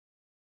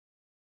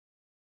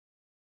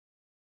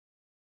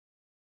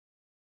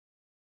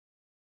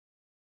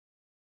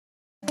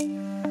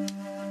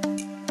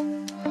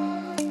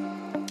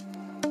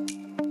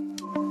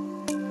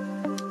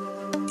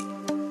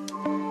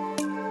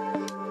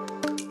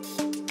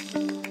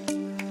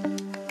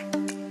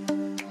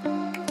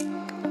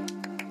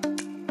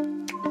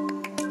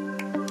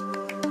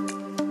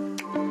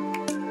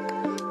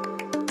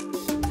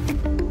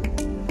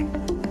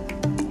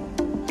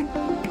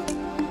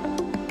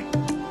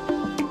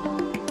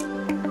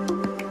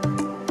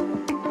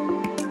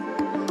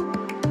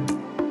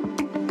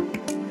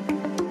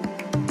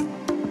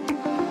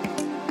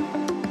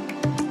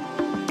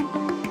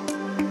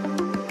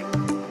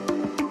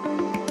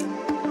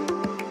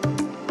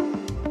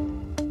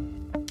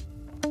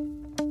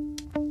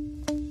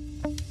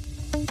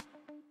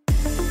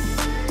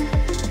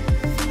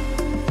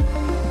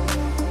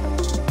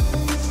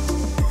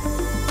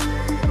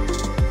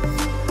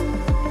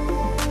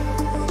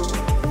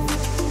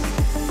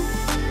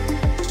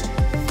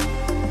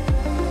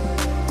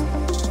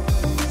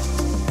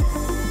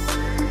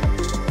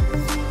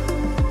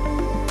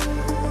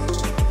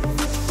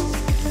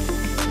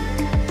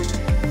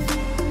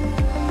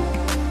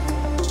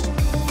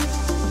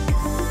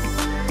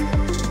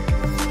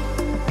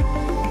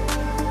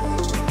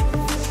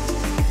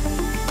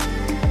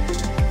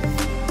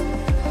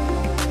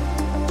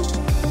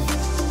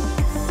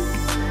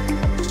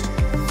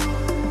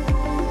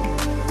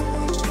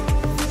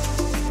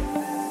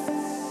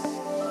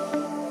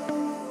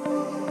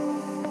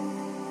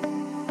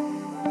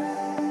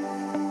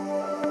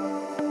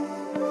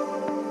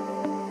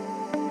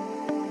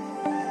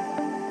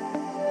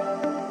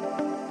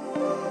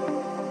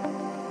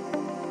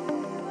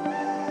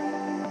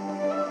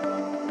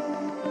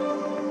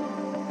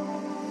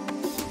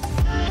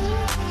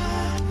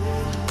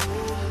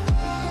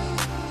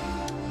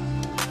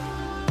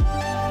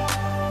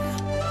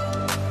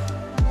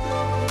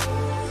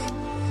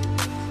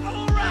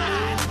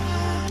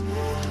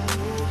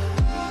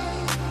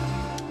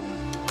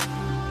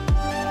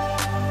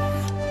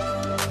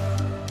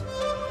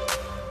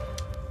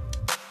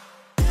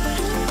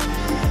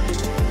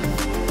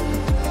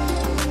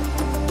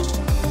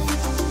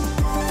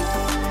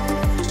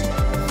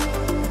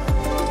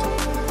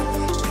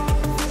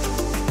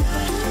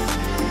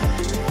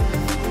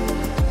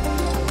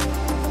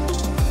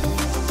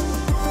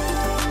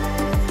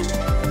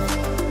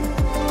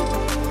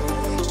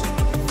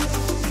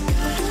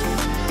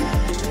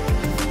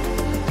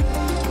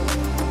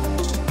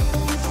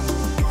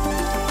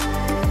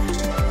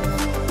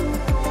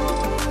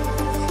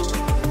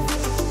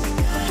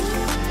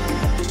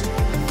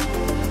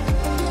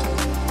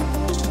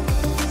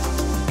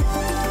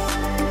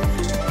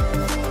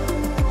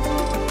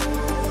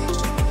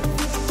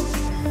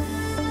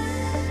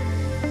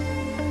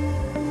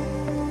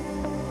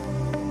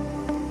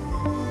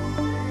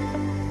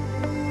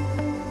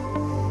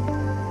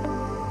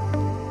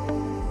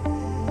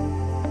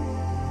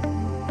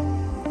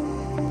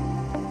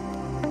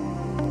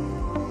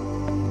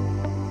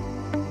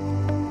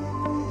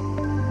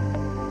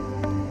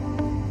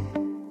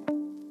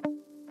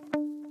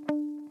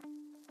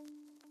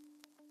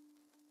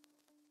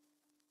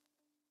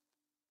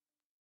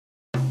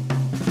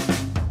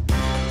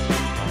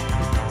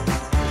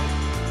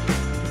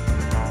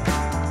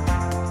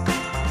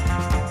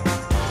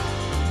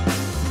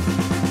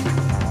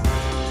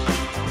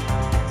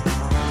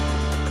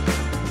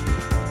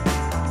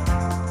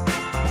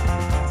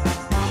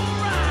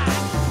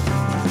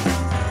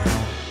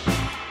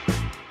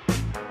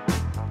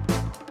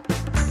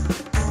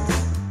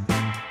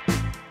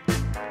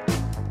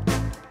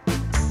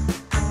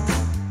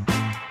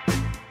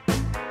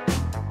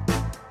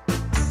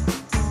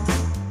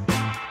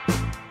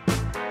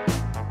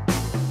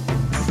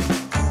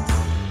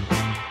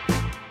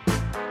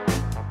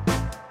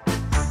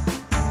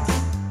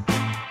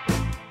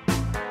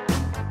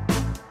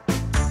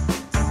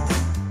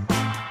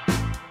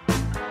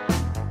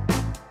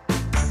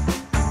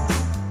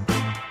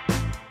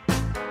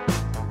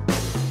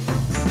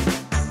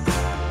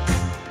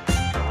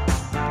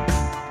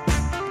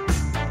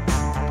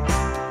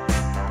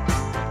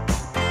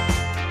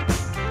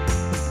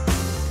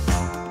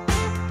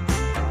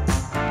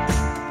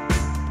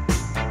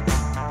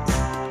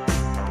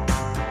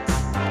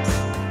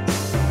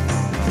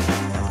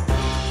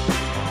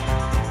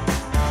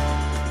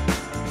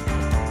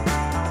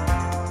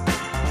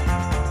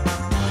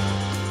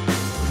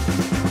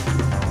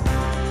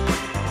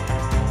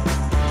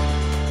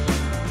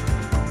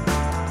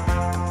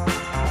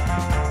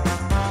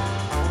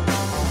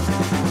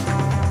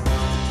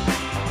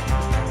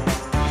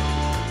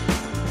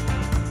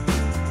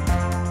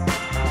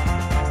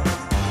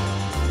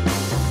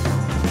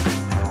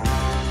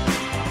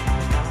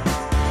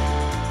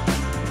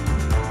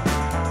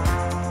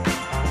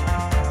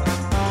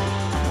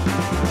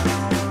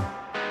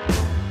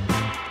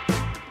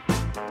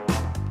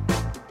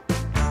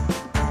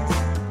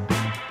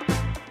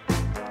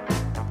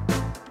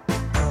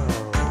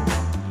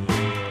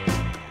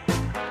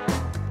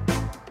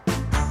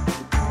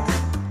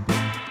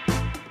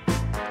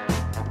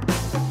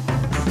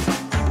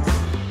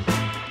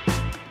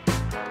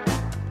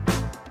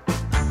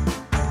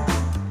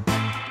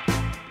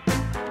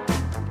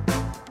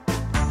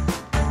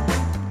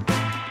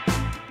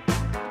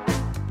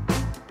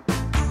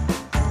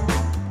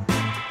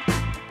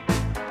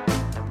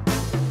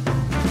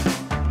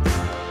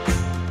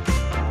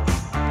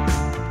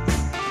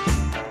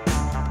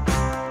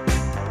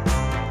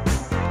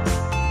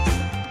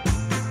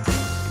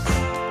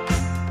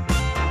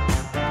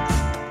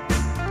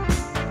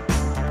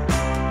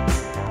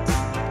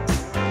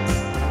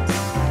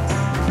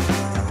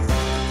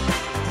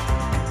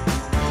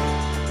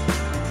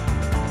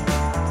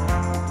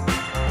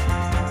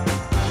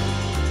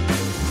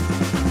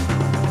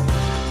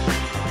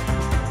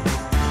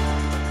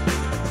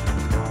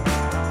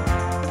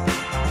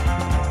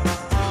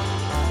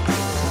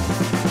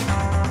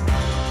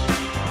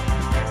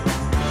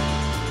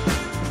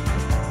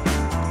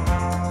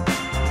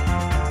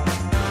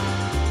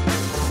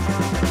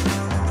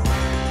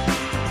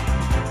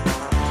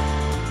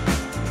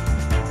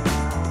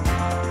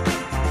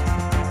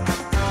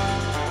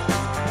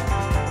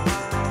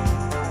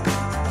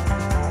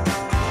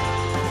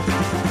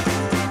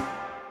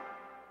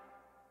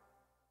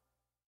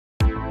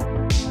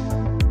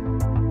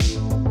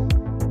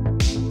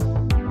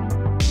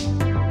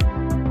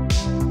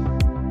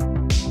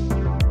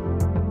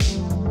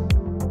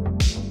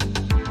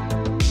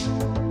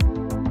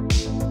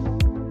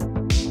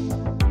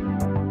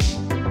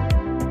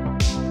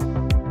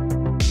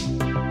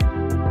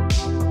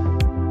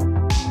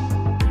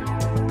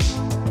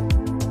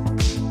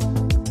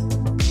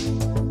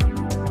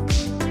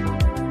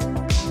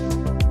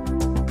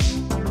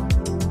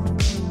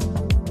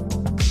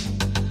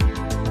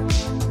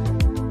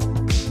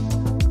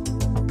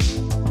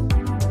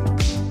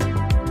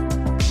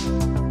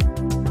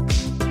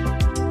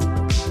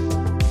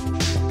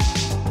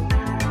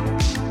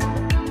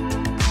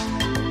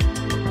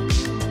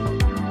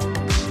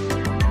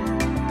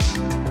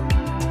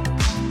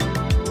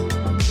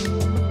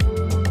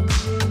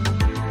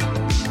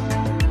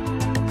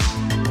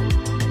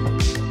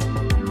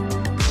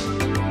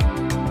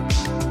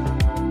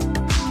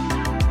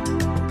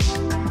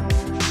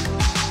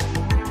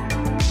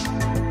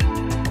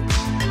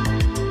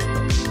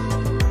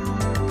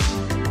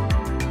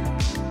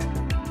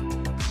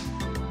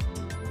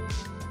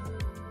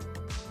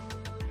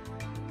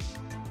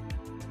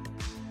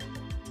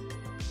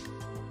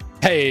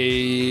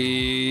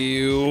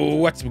Hey,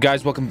 what's up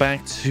guys, welcome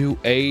back to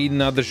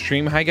another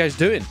stream. How you guys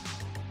doing?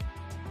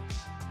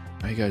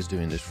 How you guys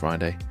doing this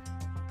Friday?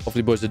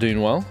 Hopefully boys are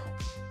doing well.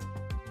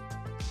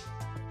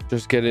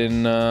 Just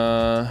getting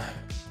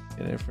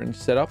everything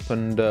set up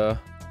and we'll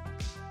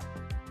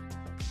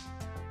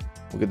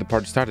get the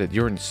party started.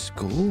 You're in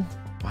school?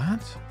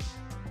 What?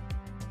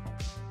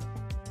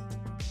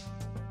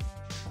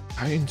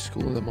 Are you in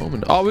school at the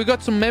moment? Oh, we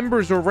got some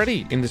members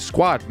already in the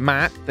squad.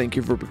 Matt, thank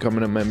you for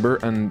becoming a member,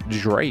 and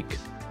Drake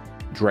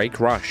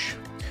Rush,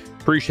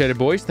 appreciate it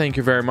boys, thank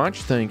you very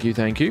much. Thank you.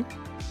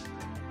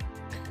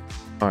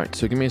 All right,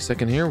 so give me a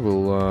second here.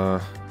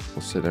 We'll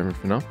set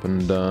everything up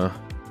and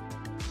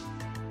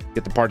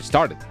get the party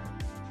started.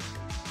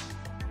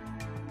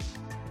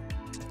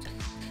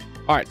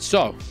 All right,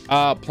 so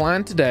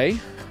plan today,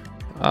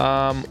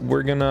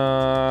 we're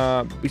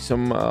gonna be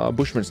some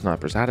bushman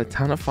snipers. I had a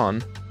ton of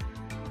fun.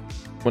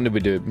 When did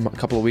we do it? A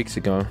couple of weeks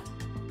ago.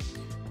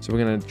 So we're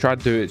gonna try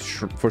to do it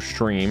for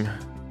stream,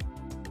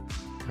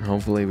 and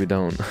hopefully we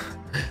don't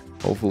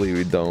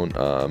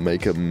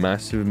make a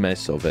massive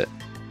mess of it.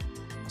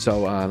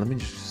 So let me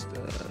just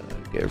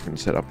get everything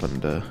set up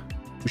and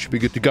we should be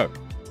good to go.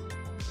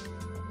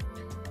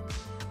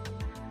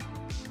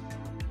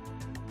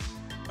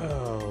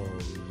 Oh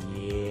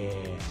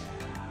yeah.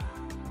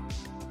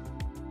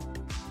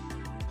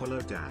 Hello,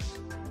 Dad.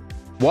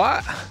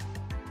 What?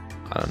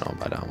 I don't know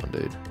about that one,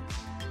 dude.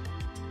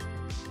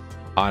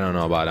 I don't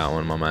know about that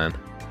one, my man.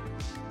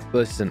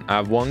 Listen, I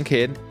have one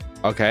kid.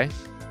 Okay.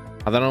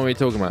 I don't know what you're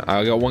talking about.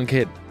 I got one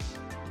kid.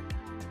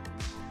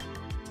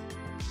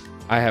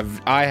 I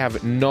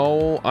have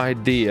no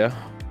idea.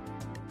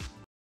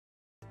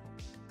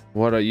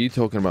 What are you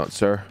talking about,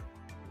 sir?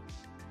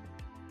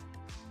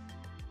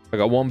 I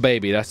got one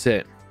baby. That's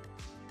it.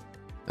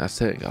 That's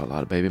it. Got a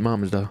lot of baby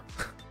mamas, though.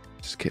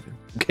 Just kidding.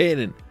 I'm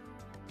kidding.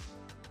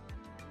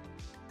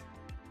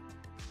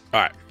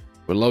 All right.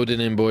 We're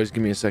loading in, boys.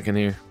 Give me a second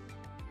here.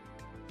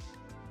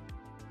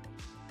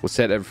 We'll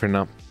set everything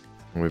up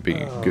and we'll be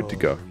good to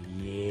go.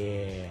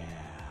 Yeah.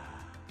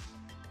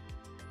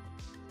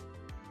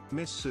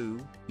 Miss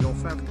Sue, your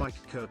fat like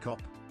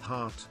Kirkop,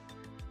 heart.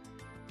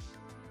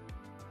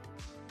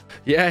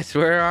 Yes,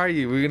 where are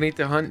you? We need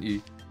to hunt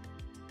you.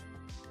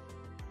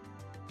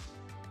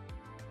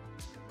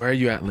 Where are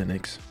you at,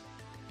 Linux?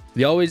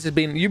 You've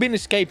been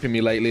escaping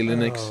me lately,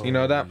 Linux. You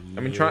know that?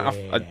 I've been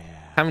trying. I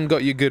haven't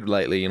got you good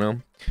lately, you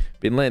know.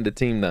 Been laying the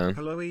team down.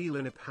 Hello,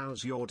 Elanip.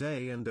 How's your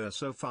day? And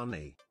so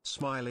funny.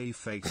 Smiley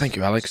face. Thank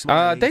you, Alex.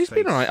 Smiley Day's face.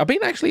 been alright. I've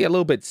been actually a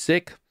little bit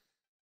sick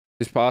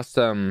this past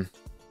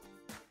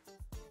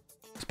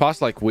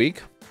like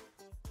week.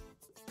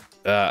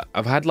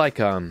 I've had like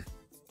a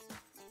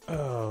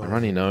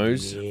runny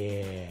nose,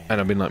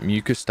 and I've been like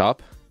mucused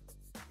up.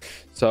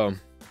 So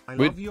I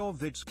love your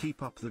vids.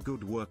 Keep up the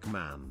good work,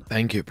 man.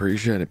 thank you,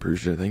 appreciate it.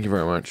 Thank you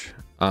very much.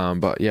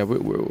 But yeah,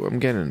 I'm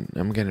getting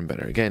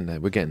better.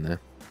 We're getting there.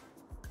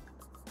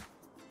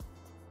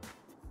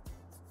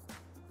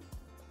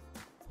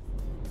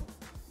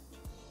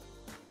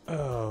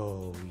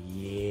 Oh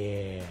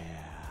yeah.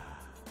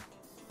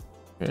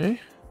 Okay.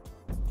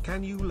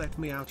 Can you let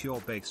me out your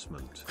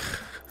basement?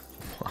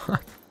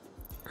 What?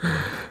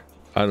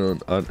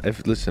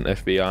 Listen,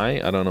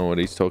 FBI, I don't know what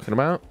he's talking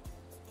about.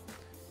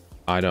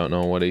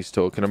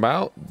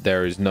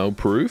 There is no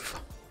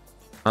proof.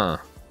 I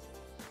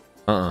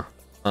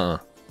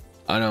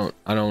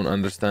don't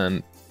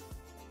understand.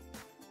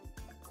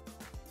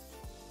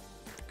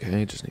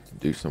 Okay, just need to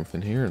do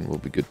something here and we'll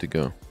be good to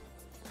go.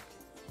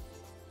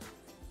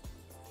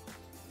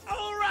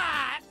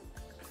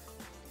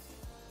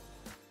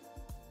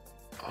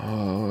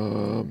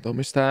 Don't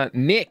miss that.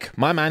 Nick,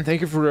 my man, thank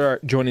you for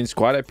joining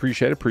squad. I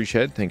appreciate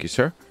it. Thank you,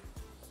 sir.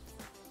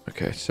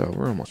 Okay, so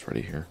we're almost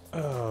ready here.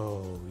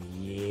 Oh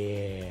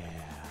yeah.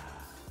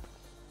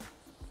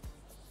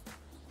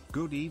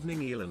 Good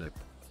evening, Elanip.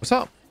 What's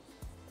up?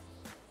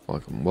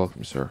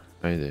 Welcome, sir.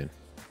 How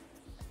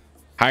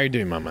you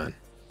doing, my man?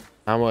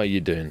 How are you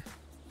doing?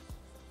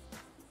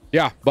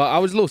 Yeah, but I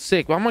was a little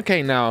sick, but I'm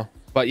okay now.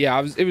 But yeah,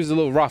 it was a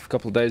little rough a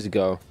couple of days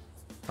ago.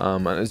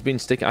 And it's been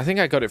sticking. I think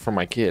I got it from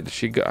my kid.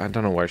 I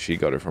don't know where she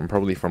got it from.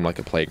 Probably from like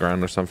a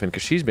playground or something,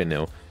 because she's been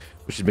ill,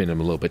 which has been a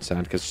little bit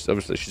sad, because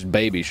obviously she's a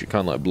baby. She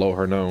can't like blow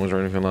her nose or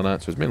anything like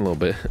that, so it's been a little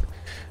bit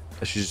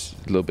she's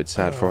a little bit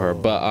sad for her.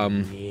 But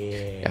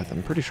yeah,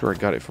 I'm pretty sure I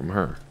got it from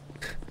her.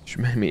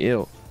 She made me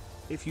ill.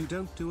 If you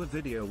don't do a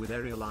video with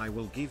Ariel, I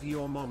will give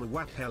your mom a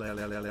whap.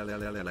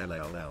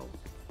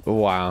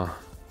 Wow.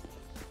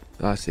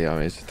 I see how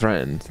it's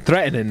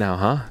threatening now,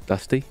 huh,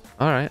 Dusty?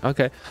 All right,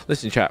 okay.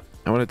 Listen, chap,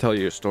 I want to tell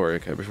you a story,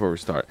 okay, before we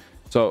start.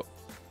 So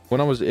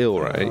when I was ill,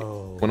 right,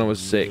 when I was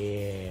sick,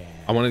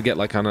 I wanted to get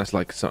like I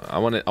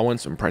want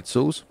some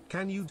pretzels.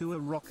 Can you do a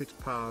rocket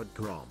powered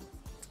grom?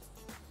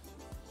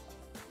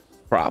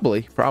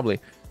 Probably.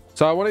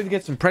 So I wanted to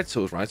get some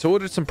pretzels, right? So I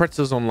ordered some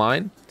pretzels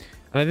online,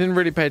 and I didn't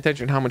really pay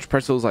attention to how much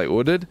pretzels I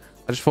ordered.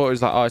 I just thought it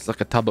was like, oh, it's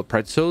like a tub of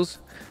pretzels.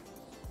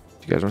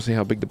 Do you guys want to see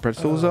how big the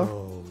pretzels are?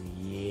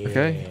 Yeah.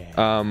 Okay.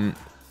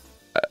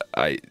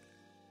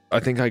 I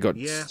think I got...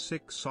 Yeah,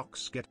 6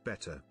 socks get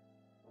better.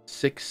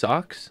 6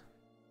 socks?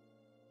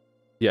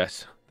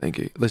 Yes, thank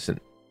you. Listen,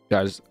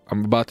 guys,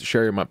 I'm about to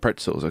share my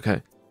pretzels,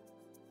 okay?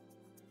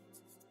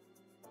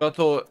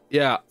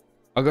 Yeah,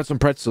 I got some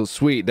pretzels.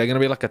 Sweet. They're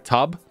gonna be like a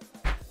tub.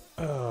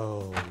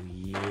 Oh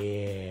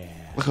yeah.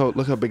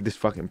 Look how big this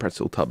fucking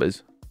pretzel tub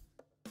is.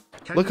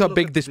 Can Look you how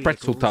big at this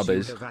pretzel vehicles tub you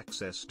is. have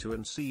access to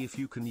and see if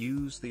you can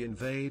use the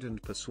invade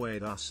and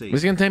persuade RC.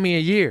 It's gonna take me a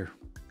year.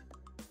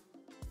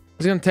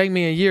 It's gonna take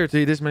me a year to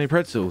eat this many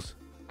pretzels.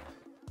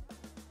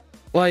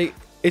 Like,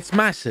 it's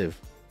massive.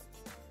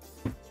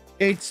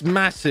 It's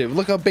massive.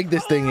 Look how big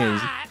this thing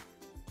is.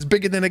 It's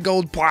bigger than a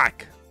gold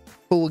plaque.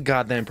 Full of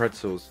goddamn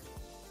pretzels.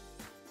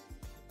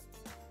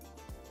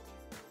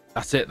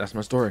 That's it. That's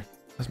my story.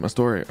 That's my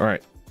story. All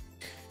right.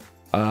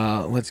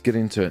 Let's get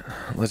into it.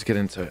 Let's get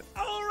into it.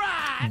 All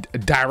right.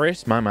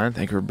 Darius, my man.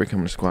 Thank you for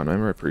becoming a squad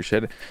member. I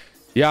appreciate it.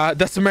 Yeah,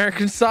 that's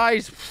American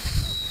size.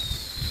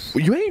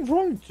 You ain't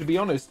wrong, to be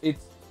honest.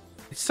 It's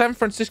San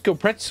Francisco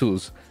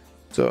pretzels.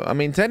 So, I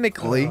mean,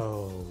 technically,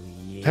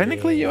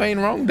 technically you ain't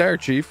wrong there,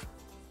 Chief.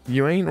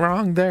 You ain't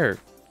wrong there.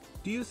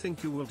 Do you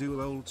think you will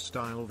do old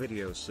style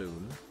videos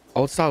soon?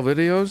 Old style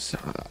videos?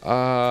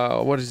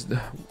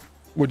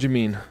 What do you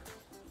mean?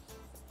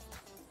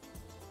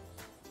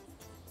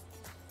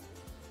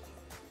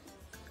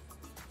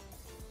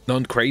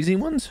 Non crazy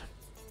ones?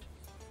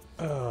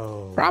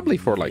 Oh. Probably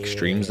for like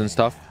streams and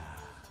stuff.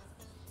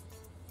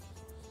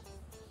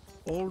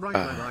 Alright,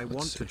 I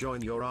want to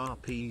join your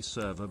RP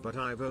server, but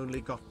I've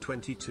only got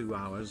 22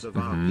 hours of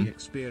RP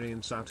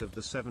experience out of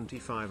the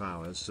 75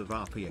 hours of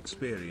RP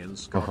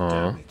experience. God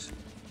damn it.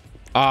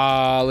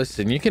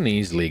 Listen, you can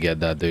easily get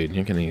that, dude.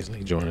 You can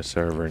easily join a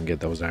server and get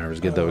those hours,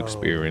 get that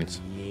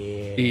experience.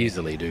 Yeah.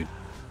 Easily, dude.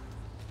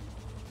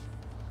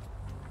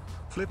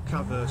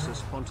 Flipcar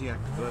versus Pontiac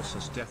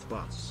versus Death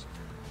Bus.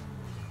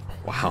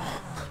 Wow.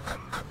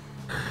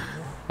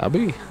 That'll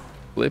be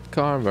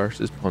Flipcar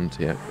versus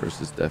Pontiac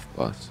versus Death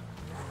Bus.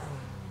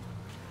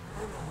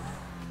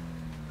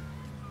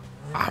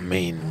 I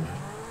mean,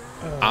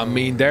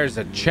 there's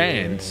a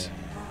chance.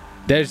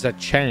 There's a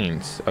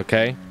chance,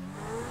 okay?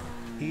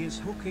 He is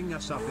hooking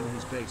us up in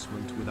his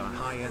basement with our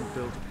high-end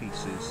built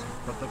pieces,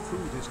 but the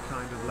food is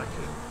kind of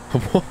lacking.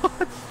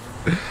 What?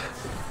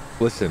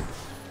 Listen,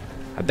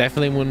 I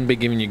definitely wouldn't be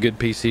giving you good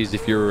PCs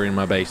if you were in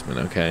my basement,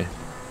 okay?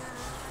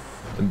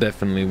 I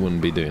definitely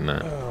wouldn't be doing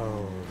that.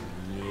 Oh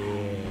yeah.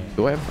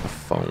 Do I have a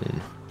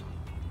phone?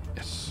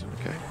 Yes,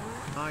 okay.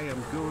 I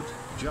am good,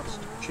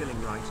 just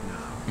chilling right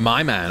now.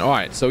 My man. All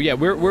right, so yeah,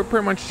 we're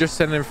pretty much just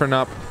setting everything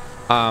up.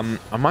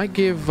 I might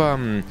give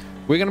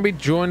we're gonna be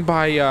joined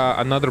by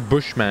another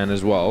bushman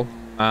as well.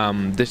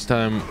 This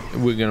time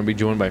we're gonna be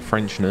joined by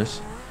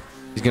Frenchness.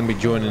 He's gonna be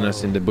joining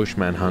us in the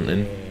bushman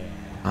hunting.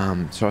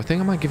 So I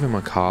think I might give him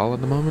a call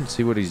at the moment,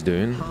 see what he's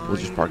doing. We'll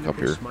just park up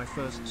here.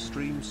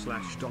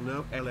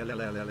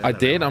 I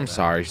did. I'm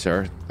sorry,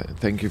 sir.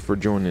 Thank you for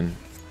joining.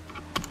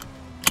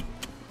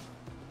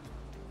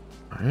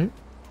 All right,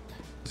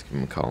 let's give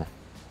him a call.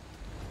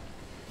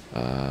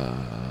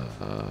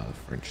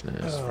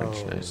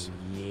 Frenchness.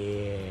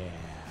 Yeah.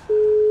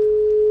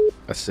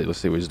 Let's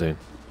see what he's doing.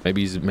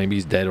 Maybe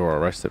he's dead or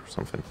arrested or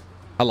something.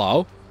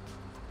 Hello?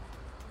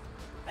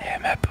 I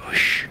am a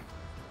bush.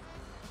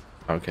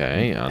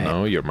 Okay, I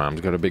know your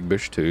mom's got a big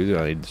bush too.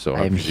 I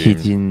am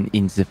hidden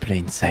in the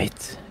plain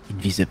sight,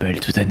 invisible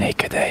to the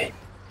naked eye.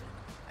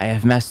 I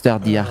have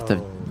mastered the art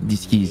of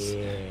disguise.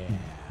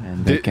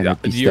 And I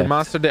cannot be you stopped.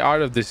 mastered the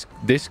art of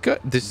disgust?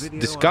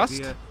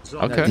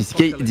 Okay.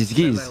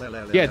 Disguise.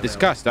 Yeah,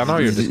 disgust. I know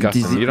you're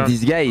disgusting. You don't.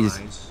 Disguise.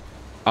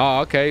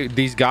 Oh, okay.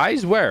 These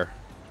guys? Where?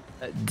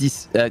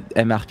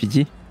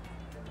 MRPG.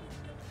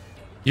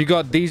 You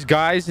got these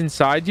guys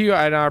inside you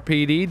at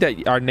RPD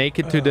that are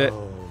naked to the...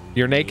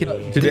 You're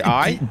naked to the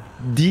eye?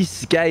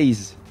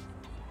 Disguise.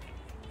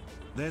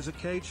 There's a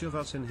cage of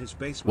us in his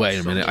basement. Wait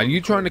a minute. Are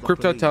you trying to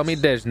crypto tell me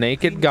there's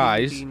naked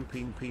guys?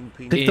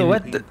 Crypto,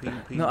 what?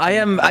 No,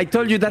 I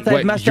told you that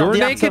I've mastered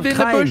the art of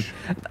crime.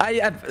 I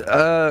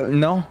have...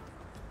 no.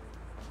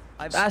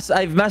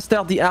 I've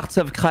mastered the arts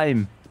of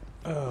crime.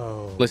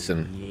 Oh,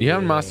 listen, you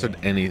haven't mastered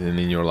anything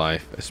in your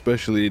life,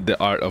 especially the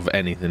art of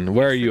anything.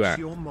 Where are you at?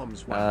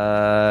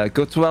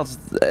 Go towards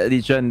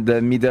Legion,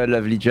 the middle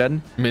of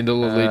Legion.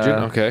 Middle of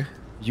Legion, okay.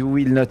 You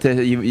will not.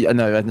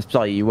 No, I'm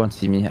sorry, you won't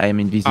see me. I am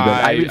invisible.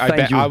 I will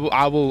find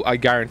you. I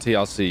guarantee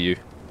I'll see you.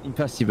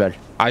 Impossible.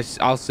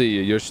 I'll see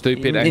you. You're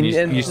stupid and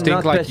you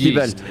stink like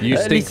yeast. You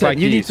stink like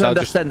yeast. You need to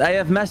understand. I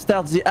have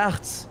mastered the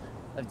arts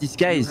of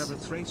disguise.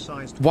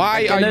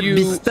 Why are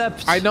you?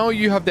 I know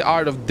you have the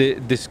art of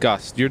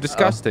disgust. You're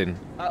disgusting.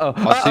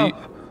 I'll see.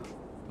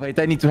 Wait,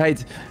 I need to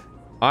hide.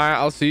 All right,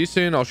 I'll see you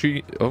soon. I'll shoot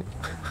you. Oh.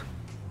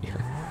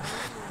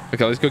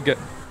 Okay, let's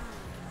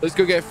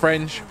go get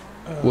French.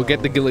 We'll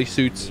get the ghillie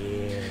suits,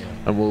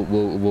 and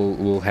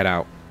we'll head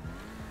out.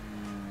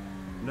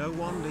 No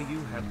wonder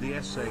you had the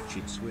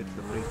SHs with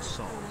the big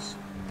songs.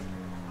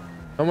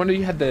 No wonder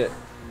you had the.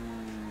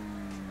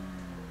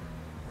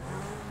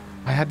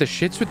 I had the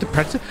shits with the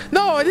pretzels.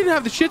 No, I didn't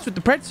have the shits with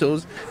the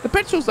pretzels. The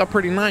pretzels are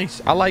pretty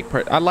nice. I like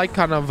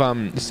kind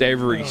of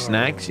savory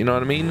snacks. You know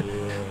what I mean?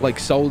 Like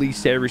salty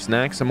savory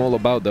snacks. I'm all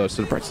about those.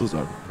 So the pretzels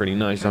are pretty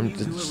nice. I'm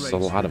just a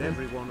lot of them.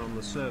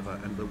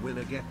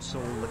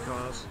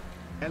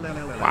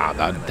 Wow,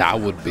 that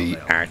would be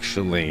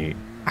actually.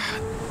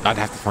 I'd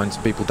have to find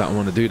some people that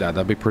want to do that.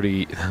 That'd be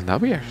pretty.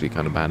 That'd be actually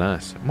kind of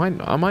badass.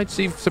 I might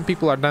see if some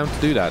people are down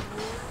to do that.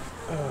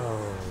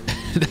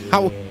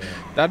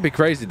 That'd be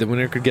crazy. The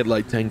winner could get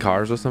like 10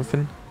 cars or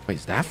something. Wait,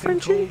 is that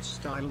Frenchie?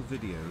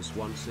 Videos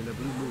once in a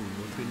blue moon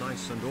would be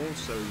nice, and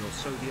also your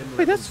sodium.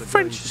 Wait, that's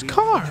Frenchie's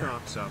car.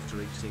 After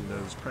eating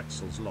those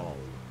pretzels, lol.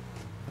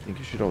 I think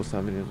you should also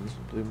have videos on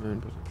some blue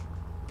moon. But...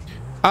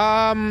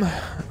 I'm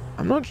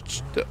not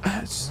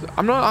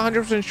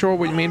 100% sure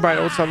what you mean by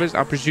old stuff is.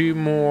 I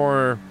presume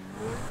more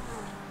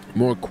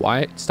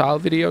quiet style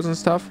videos and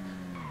stuff.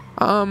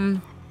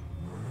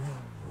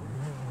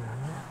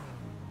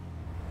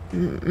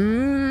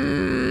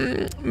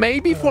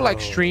 Maybe for like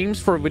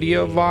streams for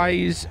video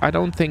wise. I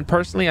don't think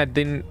personally. I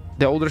didn't.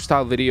 The older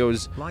style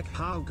videos. Like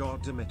how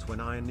goddamn it when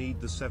I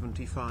need the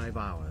 75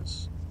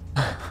 hours.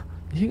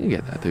 You can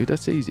get that, dude.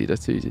 That's easy.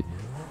 That's easy.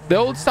 The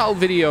old style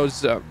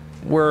videos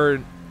were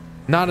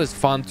not as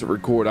fun to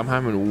record. I'm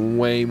having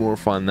way more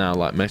fun now,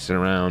 like messing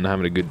around,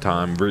 having a good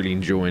time, really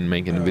enjoying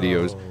making the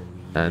videos.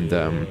 And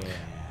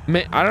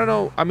I don't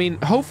know. I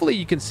mean, hopefully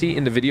you can see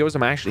in the videos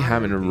I'm actually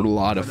having a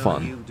lot of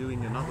fun.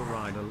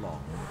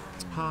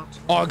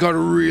 Oh, I got a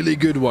really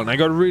good one. I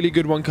got a really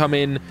good one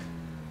coming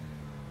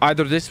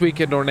either this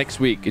weekend or next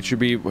week. It should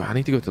be. I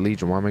need to go to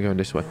Legion. Why am I going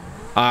this way?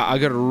 I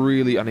got a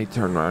really. I need to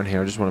turn around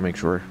here. I just want to make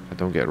sure I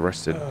don't get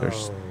arrested.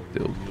 There's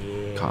still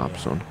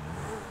cops on.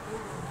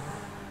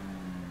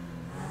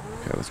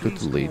 Okay, let's go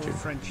to Legion.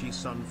 Frenchie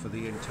son for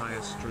the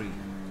entire stream.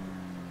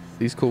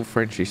 Please call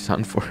Frenchie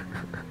son for.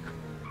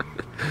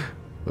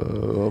 I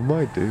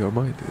might do.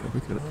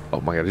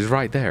 Oh my god, he's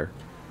right there.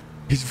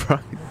 He's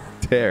right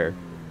there.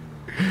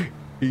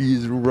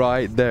 He's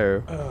right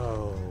there.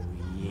 Oh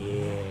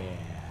yeah.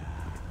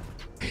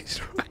 He's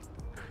right.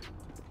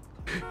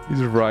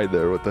 He's right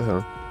there. What the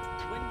hell?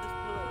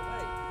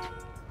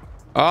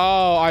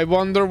 Oh, I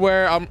wonder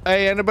where.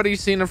 Hey, anybody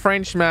seen a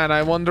Frenchman?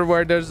 I wonder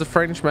where there's a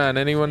Frenchman.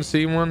 Anyone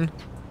seen one?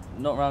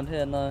 Not around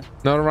here, no.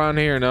 Not around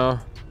here, no.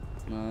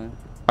 No.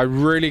 I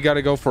really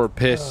gotta go for a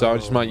piss, so I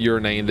just might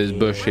urinate in this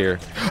bush here.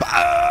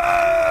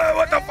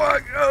 What the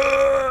fuck?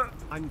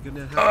 I'm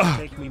gonna have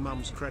to take me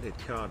mum's credit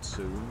card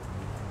soon.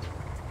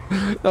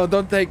 No,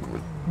 don't take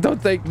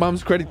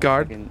mum's credit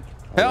card.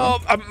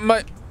 Help! Are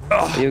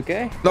you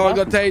okay? No, I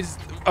got tased.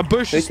 A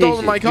bush has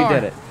stolen my car. You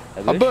did it.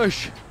 A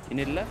bush. You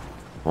need a lift?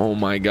 Oh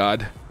my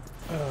god.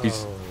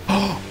 He's.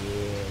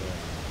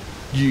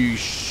 You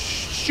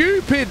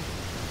stupid!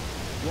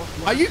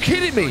 Are you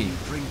kidding me?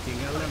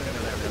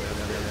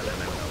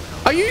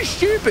 Are you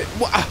stupid?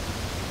 What?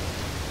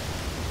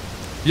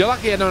 You're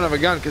lucky I don't have a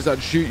gun because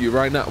I'd shoot you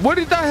right now. What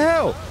the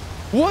hell?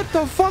 What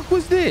the fuck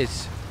was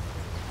this?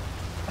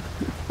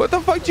 What the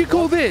fuck do you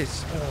call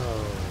this?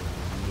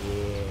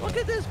 Look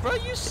at this, bro.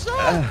 You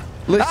suck.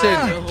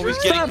 Listen. Who's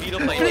getting beat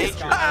up by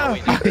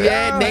nature?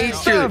 Yeah,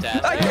 nature.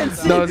 I can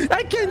see. No.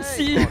 I can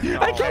see.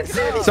 I can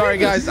see. Sorry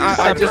guys,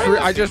 I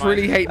just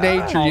really hate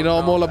nature. You know,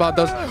 I'm all about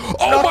those.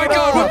 Oh my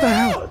god, what the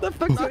hell? What the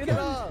fuck's going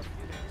on?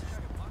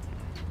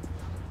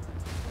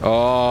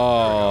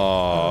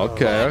 Oh,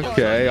 okay.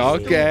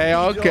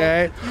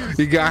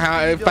 You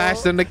got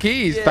fast in the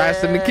keys,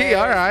 fast in the key.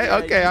 All right,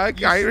 okay,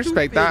 I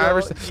respect that.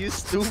 You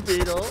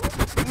stupid.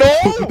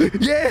 No!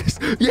 Yes,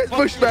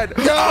 Bushman.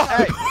 No!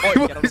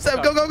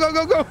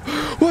 Go.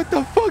 What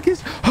the fuck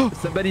is? Oh.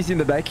 Somebody's in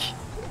the back.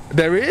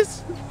 There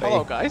is?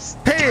 Hello, guys.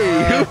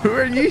 Hey, who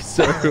are you,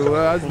 sir?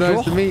 Well, it's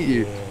nice to meet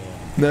you.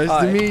 Nice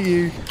to meet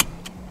you.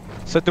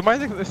 So, do you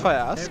mind if I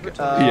ask?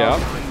 Yeah.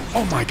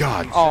 Oh my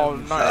god. Oh,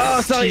 nice.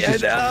 Oh, sorry.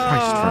 Jesus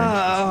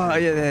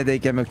Christ, Yeah, they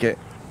came. Okay.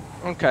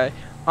 Okay.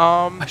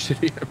 I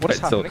should eat a What is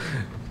pretzel.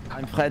 happening?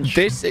 I'm French.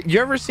 You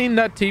ever seen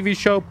that TV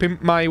show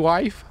Pimp My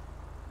Wife?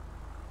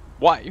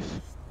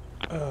 Wife.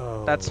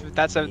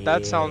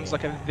 That sounds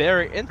like a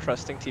very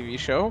interesting TV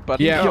show,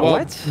 but yeah, Yo, well,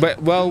 what? but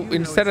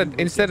instead of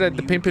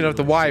the pimping of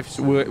the wives,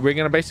 we're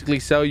gonna basically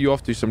sell you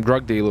off to some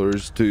drug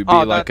dealers to be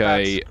like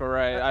that's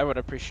great. I would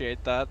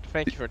appreciate that.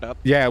 Thank you for that.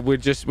 Yeah, we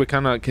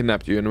kind of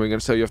kidnapped you and we're gonna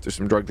sell you off to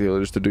some drug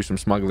dealers to do some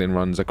smuggling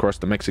runs across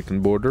the Mexican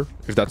border,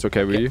 if that's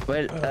okay with you.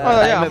 Well,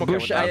 yeah, I'm I'm a okay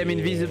bush. with I that. am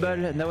invisible.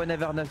 No one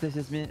ever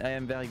notices me. I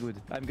am very good.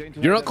 I'm going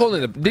to. You're not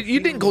calling the. You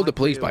didn't call the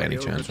police by any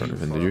chance or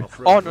anything, did you?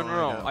 Oh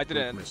no, I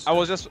didn't. I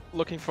was just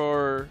looking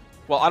for.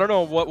 Well, I don't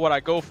know what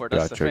I go for.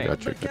 That's the thing.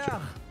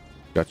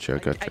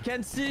 Gotcha. I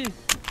can see.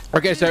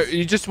 Okay, so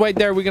you just wait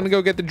there. We're gonna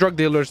go get the drug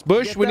dealers.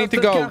 Bush, we need to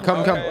go.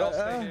 Come. I'll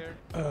stay here.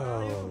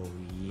 Oh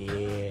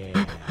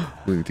yeah.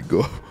 We need to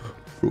go.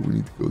 Bro, we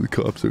need to go. The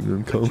cops are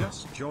gonna come.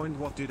 Just joined.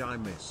 What did I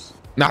miss?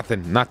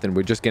 Nothing.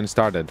 We're just getting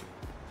started.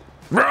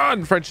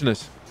 Run,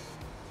 Frenchness.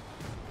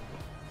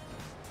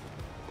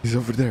 He's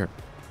over there.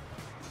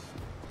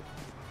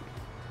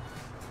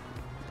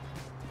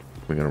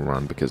 we're gonna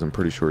run because I'm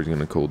pretty sure he's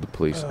gonna call the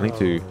police. I need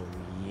to.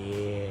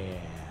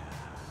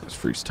 Let's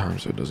freeze time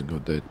so it doesn't go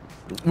dead.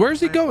 Where's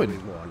he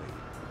going?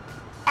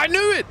 I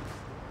knew it.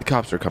 The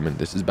cops are coming.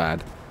 This is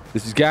bad.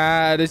 This is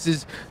bad. This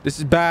is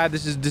bad.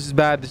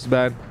 This is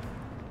bad.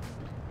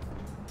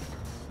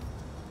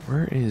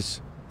 Where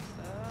is?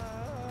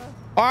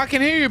 Oh, I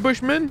can hear you,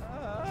 Bushman.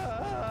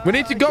 We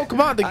need to go.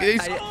 Come on.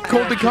 He's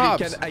called the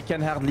cops. I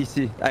can hardly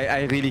see.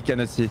 I really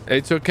cannot see.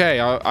 It's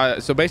okay.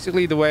 So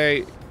basically, the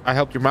way I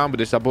helped your mom with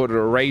this, I bought her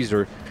a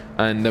razor,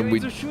 and then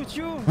we. Shoot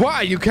you.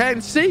 Why? You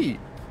can't see.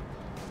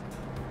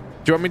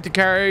 Do you want me to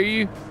carry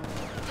you?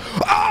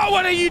 Oh,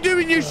 what are you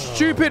doing, you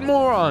stupid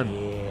moron?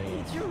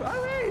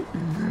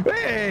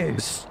 Hey.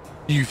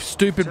 You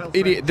stupid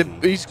idiot.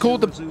 He's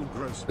called the...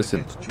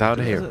 Listen, down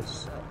here.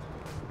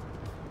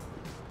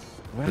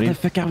 Where the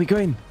fuck are we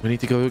going? We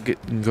need to go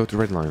to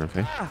Redline,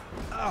 okay?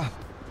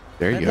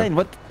 There you Redline, go.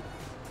 what?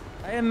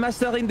 I am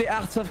mastering the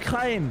arts of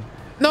crime.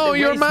 No,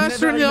 you're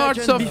mastering the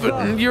arts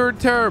of... You're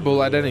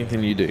terrible at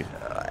anything you do.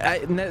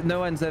 No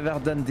one's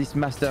ever done this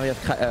mastery of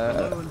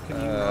crime.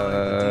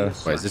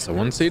 Wait, is this a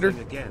one-seater?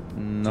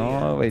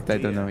 No, wait, I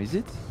don't know. Is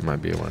it? It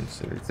might be a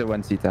one-seater. It's a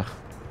one-seater.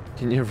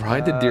 Can you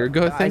ride the deer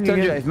go thing? I told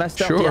you, I've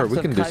mastered the sure, arts we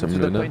can of do crime something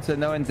to the with point so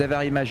no one's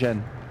ever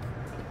imagined.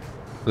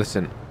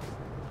 Listen,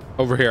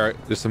 over here,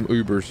 there's some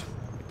Ubers.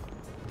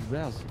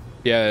 Ubers?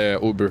 Yeah,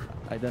 Uber.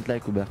 I don't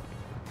like Uber.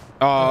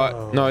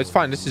 No, it's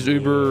fine. This is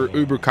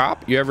Uber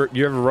Cop. You ever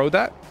rode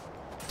that?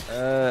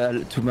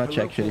 Too much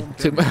actually.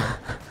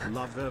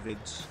 Love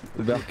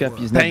Uber Cop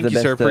is not Thank the you,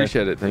 best. sir.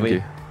 Appreciate it. Thank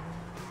you.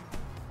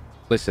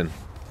 Listen,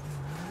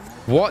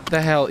 what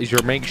the hell is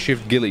your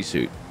makeshift ghillie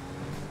suit?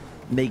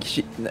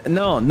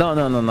 No.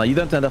 You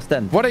don't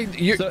understand. What are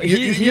you? So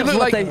you look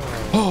like.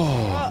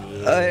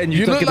 And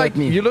you talk about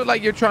me. You look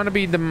like you're trying to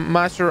be the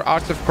master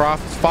arts of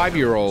crafts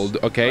 5-year-old.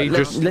 Okay,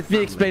 let me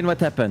explain what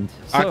happened.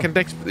 So, I can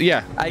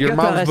yeah. I your got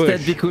mom's arrested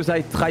bush. because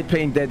I tried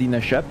playing dead in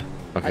a shop.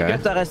 Okay. I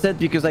got arrested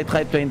because I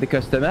tried playing the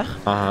customer.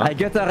 I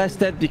got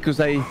arrested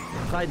because I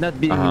tried not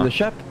being in the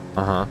shop.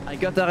 I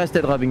got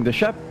arrested robbing the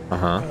shop.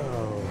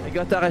 I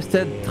got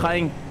arrested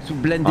trying to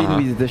blend in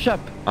with the shop.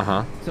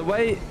 So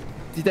why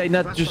did I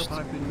not just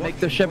make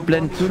the shop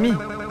blend to me?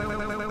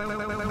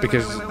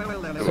 Because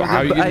how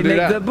are you gonna I do make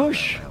that? the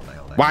bush.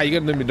 Why are you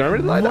gonna be doing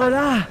it like that?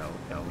 Voila.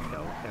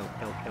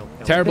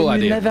 Terrible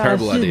idea.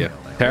 Terrible idea.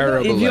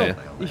 Terrible idea.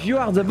 If you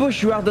are the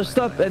bush, you are the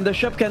stop, and the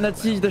shop cannot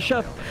see the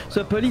shop.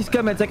 So police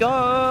come and say,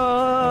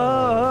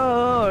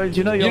 oh,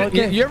 you know you're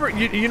okay.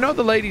 You know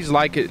the ladies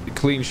like it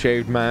clean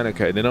shaved man.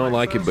 Okay, they don't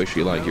like it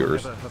bushy like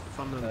yours.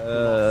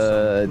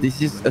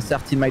 This is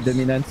asserting my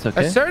dominance.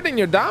 Okay. Asserting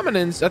your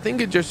dominance, I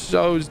think it just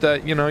shows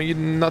that you're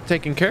not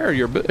taking care of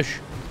your bush.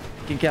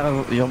 Taking care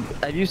of your.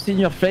 Have you seen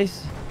your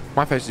face?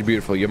 My face is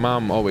beautiful. Your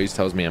mom always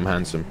tells me I'm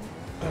handsome.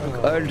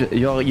 Old,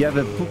 you have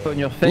a poop on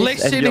your face.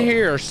 Listen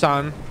here,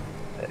 son.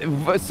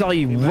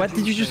 Sorry, what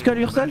did you just call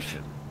yourself?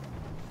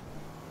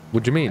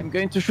 What do you mean? I'm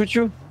going to shoot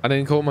you. I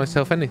didn't call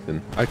myself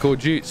anything. I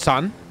called you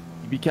son.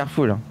 Be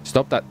careful. Huh?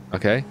 Stop that,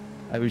 okay?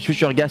 I will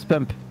shoot your gas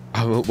pump.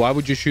 Why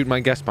would you shoot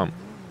my gas pump?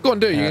 Go on,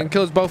 do it. You can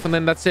kill us both and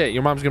then that's it.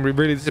 Your mom's going to be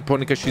really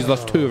disappointed because she's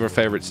lost 2 of her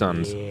favorite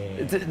sons.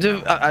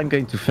 I'm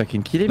going to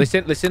fucking kill him.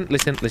 Listen.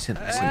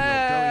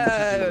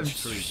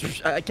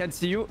 I can't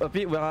see you.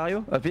 Uppy, where are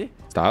you? Uppy?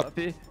 Stop.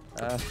 Uppy.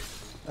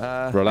 Relax.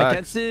 I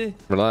can't see.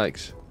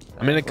 Relax.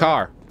 I'm in a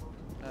car.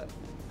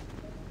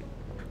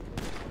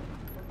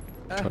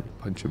 Trying to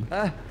punch him.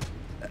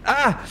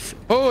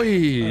 Oi,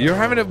 you're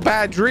having a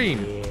bad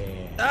dream.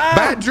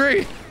 Bad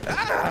dream.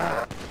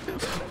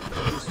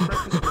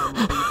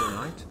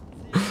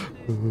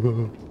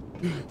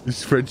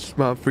 Is French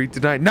smile free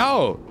tonight?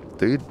 No,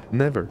 dude,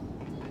 never.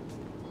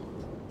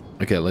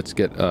 Okay, let's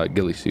get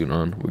ghillie suit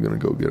on. We're gonna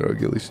go get our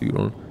ghillie suit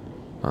on.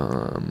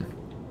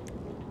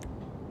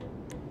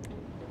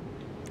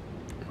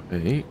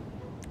 Hey.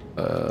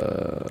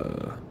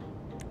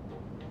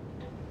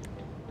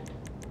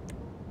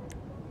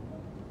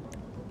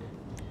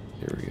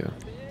 Here we go.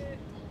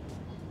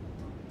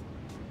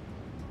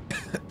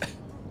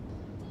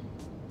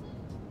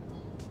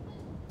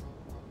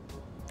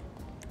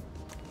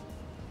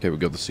 Okay, we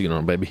got the suit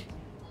on, baby.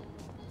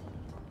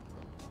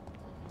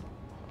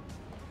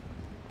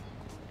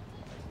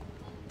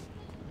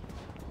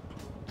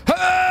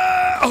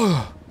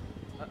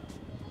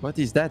 What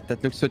is that?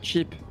 That looks so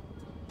cheap.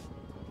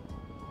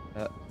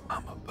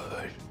 I'm a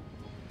bush.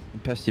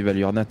 Impossible,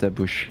 you're not a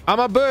bush. I'm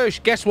a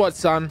bush. Guess what,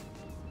 son?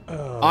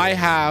 I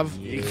have...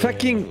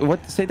 Fucking...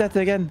 What? Say that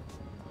again.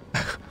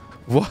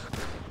 What?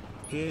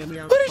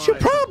 What is your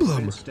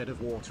problem?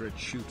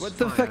 What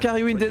the fuck are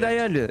you in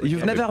denial?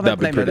 You've never met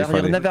my mother.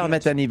 You've never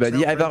met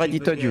anybody. I've already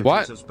told you.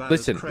 What?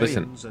 Listen.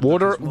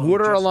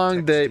 Water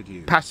along the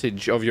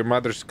passage of your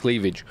mother's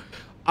cleavage.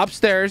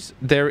 Upstairs,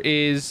 there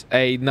is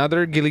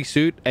another ghillie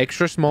suit,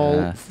 extra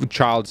small,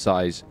 child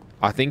size.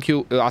 I think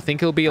he'll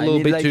be a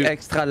little bit like too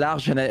extra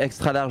large and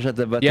extra large at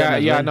the bottom.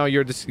 Yeah. No,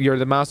 you're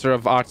the master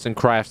of arts and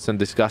crafts and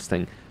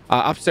disgusting.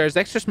 Upstairs,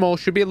 extra small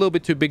should be a little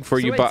bit too big for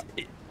you, wait, but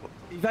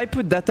if I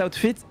put that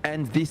outfit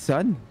and this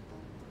on,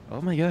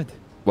 Oh my god.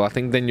 Well, I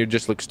think then you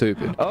just look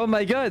stupid. Oh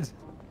my god.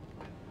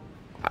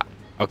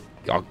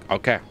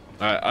 Okay.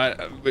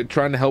 We're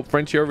trying to help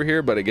Frenchie over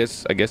here, but I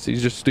guess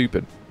he's just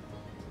stupid.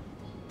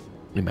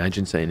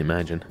 Imagine saying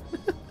imagine.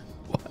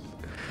 What?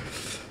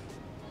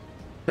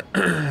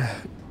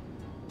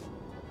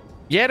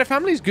 Yeah, the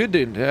family's good,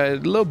 dude. The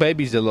little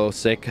baby's a little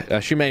sick.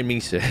 She made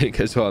me sick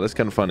as well. That's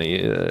kind of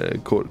funny.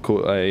 Caught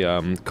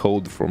a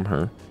cold from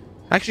her.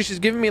 Actually, she's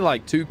giving me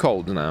like 2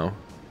 colds now.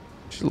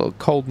 She's a little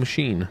cold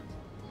machine.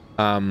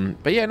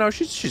 But yeah, no,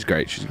 she's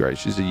great. She's great.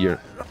 She's a year.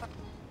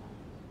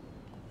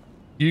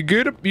 You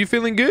good? You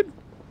feeling good?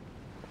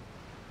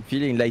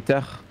 Feeling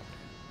lighter.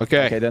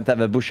 Okay. Okay, I don't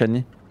have a bush on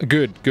me.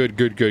 Good.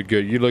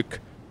 You look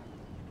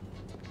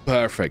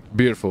perfect.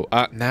 Beautiful.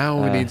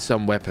 Now we need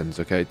some weapons,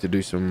 okay, to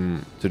do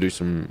some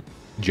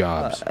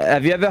jobs.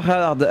 Have you ever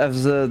heard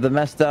of the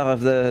master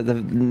of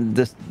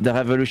the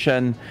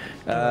revolution,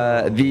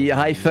 the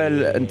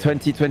rifle in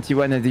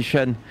 2021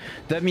 edition,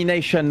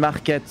 domination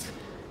market,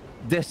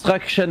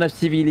 destruction of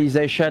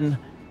civilization,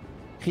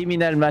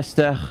 criminal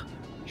master,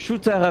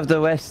 shooter of the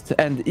west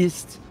and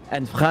east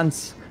and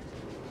France,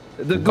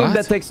 the gun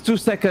that takes 2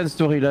 seconds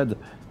to reload.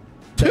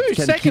 2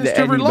 seconds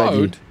to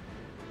reload?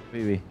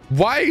 Oui, oui.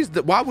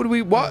 Why would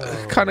we, what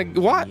kind of,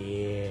 what?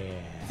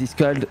 It's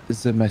called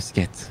the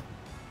musket.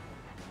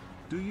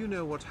 Do you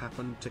know what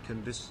happened to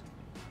Candice?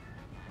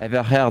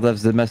 Ever heard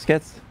of the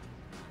musket?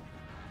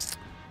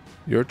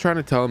 You're trying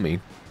to tell me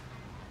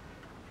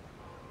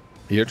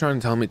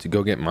to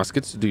go get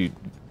muskets to do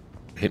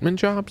hitman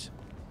jobs?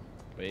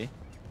 Oui.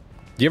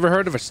 You ever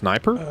heard of a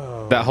sniper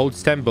that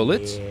holds 10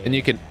 bullets and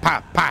you can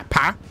pa.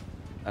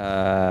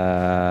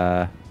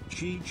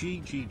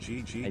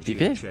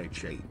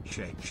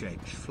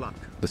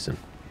 Listen.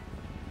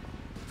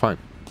 Fine.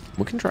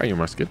 We can try your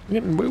musket.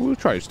 We'll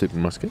try your stupid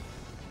musket.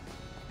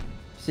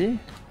 See?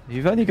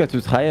 You've only got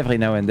to try every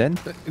now and then.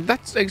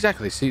 That's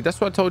exactly. See, that's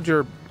what I told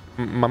your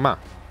mama.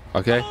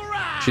 Okay?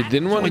 She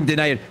didn't want to... in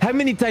denial. How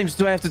many times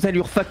do I have to tell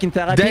your fucking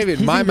therapist? David,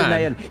 he's my in man.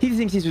 Denial. He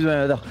thinks he's with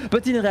my mother.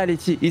 But in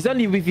reality, he's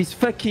only with his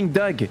fucking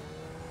dog.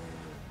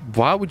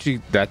 Why would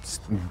you... That's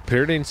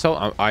purely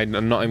insult. I'm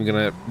not even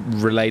going to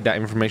relay that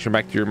information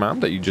back to your mom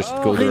that you just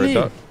called her a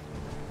dog.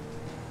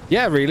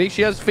 Yeah, really?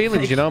 She has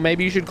feelings, you know?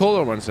 Maybe you should call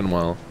her once in a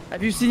while.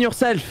 Have you seen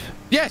yourself?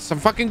 Yes, I'm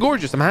fucking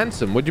gorgeous. I'm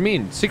handsome. What do you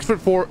mean?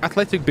 6'4",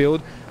 athletic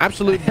build,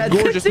 absolute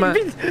gorgeous man.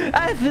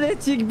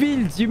 Athletic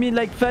build. You mean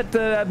like fat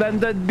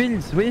abandoned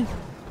builds, oui?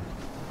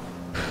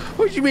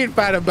 What do you mean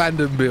fat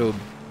abandoned build?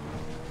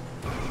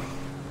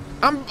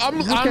 I'm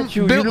at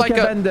you. built You look like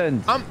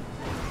abandoned.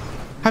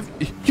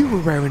 You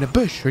were wearing a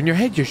bush in your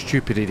head, you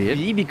stupid idiot.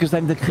 Really? Because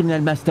I'm the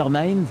criminal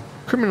mastermind?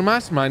 Criminal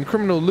mastermind,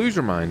 criminal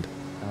loser mind.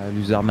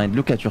 Loser mind.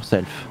 Look at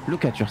yourself.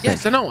 Look at yourself.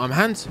 Yes, I know. I'm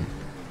handsome.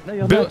 No,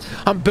 you're not.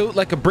 I'm built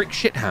like a brick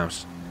shit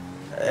house.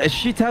 A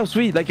shit house,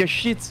 oui, like a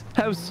shit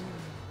house.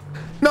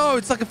 No,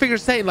 it's like a figure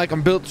of Satan, like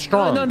I'm built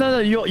strong. No.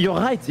 You're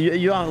right.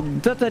 You are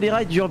totally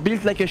right. You're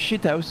built like a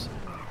shit house.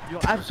 You're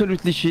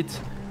absolutely shit.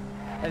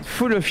 And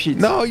full of shit.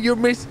 No, you're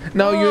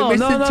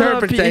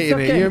misinterpreting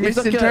it. You're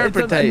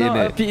misinterpreting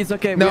it. It's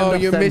okay. No,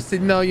 you're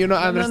missing. No, you're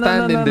not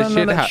understanding the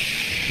shit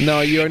house.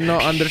 No, you're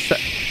not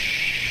understanding.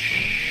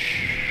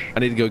 I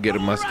need to go get a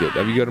musket.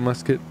 Have you got a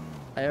musket?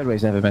 I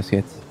always have a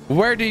musket.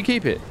 Where do you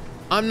keep it?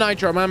 I'm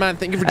Nitro, my man.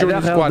 Thank you for joining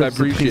the squad. I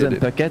appreciate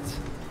it. Pocket.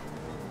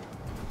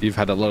 You've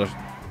had a lot of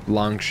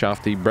long,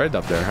 shafty bread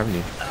up there, haven't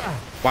you?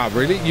 Wow,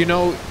 really? You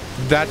know,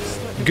 that's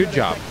good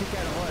job.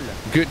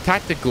 Good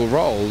tactical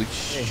roll. It's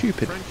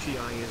stupid.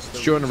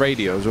 It's on the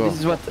radio as well. This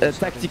is what a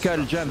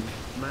tactical jump.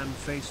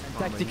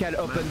 Tactical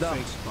open door.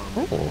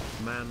 Oh,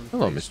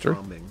 hello, mister.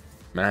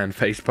 Man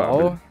face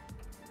palming. Oh.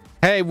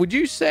 Hey, would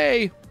you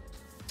say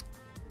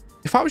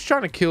if I was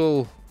trying to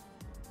kill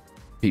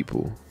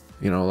people,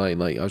 you know, like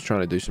I was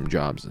trying to do some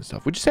jobs and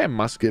stuff, would you say a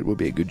musket would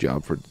be a good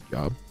job for the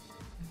job?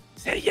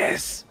 Say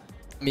yes.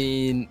 I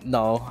mean,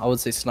 no, I would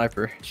say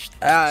sniper.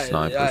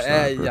 Sniper.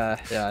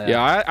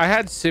 Yeah. I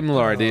had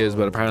similar ideas,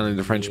 but apparently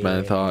the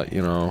Frenchman thought,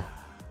 you know.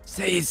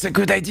 Say it's a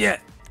good idea.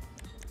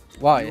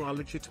 Why? You are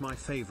legit my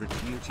favorite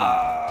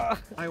YouTuber.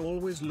 I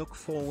always look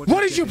forward.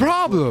 What is your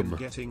problem?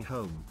 Getting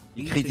home.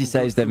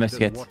 Criticize the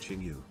musket.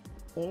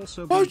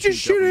 Why would you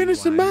shoot an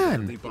innocent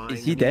man?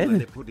 Is he dead?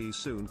 You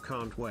shot him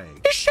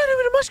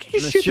with a musket, you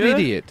stupid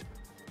idiot.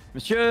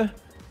 Monsieur.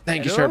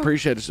 Thank you, sir. I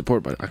appreciate the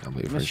support, but I can't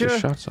believe I just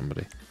shot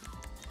somebody.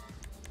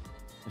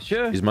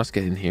 Monsieur. Is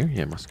musket in here?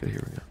 Yeah, musket.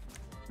 Here we go.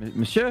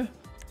 Monsieur.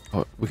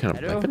 Oh, we can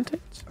have weapon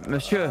takes?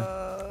 Monsieur.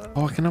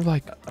 Oh, I can have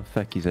like... Oh,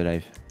 fuck, he's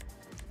alive.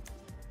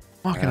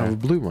 Oh, I can have a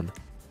blue one.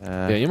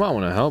 Yeah, you might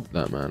want to help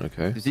that man,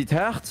 okay? Does it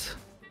hurt?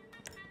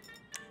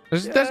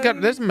 There's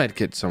a med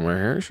kit somewhere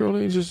here.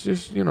 Surely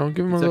just you know,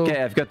 give him a little...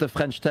 Okay, I've got the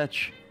French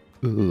touch.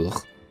 Ugh.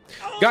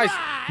 Guys,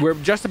 we're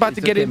just about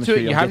to get into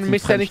it. You haven't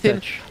missed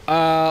anything.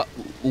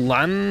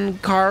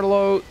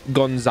 Lancarlo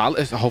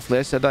Gonzalez. Hopefully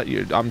I said that.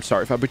 I'm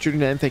sorry if I butchered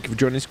your name. Thank you for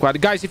joining the squad.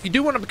 Guys, if you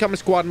do want to become a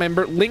squad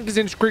member, link is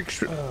in the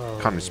description.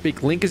 Can't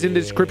speak. Link is in the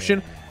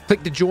description.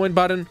 Click the join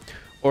button.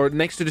 or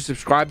next to the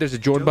subscribe, there's a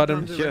join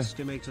button. Sure.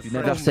 You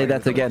never say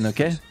that again,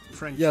 okay?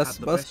 Yes,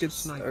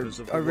 muskets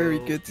are very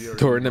good.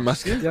 Touring the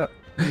musket? Yeah.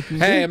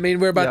 Hey, I mean,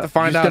 we're about to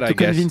find out, I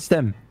guess. Convince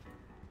them.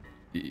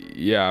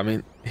 Yeah, I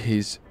mean,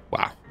 he's...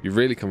 Wow, you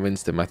really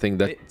convinced him. I think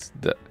that's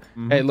the...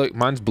 Hey, look,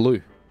 mine's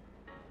blue.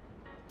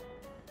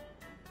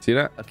 See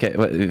that? Okay.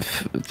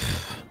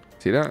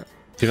 See that?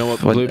 Do you know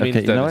what blue means?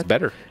 Okay, That it's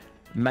better.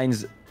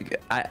 Mine's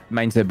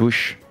a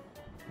bush.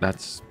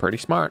 That's pretty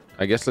smart.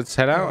 I guess let's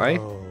head out, eh?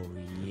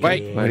 Yeah.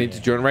 Wait, we need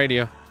to join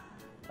radio.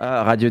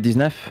 Radio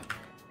 19.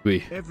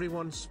 Oui.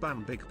 Everyone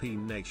spam Big P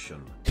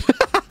Nation.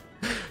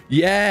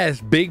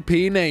 Yes, Big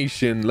P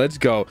Nation. Let's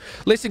go.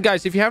 Listen,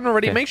 guys, if you haven't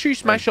already, make sure you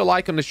smash a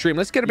like on the stream.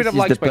 Let's get a bit of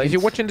likes back. If you're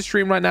watching the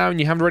stream right now and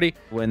you haven't already,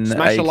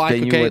 smash a like,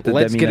 okay?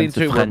 Let's get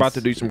into it. We're about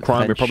to do some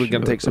crime. We're probably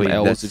going to take some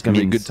L's. It's going to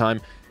be a good time.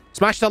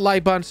 Smash that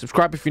like button.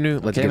 Subscribe if you're new.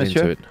 Let's get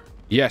into it.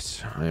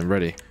 Yes, I am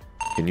ready.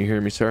 Can you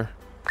hear me, sir?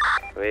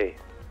 Wait.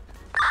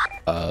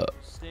 What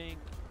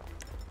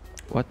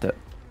the?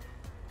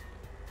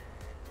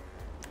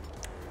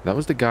 That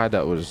was the guy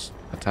that was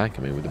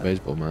attacking me with the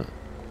baseball bat.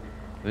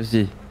 Who's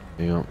he?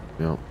 Yeah.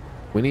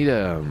 We need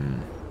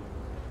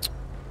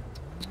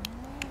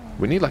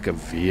like a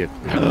vehicle.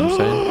 You know what I'm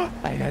saying?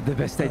 I had the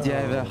best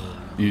idea ever.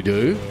 You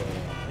do?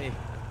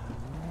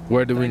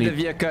 Where do we need the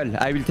vehicle?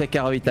 I will take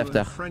care of it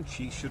after.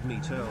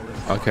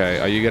 Okay,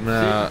 are you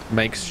gonna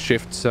make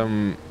shift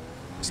some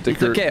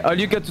sticker? It's okay. All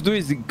you got to do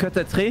is cut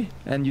a tree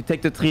and you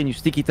take the tree and you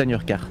stick it on your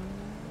car.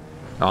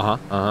 I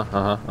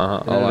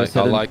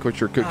like what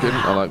you're cooking.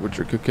 I like what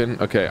you're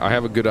cooking. Okay, I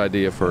have a good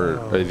idea for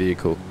a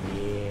vehicle.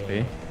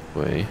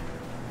 Wait.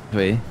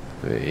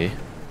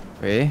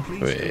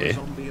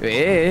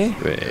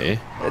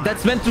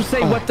 That's meant to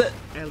say what the...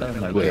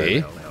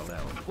 Wait.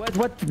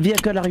 What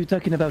vehicle are you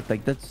talking about?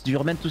 Like that's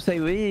you're meant to say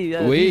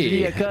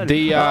vehicle.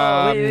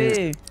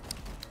 The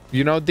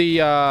you know the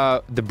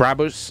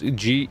Brabus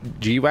G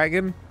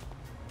wagon?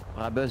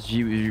 Brabus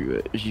G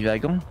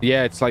wagon?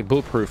 Yeah, it's like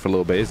bulletproof a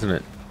little bit, isn't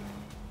it?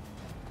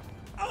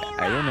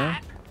 I don't know.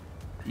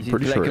 Is it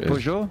Pretty like sure a it is.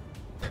 Peugeot?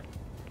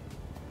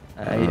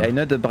 I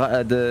know the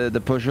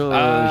Peugeot G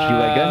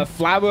wagon.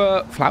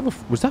 Flower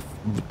was that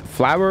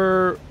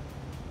Flower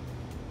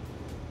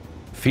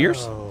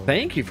Fierce?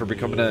 Thank you for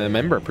becoming a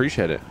member.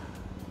 Appreciate it.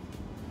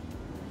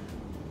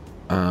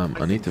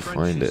 I need to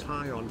find it.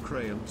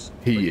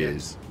 He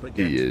is.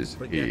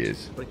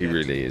 He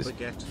really is.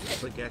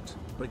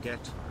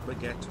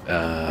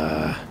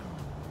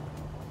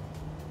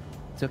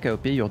 It's okay,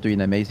 OP. You're doing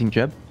an amazing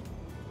job.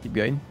 Keep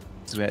going.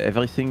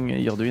 Everything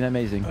you're doing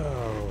amazing.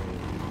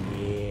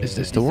 Is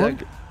this the one?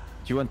 Do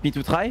you want me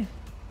to try?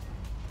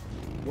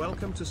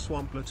 Welcome to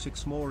Swamplet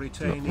 6 more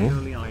retain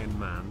early Iron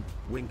Man,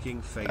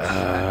 winking face.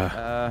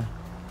 I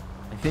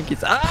think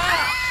it's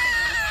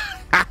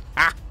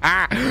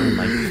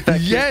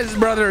yes,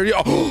 brother.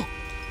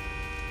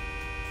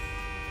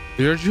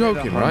 You're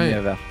joking,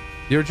 right?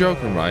 You're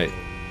joking, right?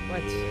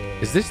 What?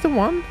 Is this the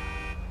one?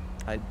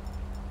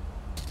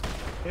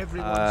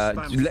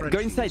 Go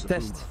inside,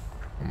 test.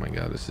 Oh my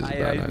god, this is a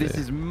bad idea. This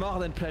is more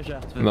than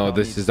pleasure. No,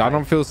 this is. I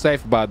don't feel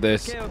safe about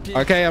this.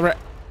 Okay, I'm ready.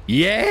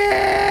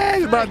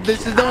 Yes, bro,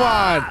 this is the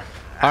one.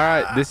 All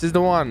right, this is the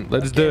one.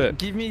 Let's do it.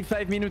 Give me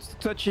 5 minutes to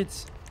touch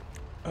it.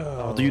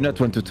 Or do you not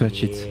want to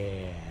touch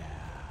it?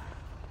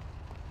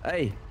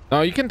 Hey.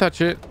 No, you can touch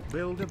it.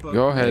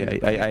 Go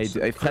ahead.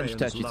 I French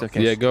touch. It's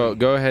okay. Yeah,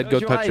 go ahead. Go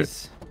touch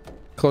it.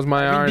 Close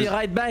my eyes. I'll be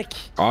right back.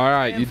 All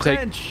right, you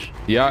take.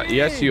 Yeah,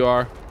 yes, you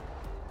are.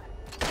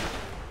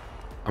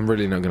 I'm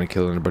really not gonna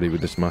kill anybody with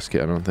this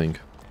musket, I don't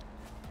think.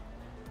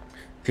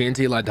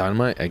 TNT like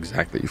dynamite?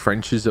 Exactly.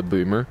 French is a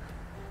boomer.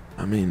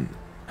 I mean,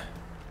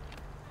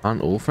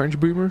 aren't all French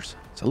boomers?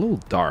 It's a little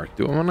dark.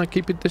 Do I want to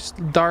keep it this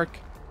dark?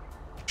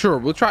 Sure,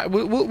 we'll try.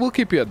 We'll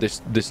keep it at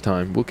this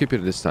time. We'll keep it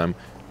at this time.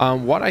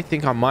 What I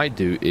think I might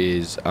do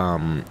is,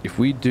 if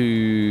we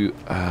do,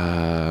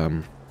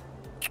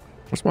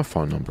 what's my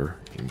phone number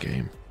in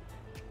game?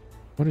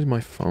 What is my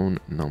phone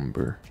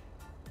number?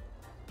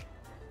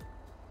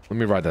 Let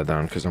me write that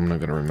down because I'm not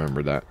going to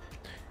remember that.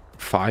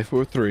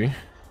 543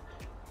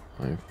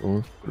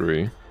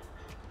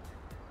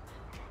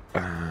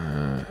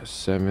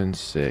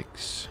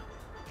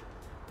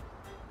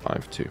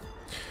 7652.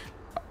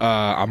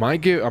 I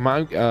might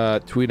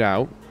tweet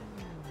out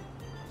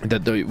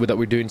that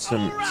we're doing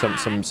some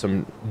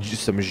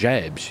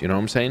jabs, you know what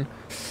I'm saying?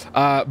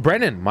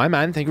 Brennan, my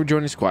man, thank you for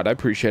joining the squad. I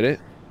appreciate it.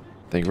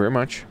 Thank you very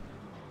much.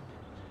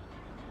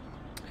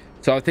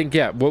 So I think,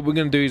 yeah, what we're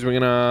gonna do is we're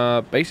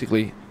gonna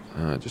basically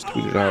just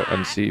tweet it out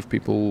and see if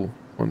people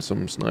want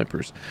some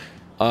snipers.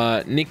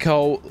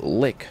 Nico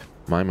Lick,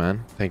 my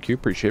man, thank you,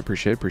 appreciate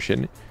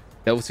it.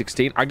 Devil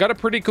 16. I got a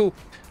pretty cool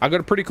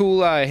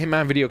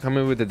Hitman video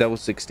coming with the Devil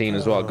 16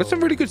 as well. Got some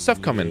really good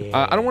stuff coming.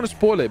 I don't want to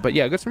spoil it, but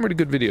yeah, I got some really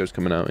good videos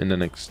coming out in the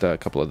next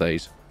couple of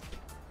days.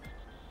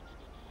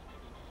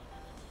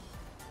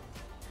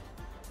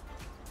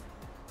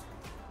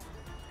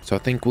 So I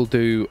think we'll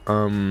do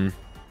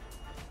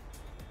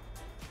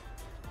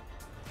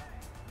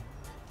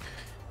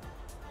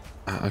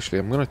actually,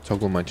 I'm gonna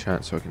toggle my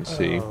chat so I can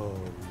see.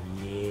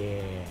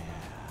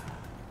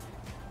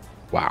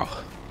 Wow.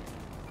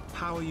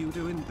 How are you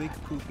doing, big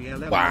poopy?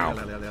 Wow.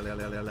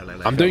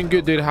 I'm doing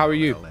good, dude. How are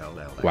you?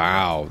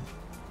 Wow.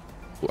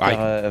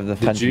 Of the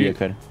French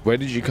vehicle. Where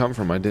did you come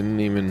from? I didn't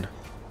even...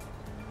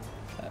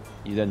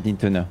 You don't need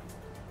to know.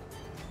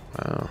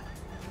 Wow.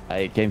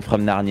 I came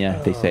from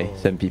Narnia, they say,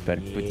 some people.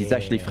 But it's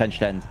actually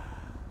French land.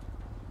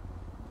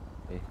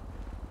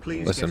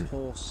 Please listen,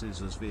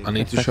 get I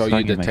need to show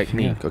you the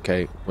technique,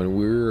 okay? When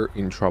we're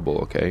in trouble,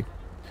 okay?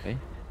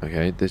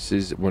 Okay, this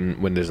is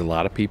when there's a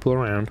lot of people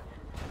around.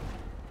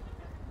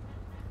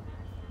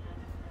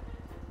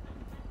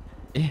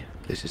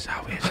 This is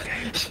how we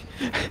escape.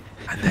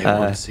 And they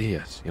won't see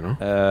us, you know?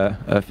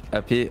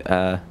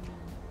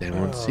 They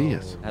won't see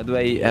us. How do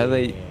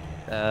I,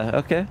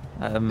 okay.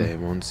 They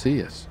won't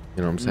see us.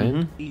 You know what I'm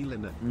saying?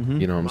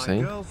 You know what I'm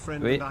saying?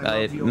 Wait,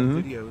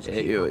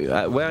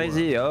 where is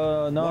he?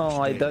 Oh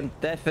no, I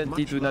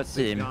definitely do not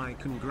see him.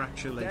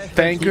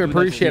 Thank you,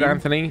 appreciate it,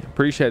 Anthony.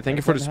 Appreciate it. Thank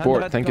you for the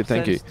support. Thank you,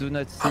 thank you. Do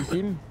not see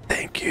him.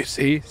 Thank you.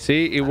 See,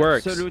 it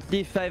works.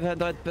 Absolutely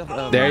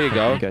 500%. There you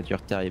go. Oh God, you're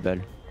terrible.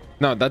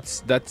 No,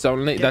 that's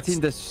only Get in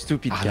the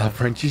stupid I car. love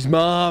Frenchie's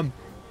mom.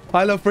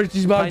 I love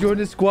Frenchie's mom. Join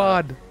the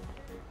squad.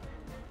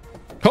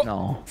 Oh,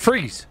 No.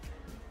 Freeze.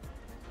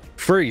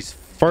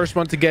 First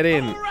one to get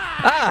in.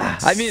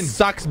 I mean,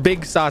 sucks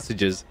big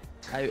sausages.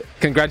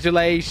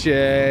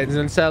 Congratulations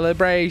and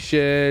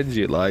celebrations.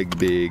 You like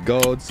big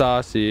old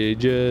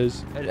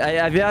sausages.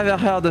 have you ever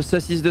heard of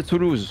saucisse de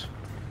Toulouse?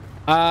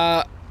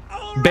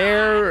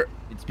 Bear.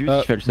 It's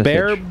beautiful sausage.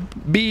 Bear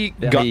B.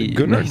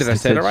 Gunnar. Nice Did I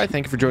say that sausage. right?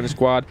 Thank you for joining the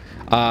squad.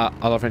 I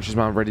love French's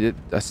mom. Already did.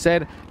 I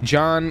said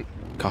John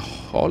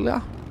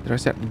Cajola. Did I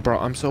say? Bro,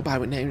 I'm so bad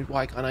with names.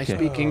 Why can't I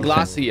speak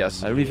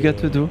Inglesias? All we've got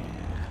to do.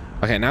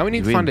 Okay, now we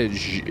need to find a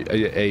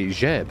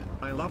Jeb.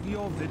 I love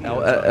your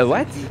video.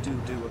 What? You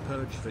do a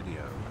purge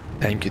video.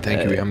 Thank you.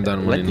 We haven't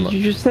done What one did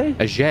you just say?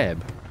 A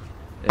Jeb.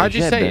 How'd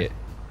you say it?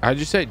 How'd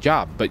you say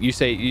job? But you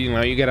say, you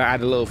know, you gotta add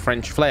a little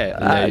French flair.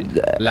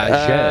 La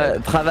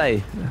Jeb.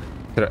 Travail.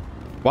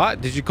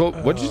 What? Did you call?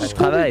 What did you just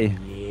call it?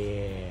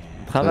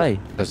 Travail.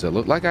 Does it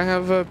look like I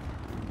have a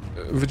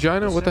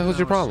vagina? What the hell's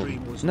your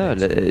problem? No,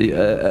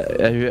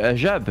 a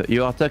job.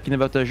 You are talking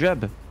about a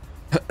job.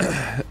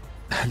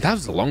 That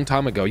was a long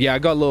time ago. Yeah, I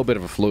got a little bit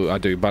of a flu. I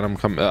do, but I'm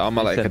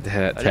like at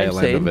the tail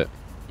end of it.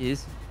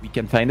 Is we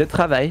can find a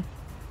travail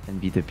and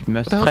be the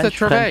most What the hell's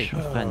French.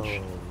 a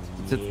French.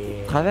 It's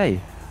a travail.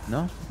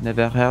 No?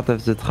 Never heard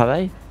of the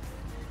travail?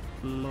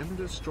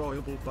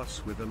 Undestroyable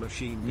bus with a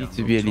machine gun. Need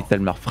to be a little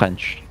more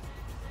French.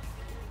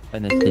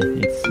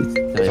 Honestly, it's What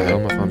the hell?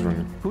 terrible. My phone's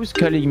ringing. Who's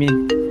calling me?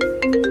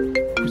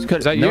 Who's calling?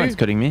 Is that No you? one's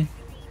calling me.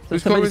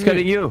 Who's Somebody's calling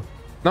me? calling you.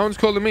 No one's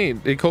calling me.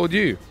 They called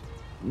you.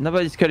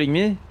 Nobody's calling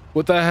me.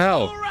 What the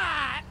hell?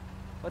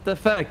 What the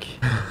fuck?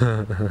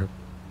 Who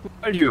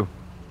called you?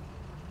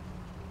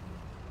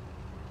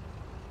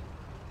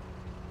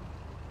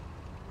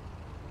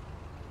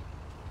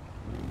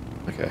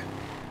 Okay.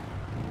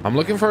 I'm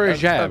looking for a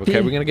jab. Okay,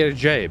 we're gonna get a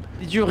jab.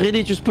 Did you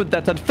really just put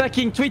that on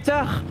fucking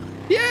Twitter?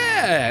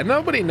 Yeah,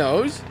 nobody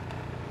knows.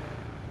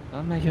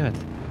 Oh my god.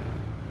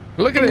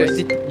 Look at this.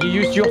 You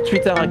used your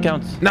Twitter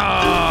account.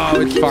 No,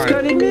 it's Who's fine.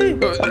 calling me? I'm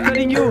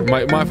calling you.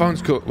 My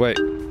phone's cool. Wait.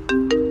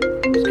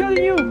 Who's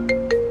calling you?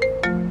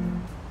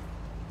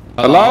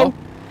 Hello?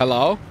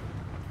 Hello?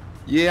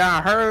 Yeah,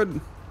 I heard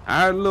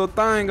a little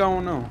thing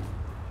going on.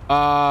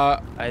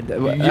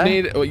 You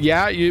need,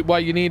 yeah, you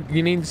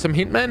need some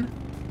hitmen?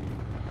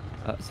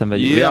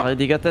 Somebody Yeah. we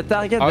already got the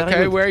target. Very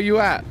Okay, good. where are you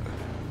at?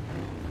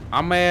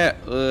 I'm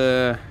at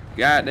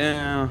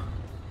goddamn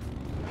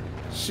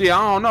shit,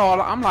 I don't know.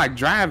 I'm like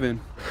driving.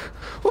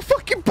 Well,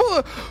 fucking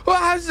pull. Well,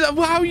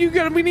 how are you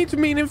gonna? We need to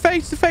meet him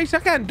face to face. I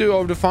can't do it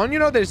over the phone. You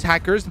know, there's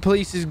hackers. The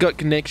police has got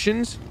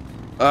connections.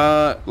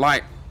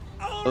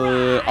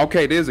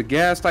 Okay, there's a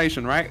gas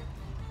station, right?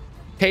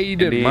 Hey, you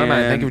did, my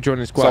man. Thank you for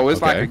joining the squad. So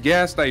it's like a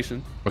gas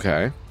station.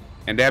 Okay.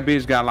 And that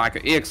bitch got like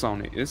an X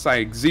on it. It's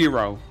like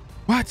 0.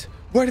 What?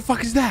 Where the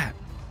fuck is that?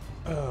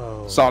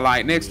 So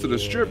like next to the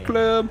strip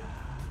club.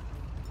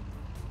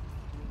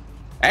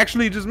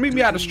 Actually, just meet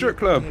me at the strip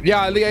club.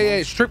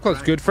 Yeah. Strip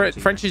club's good.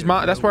 Frenchie's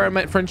mom. That's where I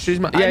met Frenchie's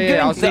mom. Yeah.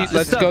 I'll see.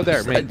 Let's go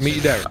there. Meet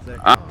you there.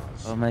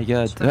 Oh my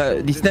god.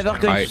 He's never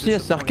going to see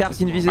us. Our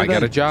car's invisible. I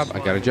got a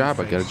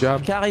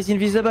job. Car is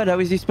invisible. How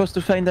is he supposed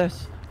to find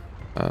us?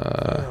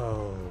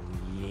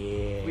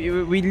 We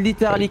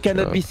literally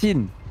cannot be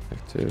seen.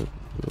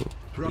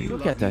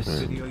 Look at us.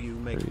 Video you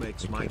make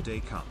makes my day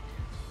come.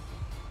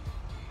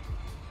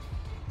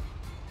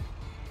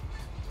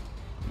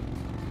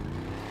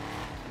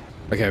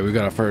 Okay, we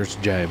got our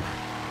first jab.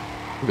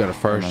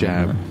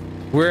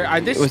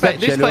 We're this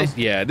place.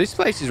 Yeah, this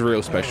place is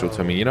real special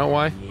to me. You know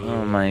why?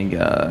 Oh my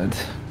god. Do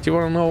you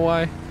want to know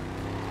why?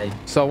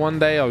 So one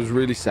day I was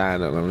really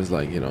sad and I was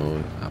like,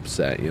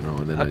 upset,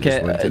 and then I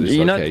just went to this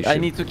location. I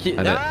need to keep.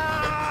 What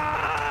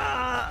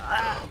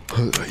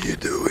are you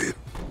doing?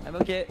 I'm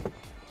okay.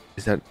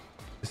 Is that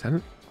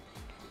it?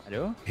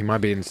 Hello? He might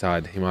be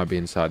inside.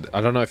 I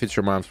don't know if it's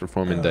your mom's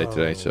performing day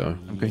today, so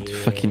I'm going to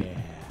fucking.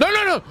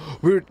 No.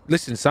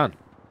 Listen, son.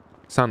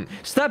 Son.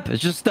 Stop!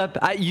 Just stop!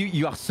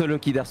 You are so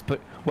lucky there's...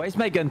 Why is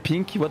my gun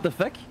pink? What the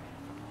fuck?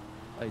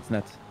 Oh, it's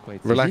not.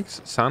 Wait, Relax,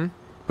 son.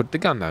 Put the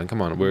gun down.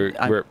 Come on.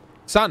 We're...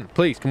 Son,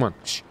 please, come on.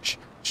 Shh.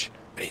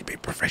 We need to be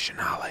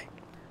professional.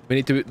 We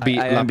need to be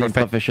la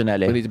professional.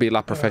 We need to be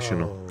la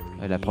professional.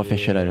 La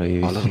professional.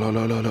 Oh,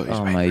 look.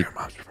 Oh my...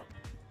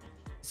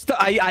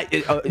 Stop!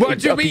 What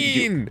do you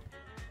mean?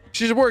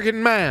 She's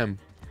working, ma'am.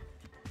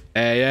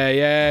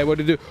 Hey, what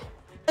do you do?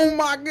 Oh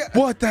my god!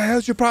 What the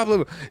hell's your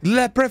problem?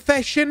 Le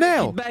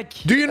professionnel.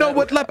 Do you know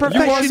what le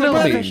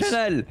professionnel means?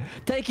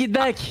 Take it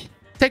back.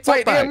 Take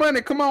what back? That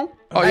money, come on.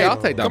 Oh yeah,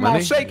 I'll take that money. Come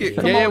on, shake it.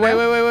 Come yeah, on,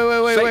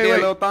 wait. Shake that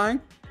little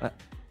thing.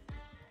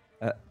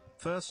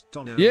 First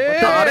on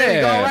yeah. There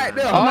you go, right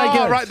there. Oh my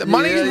god. Right.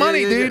 Money's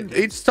money, dude.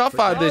 It's stuff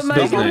out of this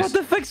business. God, what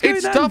the fuck's going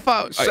it's on? stuff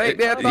out. Shake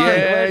that thing.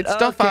 Yeah, it's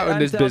stuff out in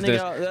this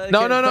business.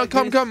 No.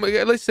 Come.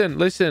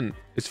 Listen.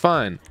 It's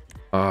fine.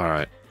 All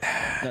right.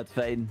 That's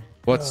fine.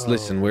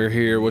 Listen, we're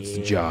here. What's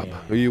the job?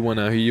 Who you want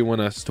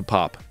us to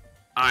pop?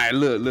 All right,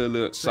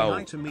 look. So,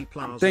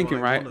 I'm thinking,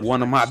 right?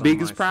 One of my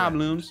biggest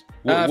problems.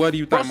 What do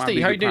you think my biggest problem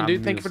is? How you doing,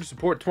 dude? Thank you for the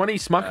support. 20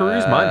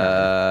 smackaroos,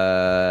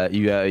 man.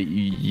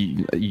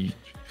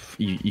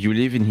 You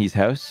live in his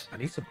house? I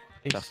need some.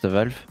 First of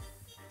all.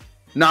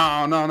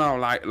 No.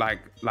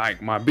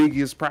 Like my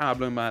biggest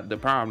problem at the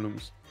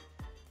problems.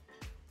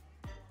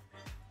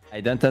 I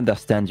don't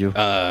understand you.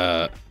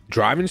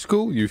 Driving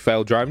school? You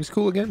failed driving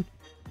school again?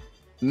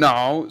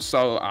 No,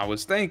 so I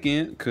was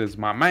thinking, because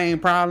my main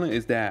problem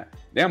is that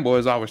them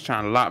boys always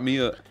trying to lock me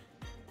up.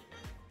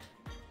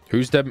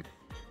 Who's the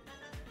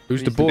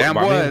boy? Them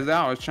boys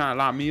always trying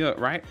to lock me up,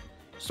 right?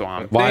 So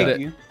I'm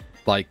thinking.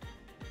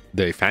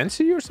 They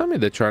fancy you or something?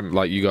 They're trying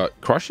to, you got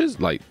crushes?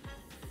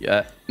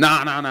 Yeah.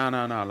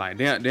 No. Like,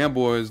 them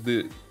boys,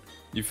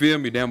 you feel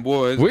me? Them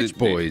boys. Which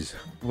boys?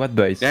 What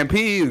boys? Them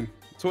P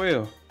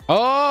 12.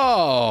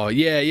 Oh,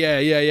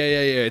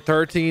 yeah.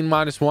 13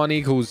 minus 1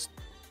 equals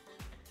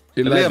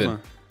 11.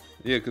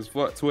 Yeah, because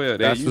fuck 12.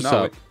 That's what's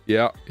up.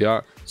 Yeah.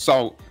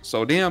 So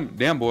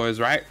them boys,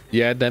 right?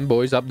 Yeah, them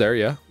boys up there,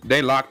 yeah.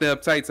 They locked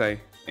up Tay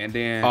and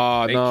then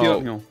they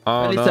killed him.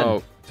 Oh,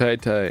 no.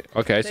 Tay.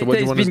 Okay, so what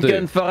do you want to do? Tay-Tay's been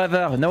gone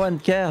forever. No one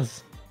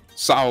cares.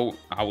 So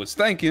I was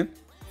thinking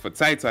for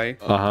Tay,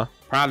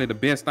 probably the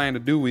best thing to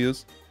do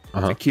is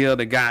to kill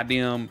the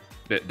goddamn,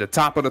 the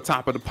top of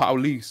the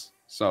police.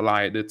 So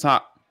like the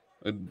top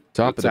of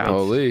the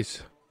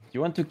police.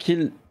 You want to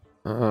kill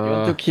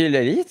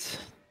Elite?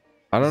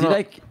 I don't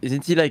know.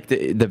 Isn't he like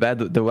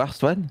the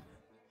worst one?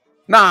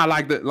 Nah,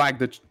 like the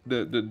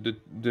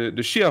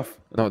chef.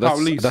 No,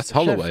 that's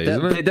Holloway,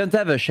 isn't it? They don't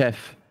have a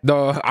chef.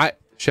 No,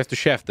 chef to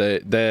chef.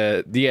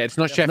 It's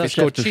not chef. It's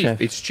called chief.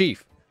 It's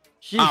chief.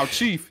 Oh,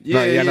 chief.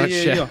 Yeah, not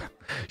chef. Yeah.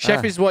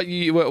 Chef is what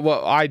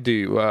I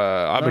do.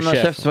 I'm a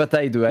chef. Chef's what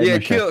I do.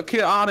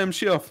 Kill all them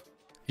chef.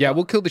 Yeah,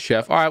 we'll kill the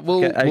chef. All right,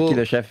 we'll kill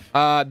the chef.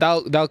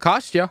 That'll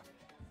cost you.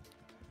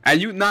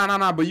 And you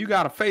but you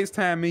gotta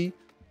FaceTime me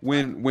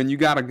when you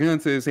got a gun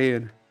to his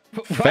head.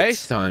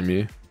 FaceTime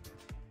you?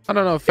 I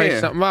don't know.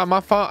 FaceTime. Yeah. My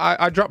phone.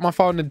 I dropped my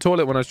phone in the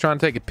toilet when I was trying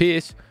to take a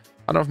piss.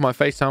 I don't know if my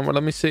FaceTime. Well,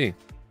 let me see.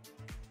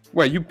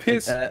 Wait, you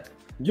piss?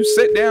 You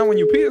sit down when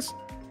you piss?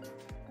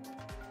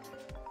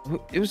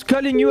 It was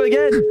calling you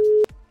again.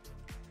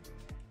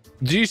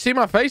 Do you see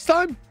my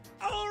FaceTime?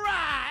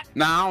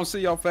 Nah, I don't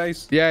see your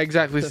face. Yeah,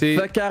 exactly. See.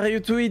 Fuck are you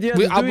two idiots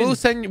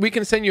We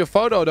can send you a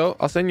photo though.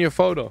 I'll send you a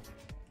photo.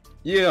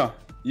 Yeah.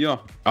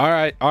 All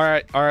right.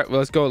 Well,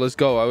 let's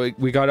go.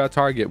 We got our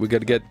target. We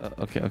gotta get.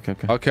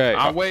 Okay.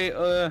 I'll wait.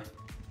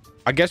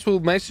 I guess we'll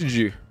message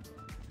you.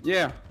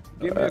 Yeah.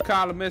 Give me a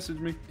call and message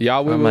me. Yeah,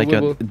 we will. Oh my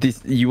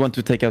god. You want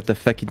to take out the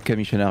fucking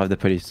commissioner of the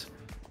police?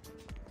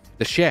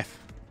 The chef.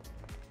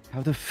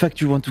 How the fuck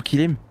do you want to kill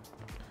him?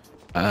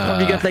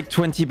 Probably got like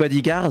 20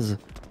 bodyguards.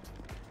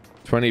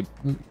 20.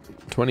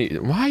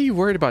 Why are you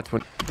worried about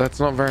 20?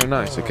 That's not very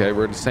nice. Okay,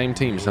 we're the same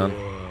team, son.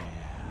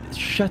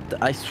 Shut!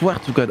 I swear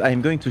to God, I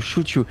am going to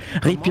shoot you.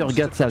 Rip your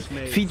guts out.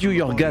 Feed you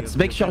your guts.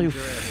 Make sure you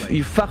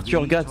fart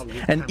your guts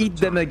and eat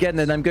them again.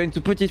 And I'm going to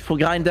put it through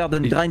grinder,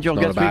 then grind your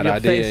guts with your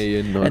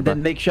face, and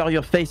then make sure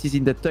your face is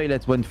in the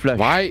toilet when flush.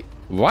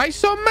 Why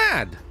so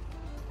mad?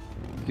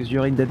 Because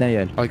you're in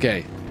denial.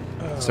 Okay,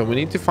 so we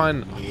need to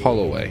find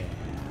Holloway.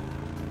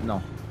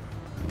 No.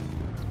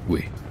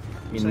 We.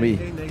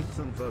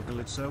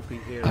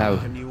 How?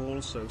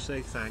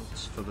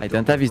 I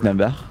don't have his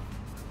number.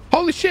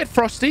 Holy shit,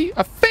 Frosty!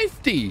 A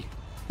 50!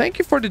 Thank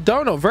you for the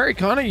dono. Very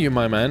kind of you,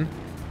 my man.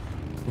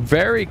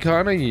 Very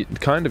kind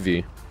of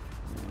you.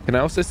 Can I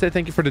also say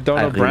thank you for the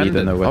dono,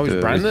 Brandon? Oh, it's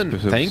Brandon.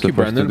 Thank you,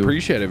 Brandon.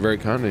 Appreciate it. Very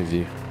kind of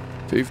you.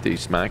 50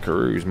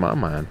 smackaroos, my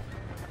man.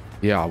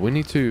 Yeah, we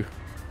need to...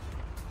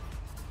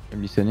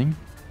 I'm listening.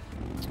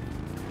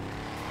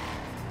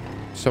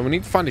 So we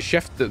need to find a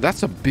chef.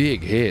 That's a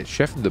big hit.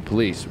 Chef of the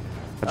police.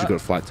 I just got a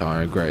flat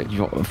tire. Great.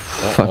 You're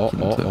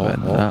fucking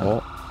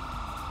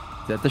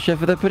Is that the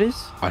chef of the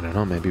police? I don't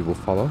know. Maybe we'll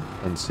follow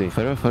and see.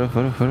 Follow.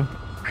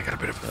 I got a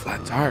bit of a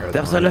flat tire.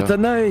 There's a lot of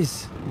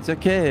noise. It's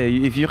okay.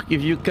 If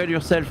you call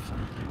yourself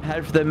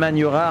half the man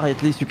you are,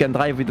 at least you can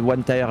drive with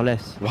one tire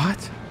less.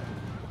 What?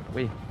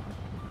 Wait.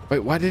 Wait,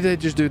 why did they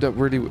just do that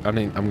really... I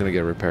mean, I'm gonna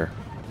get a repair.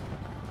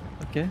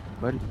 Okay,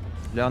 well,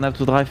 learn how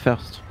to drive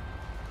first.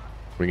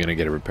 We're gonna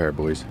get a repair,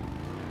 boys.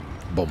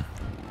 Boom.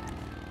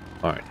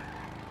 Alright.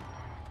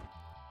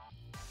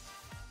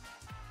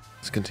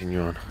 Let's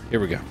continue on. Here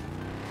we go.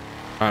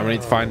 Alright, we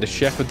need to find the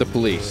chef of the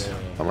police.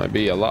 That might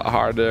be a lot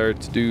harder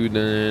to do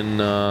than...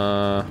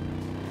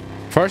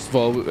 First of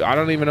all, I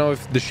don't even know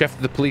if the chef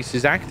of the police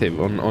is active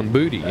on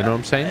Booty. You know what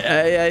I'm saying?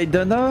 I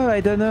don't know.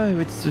 I don't know.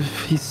 It's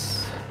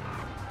he's.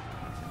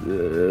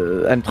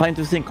 I'm trying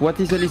to think. What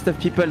is the list of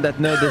people that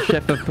know the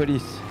chef of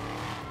police?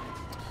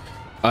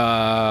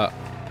 I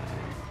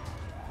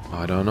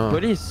don't know.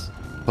 Police.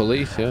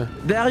 Police, yeah.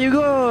 There you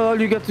go. All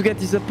you got to get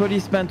is a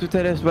policeman to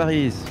tell us where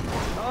he is.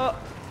 Oh.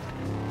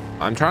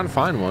 I'm trying to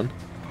find one.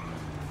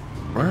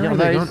 Where are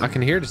they going? I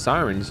can hear the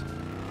sirens.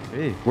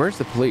 Hey. Where's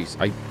the police?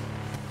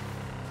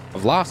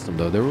 I've lost them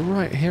though. They were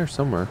right here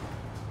somewhere.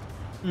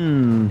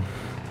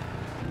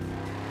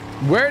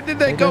 Where did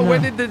they go? Where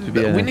did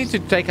we need to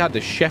take out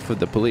the chef of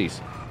the police?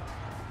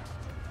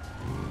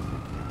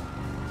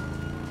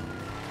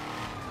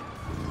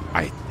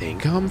 I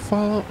think I'm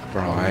following.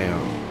 Bro, I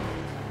am.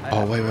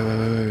 Oh, wait.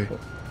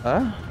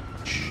 Huh?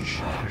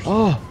 Shh.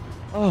 Oh.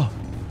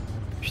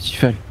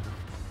 Beautiful.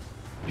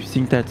 You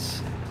think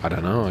that's... I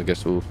don't know. I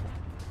guess we'll...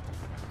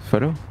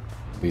 Follow?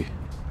 Oui.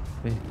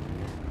 Wait.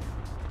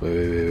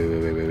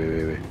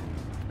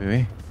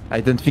 Wait.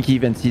 I don't think he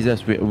even sees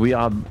us. We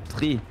are a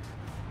tree.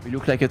 We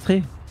look like a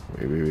tree.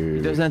 Wait.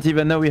 He doesn't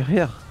even know we're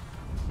here.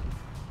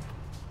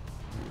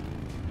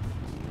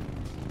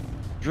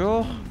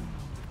 Bonjour.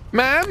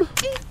 Ma'am?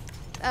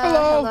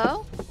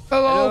 Hello.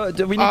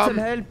 Do we need some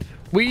help?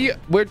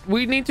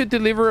 We need to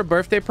deliver a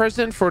birthday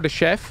present for the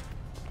chef.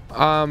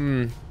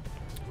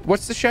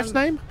 What's the chef's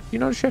name? You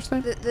know the chef's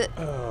name?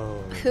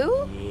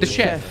 Who? The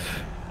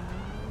chef.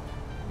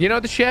 You know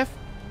the chef?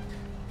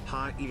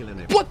 Hi,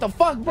 Elanip. What the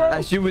fuck, bro?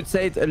 As you would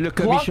say it, le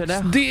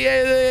commissioner.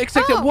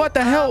 What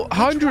the hell?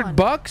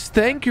 $100?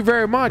 Thank you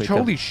very much.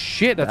 Holy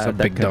shit, that's a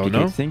big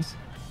dono.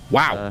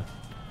 Wow.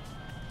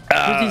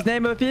 What's his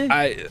name, OP?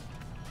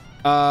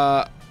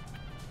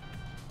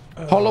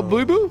 Hollow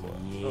Boo Boo?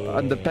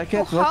 On the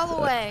packet?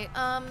 Holloway.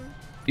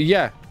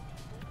 Yeah.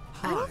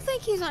 I don't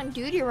think he's on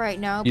duty right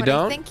now, You but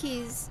don't? I think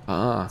he's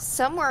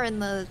somewhere in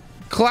the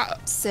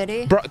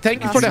city. Bro,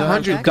 thank you for the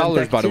 $100,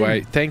 Contact by the him.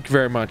 way. Thank you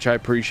very much. I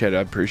appreciate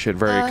it. Very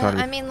kind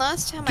of I you. mean,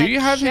 last time Do I you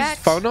have checked,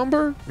 his phone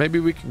number? Maybe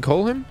we can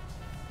call him?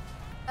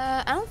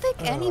 I don't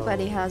think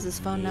anybody has his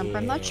phone number.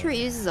 I'm not sure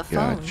he uses a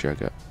phone.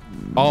 Gotcha.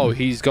 Oh,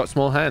 he's got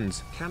small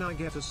hands. Can I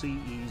get a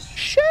CE's?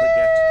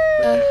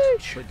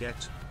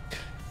 Forget.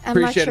 I'm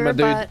not Appreciate it, sure, my dude.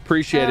 but,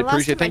 Appreciate it.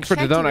 last time Thanks I for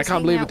the checked, he donut. I was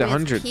can't believe hanging it. The out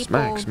with 100 people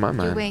smacks, my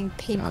man. Doing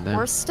pink Goddamn.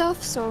 horse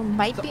stuff, so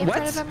might be in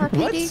front of What?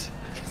 MRPD.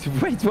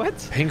 Wait,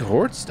 what? Pink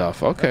horde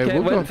stuff. Okay,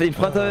 we'll well, go. in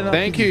front of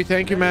MRPD.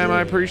 Thank you, ma'am.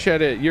 I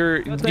appreciate it.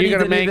 You're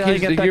gonna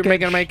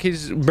make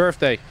his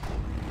birthday.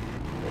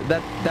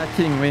 That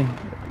thing, wait.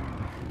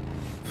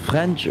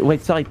 French.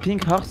 Wait, sorry,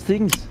 pink horse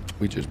things.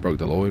 We just broke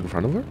the law in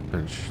front of her,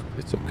 and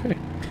it's okay.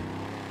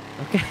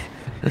 Okay.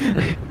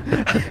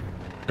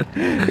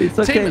 It's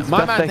okay. Team, it's my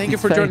man, perfect, thank you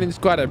it's for fine. joining the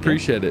squad. I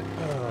appreciate it.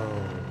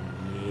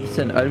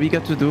 Listen, all we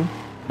got to do is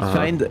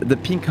find the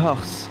pink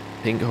horse.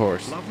 Pink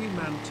horse. Lovely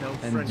man, tell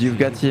And Frenchie you've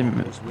got he him.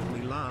 was with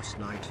me last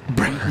night.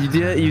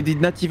 You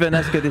did not even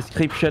ask a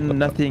description,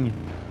 nothing.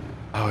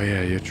 Oh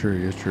yeah, you're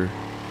true.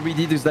 We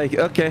did is like,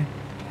 okay.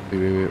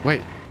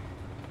 Wait.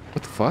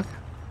 What the fuck?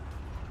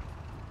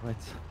 What?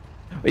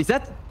 Is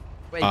that?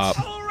 Wait.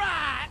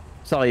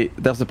 Sorry,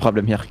 there's a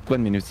problem here.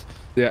 1 minute.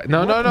 Yeah.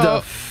 No. What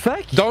the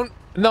fuck? Don't.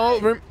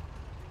 No.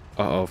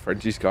 Uh-oh,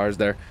 Frenchie Scar's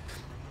there.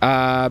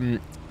 I'll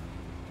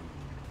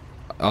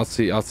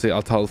see. I'll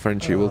tell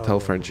Frenchie. We'll tell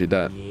Frenchie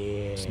that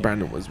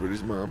Brandon was with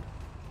his mom.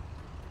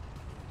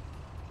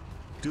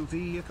 Do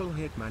vehicle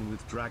hitman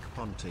with drag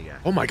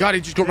Pontiac. Oh my god,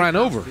 he just got ran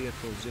over.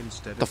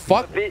 The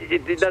fuck?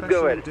 It did not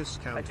go well.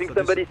 I think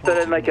somebody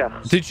stole my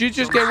car. Did you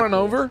just get run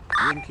over?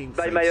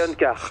 By my own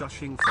car.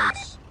 Shushing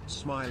face.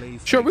 Smiley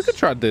face. Sure, we could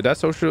try to do that.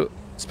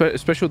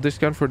 Special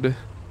discount for the...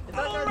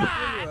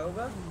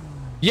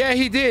 Yeah,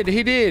 he did.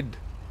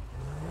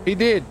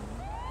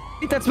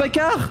 That's my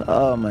car!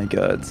 Oh my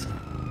god.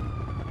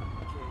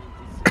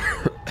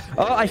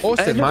 Oh,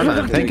 Austin, my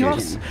man, thank you.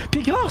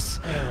 Pink horse!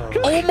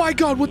 Oh my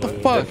god, what the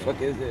fuck? What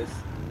is this?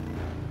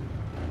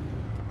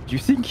 Do you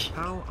think?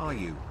 How are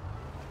you?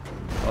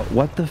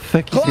 What the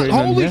fuck is going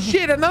on Holy here?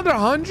 shit, another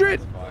 100?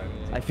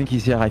 I think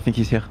he's here.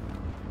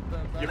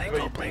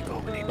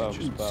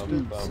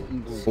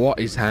 What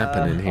is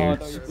happening here?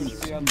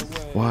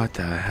 What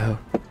the hell?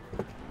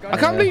 I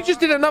can't believe you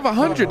just did another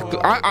 100.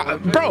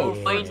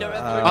 Bro,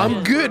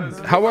 I'm good.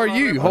 How are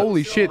you?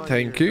 Holy shit,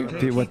 thank you.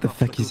 Dude, what the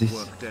fuck is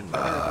this?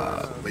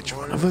 Which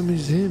one of them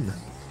is him?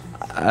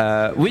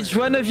 Which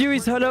one of you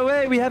is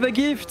Holloway? We have a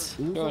gift.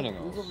 Joining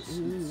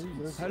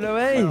us.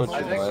 Holloway.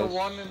 I think the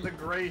one in the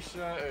gray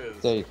shirt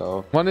is. There you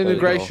go. One in the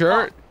grey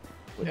shirt.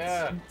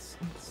 Yeah.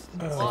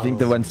 I think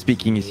the one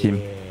speaking is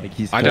him. Like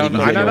he's I don't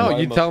know.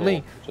 You tell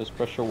me. Just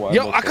press your Y.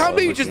 Yo, I can't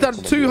believe you just done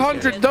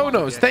 200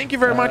 donos. Thank you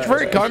very much.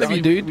 Very kind of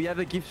you, dude. We have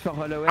a gift for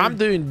Holloway. I'm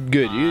doing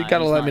good. You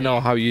gotta let me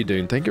know how you're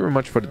doing. Thank you very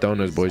much for the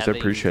donos, boys. I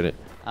appreciate it.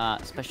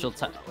 Special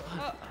time.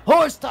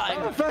 Horse time!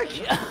 Oh, fuck.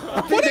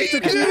 What are you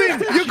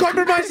doing? You're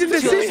compromising the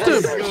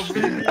system.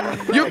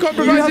 You're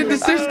compromising the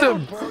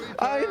system.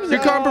 You're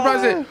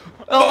compromising.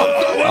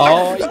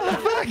 Oh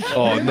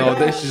no,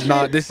 this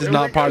is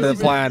not part of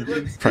the plan.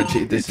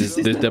 Frenchie, this is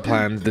the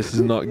plan. This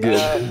is not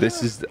good.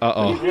 This is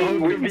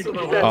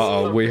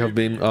we have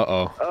been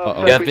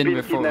We have been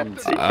reformed.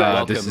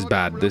 this is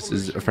bad. This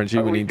is Frenchie,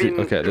 we need to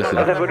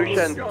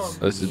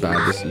this is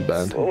bad. This is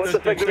bad. What the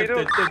fuck do we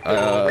do?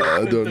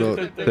 I don't know.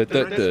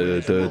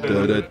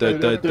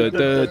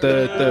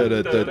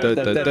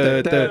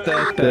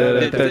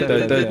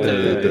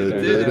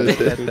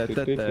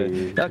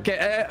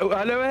 Okay,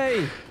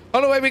 Holloway.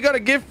 Holloway, we got a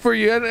gift for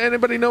you.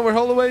 Anybody know where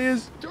Holloway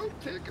is? Do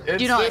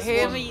you not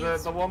hear me?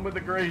 The one with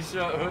the grey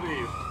shirt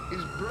hoodie.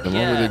 The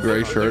one with the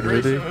grey shirt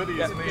hoodie?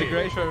 The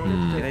grey shirt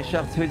hoodie. Grey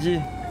shirt hoodie.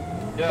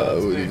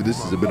 This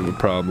is a bit of a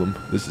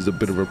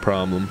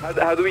problem.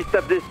 How do we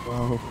stop this?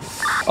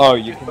 Oh,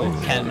 you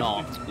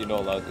Cannot. You're not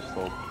allowed to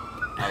stop.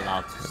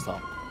 Allowed to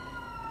stop.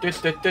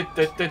 Sorry,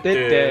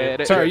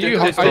 are you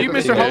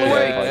Mr.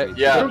 Holloway?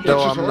 Yeah.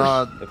 No, I'm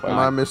not.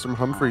 I'm Mr.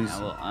 Humphreys.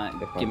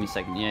 Give me a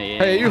second. Yeah.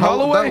 Hey, are you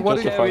Holloway?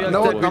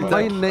 No,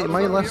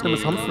 my last name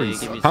is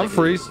Humphreys.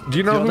 Humphreys? Do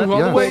you know who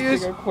Holloway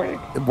is?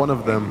 One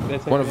of them.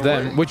 One of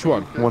them? Which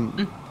one?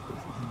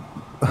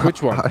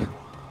 Which one?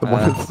 The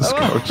one that's the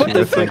coach. What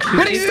the fuck?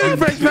 What are you doing,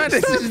 French man?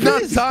 This is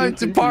not time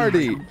to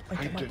party.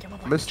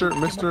 Mister,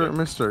 come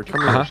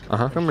here.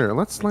 Come here.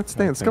 Let's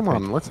dance. Come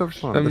on, let's have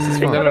fun. This is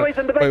fun. Wait.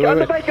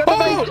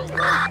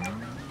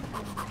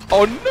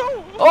 Oh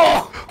no!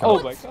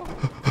 Oh my god.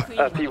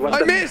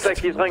 I missed!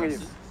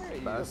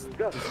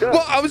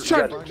 Well, I was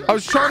trying to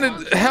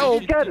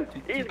help. He's gone.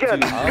 Good job.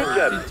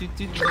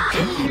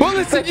 Well,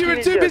 listen, you were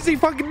too busy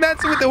fucking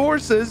dancing with the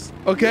horses,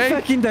 okay?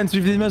 Fucking dance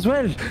with him as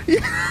well.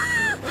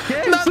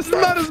 Not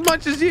as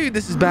much as you.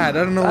 This is bad.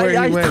 I don't know where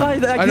he went.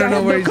 I don't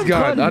know where he's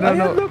gone. I don't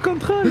know. No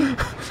control.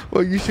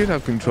 Well, you should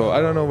have control. I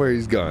don't know where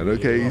he's gone.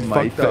 Okay, he's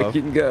fucked up.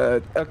 Fucking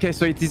god. Okay,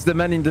 so it is the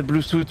man in the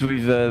blue suit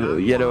with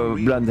yellow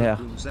blonde hair.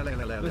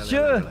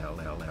 Monsieur,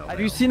 have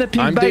you seen a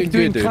pink bike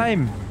doing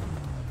crime?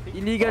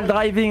 Illegal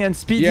driving and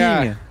speeding.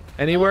 Yeah.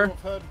 Anywhere?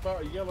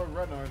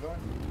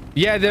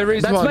 Yeah, there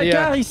is one. That's my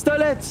car. He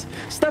stole it.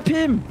 Stop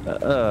him.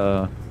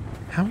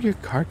 How your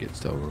car get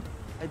stolen?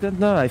 I don't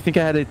know. I think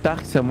I had it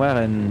parked somewhere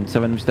and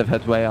someone must have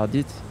had wired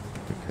it.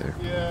 Okay.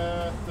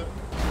 Yeah.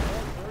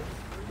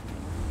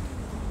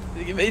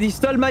 He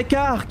stole my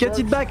car. Get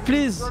it back,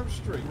 please. Grove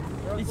Street.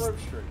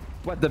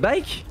 What, the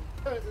bike?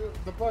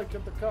 The bike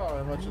and the car,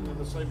 I imagine they're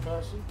the same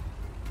person.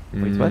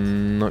 Wait, what?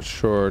 Not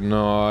sure.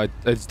 No,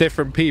 it's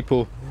different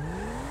people.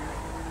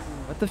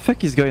 What the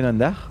fuck is going on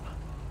there?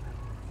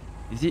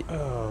 Is he?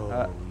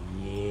 Oh,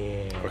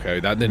 yeah. Okay,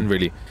 that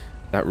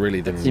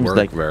really didn't work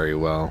like very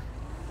well.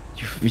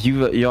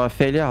 You're a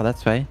failure,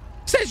 that's why.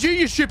 Says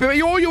you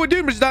stupid. All you were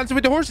doing was dancing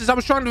with the horses. I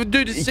was trying to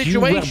do this situation.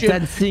 You were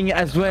dancing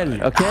as well,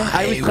 okay?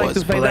 I was trying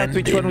to find out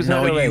which one was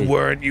Holloway. No, you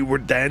weren't. You were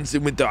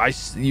dancing with the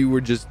ice. You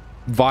were just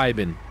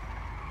vibing.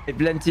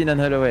 Blentin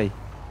and Holloway.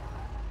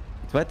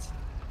 What?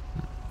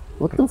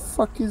 What the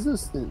fuck is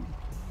this thing?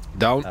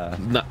 Don't.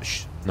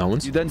 No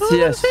one's. You don't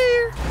see us.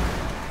 Here.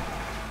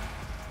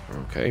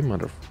 Okay,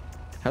 mother.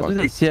 How do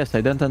they see us?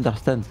 I don't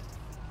understand.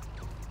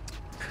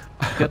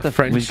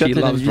 French, he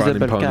loves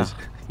riding ponies.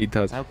 He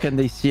does. How can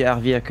they see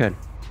our vehicle?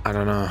 I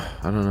don't know.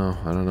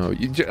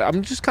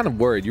 I'm just kind of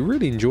worried. You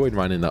really enjoyed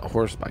riding that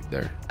horse back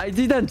there. I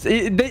didn't.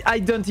 I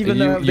don't even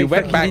know. You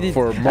went back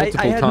for multiple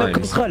I had times. No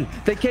control.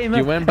 They came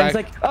up and it's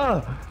like,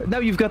 oh, now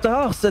you've got a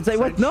horse. And say,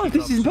 what? No,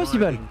 this is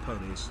impossible.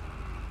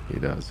 He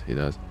does.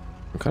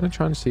 I'm kind of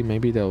trying to see,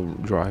 maybe they'll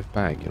drive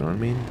back, you know what I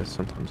mean? That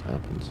sometimes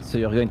happens. So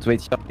you're going to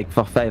wait here like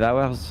for 5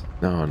 hours?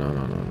 No.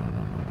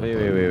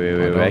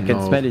 Wait, I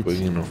can smell it. We're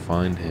gonna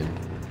find him.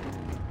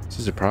 This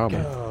is a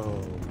problem.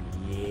 Oh,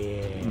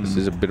 yeah. This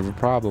is a bit of a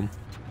problem.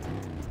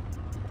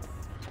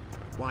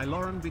 Why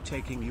Lauren be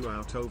taking you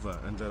out over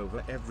and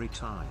over every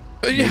time?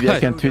 Maybe I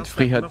can tweet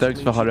free hot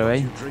dogs for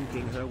Holloway.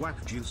 Drinking her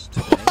whack juice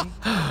today.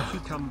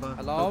 Cucumber,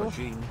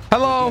 aubergine,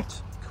 Hello?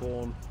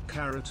 corn,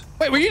 carrot.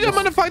 Wait, were you the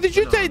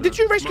motherfucker? Did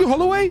you rescue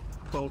Holloway?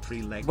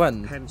 Poultry leg,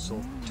 when?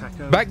 pencil,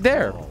 taco. Back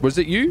there. Was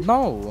it you?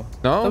 No.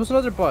 No? That was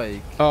another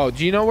bike. Oh,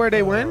 do you know where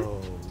they went?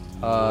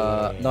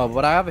 No,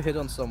 but I have a hit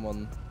on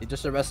someone. He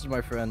just arrested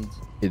my friend.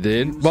 He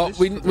did? Well,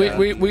 we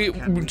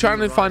were trying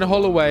to find a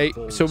Holloway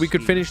so we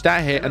could finish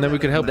that hit and then we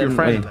could help your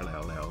friend.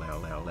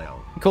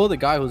 Call the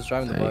guy who's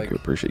driving the bike. You,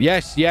 appreciate it.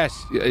 Yes.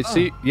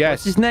 See, yes.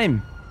 What's his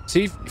name?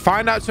 See,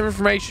 find out some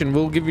information.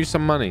 We'll give you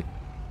some money.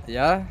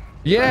 Yeah?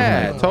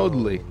 Yeah,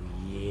 totally.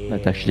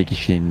 Not actually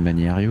une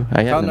manière, you.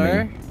 I have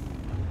Connor?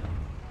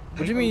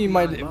 What do you mean you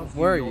might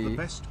worry?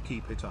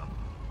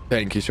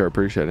 Thank you, sir.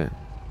 Appreciate it.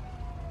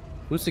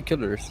 Who's the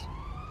killers?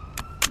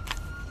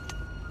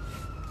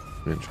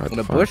 We're gonna try In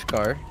a bush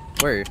car?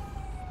 Where?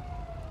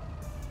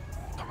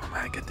 Come on,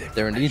 man, get there.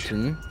 They're in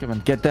Eaton. Come on,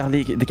 get their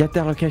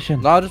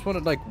location. No, I just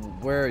wanted, like,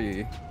 where are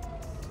you?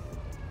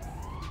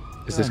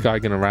 Is this guy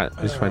gonna rat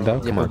his friend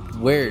out? Come on.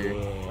 Where?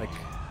 Like,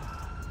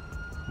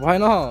 why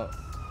not?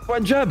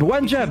 One job.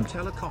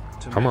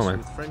 Come on,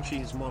 man.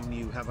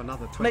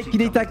 Make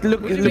it attack.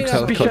 Look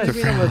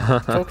suspicious. I'm a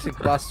toxic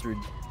bastard.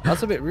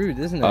 That's a bit rude,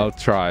 isn't it? I'll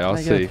try. I'll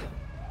see.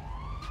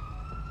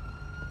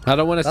 I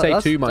don't want to say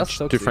too much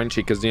to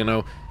Frenchie because you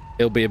know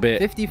it'll be a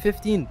bit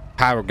 50-15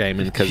 power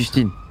gaming. Because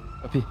 15.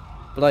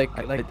 Like,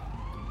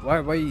 why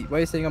are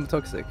you saying I'm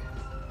toxic?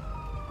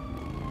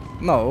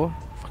 No,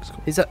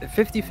 he's at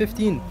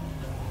 50-15.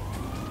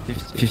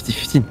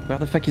 50-15. Where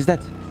the fuck is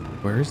that?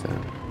 Where is that?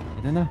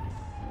 I don't know.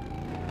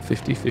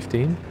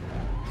 50-15.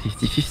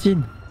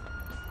 50-15.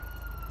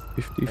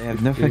 50-15. I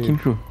have no fucking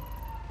clue.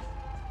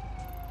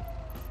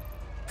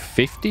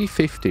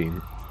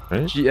 50-15.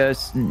 Right?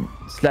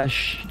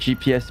 Slash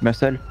GPS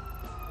muscle.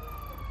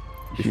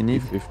 If you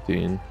need.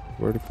 15.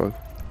 Where the fuck?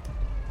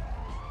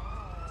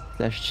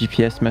 Slash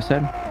GPS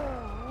muscle.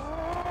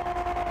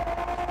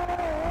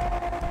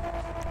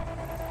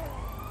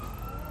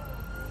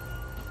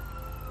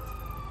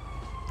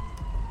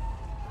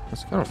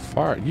 That's kind of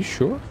far. Are you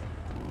sure?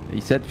 He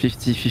said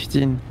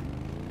 50-15.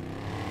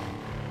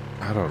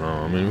 I don't know.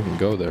 I mean, we can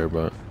go there,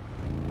 but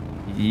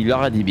He'll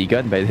already be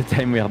gone by the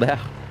time we're there.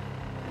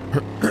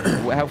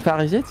 How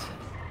far is it?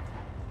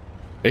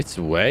 it's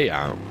way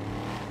out.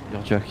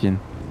 You're joking.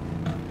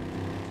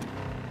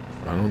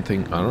 I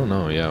don't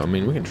know. Yeah, I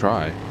mean, we can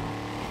try.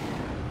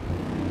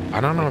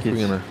 I don't know if we're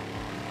gonna.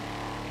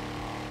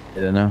 I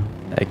don't know.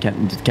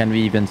 Can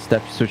we even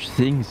stop such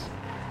things?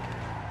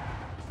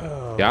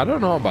 Yeah, I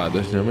don't know about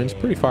this. I mean, it's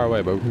pretty far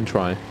away, but we can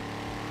try.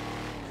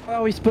 How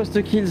are we supposed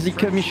to kill the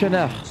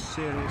commissioner?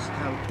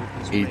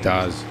 He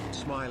does.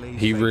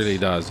 He really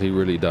does. He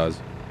really does.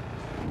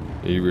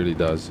 He really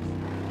does.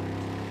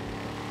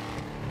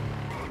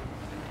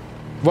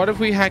 What if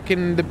we hack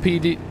in the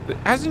PD?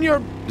 Hasn't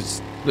your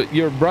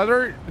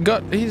brother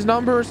got his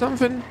number or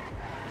something?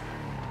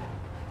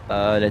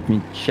 Let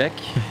me check.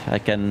 I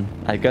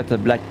got a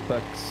black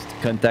box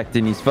contact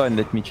in his phone.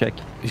 Let me check.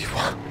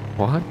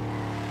 What?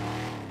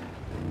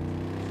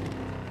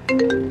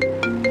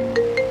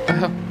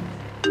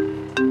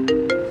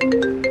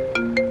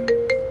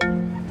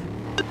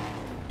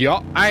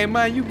 Yo, hey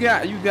man, you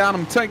got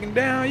him taken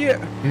down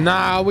yet?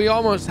 Nah, we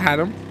almost had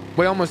him.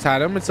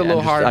 It's a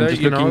little harder,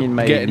 you know,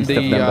 getting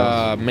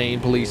the main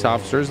police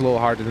officers. A little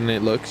harder than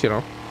it looks, you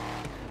know.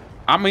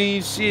 I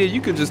mean, shit, you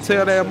could just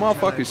tell that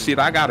motherfucker, shit,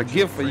 I got a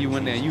gift for you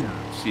in there. You,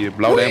 shit,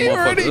 blow that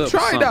motherfucker up. We already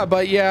tried that,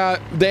 but yeah,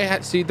 they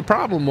had. See, the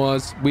problem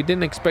was we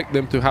didn't expect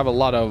them to have a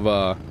lot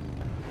of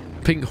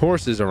pink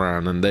horses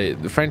around, and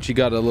the Frenchie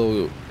got a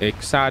little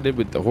excited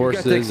with the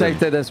horses. Got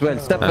excited as well.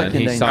 Stop and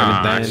he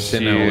started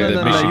dancing, and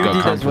the mission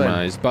got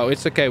compromised. But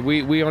it's okay.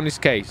 We on his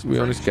case. We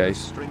on his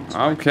case.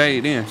 Okay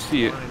then,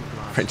 shit.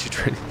 Frenchie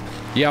training.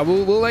 Yeah,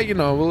 we'll let you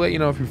know. We'll let you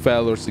know if you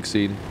fail or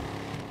succeed.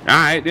 All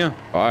right then.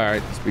 All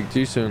right. Speak to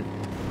you soon.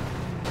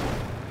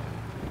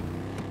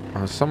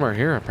 Somewhere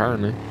here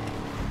apparently.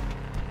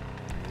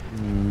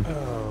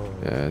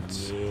 Yeah,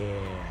 it's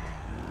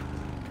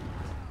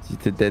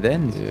a dead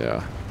end.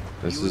 Yeah.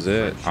 This is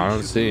it. I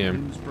don't see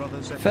him.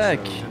 Fuck.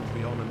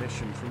 On a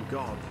mission from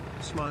God?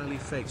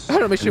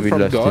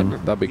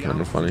 That'd be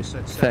kind of funny.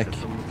 Fuck.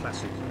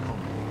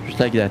 Just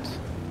like that.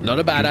 Not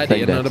a bad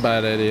idea. Not a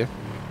bad idea.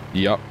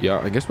 Yup. Yeah.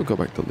 I guess we'll go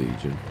back to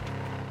Legion.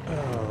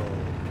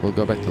 We'll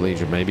go back to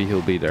Legion. Maybe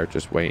he'll be there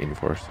just waiting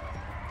for us.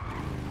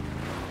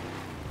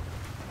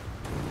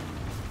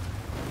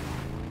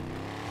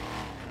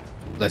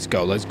 Let's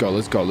go. Let's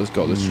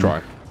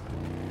try.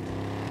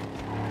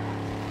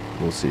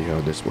 We'll see how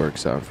this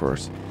works out for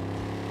us.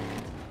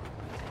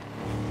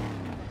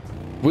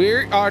 We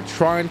are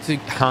trying to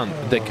hunt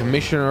the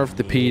commissioner of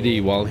the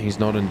PD while he's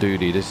not on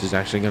duty. This is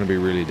actually going to be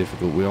really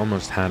difficult. We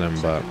almost had him,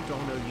 but...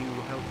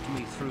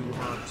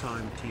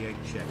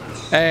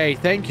 Hey,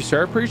 thank you,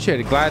 sir. Appreciate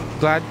it. Glad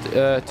to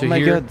hear. Oh my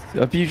god,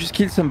 hope you just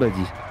killed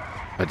somebody.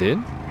 I did?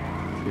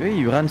 Yeah,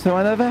 you ran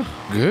someone over.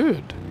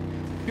 Good.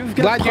 You've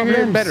got Glad problems. you're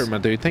hearing better, my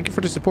dude. Thank you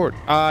for the support.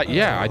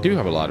 Yeah, I do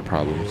have a lot of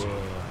problems.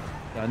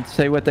 Don't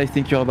say what I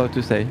think you're about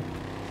to say.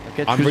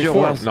 Okay, I'm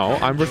reformed. No,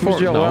 I'm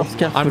reformed. No,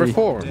 I'm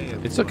reformed.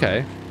 It's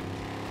okay.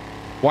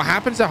 What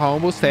happens at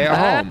home will stay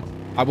at home.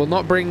 I will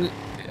not bring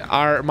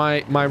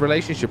my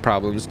relationship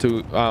problems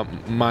to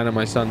mine and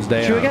my son's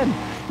day. Shoot you again.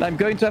 I'm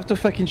going to have to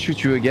fucking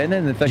shoot you again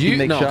and then fucking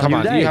make sure come you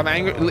on. die. You have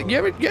anger.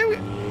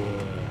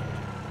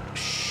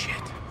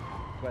 Shit.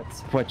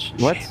 What?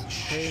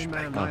 Hey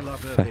man, I love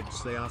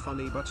fuck. they are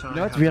funny, but You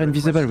know what? We're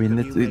invisible. We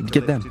need to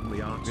get them.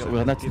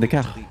 We're not in the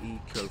car.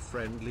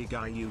 Eco-friendly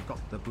guy, you got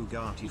the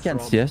Bugatti. You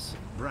can't see us.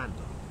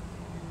 Brandon.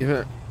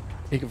 Yeah.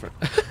 Eco-friendly.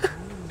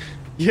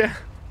 Yeah.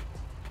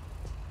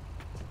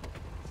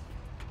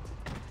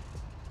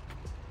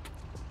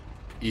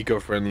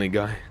 Eco-friendly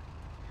guy.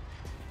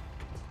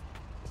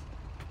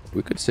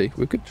 We could see.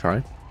 We could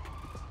try.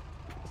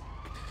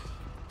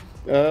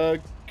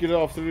 Good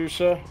afternoon,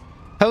 sir.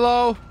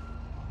 Hello.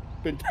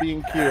 been to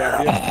B&Q,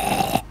 have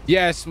you?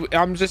 Yes,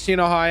 I'm just, you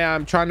know how I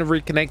am, trying to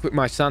reconnect with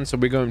my son, so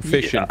we're going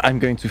fishing. Yeah, I'm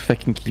going to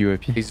fucking kill you,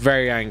 Epi. He's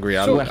very angry.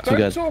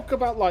 Don't talk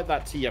about like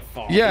that to your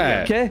father.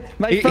 Yeah. Okay?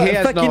 He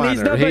has no he's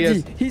honor.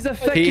 nobody. He's a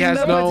fucking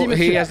nobody,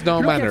 he has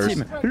no manners.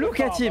 Look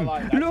at him.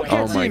 Look at him.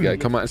 Oh my god,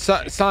 come on.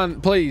 Son,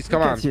 please,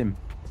 come on. Look at him.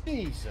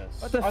 Jesus.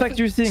 What the fuck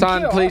do you think?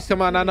 Son, please,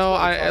 come on. I know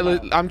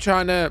I'm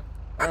trying to...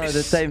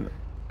 the time...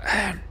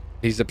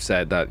 He's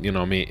upset that, you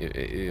know, me...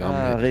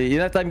 really? You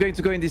know what? I'm going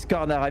to go in this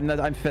corner.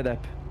 I'm fed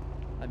up.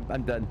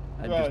 I'm done.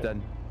 I'm just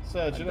done.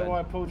 Sir, do you know why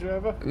I pulled you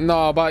over?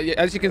 No, but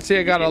as you can see,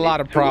 I got a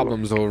lot of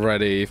problems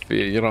already. If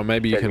you know,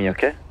 maybe you can...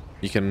 Okay?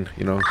 You can,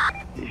 you know...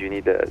 You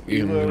need a...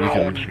 You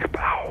can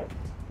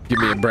give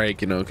me a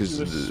break, you know, because...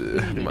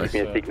 Give me a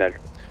signal.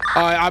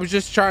 I was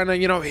just trying to,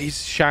 you know,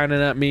 he's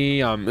shining at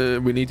me.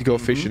 We need to go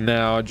fishing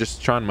now.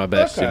 Just trying my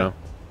best, you know.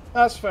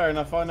 That's fair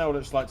enough. I know what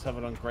it's like to have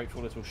an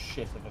ungrateful little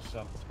shit of a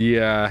son.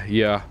 Yeah,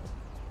 yeah.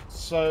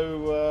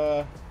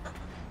 So,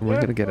 am I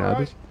gonna get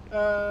out of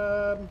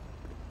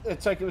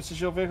this? Take it. This is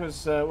your vehicle.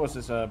 What's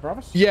this,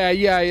 Bravos? Yeah,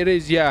 it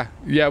is. Yeah,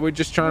 we're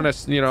just trying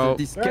to, you know.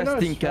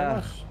 Disgusting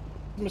car.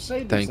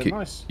 Mercedes. Thank you.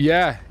 Nice.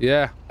 Yeah.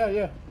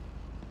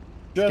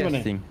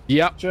 Germany.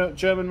 Yep.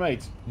 German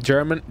made.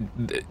 German.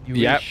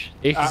 Yep.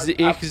 Ich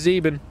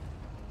 7.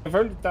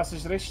 Das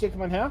ist richtig,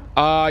 mein Herr?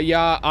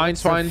 Ja,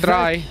 1, 2,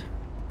 3.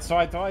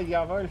 2, 3,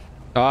 jawohl.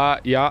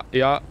 Yeah.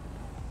 Yep.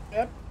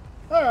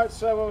 Alright,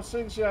 so well,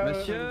 since you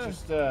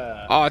just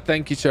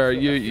thank you, sir.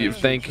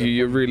 Thank you.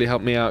 You really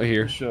helped me out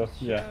here. Sure,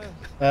 yeah.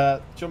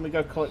 Do you want me to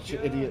go collect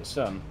your idiot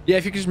son? Yeah,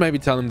 if you could just maybe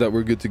tell him that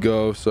we're good to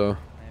go, so.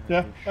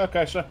 Yeah,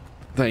 okay, sir.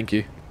 Thank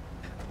you.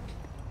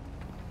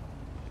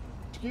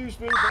 Excuse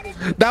me.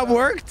 That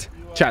worked?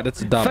 Chad,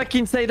 that's dumb.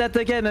 Fucking say that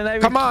again and I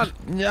will... Come on!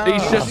 No.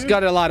 He's just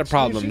got a lot of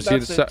problems. Do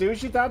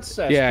as your dad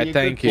says. Yeah,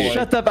 thank you.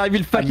 Shut up, I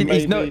will fucking...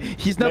 He's nobody.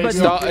 He's no, a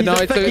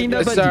fucking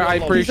nobody. Sir, I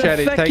appreciate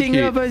it. Thank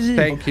you. Nobody.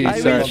 Thank you,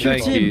 sir.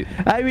 Thank you.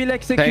 I will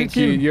execute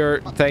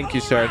him. Thank you,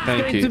 sir. Thank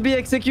you. He's going to be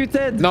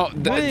executed. No,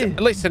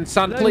 listen,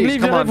 son,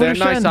 please, come on. They're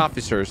nice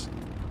officers.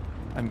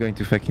 I'm going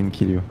to fucking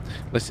kill you.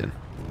 Listen.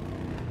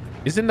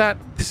 Isn't that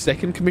the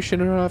second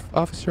commissioner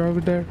officer over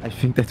there? I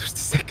think that was the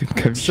second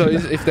commissioner.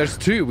 So if there's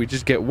two, we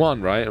just get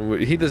one, right?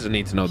 And he doesn't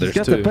need to know there's two.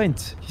 He's got the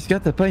point. He's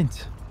got the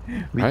point.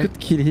 We could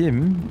kill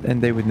him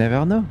and they would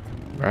never know.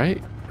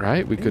 Right?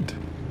 We could...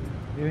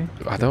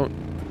 I don't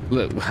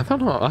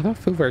know. I don't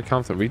feel very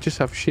confident. We just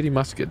have shitty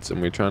muskets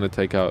and we're trying to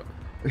take out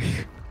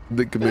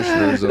the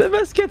commissioners. The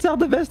muskets are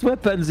the best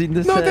weapons in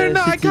this No, they're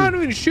not. city. I can't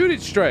even shoot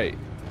it straight.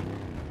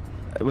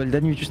 Well,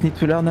 then you just need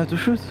to learn how to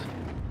shoot.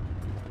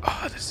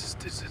 Oh, this is...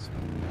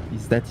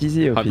 It's that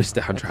easy, okay? I missed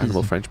the Hunter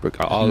Animal French book.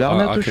 I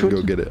can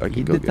go get it. I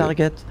can go get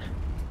target.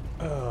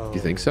 it. You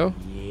think so?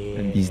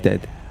 And he's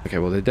dead. Okay,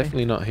 well, they're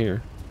definitely not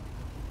here.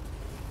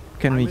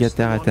 Can we get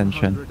their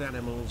attention?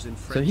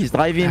 So he's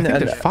driving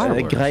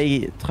a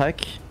grey truck.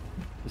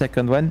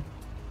 Second one.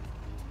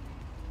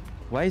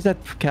 Why is that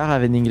car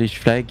have an English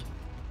flag?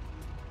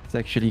 It's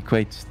actually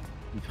quite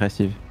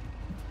impressive.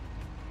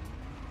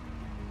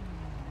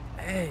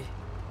 Hey.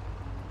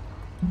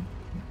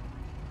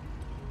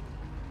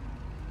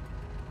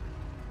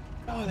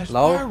 Oh, there's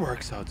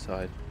fireworks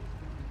outside.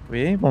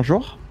 Oui,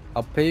 bonjour.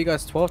 I'll pay you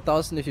guys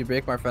 12,000 if you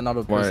break my friend out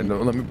of prison. Wait,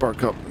 no, let me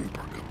bark up.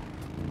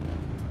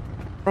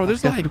 Bro,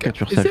 there's like... Look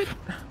at Is yourself.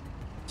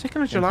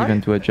 Second of July?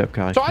 Even to a job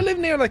car. So I live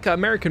near like an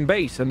American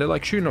base and they're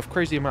like shooting off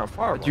crazy amount of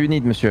fireworks. What do you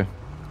need, monsieur?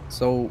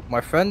 So my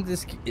friend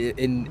is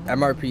in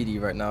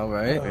MRPD right now,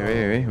 right?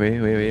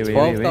 Wait.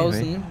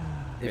 12,000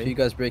 if you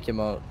guys break him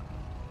out.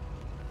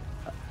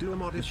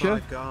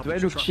 Monsieur, do I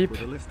look cheap?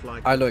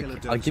 I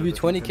look. I'll give you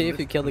 20k if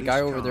you kill the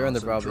guy over there in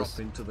the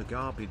Bravos.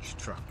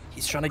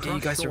 He's trying to get you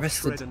guys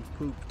arrested.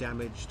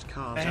 Damn, He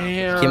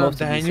came up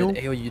to me Daniel. and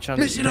said, "Hey, you trying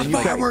to Listen, a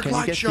firework Can you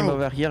light get him show.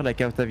 over here,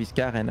 like out of his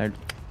car, and I'll...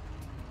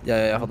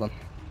 Yeah, hold on.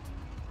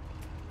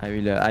 I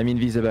will... I'm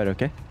invisible,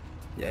 okay?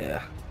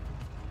 Yeah.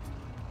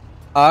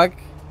 Ag,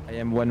 I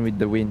am one with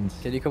the wind.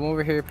 can you come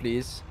over here,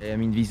 please? I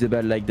am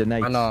invisible like the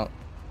night. Why not?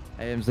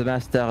 I am the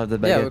master of the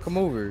baguette. Yeah, well, come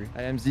over.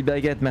 I am the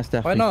baguette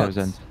master. Why not?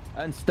 3000.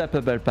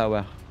 Unstoppable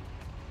power.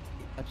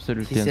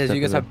 Absolutely He says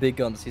you guys unstoppable. have big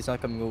guns. He's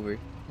not coming over.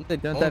 They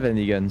don't have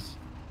any guns.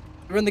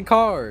 We're in the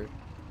car.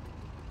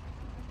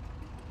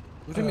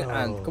 What do you mean,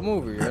 Ant? Come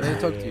over. I need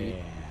to talk to you.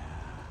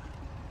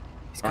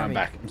 He's coming. I'm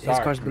back. I'm His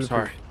sorry. car's I'm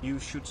bulletproof. sorry. You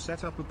should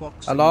set up a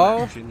box.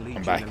 Hello?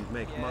 I'm back.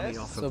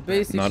 So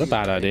basically, Not a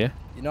bad idea.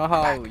 You know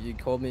how you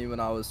called me when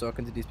I was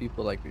talking to these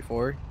people like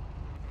before?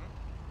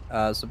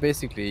 So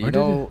basically, you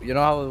know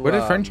how Where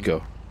did French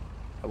go?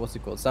 What's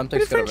it called? Where Samtex did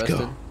got French arrested.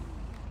 go?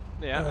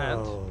 Yeah,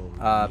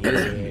 and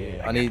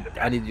Basically,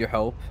 I need your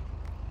help.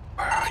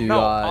 To, no,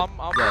 I'm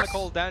gonna yes.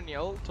 call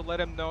Daniel to let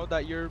him know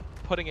that you're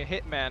putting a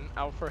hitman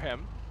out for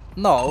him.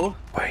 No.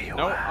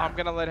 No, I'm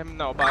gonna let him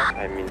know. Bye.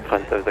 I'm in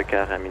front of the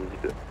car. I'm in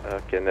the...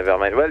 Okay, never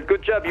mind. Well,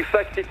 good job. You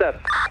fucked it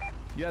up.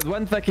 You had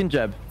one fucking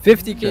job.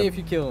 50k if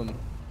you kill him.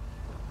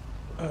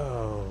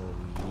 Oh,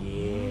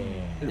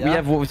 yeah. We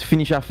have to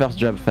finish our first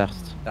job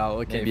first. Oh,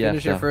 okay. Maybe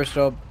Finish your after. first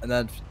job and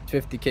then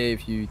 50k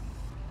if you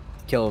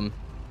kill him.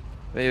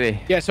 Wait.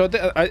 Yeah, so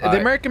the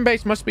American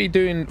base must be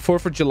doing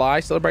 4th of July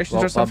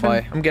celebrations or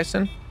something, I'm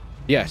guessing.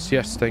 Yes,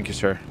 thank you,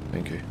 sir.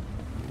 Thank you.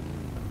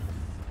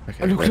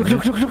 Okay,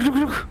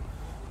 Look.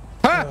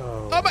 Huh?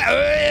 Oh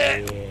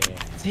my...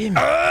 Team.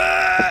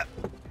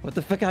 What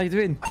the fuck are you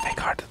doing? I think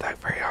heart attack,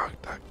 very hard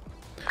attack.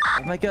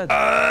 Oh my god.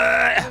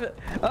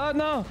 Oh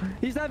no!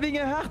 He's having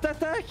a heart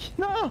attack!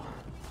 No!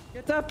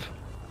 Get up!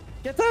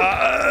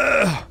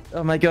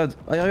 Oh my god.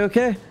 Are you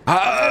okay?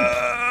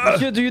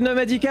 Monsieur, do you know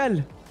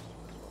medical?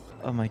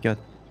 Oh my god.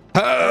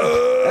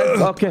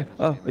 Okay.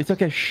 Oh, it's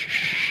okay.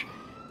 Shh.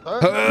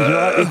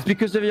 It's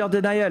because of your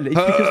denial.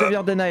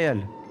 Okay.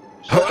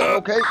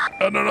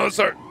 No,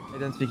 sir. I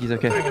don't think he's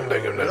okay.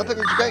 Nothing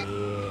is okay.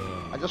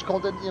 I just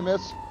called in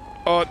EMS.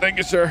 Oh, thank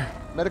you, sir.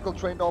 Medical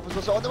trained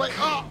officers on the way.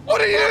 Oh,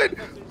 what are you doing?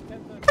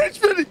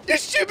 Frenchman, you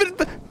stupid.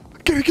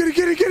 Get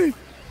it.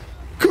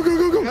 Go.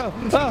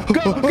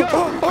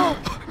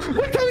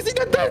 Wait, how is he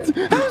not dead?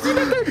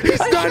 He's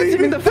not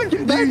even in the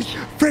fucking back.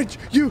 French,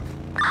 you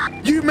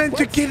meant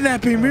to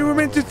kidnap him. We were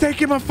meant to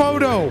take him a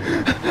photo.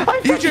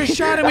 You just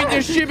shot him with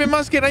your stupid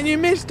musket and you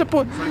missed the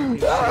point.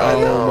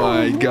 Oh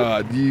my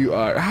god, you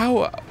are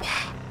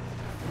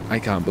I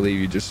can't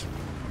believe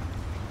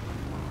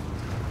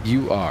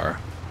you are.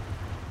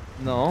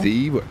 No.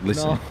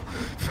 Listen.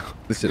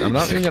 Listen, I'm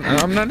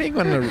not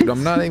even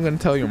gonna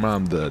tell your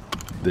mom that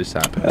this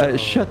happened.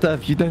 Shut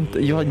up,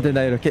 you're in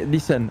denial, okay?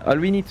 Listen, all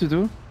we need to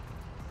do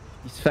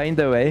is find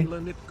a way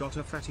to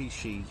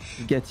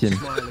get him.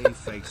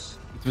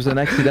 It was an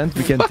accident,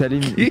 we can tell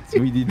him we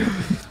didn't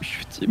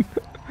shoot him.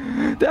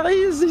 There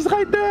he is, he's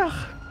right there!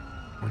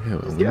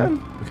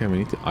 Okay, we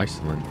need to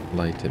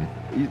isolate him.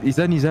 He's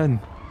on.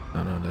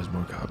 No, there's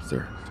more cops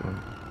there. So.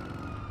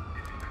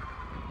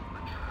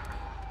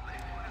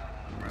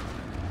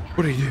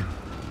 What are you doing?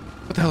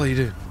 What the hell are you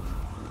doing?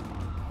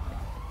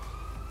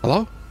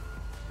 Hello?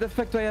 The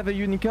fuck do I have a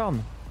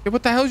unicorn? Yeah,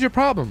 what the hell's your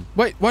problem?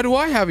 Wait, why do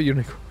I have a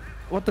unicorn?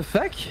 What the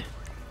fuck?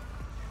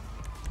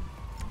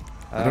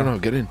 I don't know,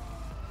 get in.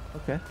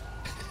 Okay.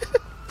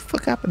 What the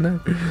fuck happened there?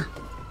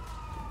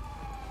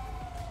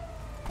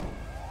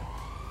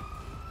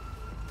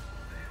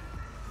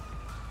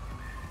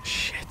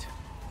 Shit.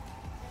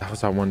 That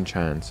was our one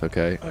chance,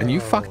 okay? And you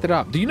fucked it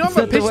up. Do you not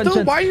have a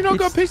pistol? Why you not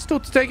got a pistol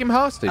to take him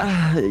hostage?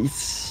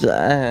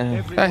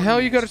 The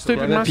hell you got a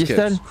stupid musket?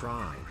 Pistol?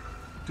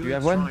 Do you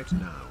have one?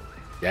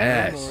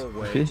 Yes.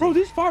 Bro,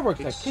 these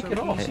fireworks are kicking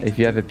off. If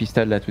you have a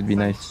pistol, that would be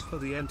nice.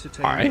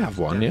 I have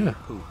one, yeah.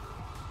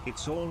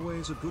 It's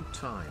always a good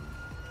time.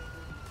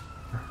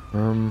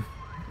 I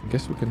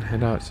guess we can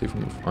head out, see if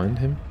we can find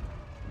him.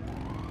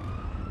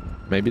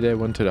 Maybe they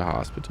went to the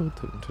hospital.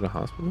 To the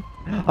hospital.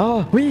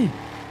 Oh, oui.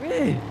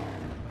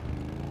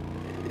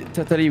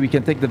 Totally, we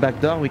can take the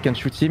back door. We can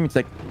shoot him. It's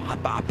like, do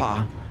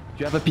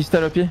you have a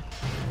pistol up here?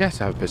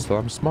 Yes, I have a pistol.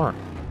 I'm smart.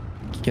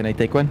 Can I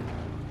take one?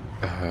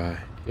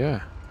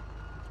 Yeah.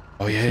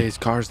 Oh yeah, his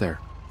car's there.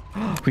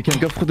 We can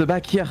go through the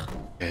back here.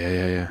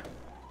 Yeah.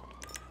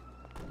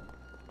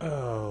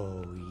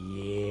 Oh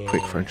yeah.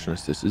 Quick,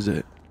 Frenchness, this is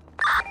it.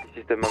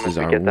 This is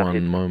our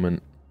one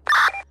moment.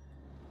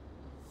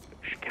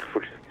 Shh,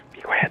 careful.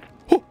 Be quiet.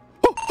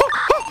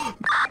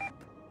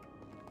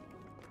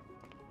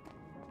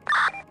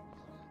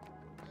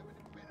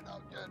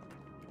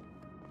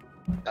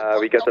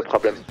 We got a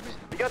problem.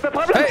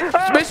 Hey,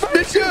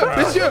 monsieur!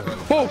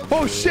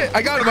 Oh shit!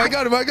 I got him!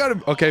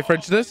 Okay,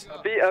 Frenchness.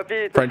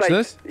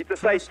 Frenchness. It's a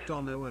fight.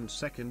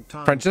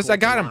 Frenchness, I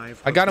got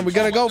him. We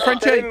gotta go,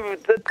 Frenchie.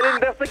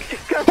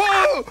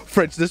 Oh,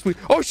 Frenchness.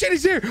 Oh shit,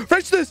 he's here.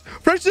 Frenchness.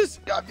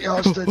 Got me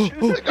hostage.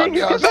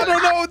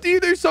 No. Do you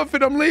do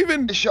something? I'm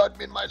leaving. He shot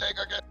me in my leg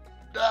again.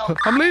 Down.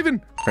 I'm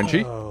leaving.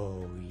 Frenchie.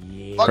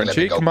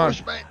 Frenchie, come on.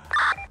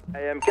 I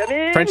am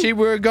coming. Frenchie,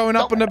 we're going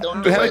up on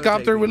the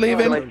helicopter. We're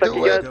leaving.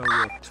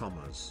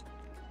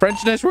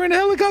 Frenchness, we're in a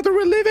helicopter.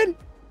 We're leaving.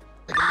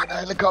 In a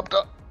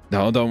helicopter.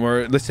 No, don't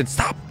worry. Listen,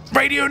 stop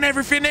radioing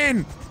everything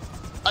in.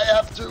 I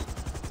have to.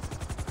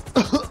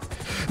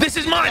 This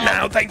is mine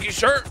now. Thank you,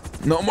 sir.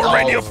 No more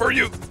radio for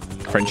you.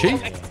 Frenchie,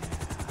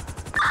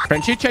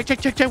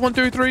 check. 1,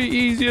 2, 3.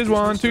 Easy as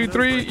 1, 2,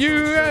 3.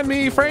 You and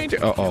me, Frenchie.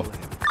 Uh-oh.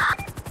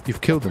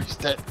 You've killed him.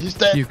 He's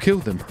dead. You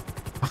killed him.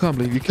 I can't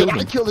believe you killed him.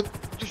 I killed him.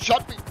 You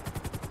shot me.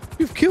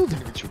 You've killed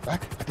him. I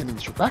didn't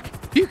even shoot back.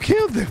 You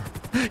killed him.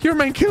 Your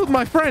man killed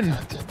my friend.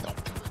 I did not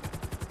do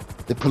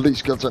it. The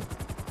police killed him.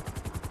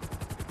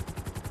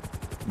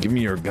 Give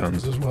me your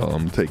guns as well.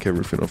 I'm gonna take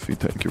everything off you.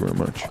 Thank you very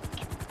much.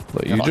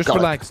 Look, you just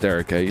relax there,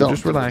 okay? You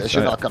just relax.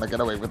 You're not gonna get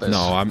away with this.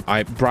 No,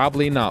 I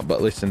probably not.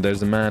 But listen,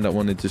 there's a man that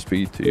wanted to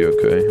speak to you,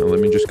 okay? Let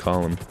me just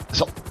call him.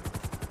 So,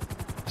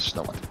 there's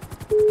no one.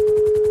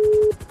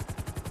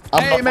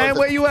 Hey man,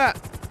 where you at?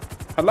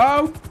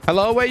 Hello,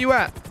 where you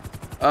at?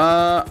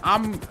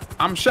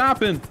 I'm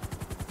shopping.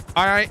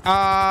 All right,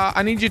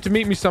 I need you to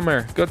meet me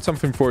somewhere. Got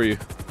something for you.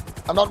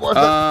 I'm not worth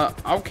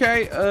it.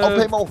 Okay. I'll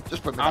pay more.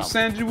 Just put me I'll down.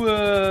 send you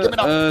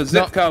a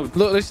zip code.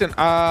 Look, listen.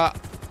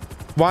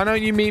 Why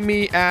don't you meet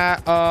me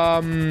at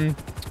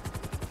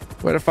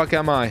where the fuck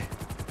am I?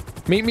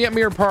 Meet me at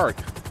Mirror Park.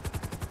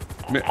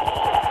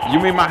 You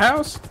mean my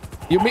house?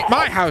 You mean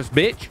my house,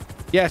 bitch?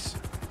 Yes.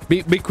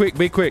 Be quick.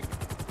 Be quick.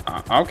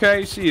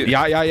 Okay, shit.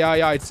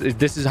 Yeah.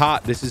 This is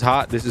hot. This is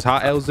hot,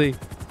 LZ.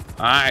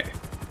 All right.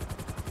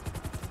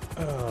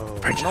 Oh.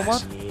 You know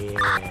what?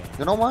 Yeah.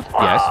 You know what?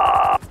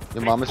 Yes.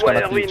 Your mom is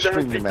gonna be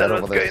extremely mad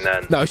over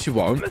this. No, she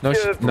won't. No,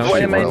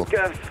 she will.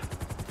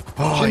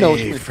 Oh, she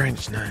knows yeah, me.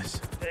 French, nice.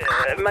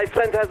 My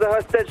friend has a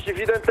hostage. If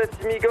you don't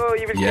let me go,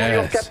 he will kill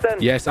your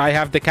captain. Yes, I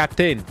have the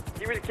captain.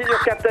 He will kill your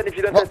captain if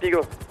you don't let me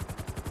go.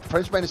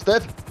 Frenchman is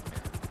dead.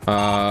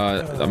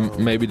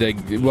 Maybe they.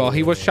 Well,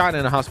 he was shot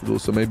in a hospital,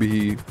 so maybe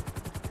he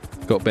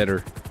got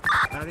better.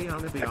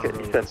 Okay,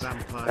 listen.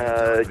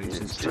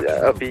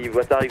 Obi,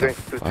 what are you going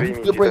to do to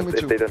me? You bring me if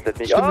to. they don't let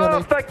me.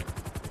 Oh, fuck!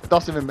 It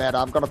doesn't even matter.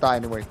 I'm gonna die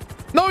anyway.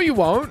 No, you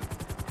won't.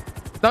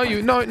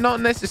 No,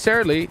 not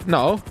necessarily.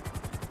 No.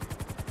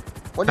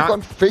 When you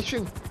gone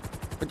fishing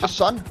with your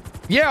son?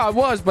 Yeah, I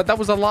was, but that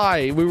was a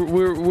lie. We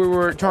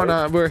were trying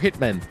to. We're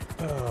hitmen.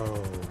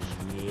 Oh,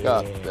 yeah.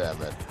 God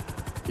damn it.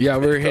 Yeah,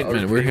 we're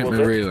hitmen. We're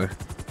hitmen, really.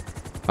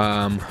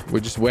 We're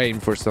just waiting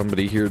for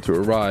somebody here to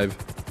arrive.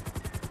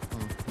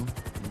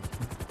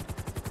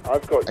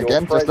 I've got your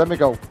again. Just let me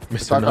go.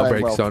 Mr. No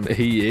Brakes on.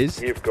 He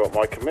is. You've got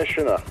my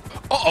commissioner.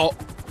 No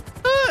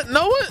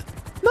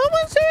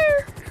one's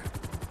here.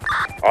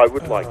 I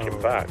would like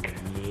him back.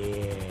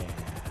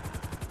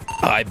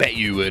 I bet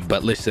you would,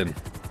 but listen.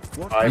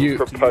 I'm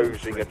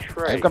proposing a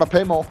trade. I'm gonna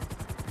pay more.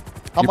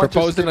 You're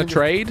proposing a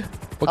trade?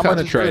 What kind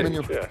of trade?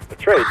 Yeah, a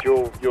trade.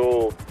 Your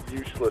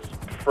useless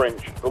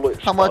French bullet.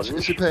 How much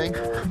is he paying?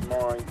 For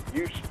my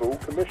useful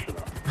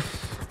commissioner.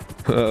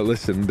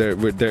 Listen,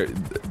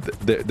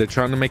 they're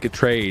trying to make a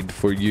trade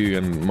for you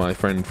and my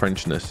friend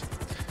Frenchness.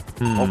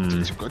 Oh,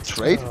 it's a good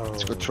trade.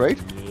 It's a good trade.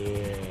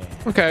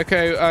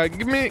 Okay.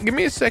 Give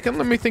me a second.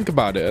 Let me think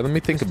about it.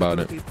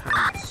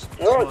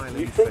 All right,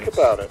 you think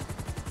about it.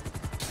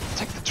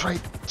 Take the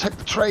trade. Take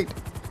the trade.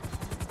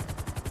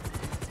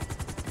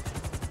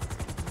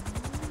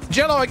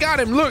 Jello, I got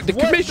him. Look, the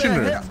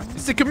commissioner.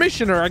 It's the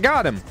commissioner. I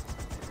got him.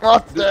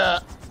 What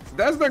the?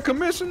 That's the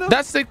commissioner?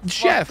 That's the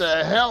chef. What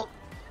the hell?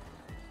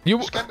 You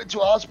just get me to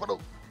a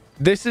hospital.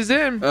 This is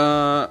him.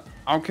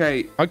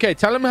 Okay. Okay,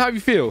 tell him how you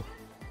feel.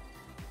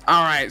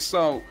 All right,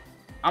 so,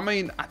 I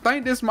mean, I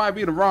think this might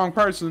be the wrong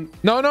person.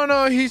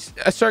 No. He's...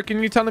 sir,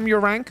 can you tell him your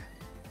rank?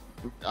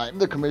 I'm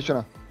the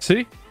commissioner.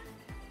 See?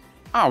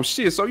 Oh,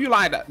 shit. So you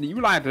like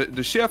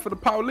the chef of the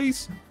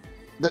police?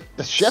 The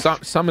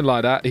chef? Something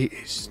like that.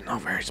 He's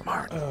not very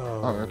smart.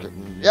 Oh, okay.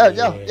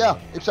 Yeah.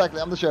 Exactly.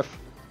 I'm the chef.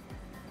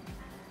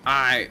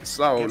 Alright,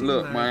 so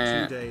look,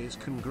 man.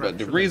 But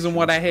the reason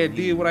what I had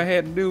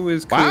to do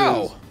is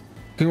wow.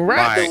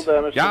 Congrats.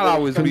 Like, y'all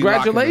always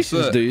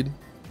congratulations, dude.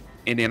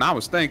 And then I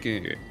was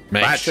thinking,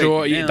 make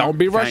sure you don't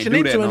be rushing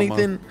into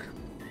anything.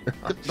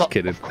 Just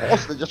kidding. Of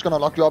course, they're just gonna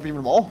lock you up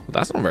even more.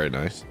 That's not very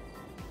nice.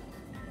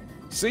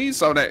 See,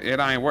 so that it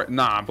ain't work.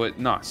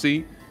 See,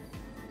 you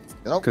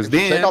know, because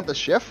then take out the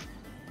chef.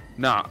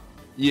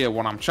 Yeah.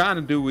 What I'm trying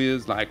to do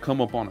is like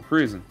come up on a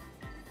prison.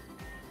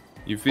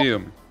 You feel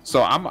me?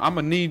 So I'm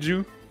gonna need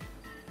you.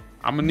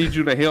 I'm gonna need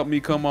you to help me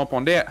come up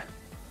on that.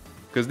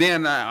 Cause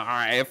then, all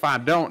right, if I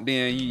don't,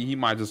 then he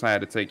might just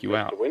have to take you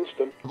out.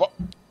 Winston.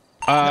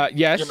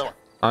 Yes, you know,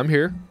 I'm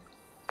here.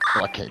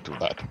 No, I can't do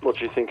that. What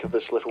do you think of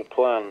this little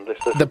plan?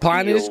 The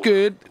plan is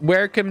good.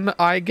 Where can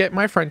I get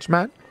my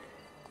Frenchman?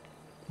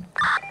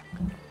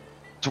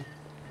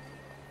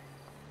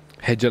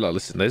 Hey, Jello,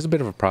 listen, there's a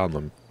bit of a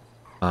problem.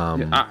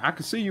 Yeah, I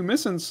can see you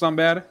missing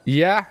somebody.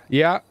 Yeah,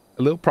 a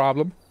little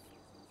problem.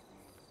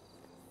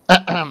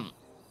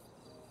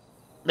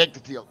 Make the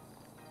deal.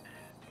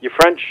 Your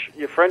French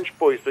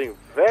boy's being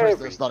very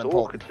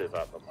talkative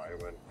at the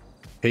moment.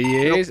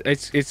 He is.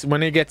 It's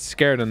when he gets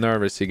scared and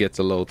nervous, he gets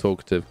a little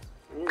talkative.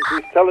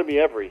 He's telling me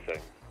everything.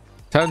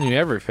 Telling you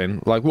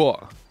everything? Like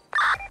what?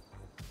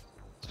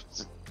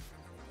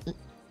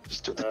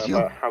 Just do the deal.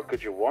 About how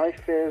good your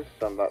wife is,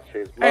 and that's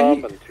his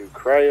mum, and 2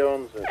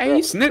 crayons. And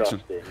he's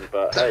snitching.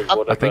 But hey,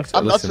 whatever. I think so.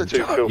 Listen,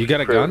 you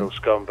got a gun?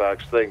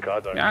 Scumbags think I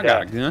don't care. I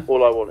got a gun.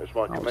 All I want is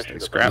my commission.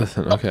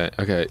 Listen, okay.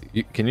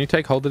 Can you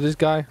take hold of this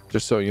guy?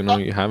 Just so you know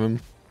you have him.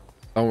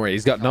 Don't worry,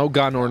 he's got no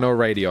gun or no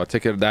radio. I'll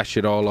take that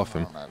shit all off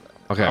him.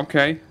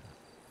 Okay.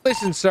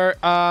 Listen, sir.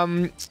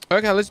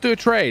 Okay, let's do a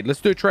trade.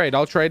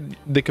 I'll trade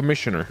the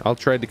commissioner. He's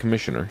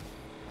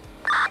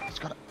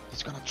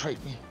gonna trade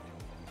me.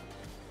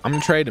 I'm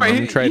gonna trade him.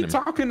 He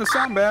talking to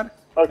somebody.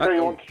 Okay,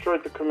 you want to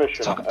trade the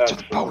commissioner? Talking to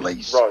the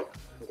police. Right.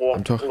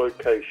 What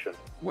location?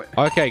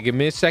 Okay, give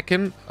me a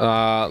second.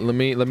 Let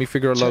me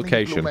figure a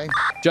location.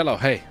 Jello,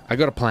 hey, I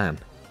got a plan.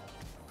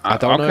 I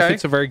don't know if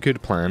it's a very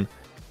good plan,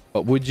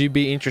 but would you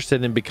be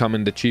interested in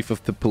becoming the chief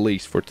of the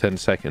police for 10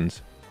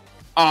 seconds?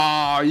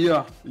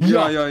 Yeah.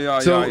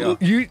 So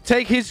you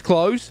take his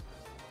clothes,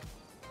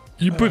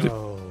 you put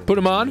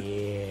him on,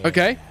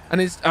 okay, and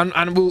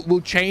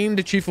we'll chain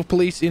the chief of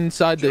police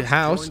inside the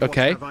house,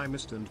 okay,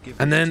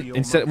 and then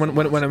instead when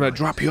I'm gonna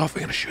drop you off,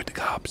 we're gonna shoot the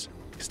cops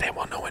because they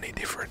won't know any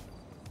different.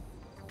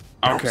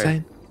 You know what I'm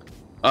saying?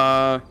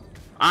 All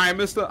right,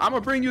 mister, I'm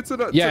gonna bring you to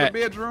the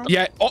bedroom.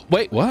 Yeah. Oh,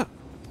 wait, what?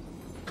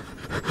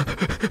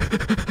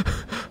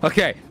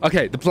 Okay,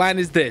 okay. The plan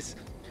is this.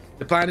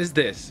 The plan is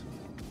this.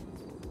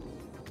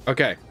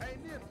 Okay.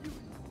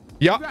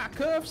 Yeah. You got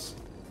cuffs?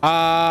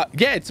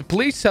 Yeah, it's a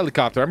police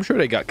helicopter. I'm sure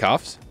they got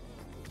cuffs.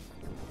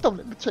 Don't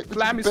let me take this.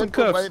 Fly me some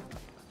cuffs.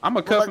 I'm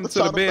gonna cuff him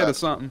to the bed or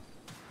something.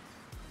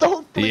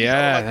 Don't. Please,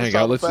 yeah, there you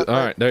go. Let's. All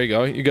right, there you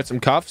go. You got some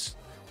cuffs.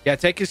 Yeah,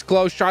 take his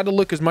clothes. Try to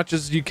look as much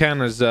as you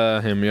can as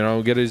him. You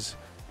know, get his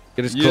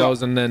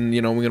clothes, and then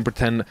you know we're gonna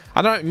pretend.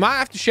 I don't know. You might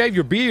have to shave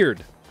your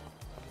beard.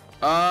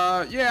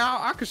 Yeah,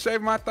 I could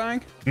shave my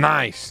thing.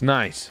 Nice,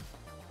 nice.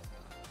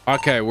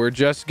 Okay, we're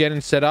just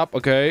getting set up.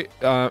 Okay,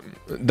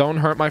 don't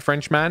hurt my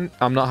Frenchman.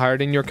 I'm not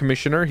hurting your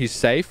commissioner. He's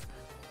safe.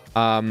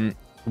 I'm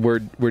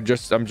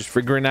just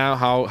figuring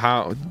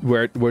out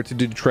where to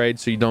do the trade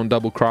so you don't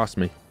double cross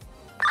me.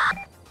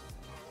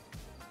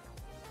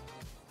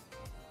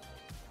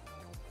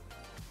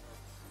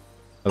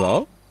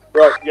 Hello?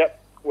 Right,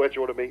 yep. Where do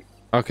you want to meet?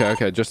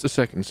 Okay, just a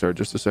second, sir.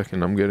 Just a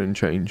second. I'm getting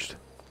changed.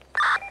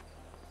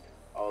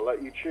 I'll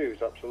let you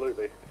choose,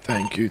 absolutely.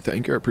 Thank you. I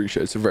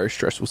appreciate it. It's a very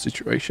stressful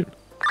situation.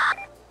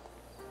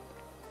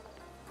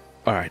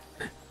 All right.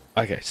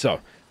 Okay, so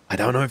I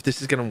don't know if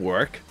this is gonna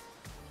work.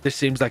 This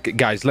seems like it.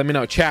 Guys, let me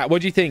know. Chat,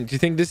 what do you think? Do you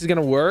think this is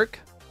gonna work?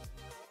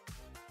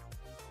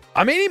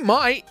 I mean, it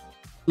might.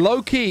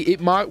 Low key,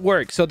 it might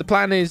work. So the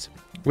plan is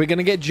we're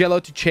gonna get Jello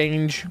to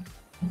change.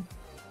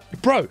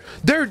 Bro,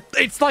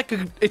 it's like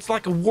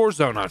a war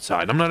zone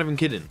outside. I'm not even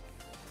kidding.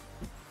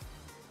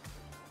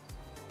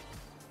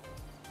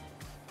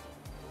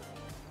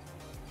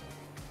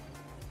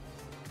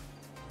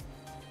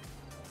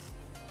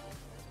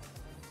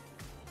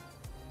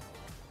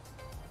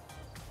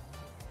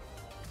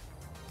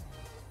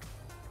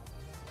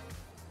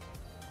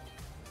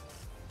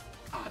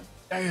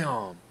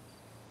 Damn.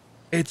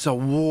 It's a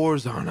war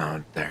zone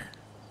out there.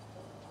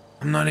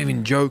 I'm not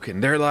even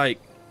joking. They're like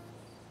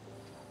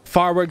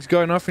fireworks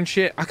going off and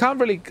shit. I can't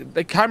really,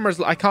 the cameras,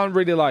 I can't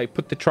really like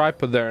put the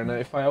tripod there, and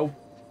if I open,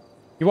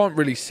 you won't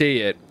really see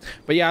it.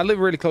 But yeah, I live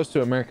really close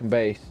to American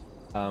base.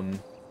 I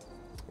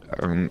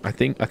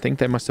think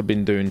they must have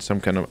been doing some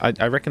kind of,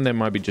 I reckon they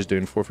might be just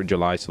doing 4th of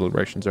July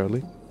celebrations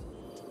early.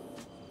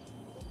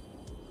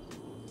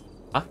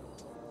 Huh?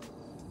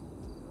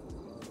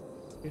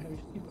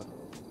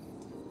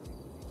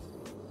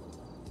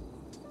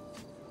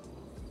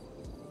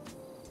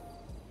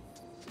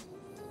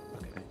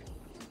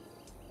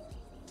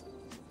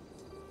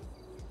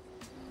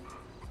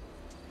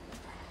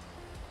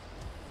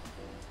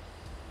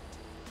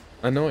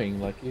 Annoying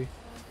like you.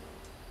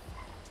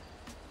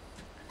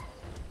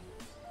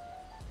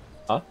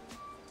 Huh?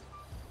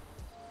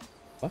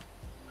 What?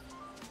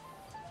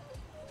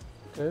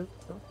 Okay.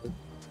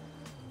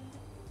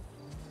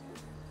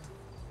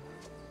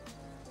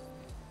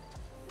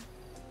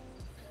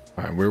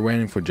 Alright, we're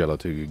waiting for Jello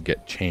to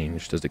get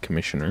changed as the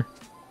commissioner,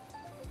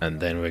 and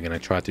then we're gonna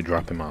try to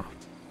drop him off.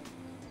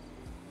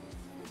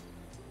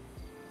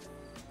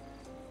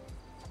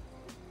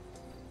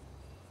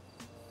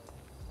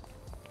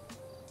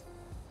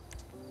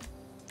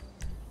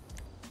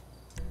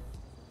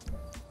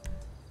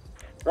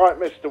 Right,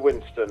 Mr.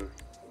 Winston.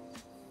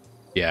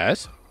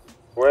 Yes?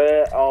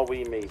 Where are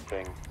we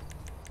meeting?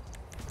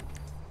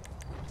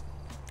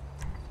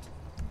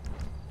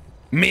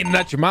 Meeting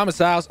at your mama's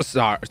house.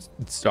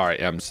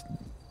 Sorry. I'm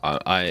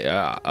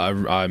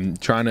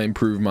trying to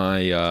improve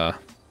my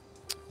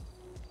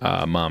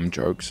mom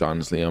jokes.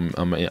 Honestly,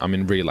 I'm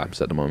in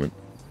relapse at the moment.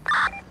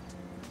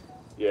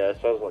 Yeah, it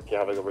sounds like you're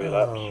having a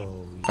relapse.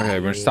 Okay,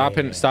 we're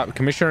stopping.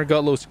 Commissioner got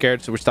a little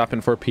scared, so we're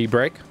stopping for a pee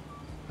break.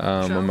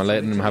 I'm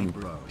letting him have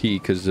a pee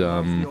because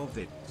I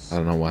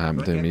don't know what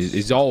happened to him.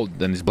 He's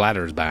old and his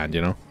bladder is bad,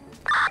 you know.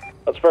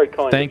 That's very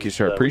kind. Thank you,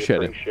 sir.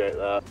 Appreciate it. Appreciate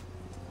that.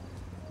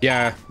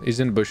 Yeah,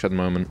 he's in the bush at the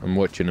moment. I'm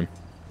watching him.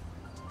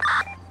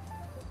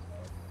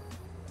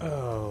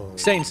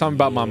 Saying something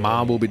about my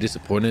mom will be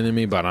disappointed in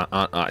me, but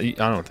I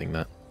don't think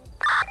that.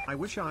 I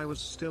wish I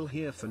was still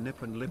here for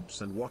Nip and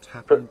Lips and what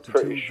happened to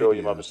Pretty sure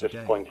your mum was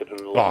disappointed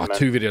in a lot of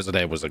 2 videos a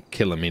day was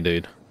killing me,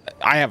 dude.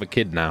 I have a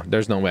kid now.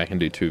 There's no way I can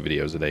do 2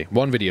 videos a day.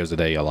 1 video a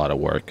day, a lot of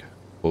work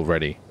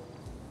already.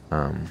 2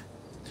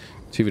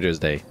 videos a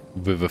day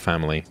with a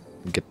family.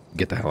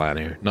 Get the hell out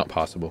of here. Not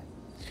possible.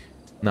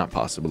 Not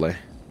possible, eh?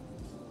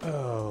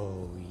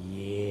 Oh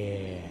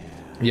yeah.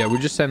 Yeah, we're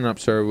just setting up,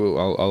 sir.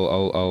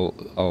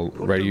 I'll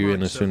ready you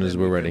in as soon as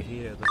we're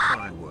ready.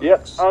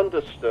 Yep,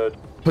 understood.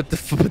 Put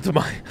the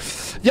mic.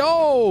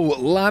 Yo,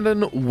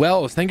 Landon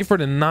Wells, thank you for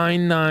the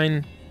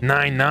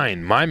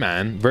 9999. My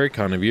man, very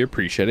kind of you.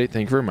 Appreciate it.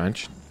 Thank you very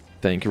much.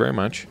 Thank you very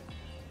much.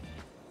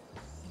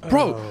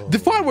 Bro, the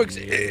fireworks.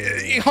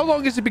 How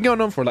long has it been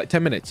going on for? Like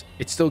 10 minutes.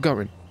 It's still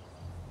going.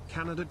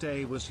 Canada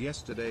Day was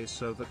yesterday,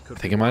 so that could. I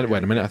think it might.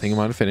 Wait a minute. I think it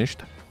might have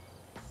finished.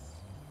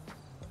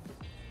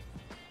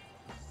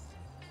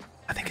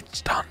 I think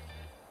it's done.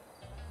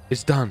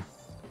 It's done.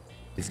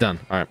 It's done.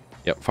 All right.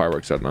 Yep.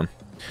 Fireworks are done.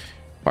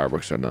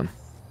 Fireworks are done.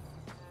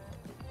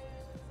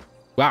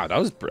 Wow, that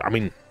was. I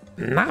mean,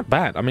 not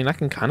bad. I mean, I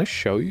can kind of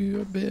show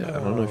you a bit. I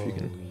don't know if you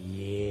can.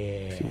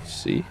 Yeah. If you'll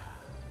see.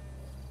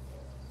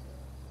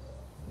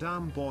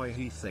 Damn boy,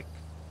 he thick.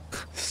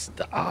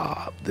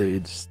 Stop,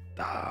 dude.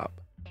 Stop.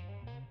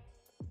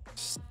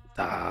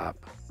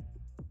 Stop.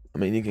 I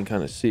mean, you can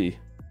kind of see.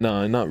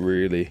 No, not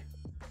really.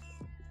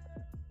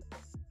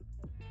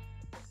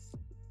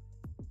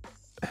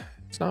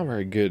 It's not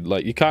very good.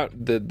 Like, you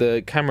can't.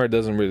 The camera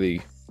doesn't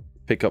really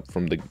pick up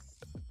from the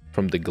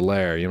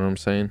glare. You know what I'm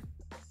saying?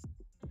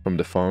 From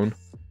the phone.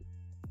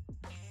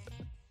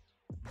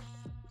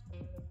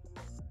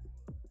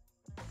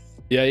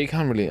 Yeah, you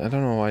can't really. I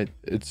don't know why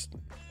it's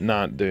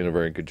not doing a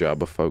very good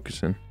job of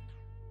focusing.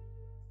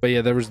 But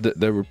yeah, they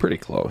were pretty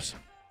close.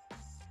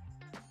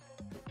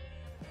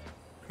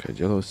 Okay,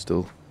 Jello's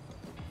still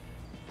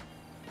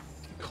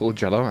cool.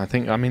 Jello, I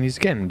think. I mean, he's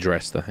getting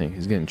dressed. I think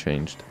he's getting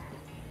changed.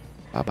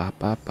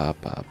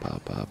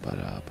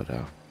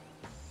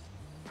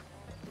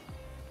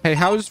 Hey,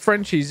 how's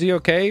Frenchie? Is he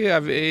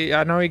okay?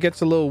 I know he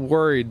gets a little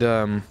worried.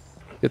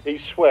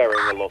 He's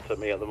swearing a lot at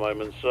me at the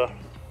moment, sir.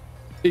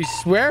 He's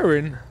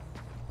swearing?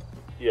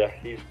 Yeah,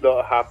 he's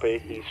not happy.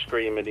 He's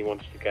screaming. He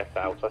wants to get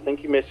out. I think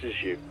he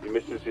misses you. He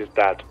misses his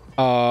dad.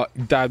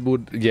 Dad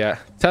would, yeah.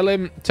 Tell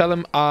him,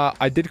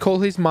 I did call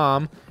his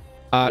mom.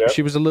 Yep.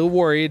 She was a little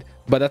worried,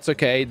 but that's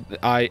okay.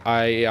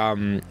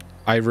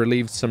 I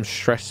relieved some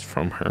stress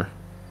from her.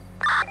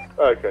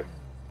 Okay.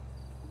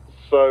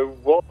 So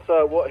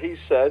what he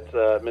said,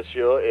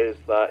 Monsieur, is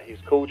that he's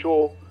called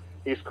your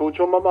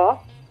mama.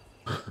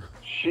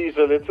 She's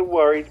a little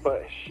worried,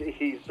 but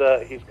he's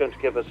going to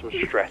give her some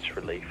stress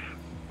relief.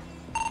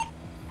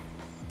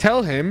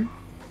 Tell him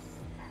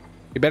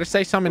you better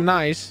say something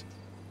nice,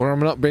 or I'm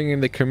not bringing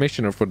the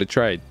commissioner for the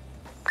trade.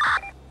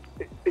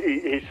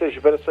 He says you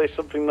better say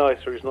something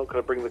nice, or he's not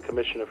going to bring the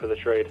commissioner for the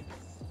trade.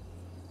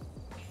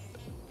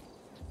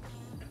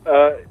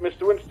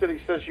 Mr. Winstead,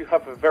 he says you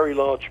have a very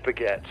large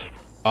baguette.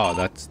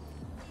 Oh,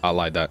 I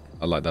like that.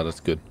 That's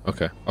good.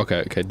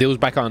 Okay. Deal's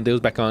back on.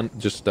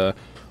 Just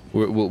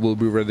we'll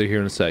be ready here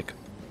in a sec.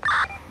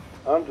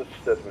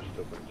 Understood, Mr.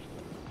 Winstead.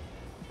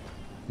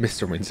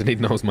 Mr. Winston, he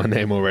knows my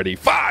name already.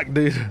 Fuck,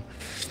 dude.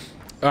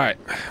 All right,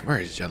 where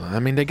is Jello? I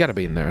mean, they gotta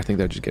be in there. I think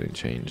they're just getting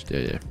changed.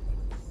 Yeah.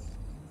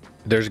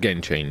 They're just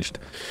getting changed.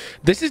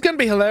 This is gonna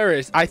be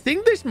hilarious. I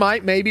think this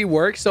might maybe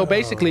work. So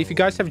basically, if you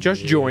guys have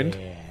just joined,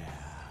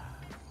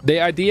 the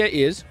idea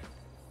is...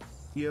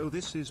 Yo,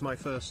 this is my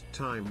first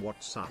time.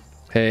 What's up?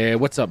 Hey,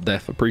 what's up,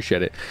 Def?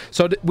 Appreciate it.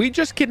 So we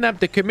just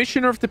kidnapped the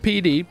commissioner of the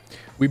PD.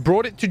 We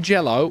brought it to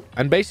Jello,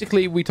 and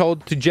basically we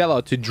told to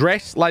Jello to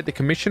dress like the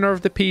commissioner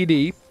of the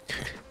PD,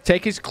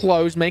 take his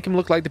clothes, make him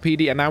look like the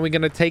PD, and now we're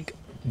gonna take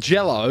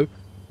Jello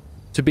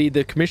to be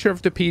the commissioner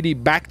of the PD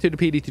back to the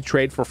PD to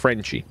trade for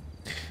Frenchie.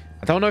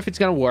 I don't know if it's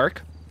gonna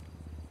work.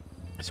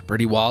 It's a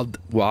pretty wild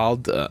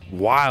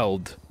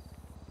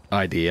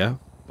idea,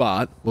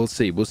 but we'll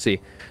see.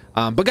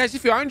 But guys,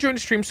 if you are enjoying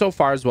the stream so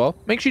far as well,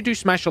 make sure you do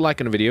smash a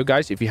like on the video,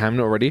 guys, if you haven't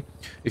already.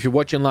 If you're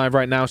watching live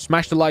right now,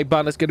 smash the like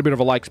button. Let's get a bit of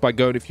a like spike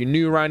going. If you're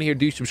new around here,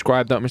 do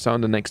subscribe. Don't miss out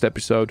on the next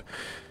episode.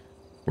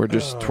 We're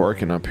just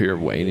twerking up here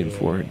waiting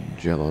for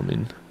Jello. I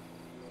mean,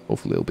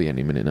 hopefully it'll be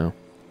any minute now.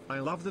 I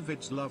love the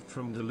vids loved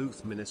from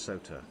Duluth,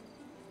 Minnesota.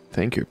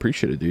 Thank you.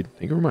 Appreciate it, dude.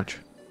 Thank you very much.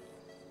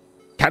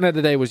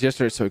 Canada Day was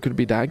yesterday, so it could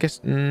be that, I guess.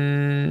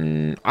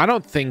 I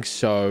don't think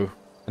so.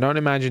 I don't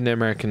imagine the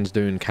Americans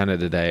doing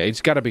Canada Day.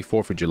 It's got to be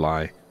 4th of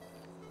July.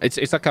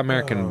 It's like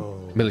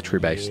American military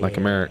base. Like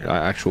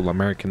actual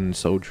American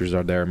soldiers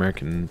are there.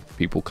 American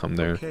people come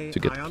there to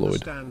get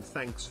deployed. I understand.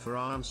 Thanks for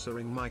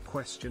answering my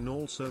question.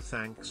 Also,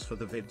 thanks for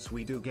the vids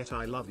we do get.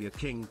 I love you,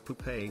 King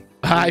Poupée.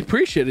 I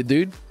appreciate it,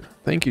 dude.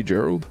 Thank you,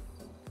 Gerald.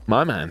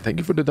 My man. Thank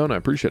you for the donut. I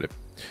appreciate it.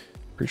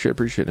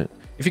 Appreciate it.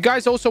 If you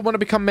guys also want to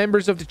become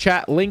members of the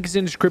chat, link is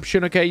in the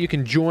description. Okay, you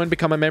can join,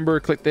 become a member.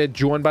 Click the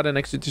join button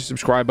next to the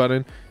subscribe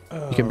button.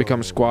 You can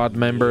become a squad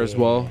member as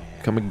well.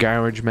 Become a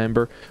garage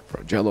member.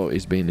 Bro, Jello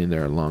has been in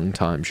there a long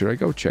time. Should I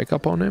go check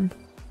up on him? Do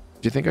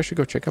you think I should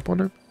go check up on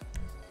him?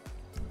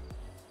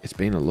 It's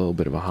been a little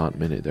bit of a hot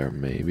minute there.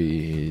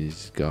 Maybe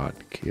he's got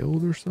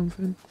killed or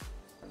something.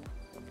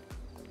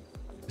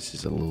 This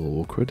is a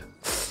little awkward.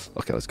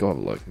 Okay, let's go have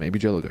a look. Maybe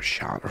Jello got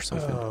shot or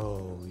something.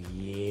 Oh,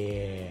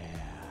 yeah.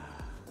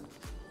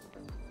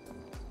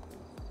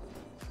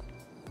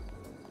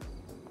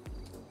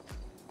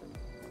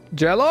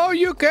 Jello,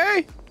 you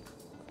okay?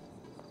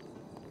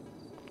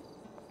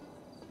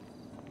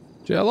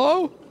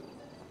 Jello?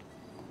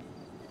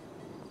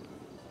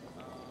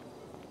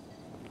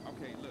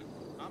 Okay, look.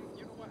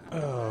 You know what?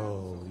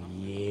 Oh,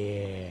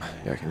 yeah.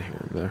 Yeah, I can hear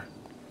him there.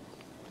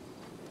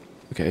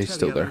 Okay, he's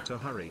still there. To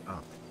hurry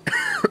up.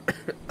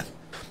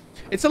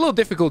 It's a little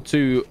difficult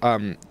to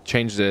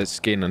change the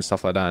skin and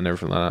stuff like that and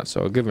everything like that,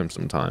 so I'll give him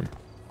some time.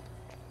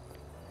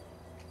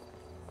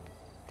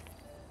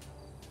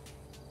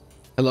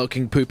 Hello,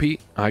 King Poopy.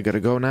 I gotta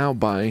go now.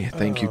 Bye.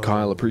 Thank you,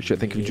 Kyle. Appreciate it.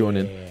 Thank you for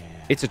joining.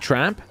 It's a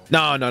tramp? No.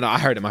 I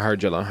heard him. I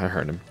heard Jello. I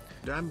heard him.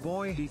 Damn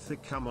boy, he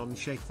thick. Come on,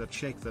 shake that,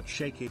 shake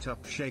it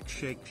up, shake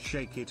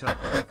it up,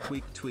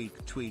 tweak.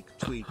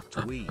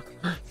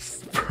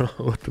 Bro,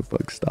 what the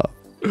fuck? Stop.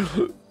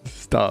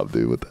 Stop,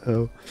 dude. What the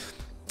hell?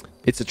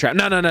 It's a trap.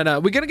 No.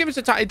 We're gonna give us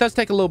a time. It does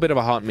take a little bit of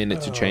a hot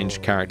minute to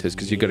change characters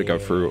because you got to go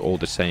through all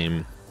the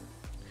same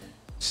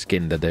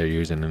skin that they're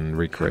using and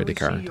recreate the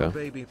character. How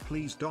is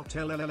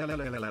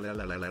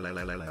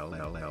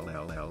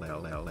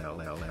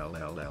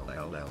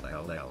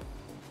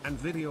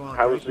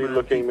he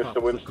looking,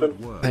 Mr. Winston?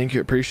 Thank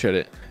you, appreciate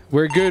it.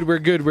 We're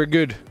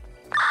good.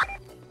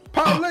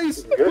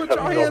 Police, put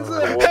your hands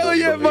up. Hell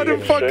yeah,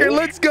 motherfucker,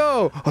 let's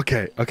go.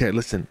 Okay,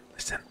 listen.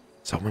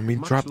 So when we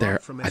drop there,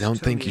 I don't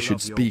think you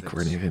should speak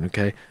or anything,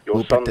 okay?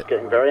 Your son's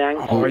getting very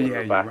angry. Oh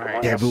yeah,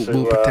 right. Yeah,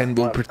 we'll pretend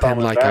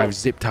like I've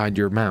zip tied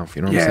your mouth.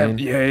 You know what I'm saying?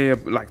 Yeah,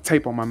 like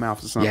tape on my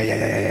mouth or something.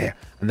 Yeah.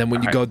 And then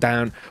when you go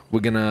down, we're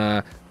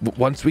gonna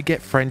once we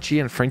get Frenchie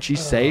and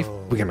Frenchie's safe,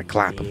 we're gonna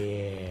clap him.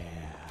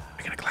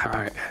 We're gonna clap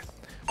him.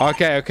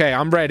 Okay.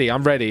 I'm ready.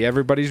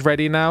 Everybody's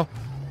ready now.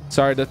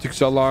 Sorry that took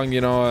so long.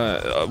 You know,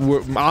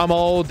 I'm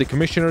old. The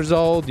commissioner's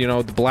old. You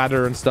know, the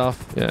bladder and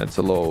stuff. Yeah, it's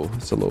a little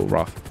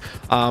rough.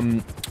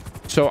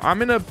 So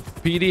I'm in a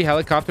PD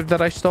helicopter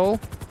that I stole.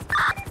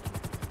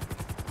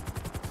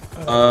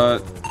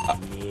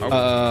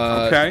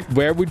 Okay.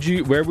 Where would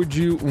you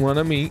want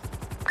to meet?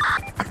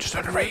 I'm just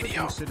on the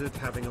radio. So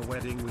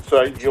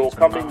you're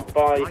coming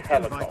by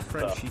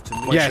helicopter?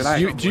 Yes.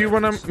 Do you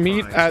want to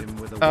meet at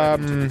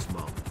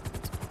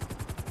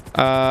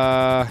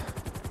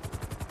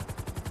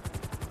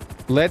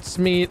Let's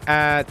meet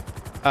at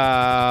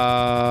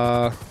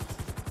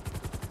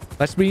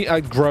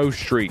Grove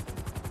Street.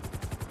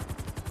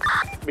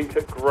 Meet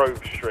at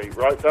Grove Street,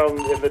 right down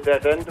in the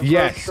dead end of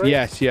Grove Street?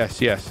 Yes.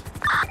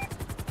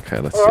 Okay,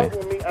 let's see. Alright,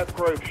 we'll meet at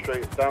Grove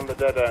Street, down the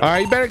dead end.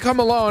 Alright, you better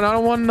come alone. I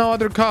don't want no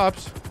other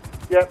cops.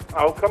 Yep,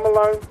 I'll come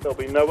alone. There'll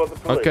be no other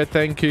police. Okay,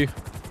 thank you.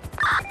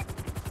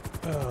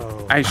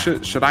 Hey,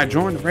 should I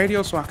join the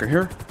radio so I can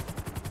hear?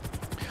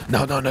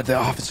 No, the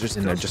officer's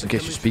in there just in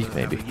case you speak,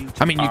 maybe.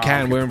 I mean, you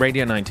can. Okay. We're in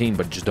Radio 19,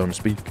 but just don't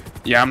speak.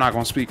 Yeah, I'm not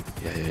going to speak.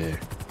 Yeah.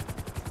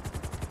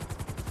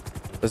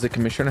 Does the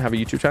commissioner have a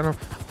YouTube channel?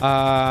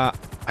 I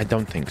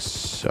don't think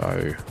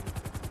so.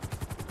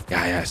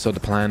 Yeah. So the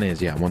plan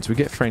is, once we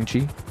get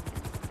Frenchie,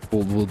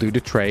 we'll do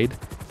the trade.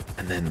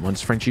 And then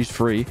once Frenchie's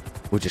free,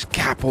 we'll just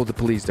cap all the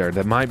police there.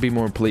 There might be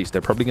more police. They're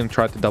probably going to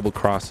try to double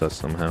cross us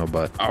somehow,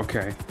 but...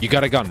 Okay. You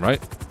got a gun,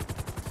 right?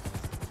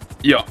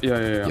 Yeah.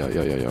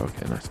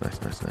 Okay, nice.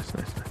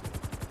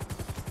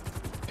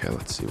 Okay,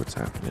 let's see what's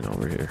happening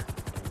over here.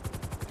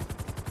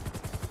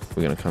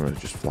 We're gonna kind of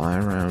just fly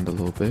around a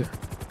little bit,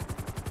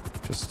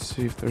 just to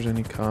see if there's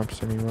any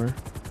cops anywhere.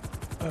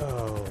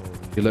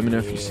 You let me know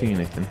if you see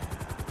anything.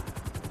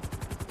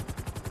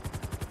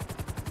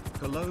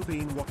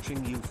 Been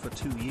watching you for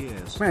 2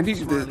 years. Man,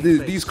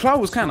 these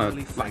clothes kind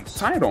of like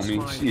tight on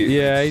me. Shit.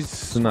 Yeah,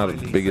 he's not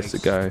the biggest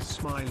of guys.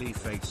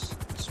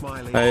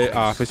 Hey,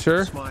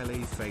 officer.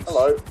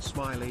 Hello.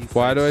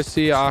 Why do I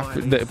see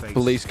the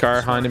police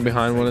car hiding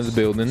behind one of the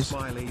buildings? You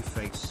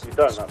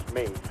don't, that's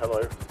me.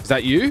 Hello. Is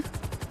that you?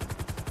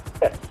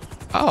 Yes.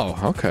 Oh,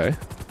 okay.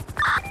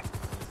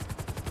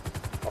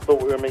 I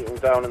thought we were meeting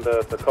down in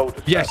the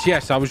cul-de-sac.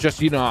 Yes. I was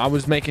just, I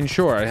was making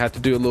sure. I had to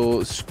do a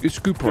little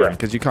scoop around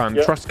because you can't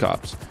trust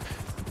cops.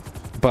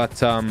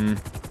 But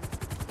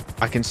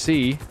I can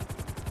see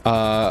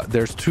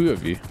there's 2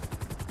 of you.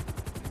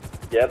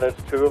 Yeah, there's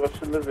 2 of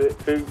us in the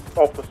 2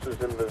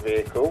 officers in the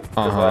vehicle.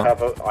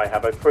 I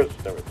have a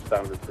prisoner. It's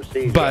standard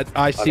procedure. But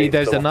I see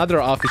there's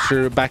another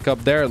officer back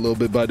up there a little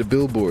bit by the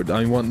billboard.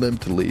 I want them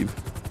to leave.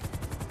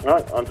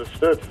 Right,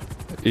 understood.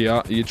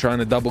 Yeah, you're trying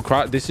to double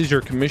cross. This is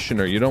your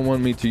commissioner. You don't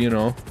want me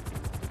to,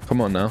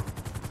 Come on now.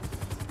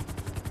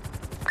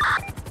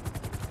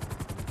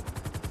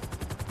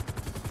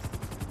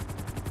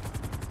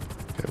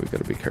 Okay, we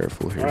gotta be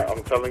careful here. Right,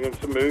 I'm telling him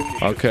to move.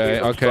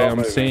 Okay,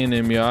 I'm seeing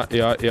him. Yeah.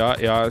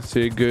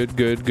 See, good.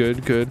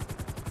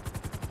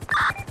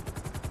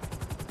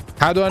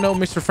 How do I know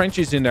Mr.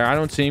 Frenchie's in there? I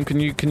don't see him. Can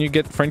you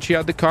get Frenchie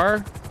out the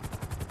car?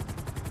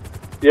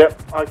 Yep,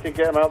 I can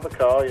get him out the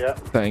car. Yeah.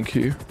 Thank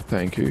you.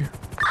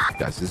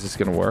 Guys, is this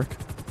gonna work?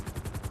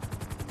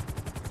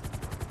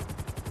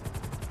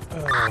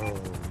 Oh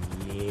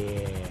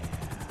yeah.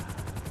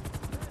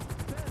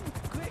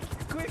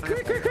 Quick.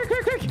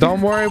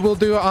 Don't worry, we'll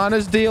do an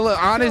honest deal.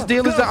 Honest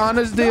deal is an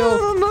honest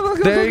deal. No,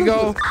 there you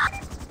go.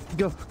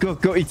 Go.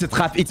 It's a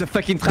trap. It's a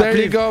fucking trap. There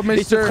you go,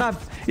 mister.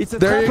 It's a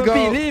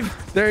trap. Leave.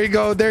 There you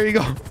go.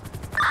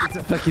 It's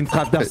a fucking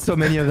trap. There's so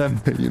many of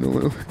them. You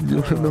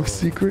wanna know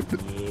secret?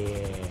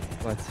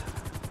 What?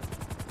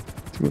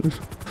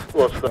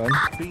 What's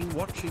that? Been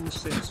watching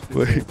since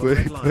wait. What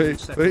the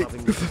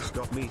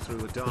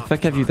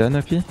fuck have you done,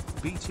 Happy?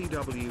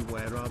 BTW,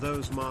 where are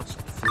those masked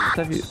What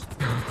have you...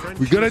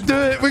 We gotta do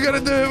it. Oh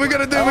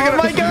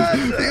my god!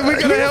 We're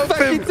gonna help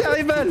him.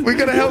 Terrible. We're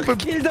gonna help him.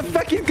 Kill the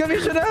fucking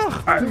commissioner.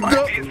 I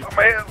might need some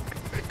help.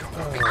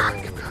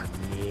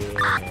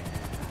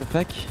 The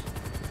fuck?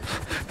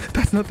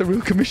 That's not the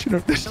real commissioner.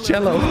 That's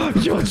Jello.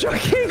 You're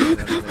joking.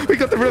 We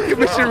got the real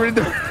commissioner in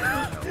there.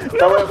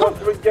 No one wants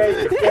to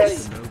engage.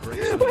 Yes.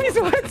 Wait,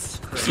 what?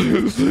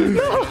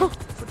 No.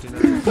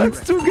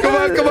 That's too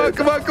good. Come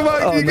on.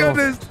 Oh, You got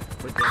this.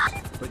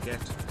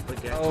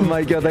 Oh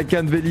my god, I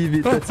can't believe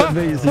it. That's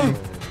amazing.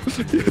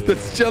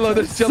 That's Jello.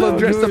 That's Jello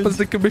dressed up as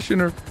the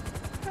commissioner.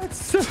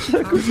 That's such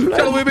a good plan.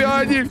 Jello, we're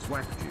behind you.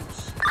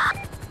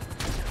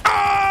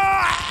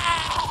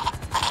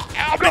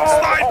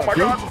 Oh my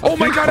god! Oh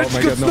my god, I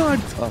just got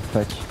sniped. Oh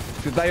fuck.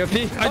 Goodbye, OP.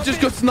 I just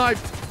got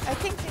sniped. I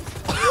think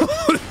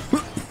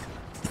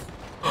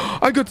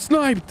I got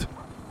sniped.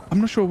 I'm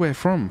not sure where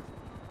from.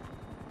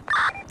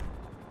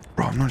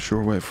 Bro, I'm not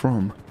sure where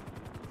from.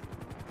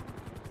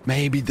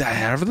 Maybe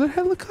that other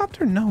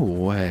helicopter? No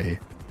way.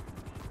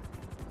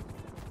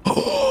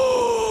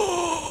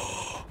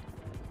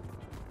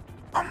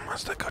 I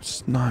must have got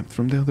sniped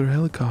from the other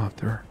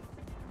helicopter.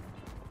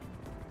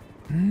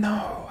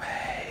 No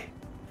way.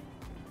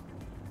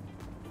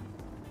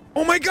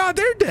 Oh my god,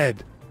 they're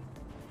dead.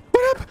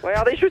 What happened? Why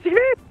are they shooting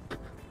me?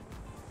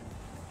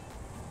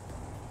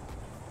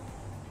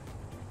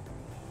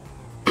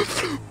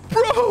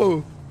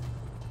 Bro!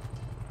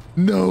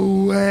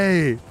 No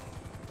way.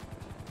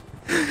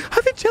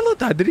 How did Jello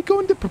die? Did he go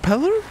in the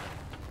propeller?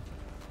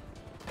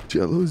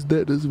 Jello's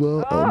dead as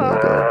well. Oh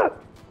my god.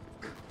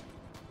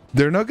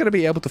 They're not going to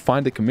be able to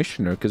find the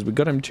commissioner because we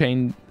got him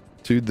chained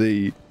to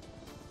the...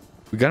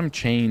 We got him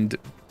chained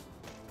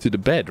to the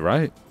bed,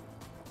 right?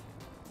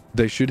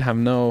 They should have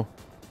no...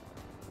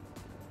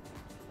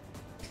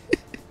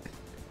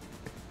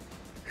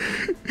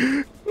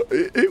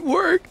 It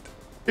worked.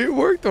 It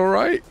worked, all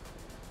right.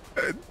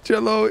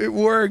 Jello, it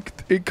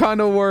worked. It kind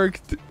of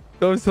worked.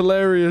 That was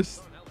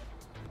hilarious.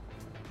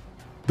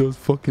 That was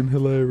fucking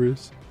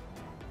hilarious.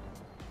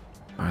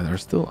 Alright, they're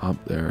still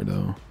up there,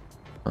 though.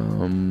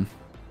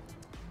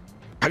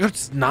 I got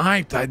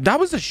sniped. That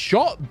was a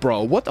shot,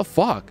 bro. What the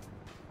fuck?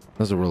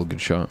 That's a real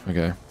good shot.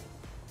 Okay.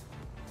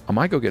 I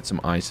might go get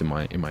some ice in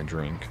my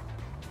drink.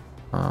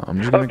 I'm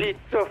just gonna... it's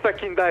so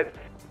fucking bad.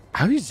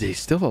 How is he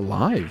still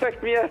alive?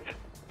 Fuck me up.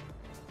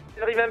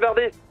 I remember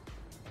this.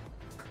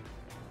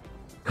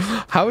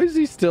 How is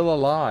he still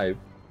alive?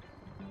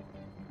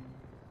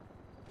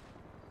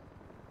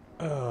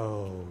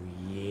 Oh,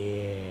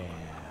 yeah.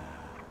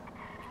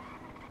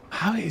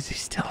 How is he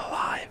still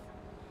alive?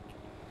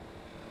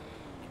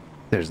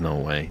 There's no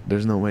way.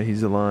 There's no way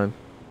he's alive.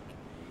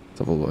 Let's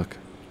have a look.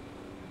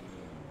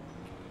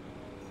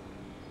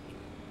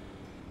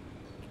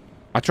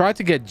 I tried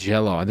to get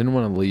Jello. I didn't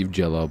want to leave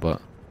Jello,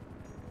 but...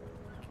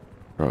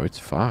 Bro, it's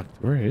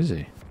fucked. Where is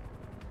he?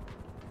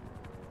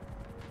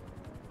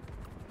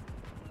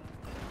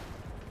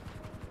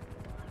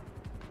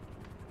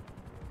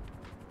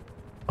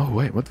 Oh,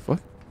 wait. What the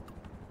fuck?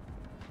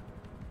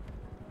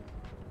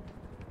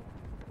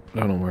 I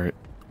don't know where it...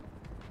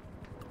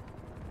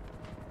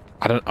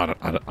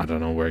 I don't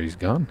know where he's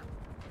gone.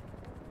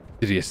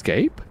 Did he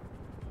escape?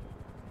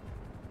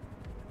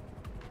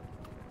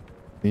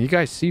 Can you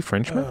guys see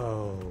Frenchman?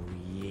 Oh,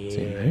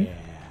 yeah.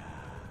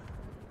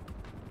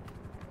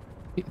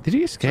 Did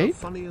he escape?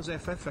 Funny as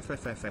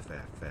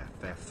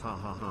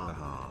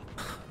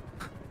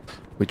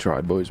We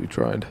tried, boys. We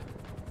tried.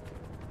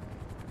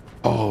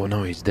 Oh,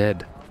 no. He's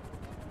dead.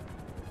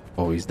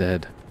 Oh, he's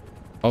dead.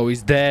 Oh,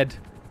 he's dead.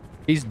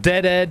 He's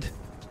dead-ed.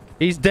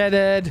 He's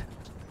dead-ed.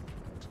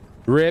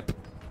 Rip.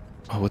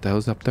 Oh, what the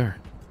hell's up there?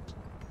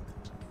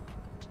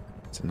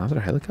 It's another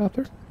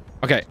helicopter?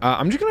 Okay,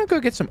 I'm just gonna go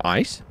get some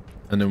ice.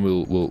 And then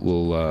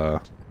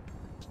we'll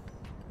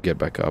get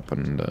back up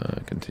and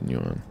continue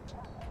on.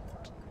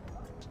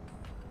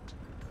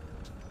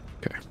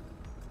 Okay.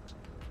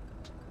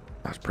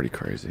 That's pretty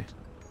crazy.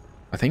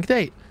 I think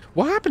they...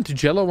 What happened to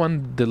Jello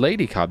and the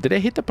lady cop? Did they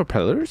hit the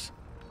propellers?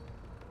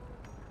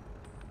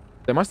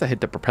 They must have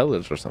hit the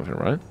propellers or something,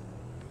 right?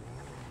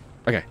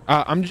 Okay.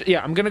 I'm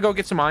gonna go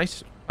get some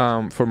ice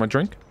for my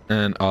drink,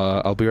 and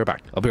I'll be right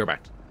back. I'll be right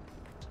back.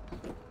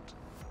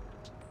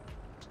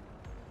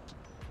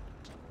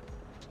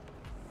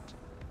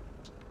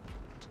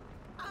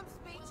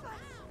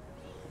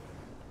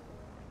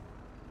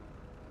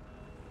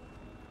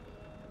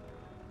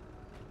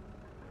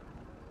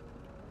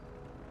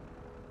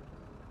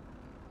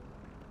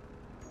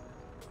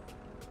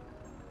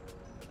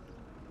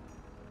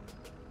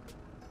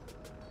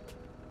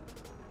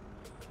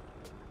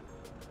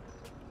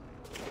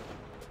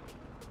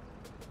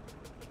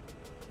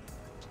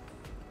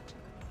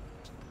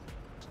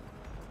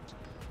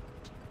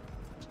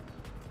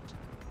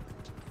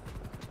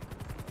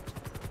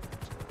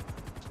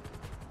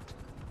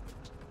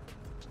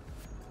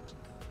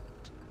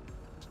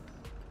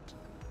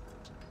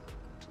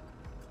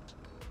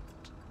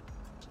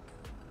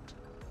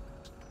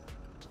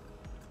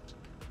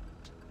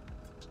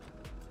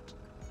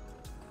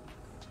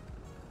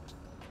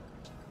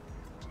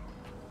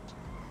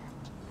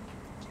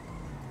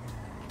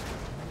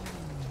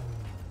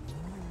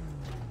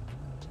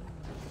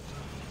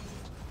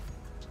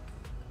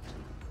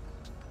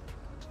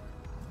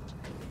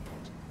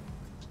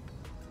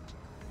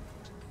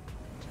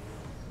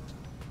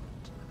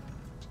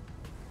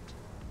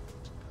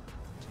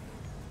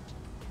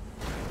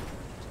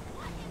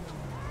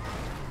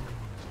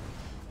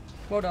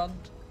 Well done.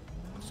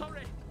 I'm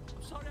sorry.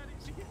 I'm sorry I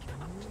didn't see it.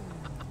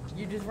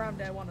 You just rammed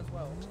that one as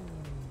well.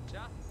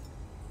 Yeah?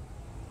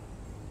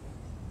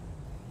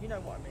 You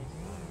know what I mean.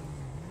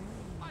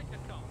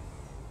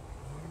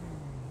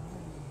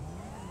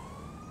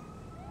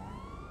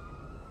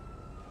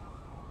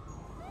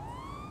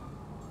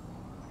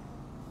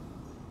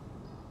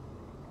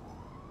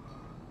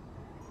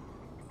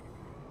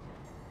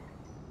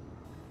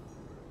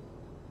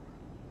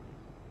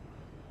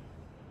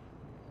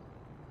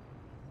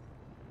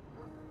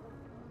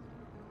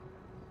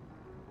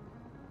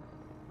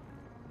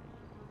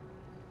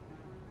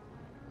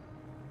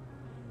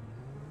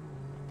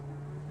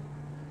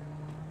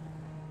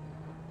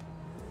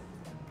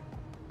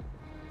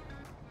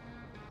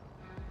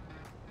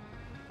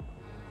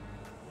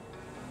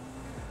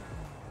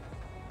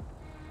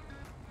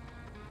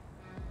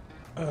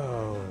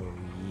 Oh,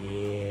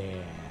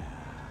 yeah.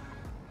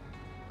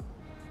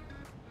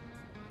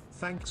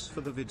 Thanks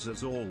for the vids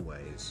as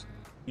always.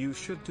 You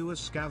should do a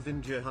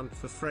scavenger hunt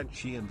for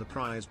Frenchie and the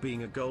prize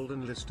being a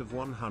golden list of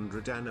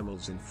 100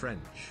 animals in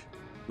French.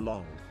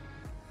 Long.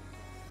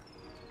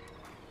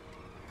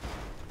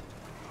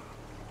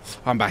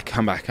 I'm back.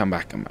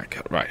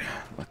 Right,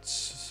 let's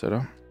sit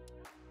up.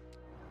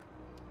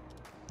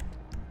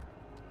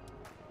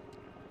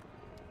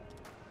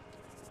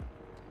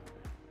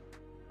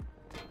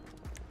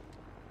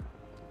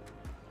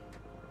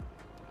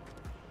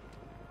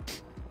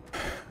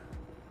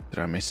 Did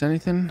I miss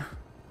anything?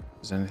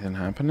 Is anything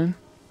happening?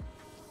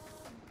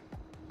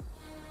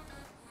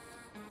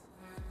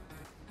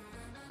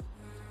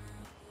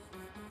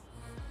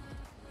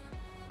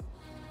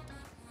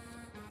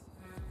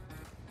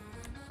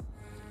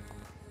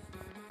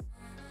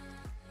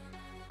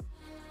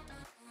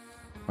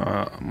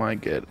 I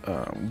might get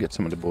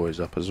some of the boys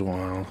up as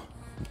well.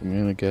 I'm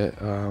gonna get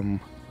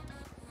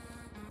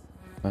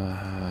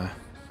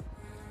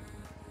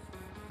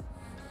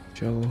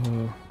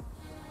Jello,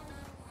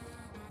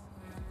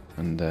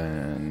 and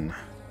then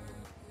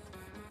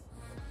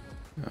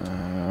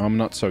I'm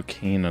not so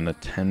keen on a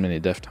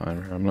 10-minute death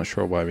timer. I'm not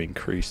sure why we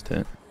increased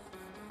it.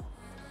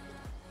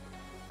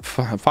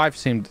 5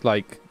 seemed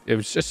like it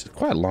was just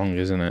quite long,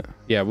 isn't it?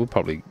 Yeah, we'll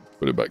probably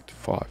put it back to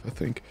 5, I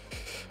think.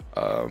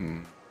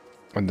 And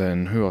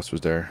then who else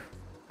was there?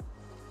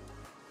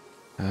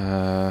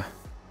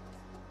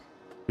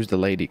 Who's the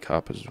lady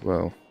cop as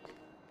well?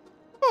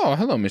 Oh,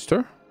 hello,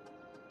 mister.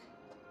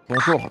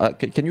 Bonjour.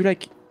 Can you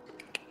like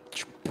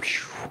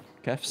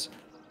cuffs?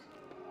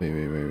 Wait,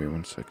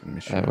 1 second,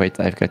 monsieur. Wait,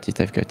 I've got it.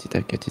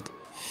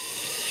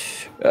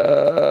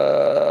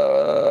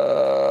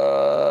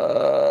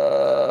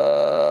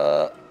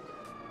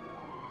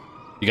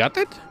 You got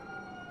that?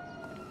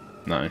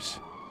 Nice.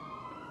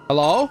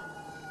 Hello?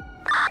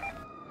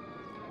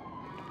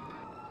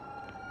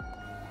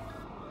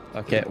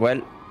 Okay,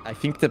 well, I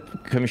think the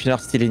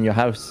commissioner's still in your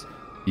house.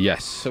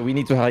 Yes. So we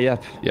need to hurry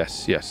up.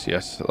 Yes.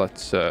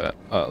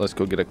 Let's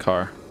go get a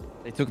car.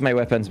 They took my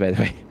weapons, by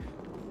the way.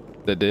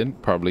 They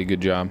did? Probably.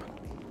 Good job.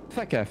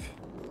 Fuck off.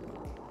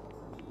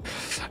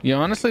 You're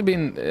honestly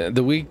being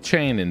the weak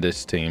chain in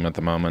this team at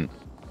the moment.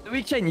 The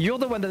weak chain, you're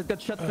the one that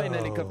got shot by an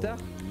helicopter?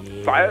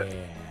 Yeah. Fire.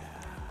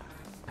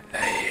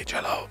 Hey,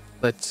 Jello.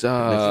 Let's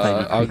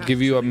I'll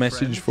give you a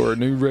message for a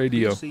new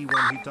radio. Oh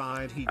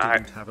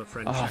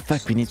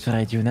fuck, we need to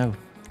radio now.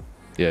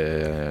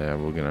 Yeah,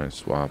 we're gonna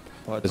swap.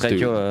 Let's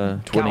radio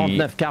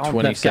 49, 27.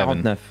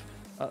 27.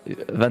 27. I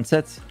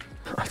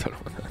don't know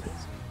what that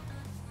is.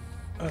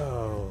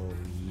 Oh,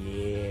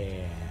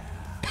 yeah.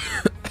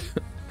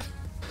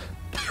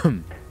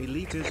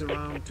 Elite is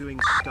around doing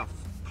stuff.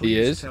 Please He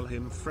is? Tell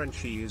him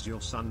Frenchie is your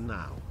son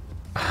now.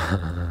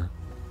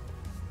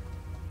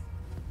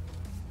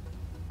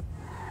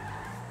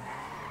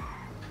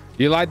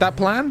 You like that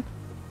plan?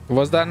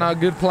 Was that not a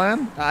good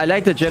plan? I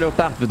like the Jello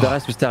part, but the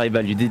rest was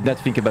terrible. You did not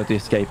think about the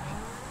escape.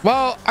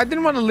 Well, I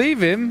didn't want to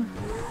leave him.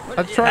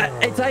 I tried.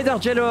 It's either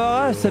Jello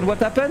or us, and what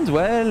happened?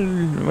 Well,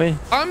 wait.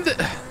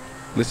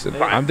 Listen,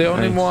 I'm the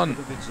only one.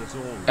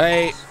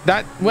 Hey,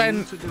 that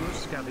went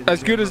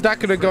as good as that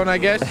could have gone, I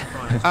guess.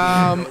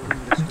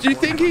 Do you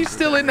think he's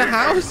still in the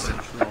house?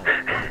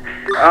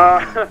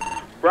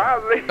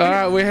 Probably.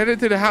 We're headed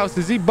to the house.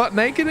 Is he butt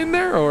naked in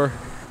there, or?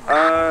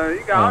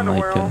 You got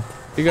underwear on.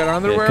 You got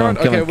underwear come on?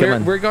 on, Okay, come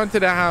on. we're going to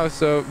the house.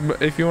 So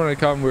if you want to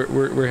come,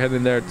 we're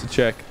heading there to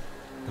check.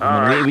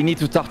 We need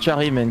to torture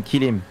him and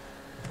kill him.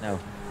 No.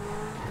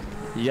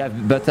 You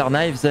have butter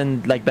knives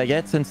and like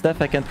baguettes and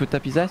stuff I can put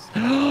up his ass?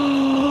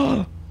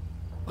 Run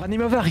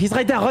him over! He's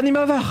right there! Run him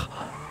over!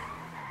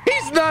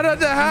 He's not at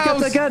the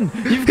house! You've got a gun!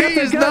 You've got a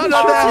gun! He's not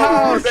at the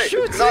house!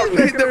 Shoot him!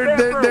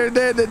 They're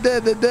dead.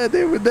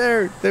 They were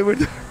there.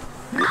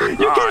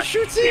 You can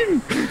shoot him!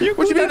 What do you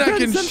mean I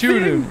can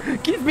shoot him?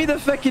 Give me the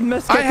fucking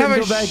musket I have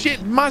and a go back.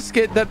 shit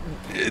musket that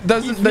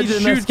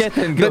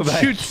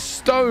shoots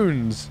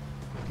stones.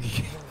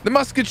 The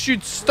musket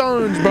shoots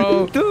stones,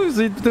 bro. It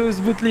does,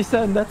 but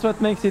listen, that's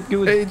what makes it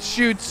good. It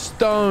shoots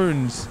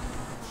stones.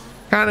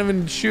 Can't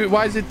even shoot.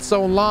 Why is it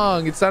so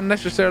long? It's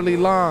unnecessarily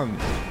long.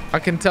 I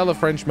can tell a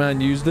Frenchman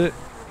used it.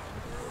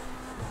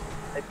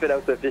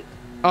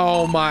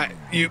 Oh my,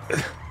 you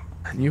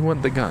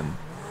want the gun.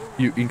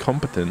 You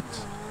incompetent.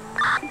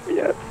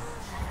 Yes.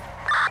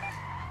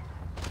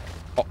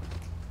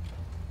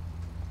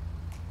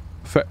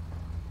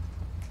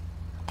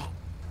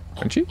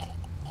 Frenchie?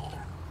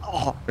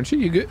 Frenchie,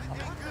 you good?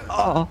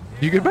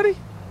 You good, buddy?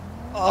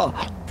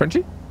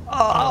 Frenchie?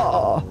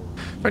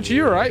 Frenchie,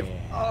 you alright?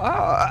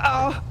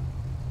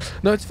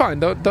 No, it's fine.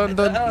 Don't.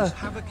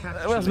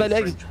 Where's my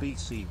legs? No,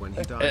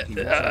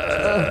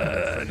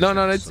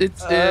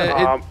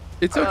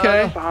 it's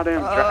okay. I saw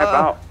them drive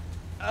out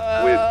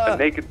with a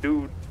naked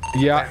dude.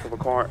 Yeah. Back of a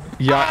car.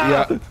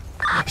 Yeah.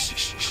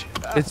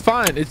 It's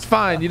fine. It's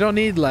fine. You don't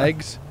need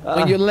legs.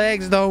 When your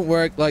legs don't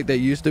work like they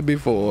used to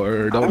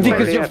before. Don't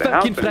Because worry. your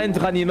fucking friend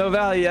running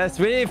over. Yes,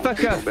 we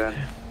fuck off.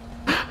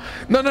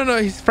 No.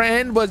 His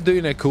friend was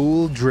doing a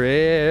cool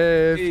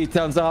drift. He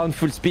turns around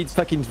full speed,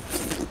 fucking.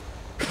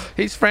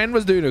 His friend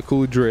was doing a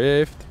cool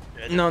drift.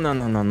 No.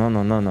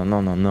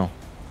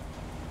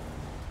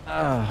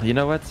 You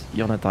know what?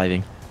 You're not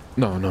driving.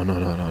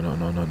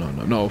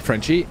 No,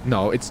 Frenchie.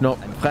 No, it's not.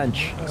 I'm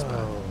French.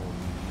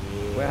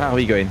 Where are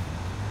we going?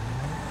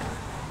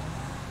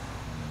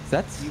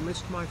 That? You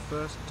missed my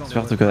first I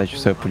swear to God, I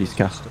just saw a police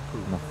car.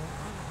 No.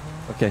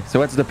 Okay, so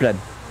what's the plan?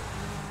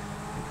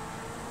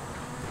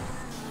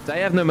 So I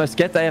have no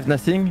musket, I have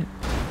nothing.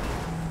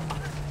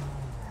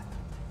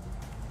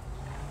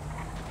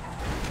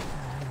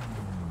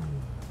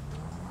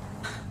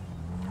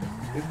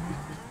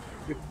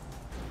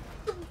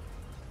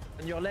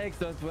 And your legs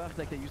don't work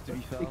like they used to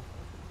before.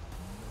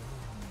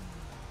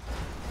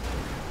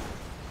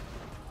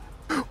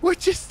 What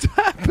just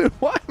happened?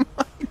 Why am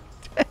I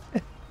dead?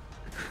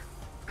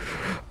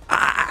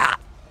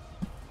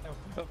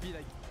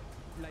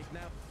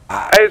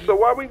 Hey, so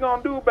what we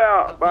gonna do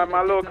about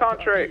my little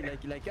contract?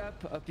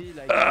 What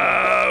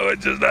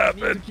just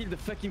happened? Kill the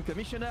fucking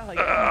commissioner.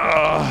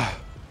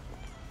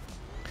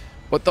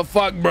 What the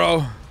fuck,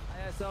 bro?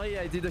 Sorry,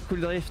 I did a cool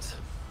drift.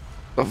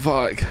 The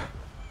fuck?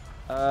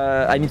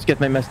 I need to get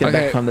my musket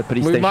back from the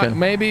police station.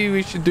 Maybe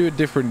we should do a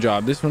different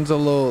job. This one's a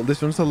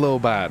little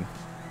bad.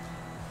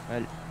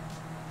 Well,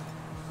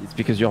 it's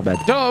because you're bad.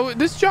 No,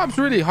 this job's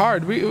really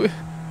hard. We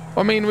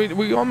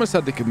almost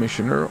had the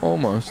commissioner,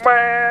 almost.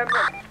 Man,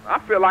 I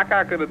feel like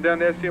I could have done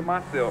that shit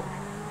myself.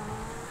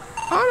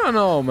 I don't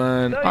know,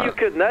 man. No, you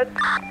could not.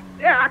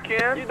 Yeah, I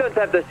can. You don't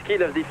have the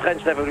skill of the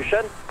French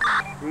Revolution.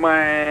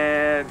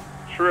 Man,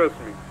 trust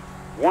me.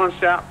 One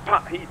shot,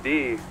 pop, he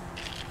dead.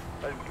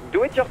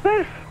 Do it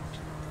yourself.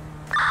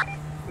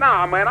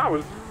 Nah, man,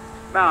 I'm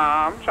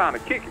trying to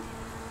kick it.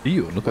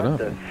 Ew, look it up.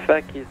 What the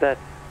fuck is that?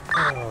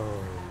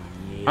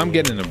 I'm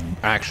getting an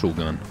actual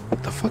gun.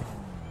 What the fuck?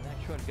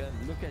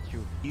 Look at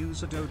you.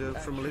 Use a dodo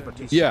from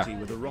Liberty Yeah. City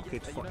with a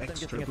rocket for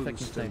extra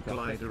boost and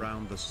glide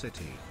around the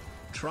city.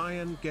 Try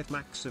and get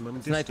maximum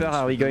distance. Sniper,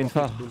 are we going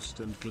far?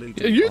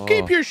 You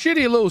keep your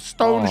shitty little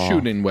stone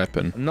shooting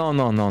weapon. No.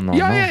 No.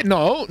 You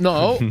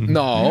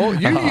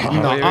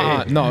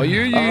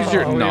use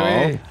your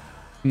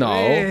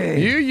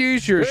You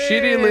use your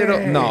shitty little.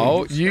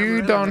 No,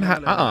 you don't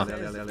have.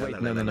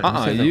 Wait,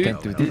 no. You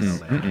can't do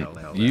this.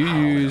 You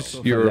use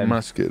your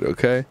musket,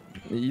 okay?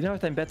 You know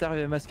what? I'm better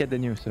with a musket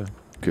than you, so.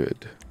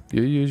 Good.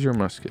 You use your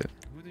musket.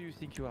 Who do you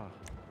think you are?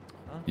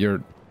 Huh?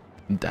 Your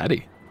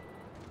daddy.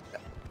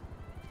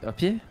 A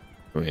pied?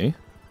 Oui.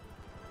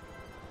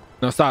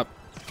 No, stop.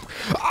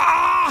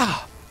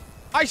 Ah!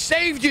 I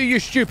saved you, you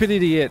stupid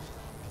idiot.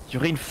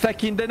 You're in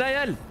fucking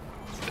denial.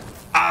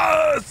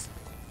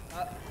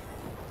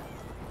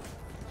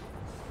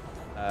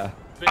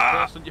 Bit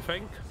worse than you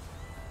think.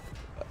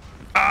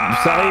 I'm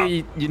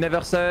sorry, you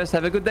never saw us.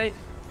 Have a good day.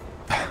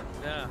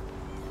 Yeah.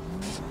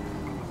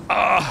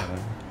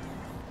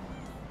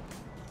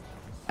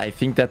 I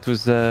think that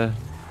was a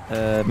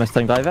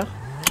Mustang driver.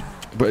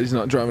 But he's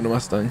not driving a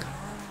Mustang.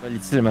 Well,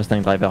 it's still a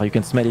Mustang driver. You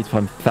can smell it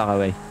from far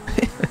away.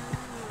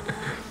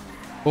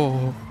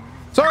 Oh.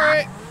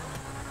 Sorry!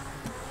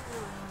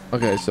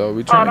 Okay, so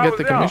we trying to get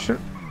the commissioner.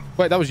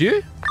 Wait, that was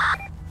you?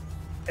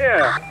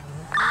 Yeah.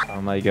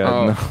 Oh my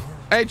god, no.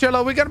 Hey,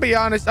 Cello, we gotta be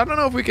honest. I don't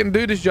know if we can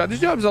do this job. This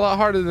job's a lot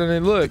harder than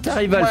it looks.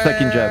 Terrible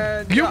fucking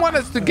job. You want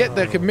us to get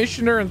the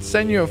commissioner and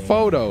send you a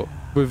photo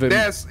with him?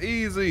 That's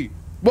easy.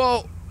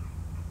 Well,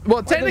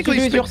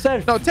 technically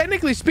yourself? No,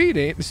 technically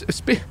speaking,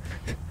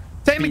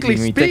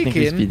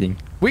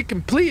 we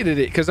completed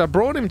it because I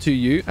brought him to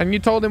you and you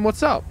told him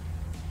what's up.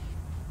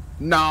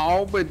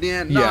 No, but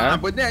then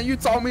you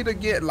told me to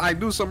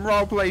do some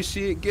roleplay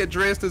shit, get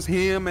dressed as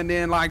him, and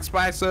then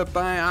spice up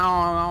thing.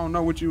 I don't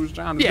know what you was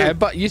trying to do. Yeah,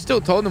 but you still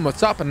told him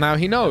what's up, and now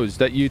he knows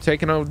that you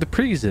taking over the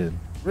prison.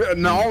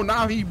 No,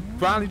 now he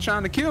probably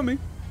trying to kill me.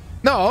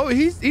 No,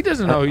 he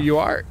doesn't know who you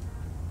are.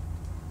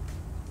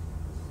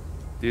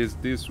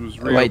 This was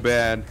real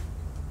bad.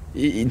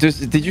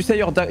 Did you say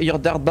your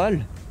dirt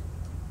ball?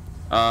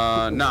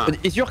 Nah.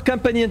 Is your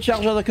company in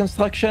charge of the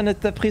construction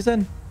at the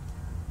prison?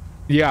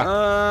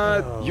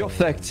 Yeah. You're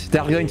fucked.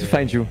 They're going to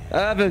find you.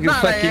 They're going to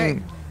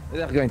find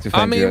you.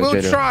 I mean,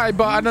 we'll try,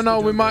 but I don't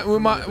know.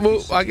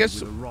 I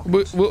guess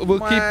we'll keep.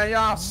 Man,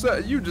 y'all,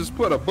 you just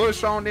put a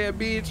bush on that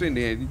bitch and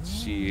then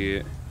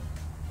shit.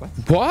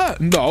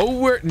 What?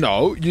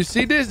 No, you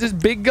see this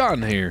big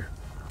gun here?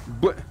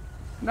 But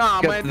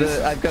nah, man.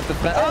 I've got the.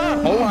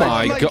 Oh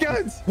my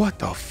god! What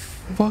the?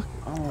 fuck?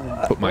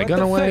 Put my gun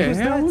away. What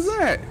the hell was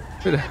that?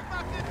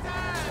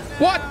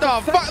 What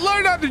the fuck?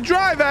 Learn how to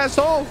drive,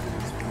 asshole.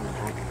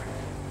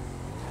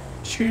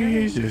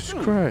 Jesus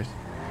Christ.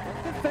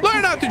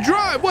 Learn how to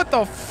drive. What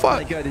the fuck?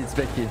 Oh my god, it's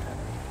Becky.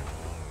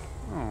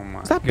 Oh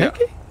my. Is that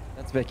Becky?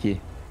 That's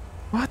Becky.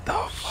 What the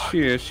fuck?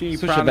 Shit, she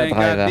Such a probably bad ain't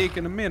got driver. dick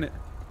in a minute.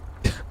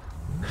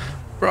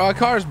 Bro, our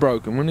car's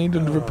broken. We need a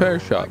repair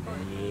shop.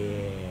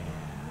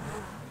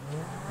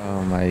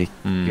 Oh my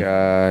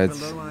god.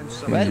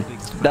 Well,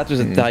 that was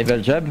a terrible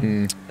job.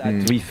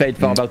 That we failed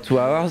for about 2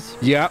 hours.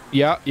 Yeah.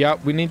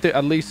 We need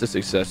at least a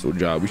successful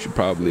job. We should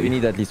probably. We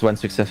need at least one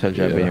successful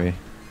job anyway.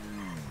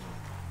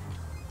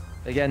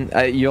 Again,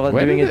 you're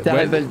Where doing did a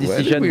terrible where did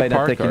decision we by not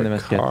park taking our the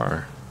musket.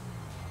 car?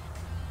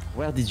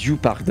 Where did you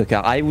park the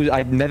car? I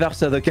never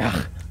saw the car.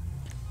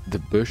 The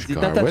bush Is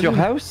car. that at Where your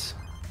did- house?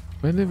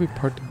 Where did we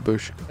park the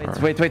bush car?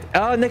 Wait.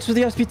 Oh, next to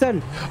the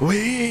hospital.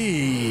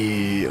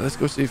 Wait. Let's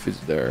go see if it's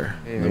there.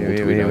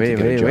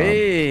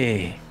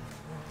 Wait.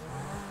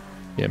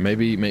 Yeah,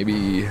 maybe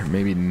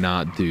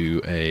not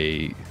do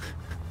a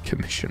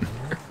commission.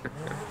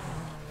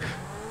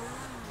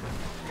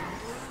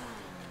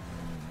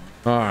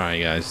 All right,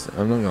 guys.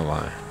 I'm not gonna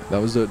lie. That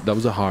was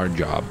a hard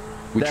job.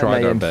 We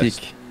tried our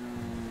best.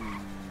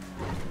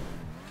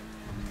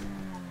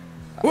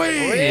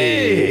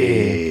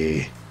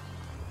 Wait.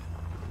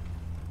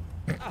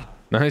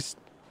 Nice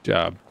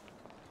job.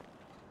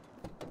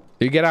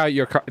 You get out of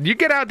your car. You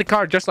get out of the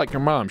car just like your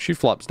mom. She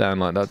flops down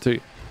like that too.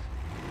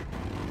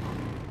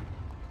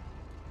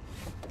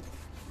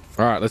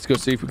 All right, let's go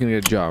see if we can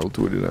get a job. We'll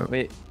tweet it out.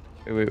 Wait.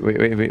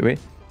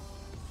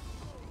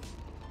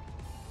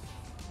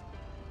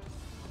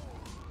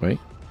 Wait.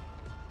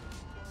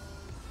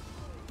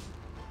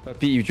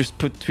 Puppy, you just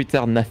put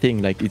Twitter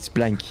nothing, like it's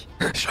blank.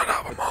 Shut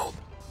up, I'm old.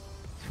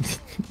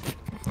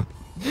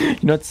 You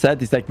know what's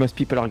sad? It's like most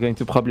people are going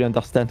to probably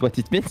understand what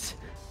it means.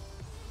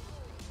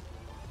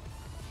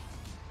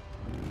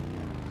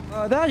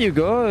 There you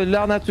go.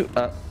 Learn how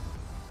to.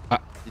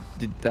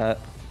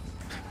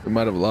 We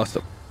might have lost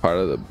a part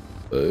of the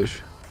bush.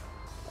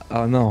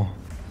 Oh no.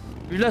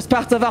 We lost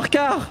part of our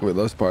car. We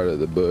lost part of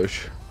the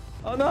bush.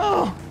 Oh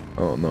no.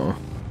 Oh no.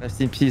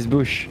 Rest in peace,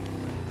 bush.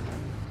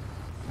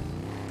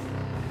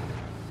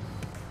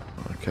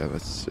 Okay,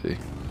 let's see.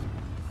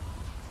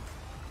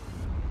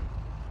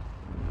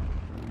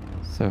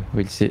 So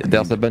we'll see.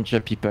 There's a bunch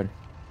of people.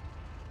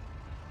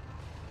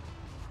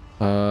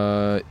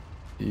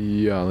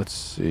 Yeah, let's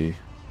see.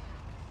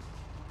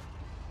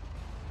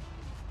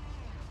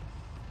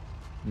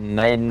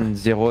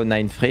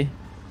 9093.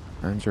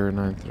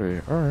 9093.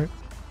 All right.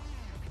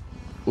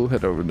 We'll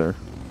head over there.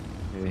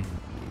 Okay.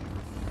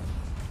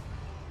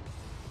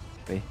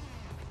 Okay.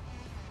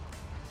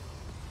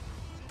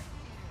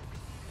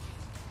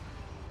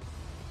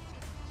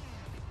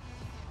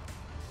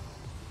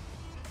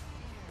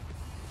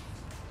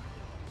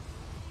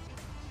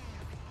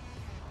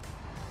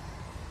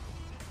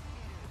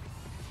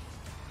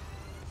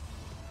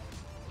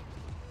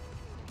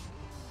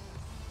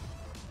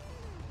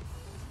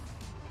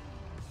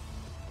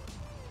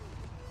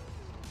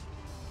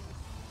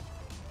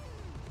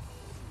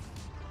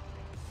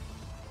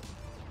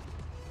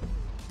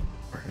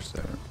 Where's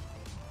that?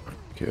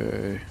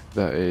 Okay,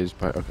 that is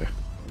by. Okay,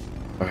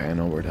 I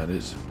know where that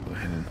is. Go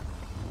ahead and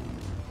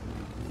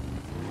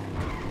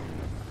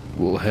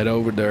we'll head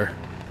over there.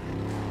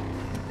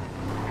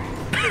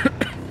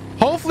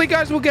 Hopefully,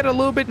 guys, we'll get a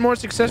little bit more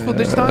successful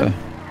this time.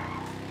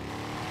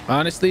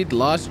 Honestly, the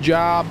last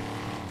job,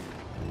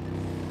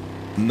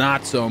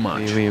 not so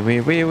much.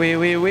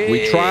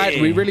 We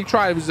tried. We really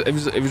tried.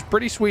 It was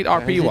pretty sweet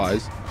RP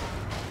wise.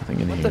 Nothing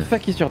in What here. the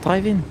fuck is your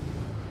driving?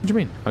 What do you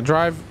mean? I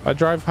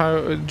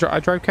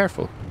drive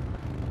careful.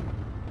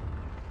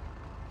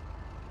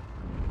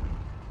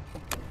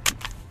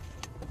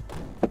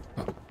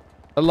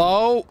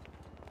 Hello?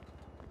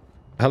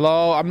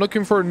 Hello? I'm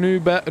looking for a new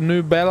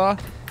Bella.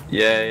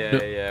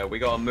 Yeah. We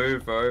gotta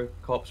move, bro.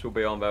 Cops will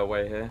be on their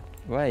way here.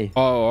 Why?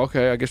 Oh,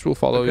 okay. I guess we'll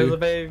follow you.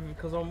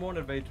 Because on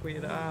Warner they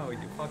tweeted it out. You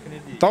fucking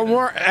idiot. Don't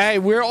worry. Hey,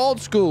 we're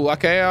old school,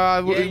 okay? Yeah,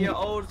 you're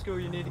old school.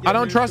 You need to get I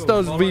don't new trust school.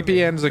 those Follow me.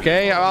 VPNs,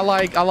 okay? I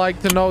like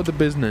to know the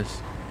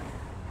business.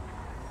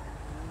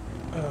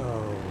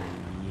 Oh,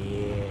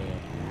 yeah.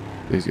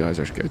 These guys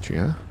are sketchy,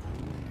 huh?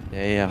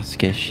 They are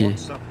sketchy.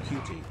 What's up,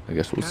 cutie? I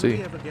guess we'll Can see.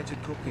 we ever get a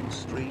cooking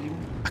stream?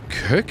 A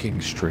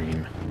cooking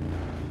stream?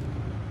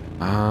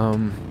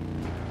 I'm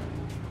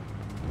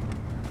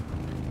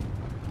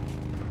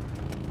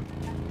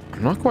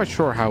not quite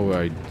sure how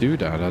I do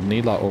that. I'd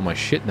need like all my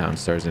shit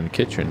downstairs in the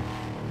kitchen.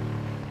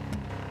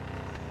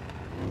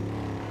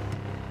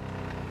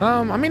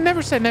 I mean,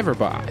 never say never,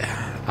 but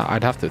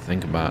I'd have to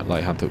think about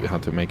like how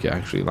to make it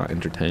actually like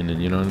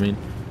entertaining. You know what I mean?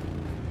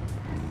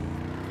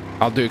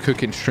 I'll do a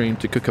cooking stream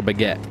to cook a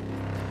baguette.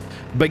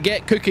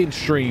 Baguette cooking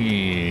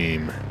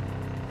stream.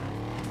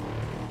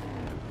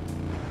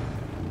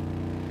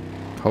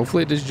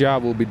 Hopefully this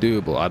job will be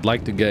doable. I'd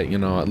like to get, you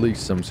know, at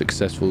least some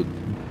successful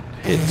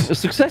hits. A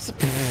success?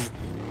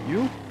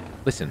 You?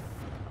 Listen,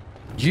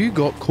 you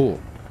got caught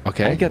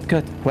Okay. I got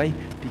caught. Why?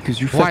 Because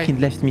you fucking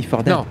left me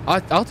for that. No,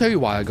 I'll tell you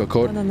why I got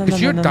caught.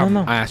 Because you're dumb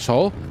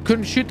asshole.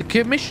 Couldn't shoot the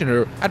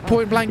commissioner at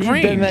point blank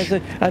range.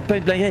 At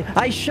point blank range.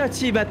 I shot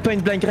him at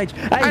point blank range.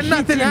 And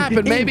nothing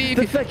happened. Maybe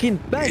the fucking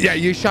back. Yeah,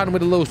 you shot him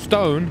with a little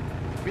stone.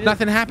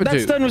 Nothing happened to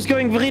that stone was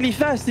going really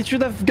fast. It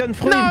should have gone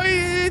through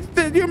him.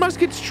 No, your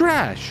musket's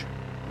trash.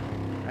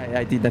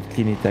 I did not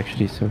clean it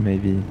actually, so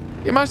maybe.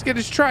 Your musket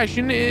is trash.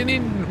 You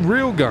need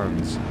real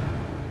guns.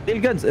 Real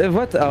guns?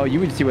 What? Oh, you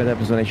will see what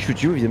happens when I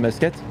shoot you with the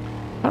musket.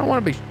 I don't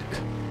want to be...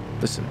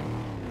 Listen.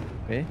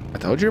 Okay. I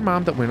told your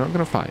mom that we're not going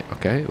to fight,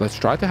 okay? Let's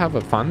try to have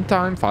a fun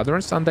time, Father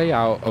and Son day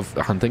out of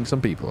hunting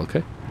some people,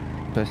 okay?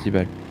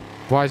 Possible.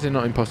 Why is it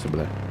not impossible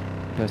then?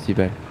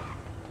 Possible.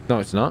 No,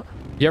 it's not.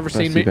 You ever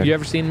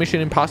seen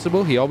Mission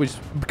Impossible? He always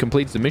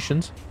completes the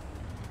missions.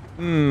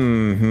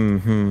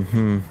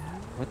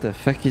 What the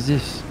fuck is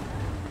this?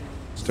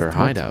 It's their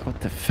hideout.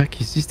 What the fuck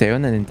is this? They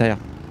own an entire...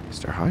 It's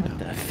their hideout.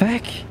 What the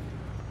fuck?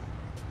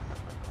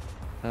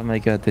 Oh my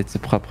god, it's a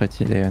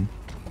property, Leon.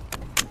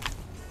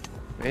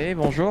 Hey,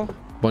 bonjour.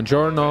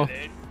 Buongiorno.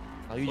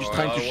 Are you just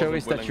trying to show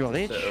us that you're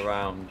rich?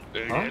 Around.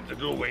 There's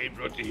no way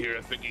brought you here.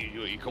 I think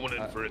you coming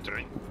in for a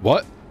drink.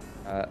 What?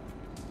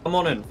 Come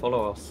on in,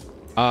 follow us.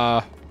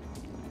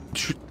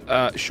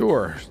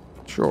 Sure.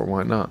 Sure,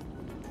 why not?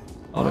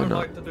 I don't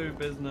like to do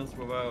business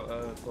without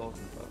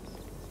talking first.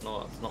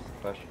 It's not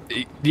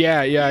professional.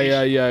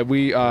 Yeah.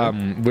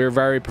 We're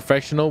very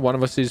professional. One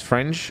of us is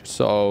French,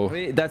 so...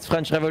 Wait, that's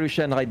French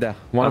Revolution right there.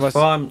 That's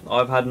fine.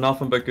 I've had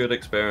nothing but good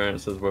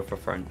experiences with the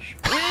French.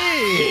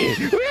 Wait!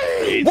 See,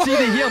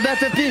 they hear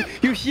that, Epi?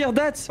 You hear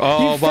that?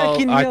 Oh, you well,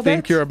 I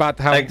think you're about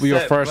to have your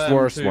first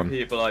worst two one.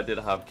 People I did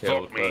have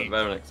killed, but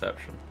they're an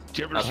exception.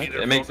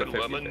 It makes it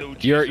 50.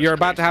 You're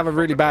about to have a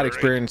really bad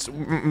experience.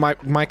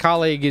 My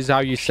colleague is how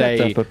you say.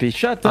 Shut up, Puppy.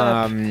 Shut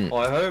up.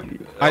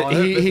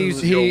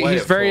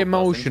 He's very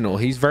emotional.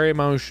 He's very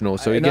emotional,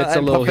 so he gets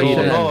a little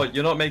heated. No,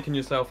 you're not making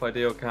yourself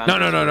ideal.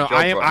 No.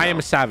 I am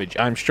a savage.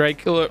 I'm straight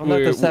killer.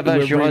 We're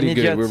really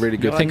good. We're really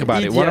good. Think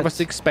about it. One of us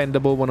is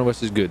expendable. One of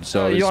us is good.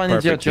 So you're an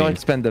idiot. You're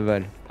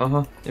expendable.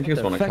 If you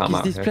just want to come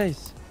out here. What the fuck is this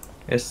place?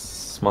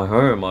 It's my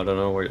home. I don't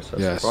know what you're so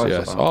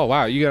surprised about. Oh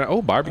wow, you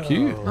got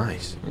barbecue.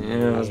 Nice. Yeah,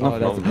 there's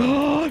nothing wrong with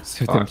that.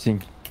 So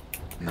tempting.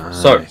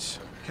 Nice. So,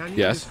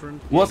 yes.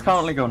 What's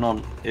currently going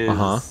on is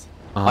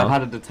I've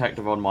had a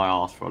detective on my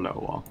ass for a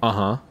little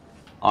while.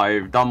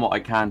 I've done what I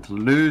can to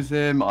lose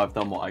him. I've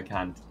done what I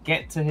can to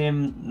get to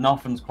him.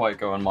 Nothing's quite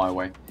going my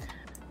way.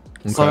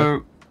 Okay.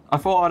 So I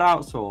thought I'd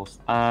outsource,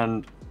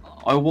 and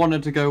I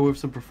wanted to go with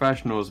some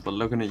professionals, but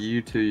looking at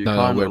you two, you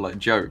kind of like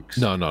jokes.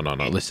 No.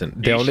 Listen,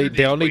 the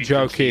only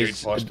joke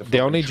is his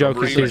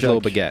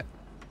little baguette.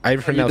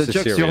 Everything else is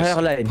serious. Your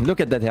hairline. Look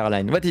at that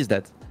hairline. What is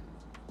that?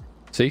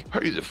 See?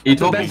 You're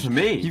talking to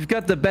me. You've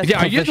got the best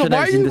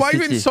professionals in the city. Why are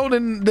you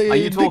insulting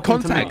the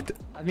contact?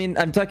 I mean,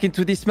 I'm talking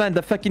to this man,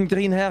 the fucking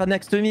green hair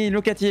next to me.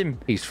 Look at him.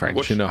 He's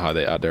French. You know how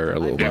they are. They're a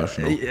little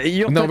emotional.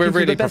 No, we're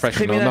really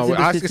professional. No,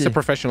 ask us a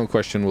professional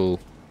question. We'll...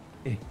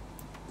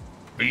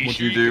 What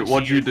do you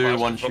do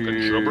once you...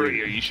 Are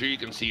you sure you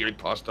can see your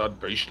past that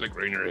bush like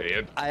around your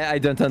head? I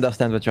don't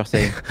understand what you're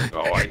saying.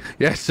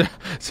 Yes,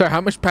 sir.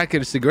 How much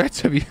packet of cigarettes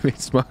have you been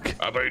smoking?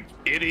 About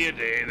 80 a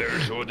day there,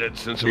 so did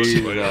since I was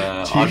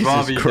I'd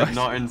rather you did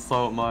not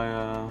insult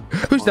my...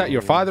 Who's that,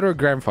 your father or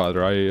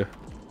grandfather?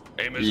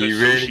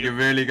 You're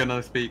really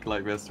gonna speak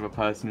like this to a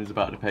person who's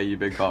about to pay you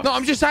big bucks? No,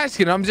 I'm just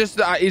asking.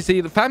 Is he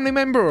a family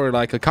member or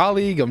like a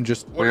colleague?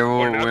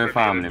 We're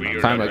family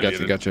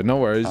members. Gotcha. No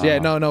worries. Yeah,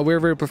 no, we're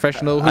very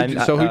professional. Who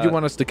do you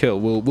want us to kill?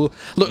 We'll look.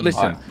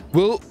 Listen.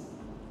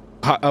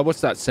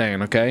 What's that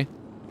saying? Okay.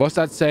 What's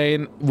that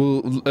saying?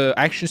 We'll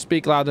actions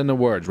speak louder than the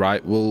words,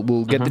 right?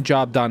 We'll get the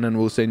job done and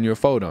we'll send you a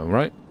photo,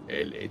 right?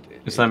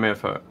 Just send me a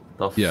photo.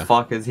 The Yeah.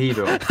 fuck is he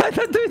doing? I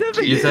don't do that.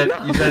 You said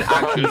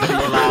actions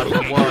speak louder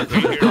than words.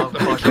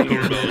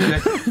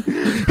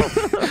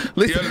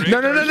 No.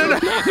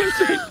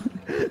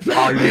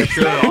 Are you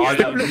sure?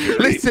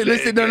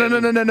 Listen.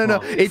 No.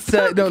 It's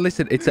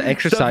listen. It's an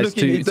exercise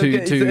to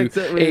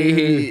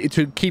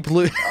keep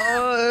loose.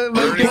 Oh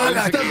my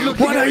god!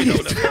 What are you? Do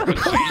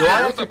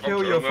I have to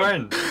kill your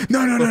friend? No.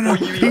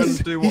 Before you even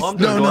do what I'm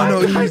doing?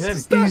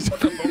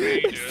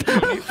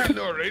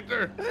 No, right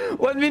there.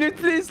 1 minute,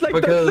 please. Like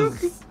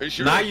because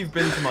now you've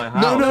been to my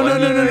house.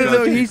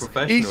 No.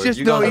 He's just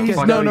no.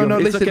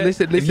 Listen.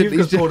 If you've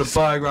just pulled a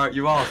burger out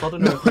your ass, I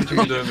don't know if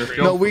you're doing this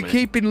job. No, we're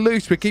keeping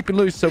loose.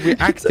 So we're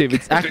active.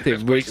 It's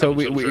active.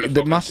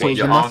 The muscles.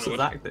 Your ass is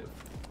active.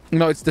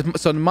 No, it's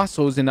the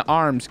muscles in the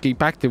arms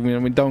keep active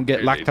when we don't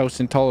get lactose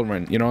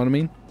intolerant. You know what I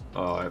mean?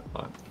 Alright.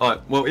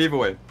 Well, either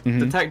way,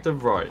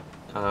 Detective Wright,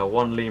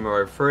 1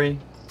 Lima 03,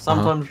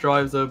 sometimes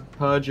drives a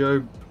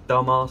Peugeot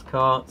dumbass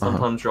car,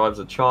 sometimes drives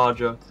a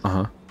Charger,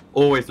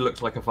 always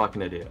looks like a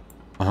fucking idiot.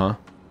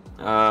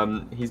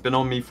 He's been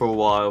on me for a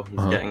while,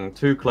 he's getting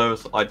too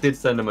close. I did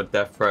send him a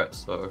death threat,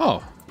 so...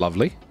 Oh,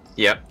 lovely.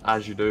 Yep,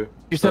 as you do.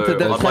 You sent a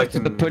death threat to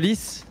the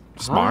police?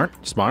 Smart.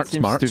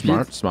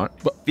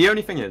 But the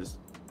only thing is,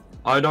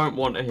 I don't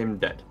want him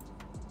dead.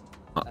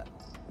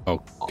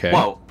 Okay.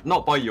 Well,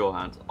 not by your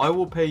hands. I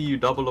will pay you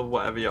double of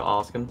whatever you're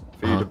asking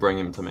for you to bring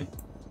him to me.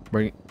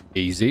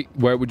 Easy.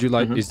 Where would you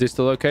like? Is this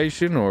the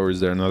location, or is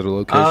there another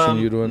location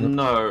you'd want?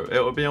 No, it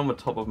will be on the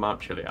top of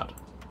Mount Chiliad.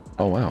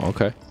 Oh wow.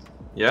 Okay.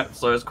 Yeah,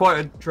 so it's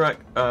quite a trek,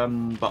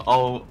 but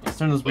as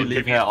soon as we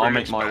leave here, I'll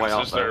make my way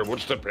up there.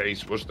 What's the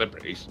price? What's the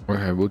price?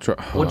 Okay, we'll try.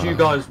 What do you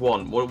guys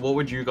want? What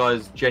would you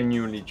guys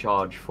genuinely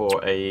charge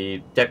for a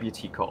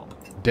deputy cop?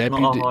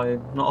 Deputy. Not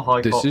a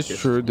high cop. This is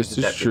true. This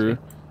is true.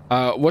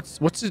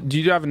 Do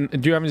you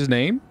have his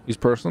name? His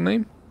personal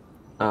name?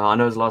 I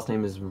know his last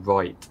name is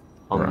Wright.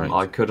 Right.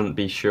 I couldn't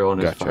be sure on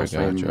his first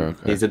name.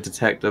 Okay. He's a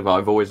detective.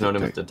 I've always known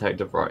him as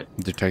Detective Wright.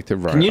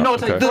 Detective Wright. Can you not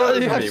take photos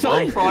of me?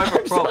 One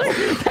private problem.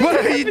 What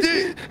are you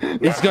doing?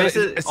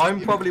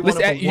 I'm probably one of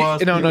the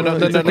worst. No.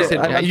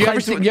 Listen. You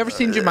ever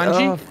seen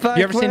Jumanji?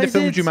 You ever seen the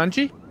film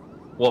Jumanji?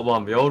 What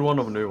one? The old one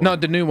or the new one? No,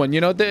 the new one.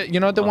 You know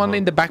the one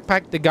in the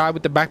backpack, the guy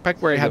with the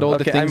backpack where he had all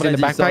the things in the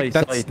backpack.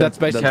 That's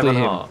basically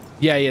him.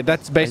 Yeah.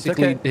 That's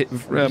basically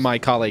my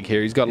colleague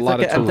here. He's got a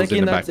lot of tools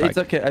in the backpack. It's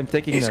okay. I'm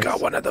taking He's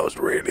got one of those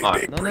really big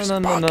pockets. You know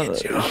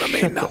what I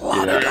mean? A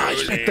lot of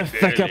guys. Shut the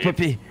fuck up,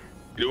 puppy.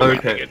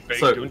 Okay.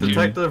 So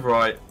Detective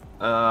Wright,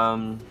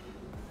 how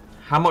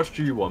much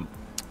do you want?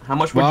 How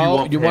much would you want?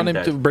 Well, you want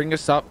him to bring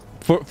us up.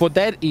 For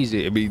that,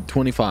 easy. It'd be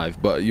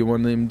 25, but you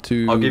want him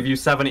to... I'll give you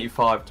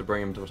 75 to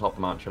bring him to the top of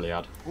Mount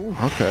Chiliad.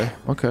 Okay.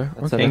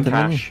 In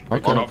cash.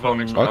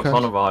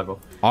 On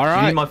arrival. All right.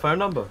 Do you need my phone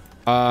number?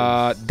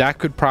 That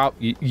could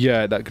probably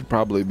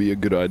be a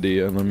good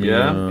idea. Let me,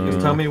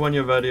 Just tell me when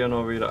you're ready and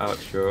I'll read it out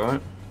to you,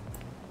 alright?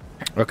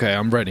 Okay,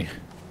 I'm ready.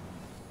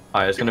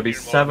 Alright, it's gonna be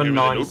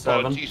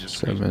 797.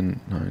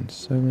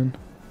 797.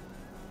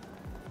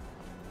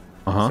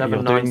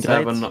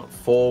 797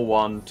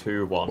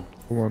 4121.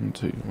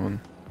 121.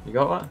 You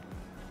got that?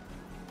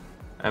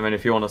 And then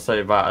if you want to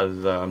save that as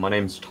my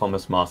name's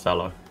Thomas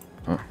Marcello.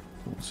 Oh,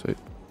 we'll say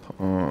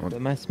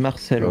Thomas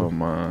Marcello.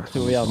 That's a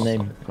weird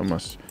name.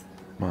 Thomas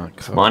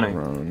It's my name.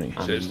 Macaroni.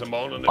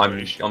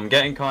 I'm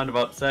getting kind of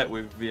upset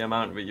with the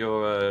amount that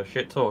you're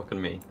shit talking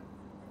me,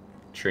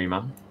 tree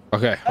man.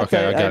 Okay, I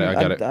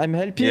got it. I'm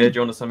helping. Yeah, do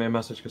you want to send me a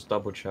message? Just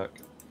double check.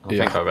 I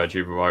think I read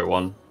you the right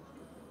one.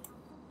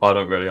 I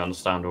don't really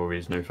understand all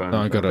these new phones. No,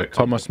 I got it.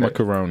 Thomas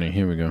Macaroni.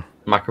 Here we go.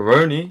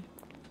 Macaroni.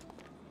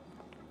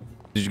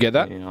 Did you get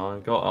that? Yeah, I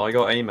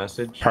got a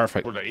message.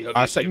 Perfect.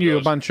 I sent you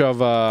a bunch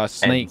of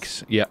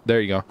snakes. Yeah, there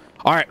you go.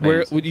 All right,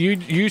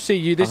 you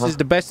see, this is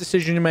the best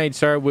decision you made,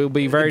 sir. We'll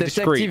be very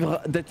discreet.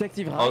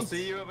 Detective I'll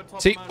see you at the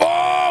top. See,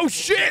 oh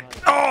shit!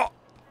 Oh.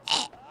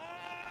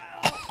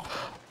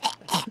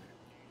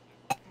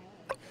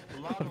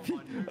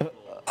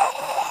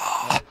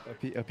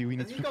 Happy, we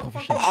need to be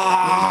professional.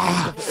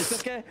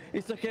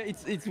 It's okay.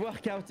 It's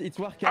workout. It's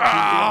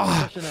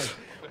professional.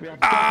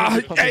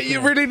 Hey,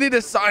 you really need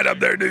a sign up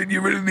there, dude.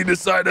 You really need a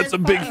sign. That's a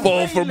big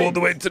fall from all the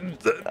way to.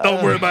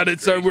 Don't worry about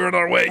it, sir. We're on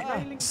our way.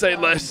 Say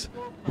less.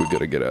 We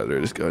gotta get out of there.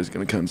 This guy's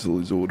gonna cancel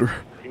his order.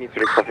 You need to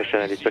look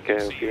professional. It's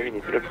okay. You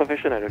need to look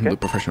professional. Okay. The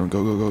professional.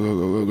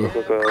 Go.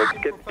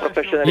 Get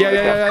professional.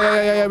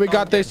 Yeah. We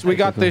got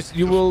this.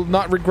 You will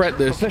not regret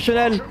this.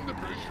 Professional.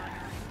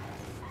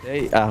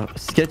 They are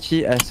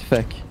sketchy as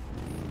fuck.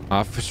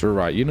 Officer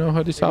Wright. You know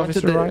how this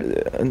Officer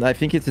Wright? I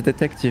think it's a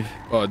detective.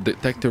 Oh,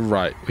 Detective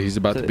Wright. He's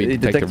about to be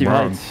Detective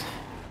Wright.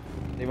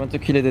 They want to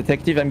kill a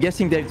detective. I'm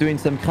guessing they're doing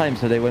some crime,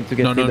 so they want to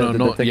get rid of the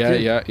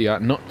detective. Yeah.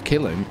 Not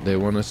kill him. They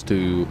want us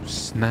to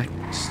snap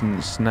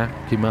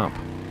him up.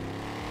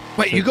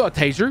 Wait, you got a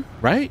taser,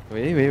 right?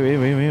 Wait.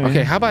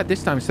 Okay, how about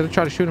this time? Instead of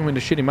trying to shoot him with a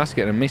shitty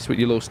musket and miss with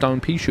your little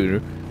stone pea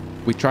shooter,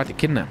 we tried to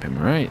kidnap him,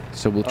 right?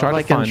 So we'll try to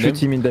find him. I can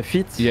shoot him in the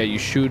feet. Yeah, you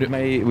shoot him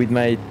with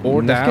my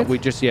or musket?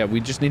 that. We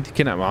just need to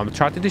kidnap him. I'll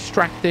try to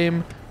distract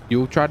him.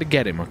 You'll try to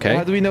get him, okay?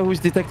 How do we know who's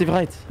Detective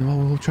Wright? Well,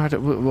 we'll try to.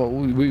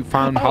 We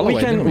found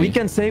Holloway. We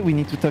can say we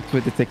need to talk to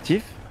a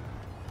detective.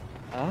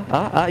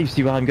 You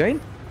see where I'm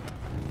going?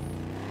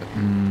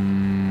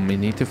 We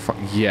need to.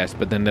 Yes,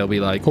 but then they'll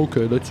be like,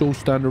 okay, let's all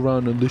stand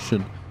around and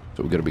listen.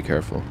 So we gotta be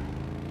careful.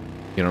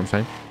 You know what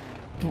I'm saying?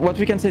 What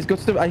we can say is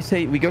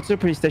we go to the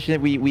police station.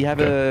 We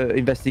have a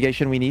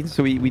investigation we need,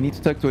 so we need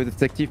to talk to a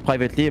detective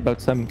privately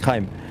about some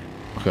crime.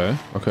 Okay.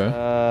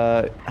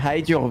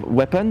 Hide your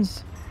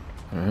weapons.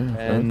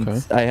 And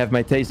I have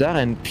my taser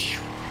and.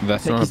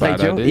 That's not a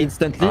bad idea.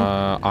 Instantly.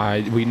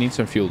 We need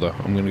some fuel though.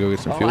 I'm gonna go get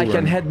some fuel. I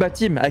can headbutt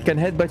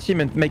him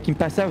and make him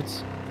pass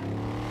out.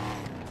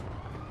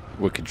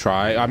 We could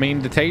try. I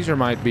mean, the taser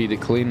might be the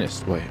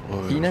cleanest. Wait.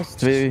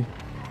 Cleanest?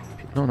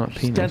 No, not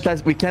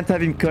penis. We can't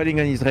have him calling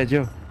on his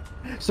radio.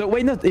 So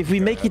why not? If we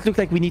make it look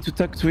like we need to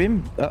talk to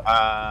him.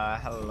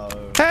 Hello.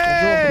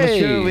 Hey! Bonjour,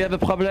 monsieur, we have a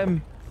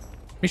problem.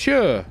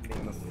 Monsieur.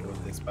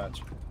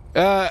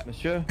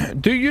 Monsieur.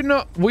 Do you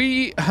know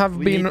we have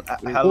been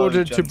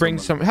ordered to bring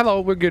some?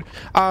 Hello, we're good.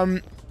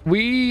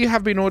 We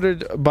have been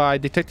ordered by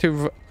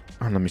Detective.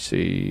 Let me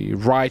see.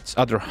 Wright's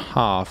other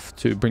half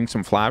to bring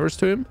some flowers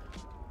to him.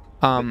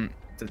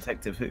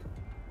 Detective who?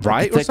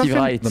 Wright or something?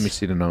 Wright. Let me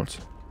see the notes.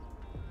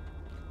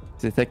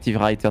 Detective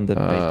Wright on the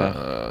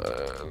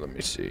paper. Let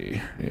me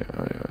see. Yeah.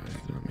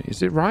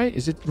 Is it right?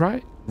 Is it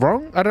right?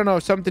 Wrong? I don't know.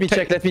 Something.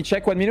 Let me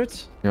check. 1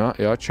 minute.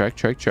 Yeah. Check.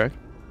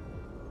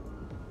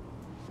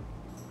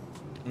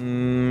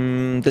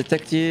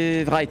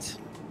 Detective Wright.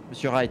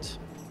 Monsieur Wright.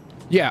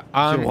 Yeah.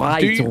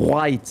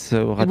 Right.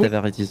 So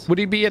whatever it is. Would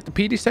he be at the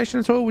PD station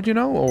as well? Would you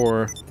know?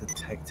 Or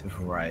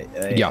Detective Wright.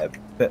 Yeah.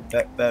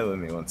 Bear with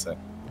me one sec.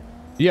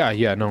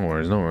 Yeah. No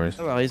worries. No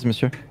worries,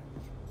 monsieur.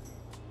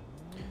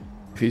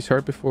 If he's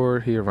hurt before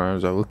he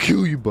arrives, I will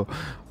kill you, but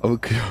I will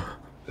kill you.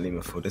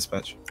 Lima full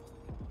dispatch.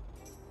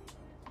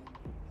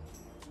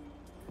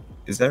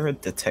 Is there a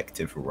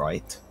Detective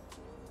Wright?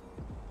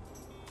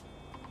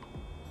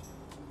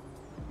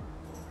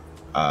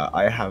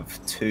 I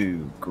have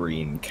 2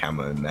 green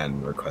camo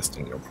men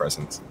requesting your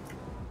presence.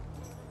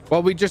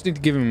 Well, we just need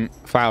to give him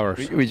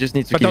flowers. We just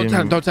need to but give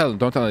him... Don't tell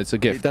him it's a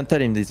gift. Don't tell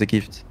him it's a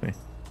gift.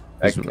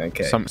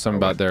 Okay. Some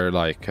about their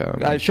like...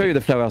 I'll show you the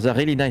flowers. They're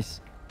really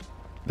nice.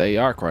 They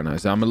are quite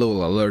nice. I'm a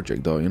little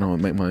allergic though, you know,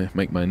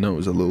 make my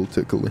nose a little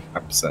tickly.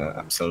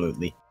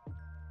 Absolutely.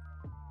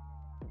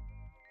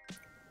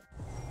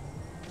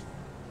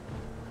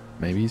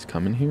 Maybe he's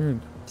coming here.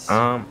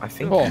 I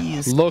think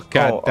he's... Look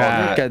at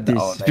that. Look at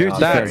this.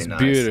 That's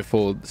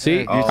beautiful.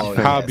 See?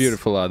 How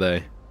beautiful are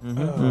they?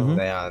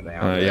 They are.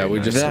 Yeah,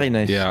 we just... Very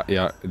nice.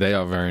 Yeah, they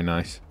are very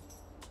nice.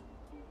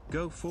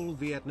 Go full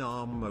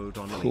Vietnam mode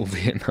on Full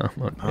Vietnam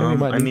mode.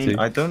 I mean,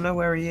 I don't know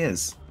where he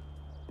is.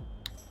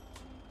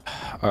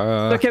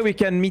 Okay, we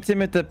can meet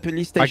him at the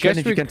police station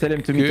if you can tell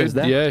him to meet us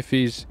there. Yeah, if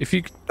you...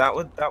 That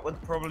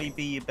would probably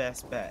be your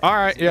best bet. All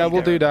right, yeah,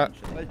 we'll do that.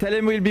 Well, tell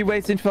him we'll be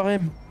waiting for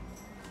him.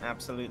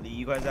 Absolutely.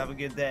 You guys have a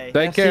good day.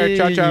 Take care.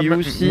 Ciao.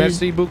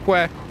 Merci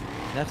beaucoup.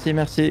 Merci.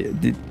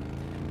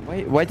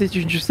 Why did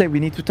you just say we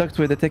need to talk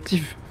to a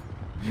detective?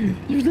 You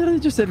literally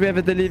just said we have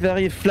a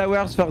delivery of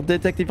flowers for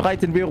Detective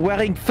Wright and we're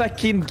wearing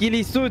fucking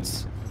ghillie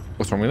suits.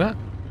 What's wrong with that?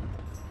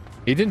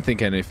 He didn't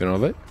think anything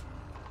of it.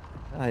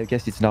 I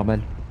guess it's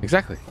normal.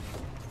 Exactly.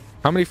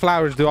 How many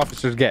flowers do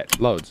officers get?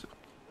 Loads.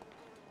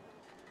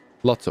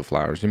 Lots of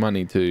flowers. You might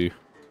need to...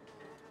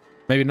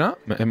 Maybe not.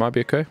 It might be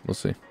okay. We'll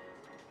see.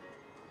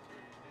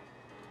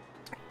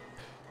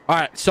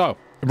 Alright, so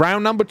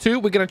round number 2,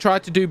 we're going to try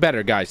to do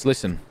better, guys.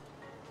 Listen.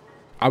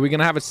 Are we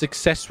going to have a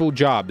successful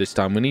job this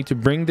time? We need to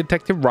bring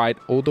Detective Wright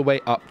all the way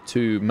up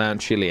to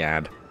Mount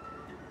Chiliad.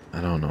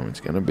 I don't know.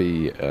 It's going to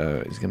be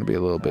a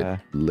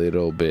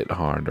little bit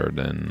harder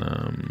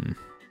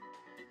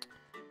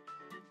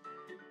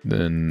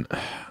than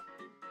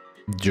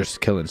just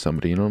killing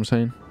somebody, you know what I'm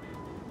saying?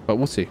 But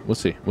we'll see.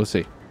 Let's see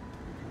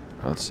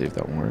if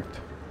that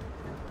worked.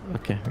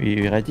 Okay, are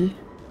you ready?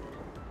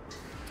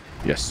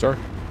 Yes, sir.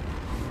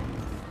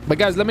 But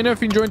guys, let me know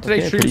if you enjoyed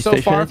today's stream so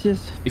far.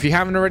 If you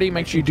haven't already,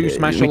 make sure you do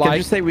smash a like. We can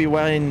just say we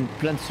were in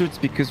plant suits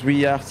because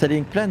we are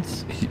selling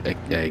plants.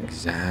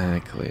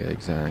 Exactly.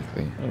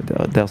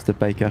 There's the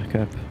biker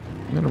cup.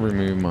 I'm gonna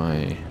remove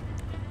my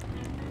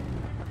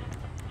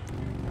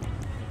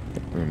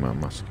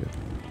musket.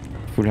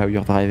 Full how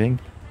you're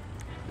driving.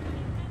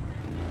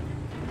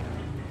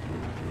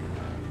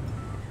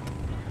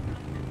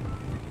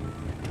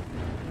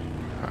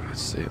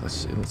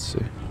 Let's see.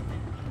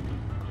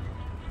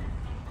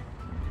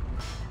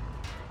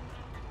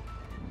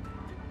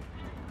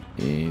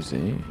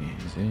 Easy.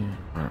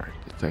 Alright,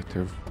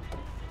 Detective.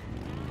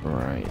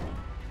 Right.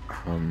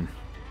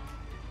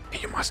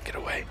 You must get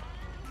away.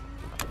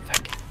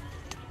 Fuck.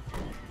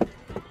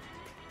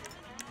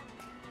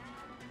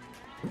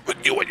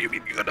 What do you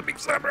mean? You got a big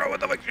slammer? What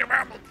the fuck's your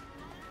problem?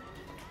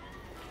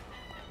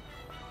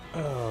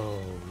 Oh,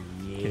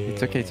 yeah.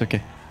 It's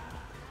okay.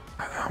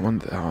 I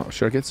wonder,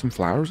 should I get some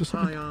flowers or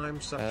something? Hi,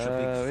 I'm such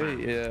a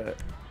big fan.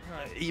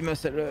 Il me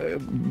sell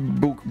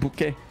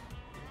bouquet.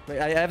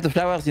 I have the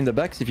flowers in the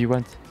box if you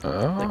want.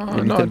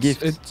 No,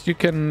 it's you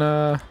can.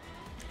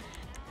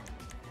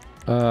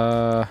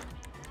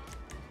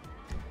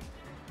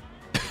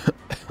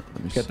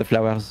 Get the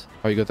flowers.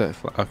 Oh, you got that?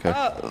 Okay.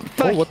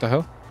 Oh, what the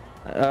hell?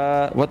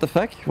 What the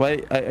fuck?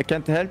 Why I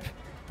can't help?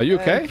 Are you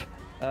okay?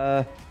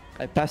 I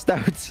passed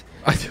out.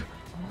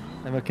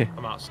 I'm okay.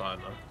 I'm outside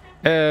now.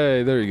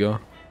 Hey, there you go.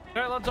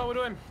 Hey lads, how we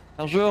doing?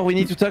 Bonjour, we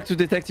need to talk to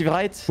Detective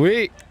Wright.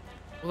 Oui.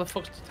 What the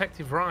fuck's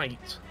Detective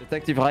Wright?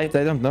 Detective Wright,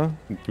 I don't know.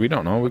 We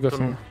don't know. We got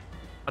some.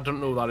 I don't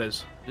know who that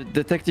is.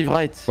 Detective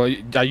Wright. Well,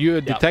 are you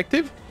a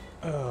detective?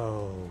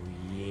 Oh,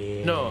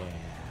 yeah. No.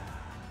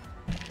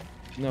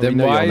 Then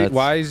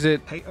why is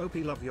it? Hey, OP,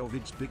 love your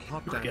vids, big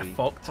hot daddy. Get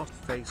fucked.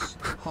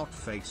 Hot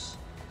face.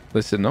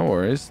 Listen, no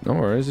worries.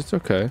 It's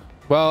okay.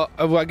 Well,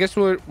 I guess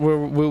we're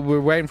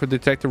waiting for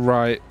Detective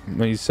Wright.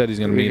 He said he's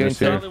gonna meet us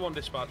here. Charlie 1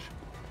 dispatch.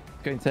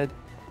 Go inside.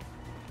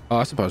 Oh,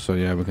 I suppose so.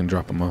 Yeah, we can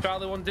drop him off.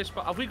 Charlie 1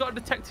 dispatch. Have we got a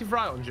Detective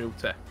Wright on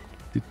duty?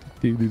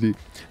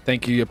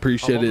 Thank you,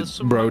 appreciate it,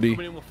 Brody.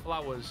 Coming in with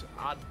flowers.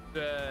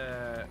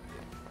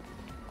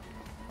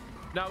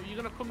 Now you're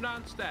gonna come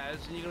downstairs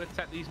and you're gonna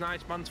take these nice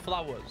man's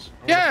flowers.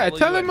 Yeah,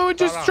 tell him we're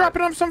just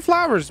dropping off some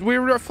flowers.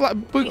 We're a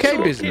bouquet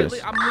business.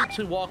 I'm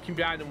literally walking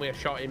behind them with a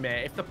shotty,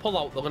 mate. If they pull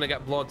out, they're gonna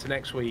get blown to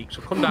next week.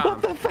 So come down.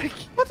 What the fuck?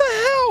 What the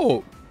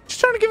hell? Just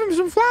trying to give him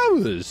some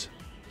flowers.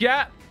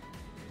 Yeah.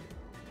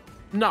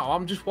 No,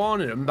 I'm just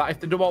warning him that if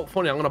they do out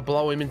funny, I'm gonna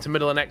blow him into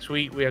middle of next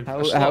week.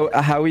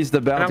 How is the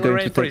bird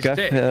going to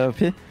take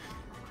off?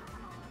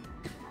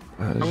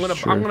 I'm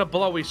gonna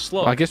blow his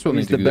slug. I guess we'll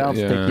need to do that.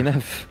 Taking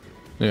off.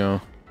 Yeah.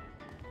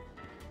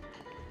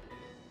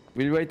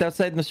 We'll wait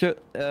outside, monsieur.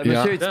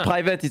 Monsieur, it's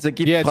private. It's a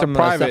gift from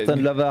a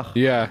certain lover.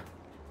 Yeah.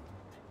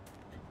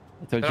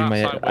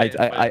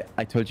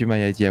 I told you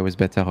my idea was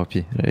better, OP.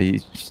 You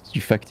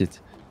fucked it.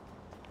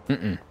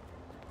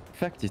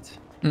 Fucked it.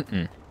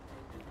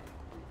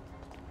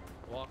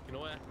 Walking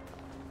away.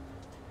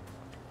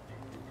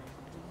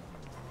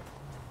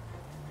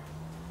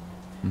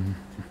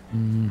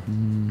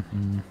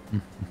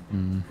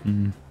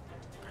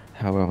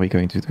 How are we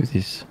going to do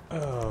this?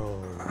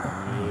 Oh,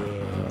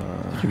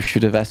 yeah. You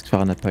should have asked for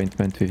an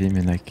appointment with him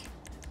and like...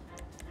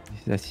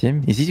 Is that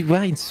him? Is he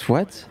wearing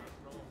SWAT?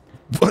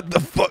 What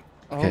the fuck?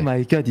 Oh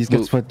my god, he's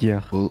got SWAT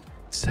gear. We'll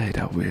say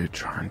that we're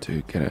trying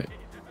to get a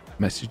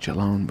message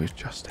alone with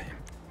just him.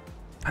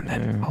 And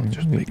then I'll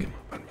just pick him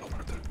up and we'll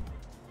do it.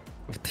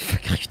 What the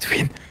fuck are you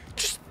doing?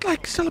 Just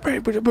like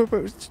celebrate,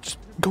 just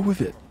go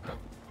with it.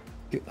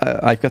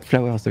 I've got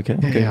flowers, okay?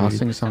 Okay, I'll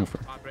sing a song for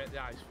him.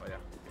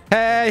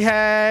 Hey,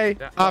 hey,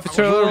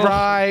 officer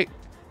right.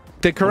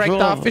 The correct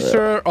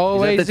officer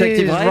always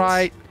is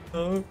right.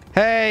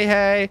 Hey,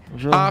 hey,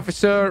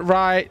 officer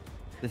right.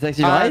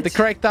 The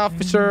correct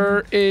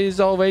officer is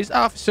always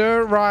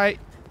officer right.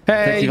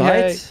 Hey,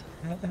 hey.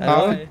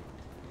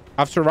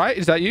 Officer right,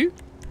 is that you?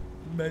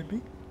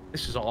 Maybe.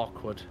 This is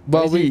awkward.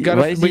 Well, we got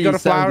a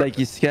flower. Like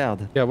he's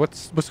scared. Yeah,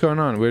 what's going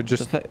on? We're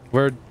just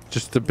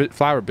a bit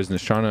flower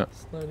business trying to.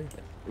 Slowly.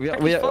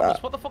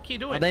 What the fuck are you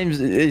doing? Our name's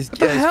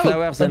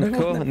Flowers and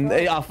Co.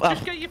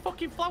 Just get your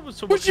fucking flowers.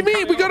 So what do you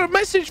mean? We got a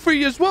message for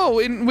you as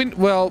well.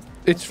 Well,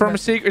 it's from a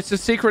secret. It's a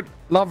secret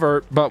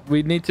lover, but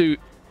we need to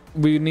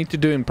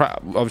do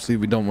obviously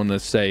we don't want to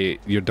say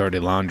your dirty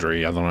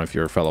laundry. I don't know if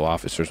your fellow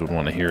officers would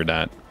want to hear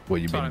that. What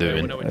you've been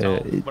doing.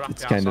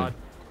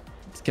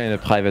 It's kind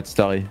of private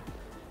story.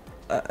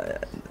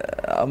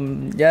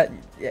 Yeah.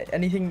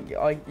 Anything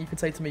you can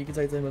say to me, you can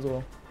say to him as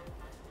well.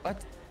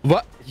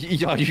 What?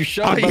 Are you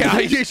sure?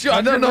 Are you sure?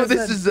 I don't know.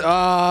 This is.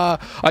 Are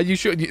you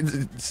sure?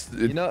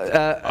 You know,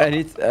 and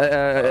it's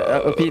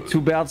okay. Two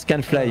birds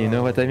can fly. You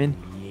know what I mean?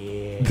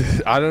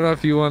 I don't know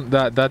if you want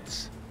that.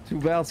 That's. Two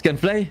birds can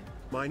fly.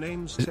 My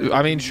name's.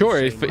 I mean, sure.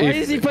 If Why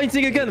is he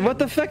pointing again? What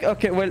the fuck?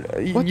 Okay, well,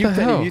 you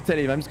tell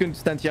him. I'm just going to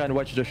stand here and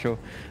watch the show,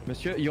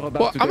 Monsieur. You're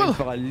about to go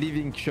for a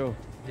living show.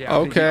 Yeah,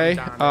 okay.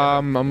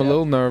 I'm a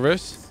little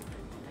nervous.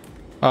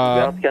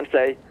 Birds can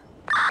fly.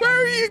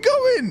 Where are you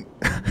going?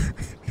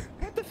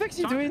 What the fuck's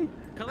he doing?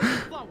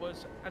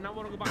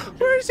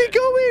 Where is he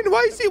going?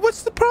 Why is he?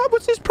 What's the problem?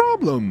 What's his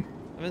problem?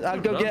 I'll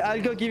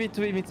go give it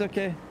to him. It's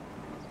okay.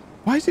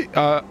 Why is it?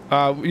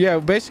 Yeah.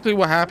 Basically,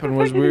 what happened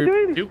was we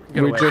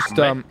just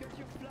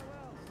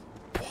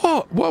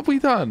What have we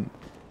done?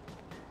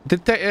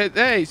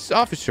 Hey,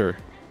 officer.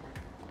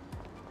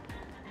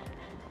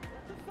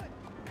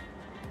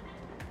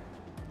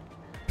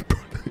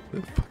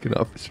 The fucking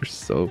officer's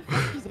so.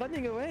 He's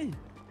running away.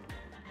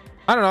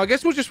 I don't know. I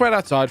guess we'll just wait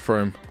outside for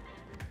him.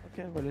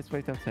 Okay, well, let's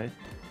wait outside.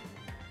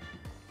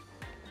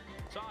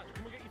 Sarge,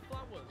 can we get you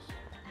flowers?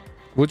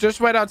 We'll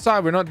just wait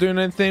outside. We're not doing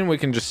anything. We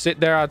can just sit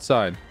there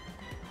outside.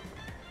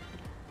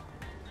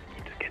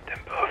 Need to get them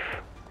both.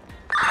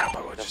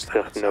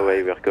 There's no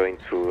way we're going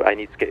to. I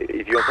need to get.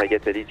 If you want, I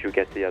get the lead. You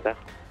get the other.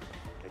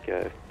 Like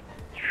We'll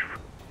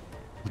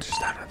just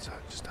stand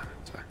outside. Just stand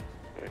outside.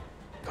 Okay.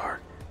 Guard.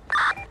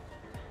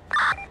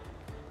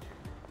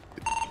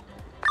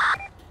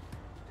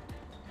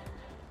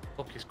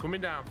 Look, he's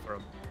coming down for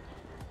him.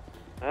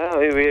 Oh,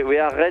 we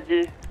are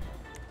ready.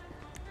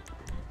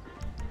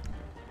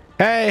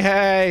 Hey,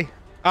 hey,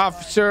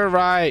 officer,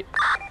 right?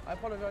 I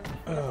apologize.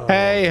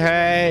 Hey,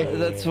 hey.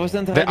 That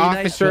wasn't the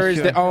officer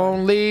is the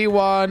only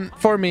one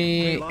for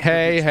me.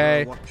 Hey,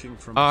 hey,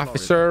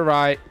 officer,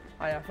 right?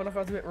 I thought I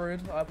was a bit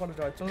rude. I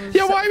apologize.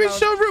 Yeah, why are you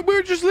so rude? We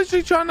were just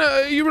literally trying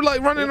to. You were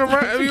like running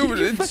around.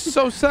 It's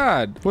so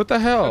sad. What the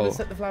hell?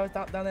 Set the flowers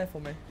down there for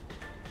me.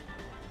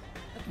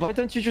 Why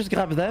don't you just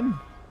grab them?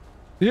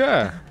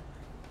 Yeah.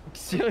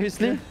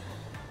 Seriously?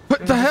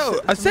 What the hell?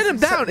 I set them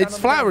down. It's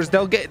flowers.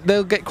 They'll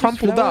get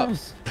crumpled up. I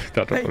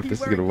don't know if this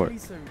is gonna work.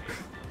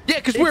 Yeah,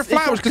 because we're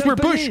flowers. Because we're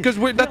bush. Because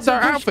that's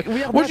our outfit.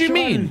 What do you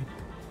mean?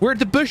 We're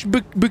the bush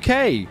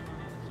bouquet.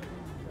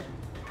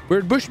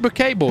 We're bush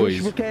bouquet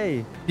boys. Bush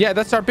bouquet. Yeah,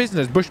 that's our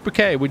business. Bush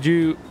bouquet. Would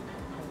you?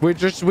 We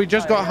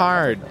just got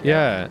hired.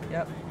 Yeah.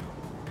 Yep.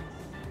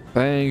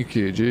 Thank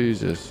you,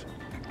 Jesus.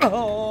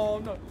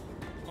 Oh no.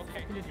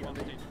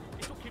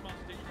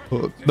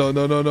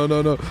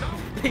 No.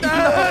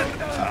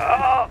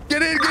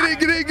 Get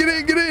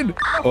in.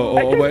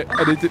 Oh, wait.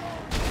 I need to.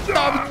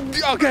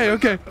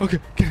 Okay.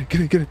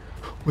 Get in.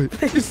 Wait.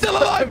 He's still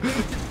alive.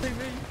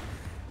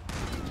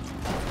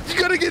 You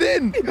gotta get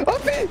in. Get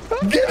in. Go.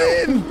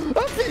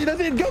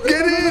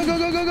 Get in.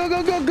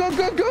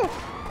 Go.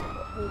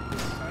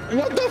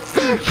 What the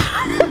fuck?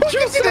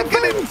 You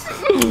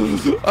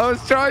second. I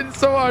was trying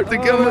so hard to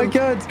kill him. Oh my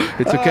god.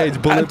 It's okay. It's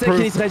bulletproof. I'm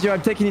taking his radio.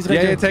 I'm taking his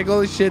radio. Yeah, take all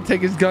his shit.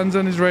 Take his guns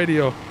and his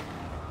radio.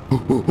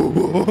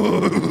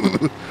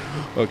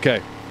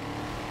 Okay.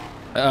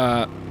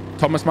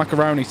 Thomas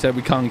Macaroni said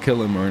we can't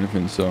kill him or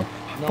anything, so.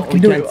 No, we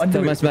can't.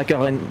 Thomas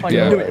Macaroni.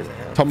 Yeah.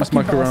 Thomas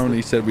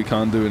Macaroni said we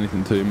can't do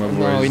anything to him.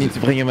 No, we need to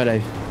bring him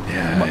alive.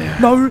 Yeah.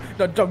 No,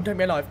 don't take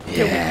me alive.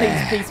 Kill me,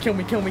 please, kill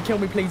me,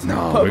 please.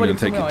 No, we're gonna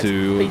take it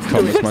to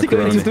Thomas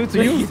Macaroni.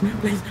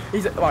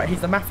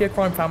 He's the mafia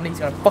crime family. He's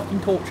gonna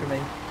fucking torture me.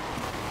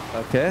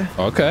 Okay.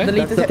 Okay. I'm the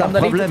lead detective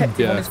on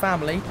Yeah. his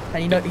family,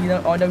 and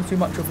I know too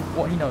much of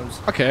what he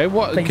knows. Okay,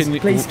 what Please, can you?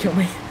 please kill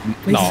me.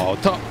 Please. No,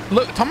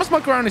 look, Thomas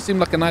Macaroni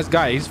seemed like a nice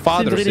guy. His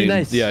father really seemed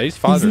nice. Yeah, his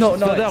father. He's not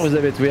nice. That was a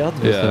bit weird.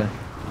 Yeah.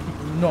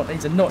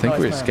 He's a not I think nice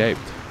we man.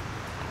 escaped.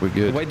 We're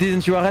good. Why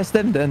didn't you arrest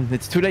them then?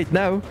 It's too late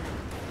now.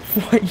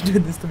 Why are you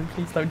doing this to me?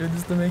 Please don't do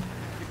this to me.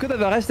 You could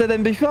have arrested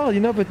them before, you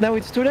know, but now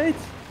it's too late.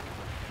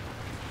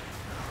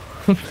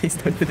 Please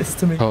don't do this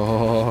to me.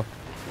 Oh.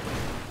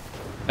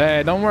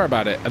 Don't worry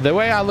about it. The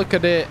way I look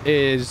at it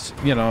is,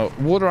 you know,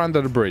 water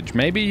under the bridge.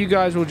 Maybe you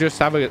guys will just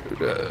have a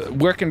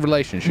working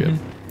relationship.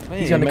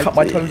 He's gonna cut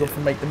my toes off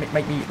and make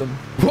me eat them.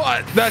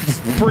 What? That's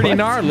pretty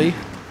gnarly.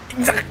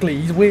 Exactly.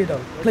 He's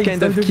weirdo. Please What kind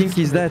don't of do kink this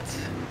to is me. that?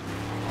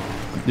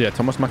 Yeah,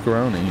 Thomas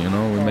Macaroni, you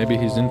know, maybe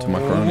he's into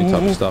macaroni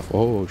type of stuff.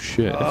 Oh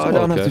shit. Oh, I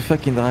don't have to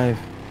fucking drive.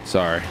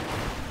 Sorry.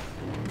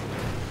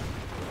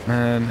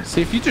 Man,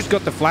 see, if you just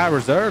got the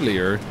flowers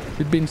earlier,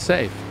 you'd been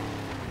safe.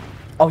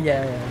 Oh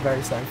yeah,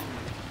 very safe.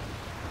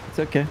 It's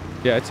okay.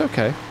 Yeah, it's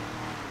okay.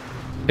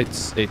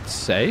 It's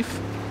safe.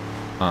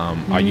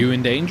 Are you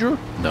in danger?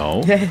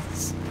 No.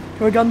 Yes.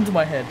 Put a gun to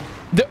my head.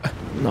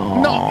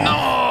 No.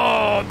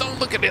 No, don't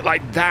look at it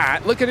like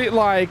that. Look at it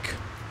like...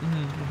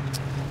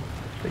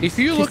 If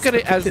you look at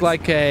it as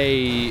like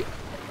a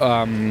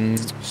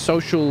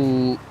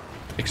social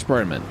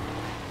experiment,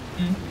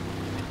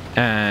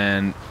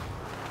 and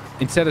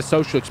instead of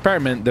social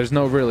experiment, there's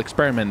no real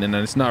experiment, and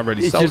then it's not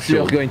really social. Just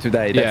you're going to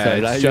die. That's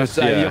all. It's just,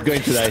 you're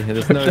going to die.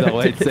 There's no other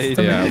way to say it.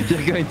 Yeah.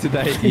 You're going to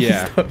die.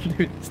 Yeah. Don't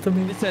do this to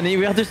me. Listen,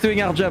 we are just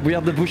doing our job. We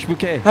are the bush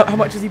bouquet. How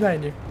much is he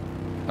paying you?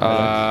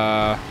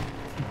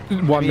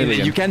 1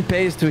 million. You can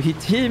pay us to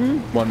hit him.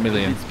 1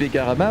 million. It's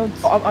bigger amount.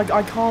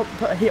 I can't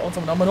put a hit on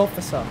someone. I'm an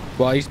officer.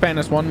 Well, he's paying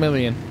us 1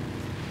 million.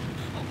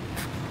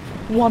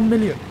 1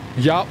 million.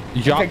 Yup.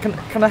 Okay,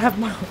 can I have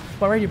my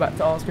radio back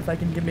to ask if they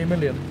can give me $1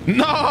 million?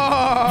 No!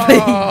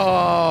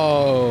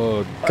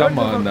 Come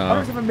on now. I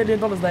don't have $1 million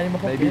there in my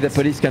pocket. Maybe the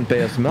police can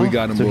pay us more. We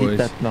got him, to boys. hit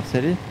that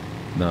Marcelli.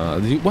 No.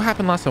 What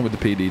happened last time with the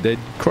PD? They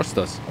crossed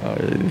us. Oh,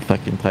 they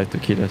fucking tried to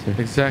kill us.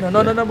 Exactly.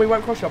 No, we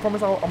won't cross you. I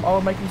promise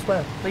I'll make you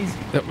swear. Please.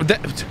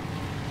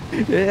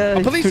 Yeah,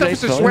 a police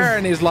officer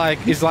swearing is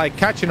like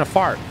catching a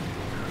fart.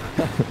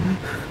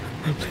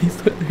 Please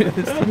don't do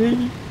this to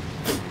me.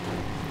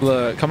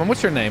 Look, come on,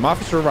 what's your name?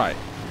 Officer Wright.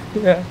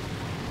 Yeah.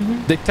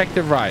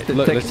 Detective Wright.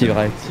 Detective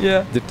Wright.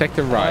 Yeah.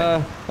 Detective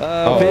Wright.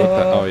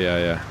 Oh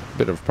yeah.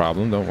 Bit of a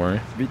problem, don't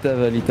worry. Bit of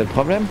a little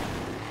problem.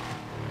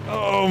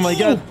 Oh my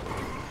god.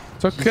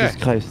 It's okay.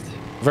 Jesus Christ.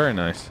 Very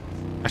nice.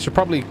 I should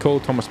probably call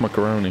Thomas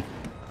Macaroni.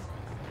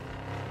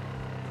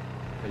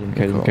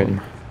 Kill him.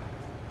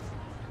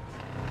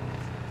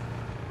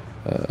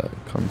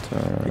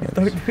 Contact.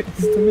 Don't do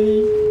this to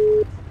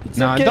me.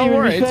 Nah, okay, don't we'll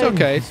worry. be It's fine.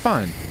 okay. It's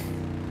fine.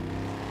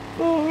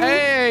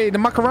 Hey, the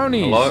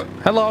macaronis. Hello?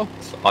 Hello.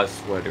 I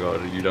swear to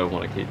God, you don't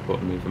want to keep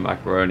calling me for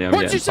macaroni. I'm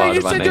What'd you say?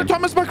 You said you're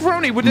Thomas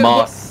Macaroni.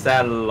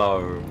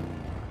 Marcelo.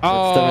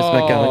 Oh, Thomas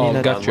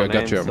Macaroni.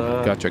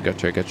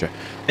 Gotcha.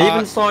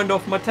 Even signed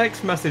off my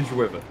text message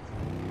with it.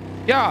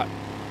 Yeah,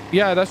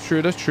 that's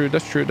true.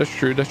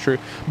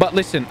 But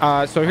listen,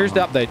 so here's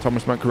the update,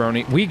 Thomas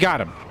Macaroni. We got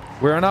him.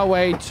 We're on our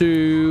way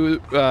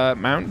to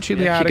Mount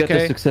Chiliad. Yeah, got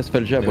a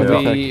successful job.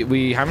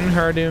 We haven't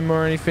hurt him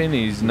or anything.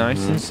 He's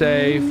nice and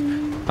safe.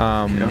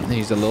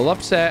 He's a little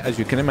upset, as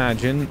you can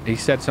imagine. He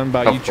said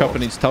something about you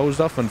chopping his toes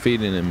off and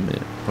feeding him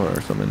or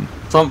something.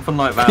 Something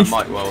like that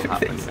might well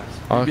happen, yes.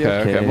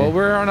 Okay. Well,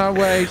 we're on our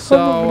way,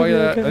 so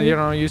you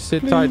know, you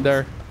sit tight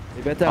there.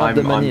 You better have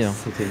the money. I'm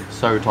sitting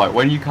so tight.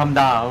 When you come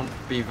down,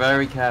 be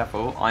very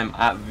careful. I'm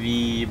at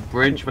the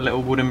bridge, the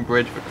little wooden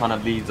bridge that kind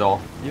of leads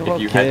off. You're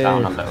if you head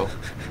down a little.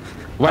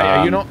 Wait,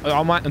 are you not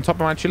on top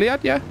of Mount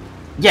Chiliad? Yeah.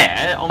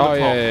 Yeah, on the top.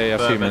 Yeah.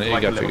 But See, man. there's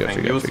like a little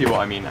thing. You'll see what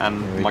I mean.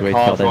 And my wait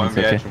car's for right them, on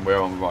the it's edge, and we're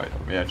on the right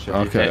on the edge.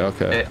 So if you hit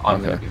it,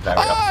 I'm going to be very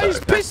upset. He's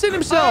pissing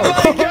himself. Oh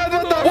my god,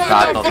 That what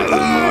doesn't the fuck?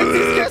 look Oh,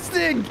 it's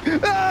disgusting!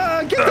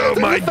 Ah, get out of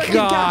my the fucking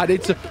god, car.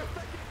 it's a...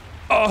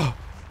 Oh.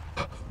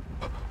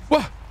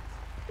 What?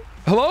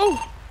 Hello?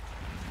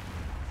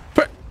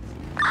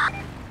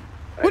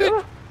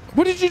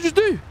 What did you just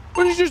do?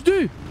 What did you just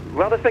do?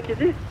 Where the fuck is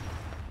he?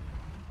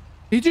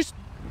 He just...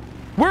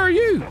 Where are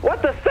you?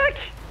 What the fuck?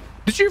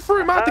 Did you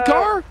throw him out the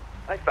car?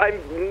 I'm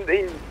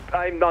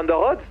on the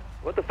road.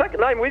 What the fuck?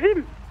 No, I'm with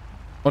him.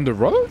 On the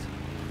road?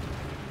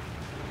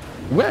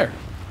 Where?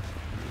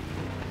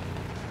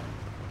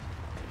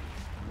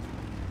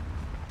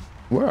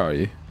 Where are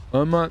you?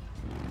 I'm not...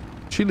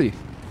 Chile.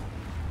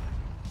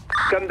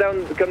 Come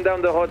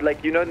down the road,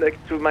 like you know,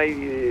 next to my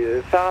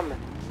farm.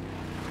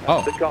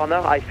 Oh. The corner.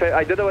 I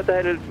don't know what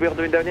the hell we're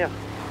doing down here.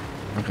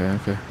 Okay.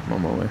 I'm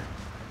on my way.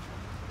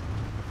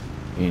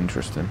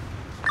 Interesting.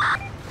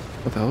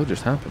 What the hell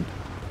just happened?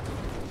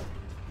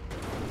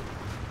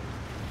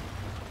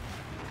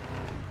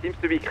 Seems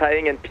to be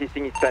crying and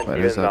pissing his pants. Wait,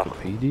 even is that now. a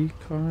PD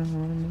car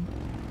running?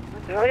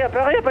 Hurry up!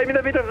 I'm in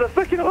the middle of the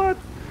fucking road.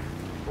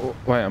 Oh,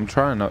 wait, I'm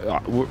trying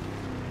to.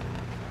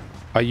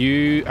 Are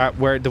you at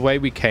the way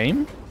we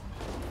came?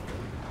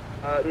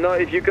 No,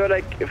 if you go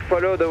like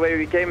follow the way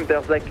we came,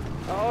 there's like,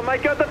 oh my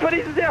god, the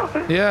police is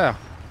here! Yeah.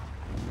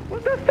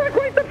 What the fuck?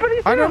 Why is the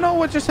police here? I don't know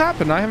what just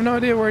happened. I have no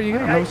idea where you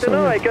got. I don't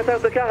know. I got out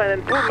of the car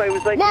and then boom, I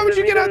was like. Why would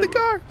you get out of the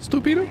car,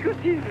 stupido?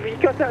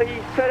 Because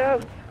he fell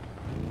out.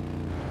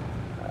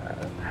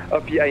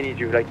 Opie, I need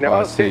you. Like now.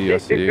 Oh, I see you.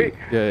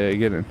 Yeah,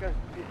 get in.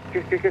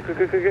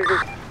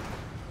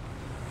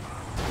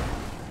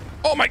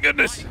 Oh my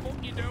goodness!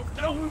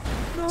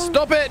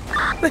 Stop it!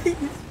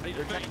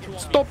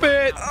 Stop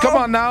it! Come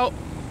on now!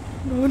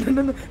 No.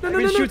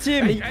 Shoot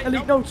him!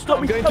 Ellie, no, stop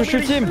me! I'm going to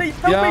shoot him!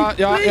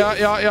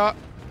 Yeah.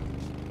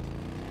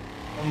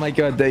 Oh my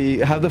god,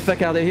 how the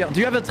fuck are they here? Do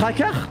you have a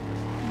tracker?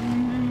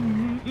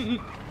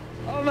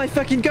 Oh my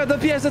fucking god,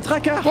 Opie has a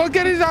tracker! Well,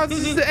 get it out of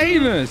his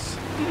anus!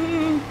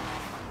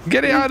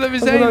 Get it out of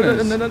his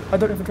anus! No, I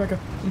don't have a tracker.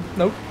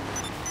 No.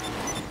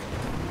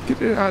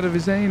 Get it out of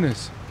his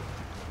anus.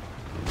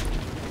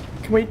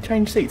 Can we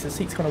change seats? The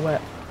seat's kind of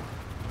wet.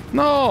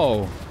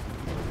 No!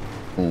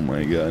 Oh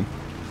my god.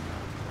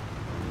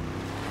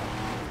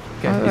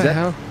 Okay, is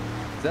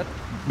that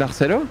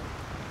Marcelo?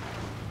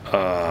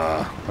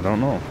 I don't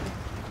know.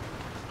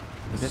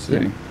 Let's see.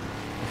 I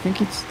think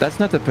that's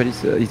not the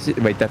police.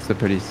 Wait, that's the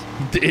police.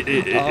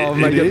 Oh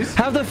my god.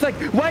 How the fuck?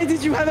 Why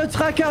did you have a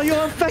tracker?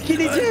 You're a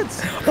fucking idiot!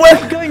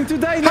 We're going to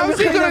die now. How's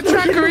he got a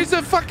tracker? He's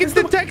a fucking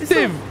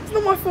detective! It's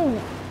not my fault.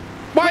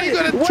 Why you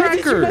got a tracker? Why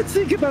did you not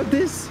think about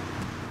this?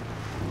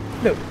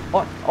 Look,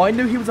 I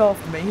knew he was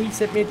after me. He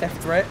sent me a death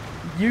threat.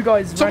 You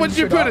guys. So what did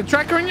you put? A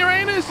tracker in your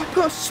anus? I've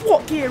got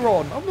SWAT gear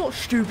on. I'm not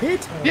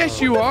stupid. Yes,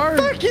 you are. What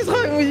the fuck is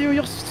wrong with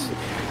you?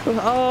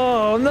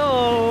 Oh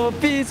no,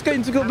 it's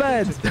going to go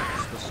bad.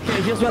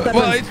 Okay, here's what happens.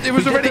 Well, it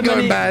was already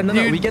going bad.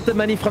 No, we get the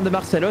money from the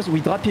Marcelos,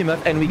 we drop him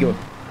off, and we go.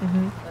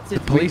 That's it.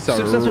 The police are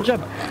successful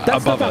job.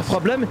 That's above not our us.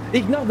 problem.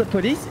 Ignore the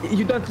police.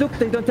 You don't look,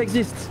 they don't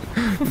exist.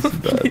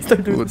 Please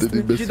don't do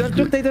this. You don't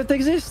look, they don't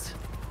exist.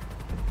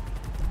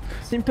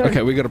 Simple.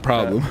 Okay, we got a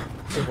problem.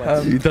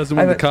 He doesn't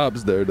want the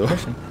cops there, though.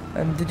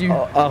 Did you?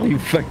 Are you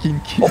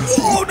fucking kidding?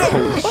 Oh no!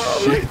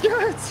 Oh my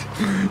god!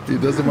 He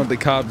doesn't want the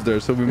cops there,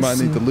 so we might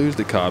need to lose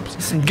the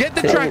cops. Get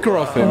the tracker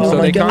off him, so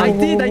my they god. can't. I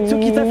did. I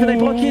took it off and I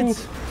broke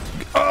it.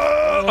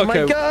 Oh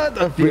my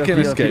god! We can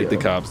escape the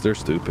cops. They're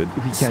stupid.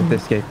 We can't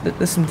escape.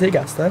 There's some tear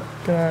gas there.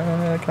 Can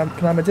I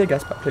have my tear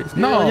gas back, please?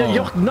 No,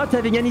 you're not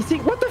having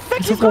anything. What the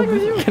fuck is wrong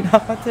with you? Can I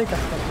have my tear gas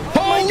back, please?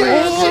 Holy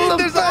shit!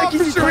 There's an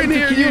officer in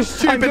here, you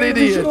stupid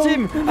idiot!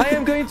 I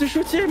am going to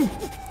shoot him.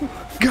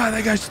 God,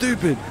 that guy's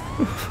stupid.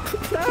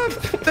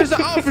 There's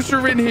an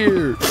officer in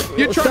here.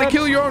 You're trying to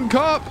kill your own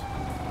cop.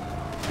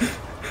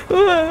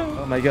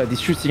 Oh my god,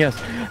 he's shooting us.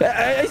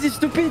 Is it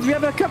stupid? We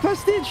have a cop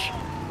hostage.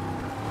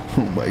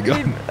 Oh my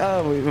god.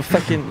 Oh, we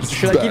fucking.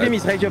 Should I give him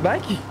his radio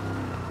back?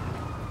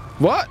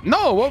 What?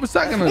 No, what was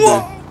that gonna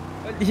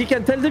do? He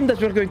can tell them that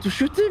we're going to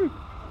shoot him.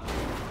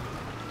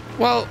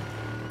 Well,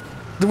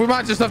 we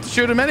might just have to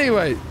shoot him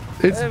anyway.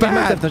 It's We might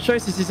bad. have the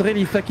choice. This is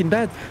really fucking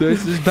bad.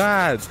 This is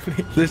bad.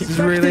 This is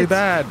really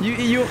bad.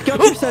 You got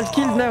yourself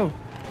killed now.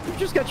 You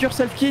just got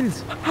yourself killed.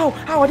 How?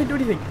 I didn't do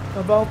anything.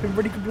 I've been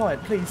really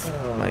compliant, please.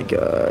 Oh my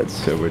god.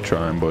 So we're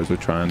trying, boys. We're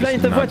trying. This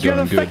is Blind, not what? You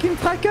have going a good. fucking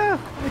tracker.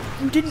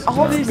 You didn't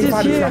What ask is me this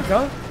about a here?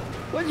 tracker.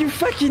 What you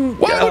fucking?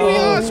 Why would we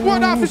ask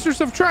what officers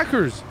have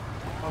trackers?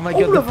 Oh my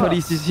god, the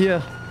police is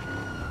here.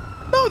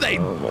 No, they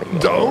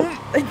don't.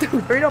 They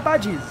do. They're in our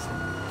badges.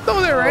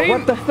 No, there ain't.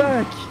 What the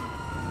fuck?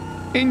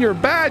 In your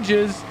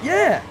badges?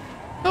 Yeah.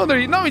 No, there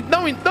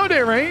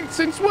ain't.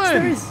 Since when?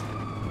 There is.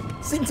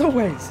 Since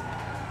always.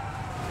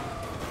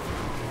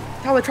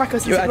 How they track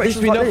us in At least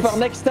situations we like know this. for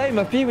next time,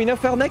 Opie. We know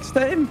for next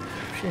time.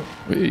 Shit.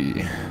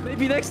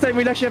 Maybe next time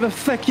we'll actually have a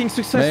fucking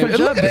successful Maybe.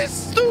 job. Look at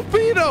this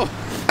stupido.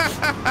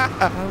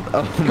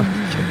 Oh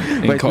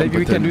my god. Wait, maybe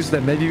we can lose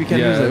them. Maybe we can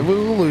lose them.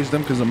 We'll lose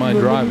them because of my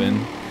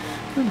driving.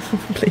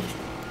 Please.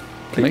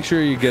 Make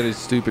sure you get his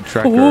stupid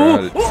tracker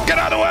out. Get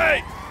out of the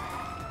way!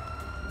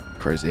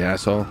 Crazy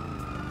asshole.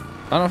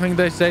 I don't think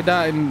they say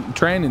that in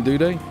training, do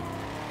they?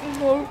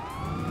 No.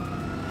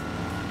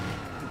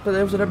 But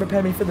they also don't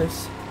prepare me for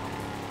this.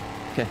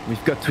 Okay,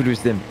 we've got to lose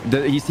them.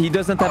 He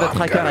doesn't have a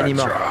tracker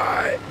anymore.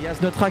 He has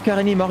no tracker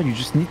anymore. You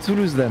just need to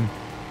lose them.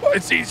 Well,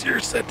 it's easier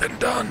said than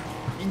done.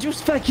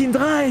 Just fucking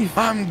drive.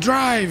 I'm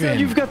driving. That's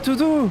all you've got to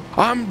do.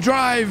 I'm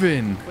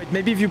driving. Wait,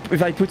 maybe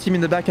if I put him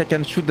in the back, I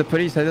can shoot the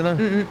police. I don't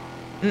know.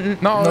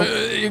 No,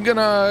 you're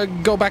gonna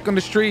go back on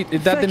the street.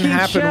 If that didn't Fucking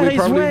happen, chair we is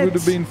probably wet. would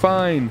have been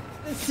fine.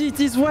 The seat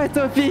is wet,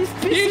 Opie.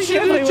 You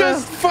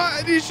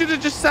should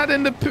have just sat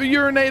in the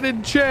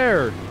urinated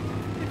chair.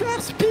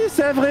 There's piss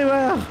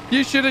everywhere.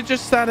 You should have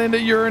just sat in the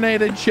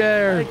urinated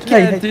chair. I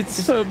can't. It's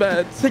so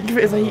bad. Think of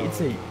it as a heated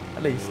seat.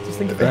 At least, just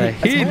think of it. A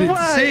heated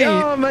seat.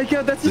 Oh my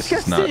god, that's this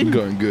disgusting. This is not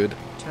going good.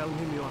 Tell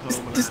him you're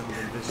home Just,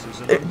 and this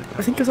is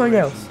I think of something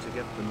else. to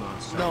get the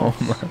mask. No.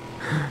 Oh,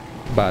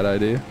 bad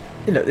idea.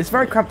 Hey, look, it's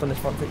very cramped on this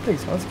front thing.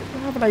 Please, let's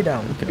have a lay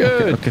down.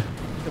 Good. Okay.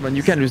 Come on,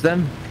 you can lose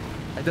them.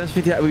 I don't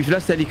think we've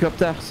lost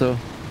helicopter, so.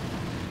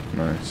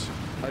 Nice.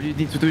 All you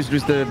need to do is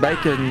lose the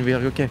bike and we're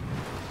okay.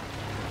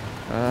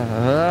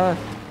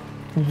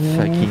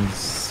 Fucking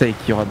sake,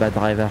 you're a bad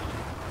driver.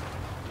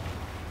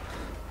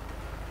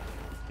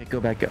 Okay, go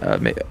back.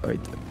 Wait. I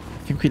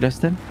think we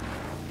lost them.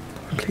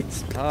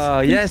 Please.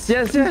 Oh, yes.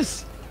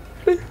 It's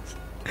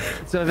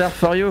over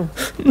for you.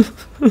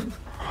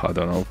 I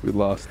don't know if we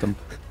lost them.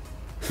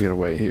 We gotta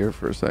wait here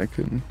for a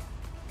second.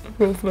 I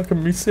feel like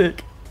I'm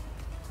sick.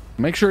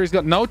 Make sure he's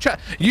got no chat.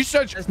 You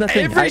search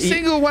every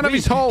single one of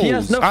his holes. He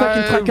has no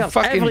fucking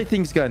tracker.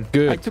 Everything's gone.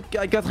 Good.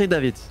 I got rid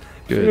of it.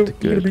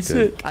 Good.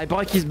 Sick. I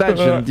broke his badge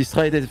and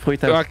destroyed it for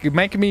it. Okay,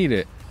 make him eat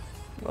it.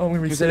 I'm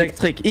gonna be It's sick.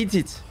 electric. Eat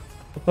it.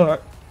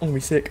 Alright, I'm gonna be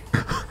sick.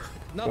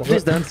 No,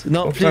 please don't.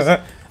 No, please.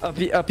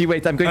 Uppy,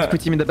 wait. I'm going to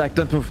put him in the back.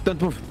 Don't move.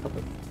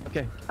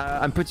 Okay.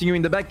 I'm putting you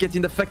in the back. Get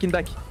in the fucking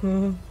back.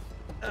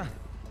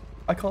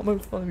 I can't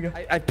move. Oh, there we go.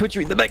 I put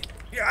you in the back.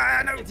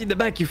 No. Get in the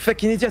back, you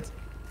fucking idiot.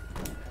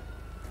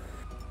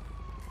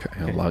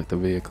 Okay, I'll lock the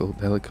vehicle.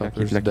 The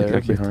helicopter's Lock it, there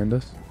lock it. behind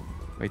us.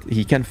 Wait,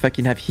 he can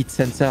fucking have heat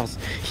sensors.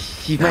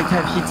 He might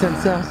have heat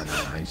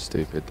sensors. He's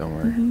stupid, don't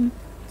worry.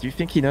 Do you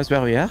think he knows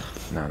where we are?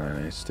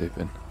 No, he's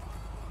stupid.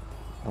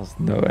 There's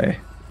no way.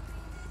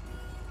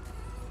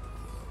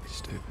 He's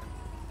stupid.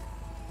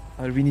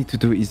 All we need to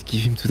do is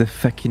give him to the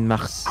fucking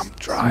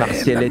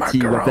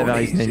Marcialetti, whatever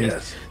his name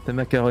is. The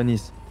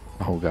macaronis.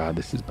 Oh god,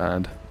 this is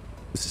bad.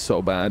 This is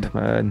so bad.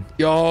 Man.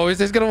 Yo, is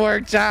this gonna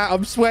work, chat?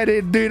 I'm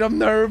sweating, dude. I'm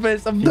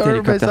nervous. I'm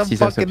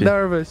fucking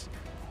nervous.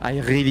 I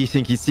really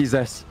think he sees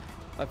us.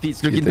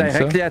 He's looking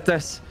directly at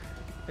us.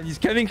 And he's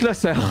coming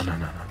closer.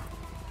 No.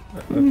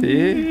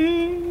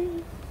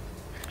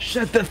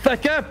 Shut the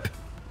fuck up!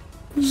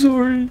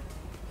 Sorry.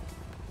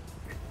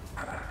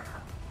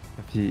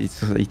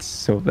 It's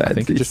so bad. I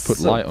think he just put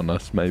light on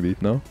us, maybe.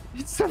 No?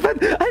 It's so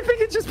bad. I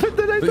think it just put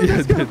the light on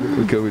us.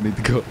 Okay, we need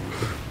to go.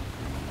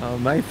 Oh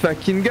my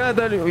fucking god!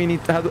 We need.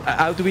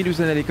 How do we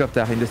lose an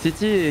helicopter? In the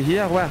city?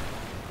 Here? Where?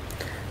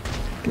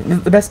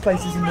 The best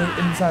place is in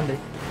the Sandy.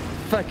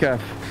 Fuck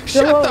off.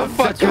 Shut the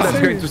fuck up! That's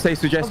going to say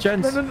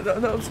suggestions.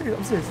 No, I'm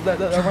serious. I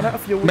run out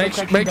of fuel. Make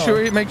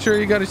sure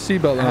you got a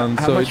seatbelt on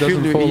so it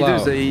doesn't fall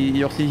out.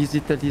 He's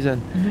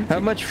intelligent. How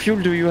much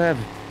fuel do you have?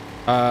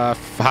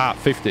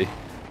 50.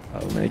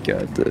 Oh my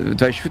god.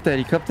 Do I shoot the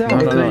helicopter?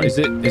 No. Is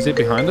it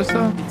behind us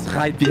though? It's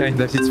right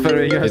behind us. It's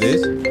following us. It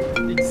is?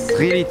 It's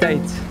really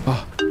tight.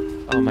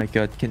 Oh my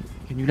god. Can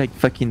you like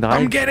fucking drive?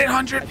 I'm getting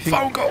 100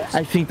 phone calls.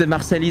 I think the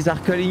Marcellis are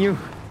calling you.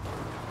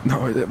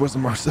 No, it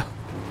wasn't Marcel.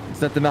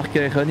 It's not the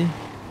Marconi?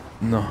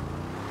 No.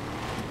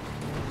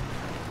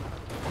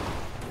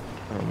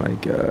 Oh my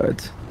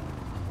god.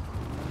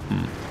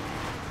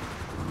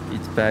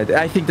 It's bad.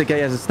 I think the guy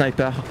has a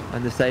sniper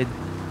on the side.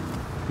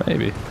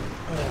 Maybe.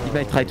 He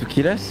might try to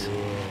kill us.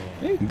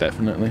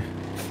 Definitely.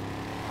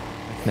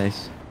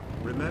 Nice.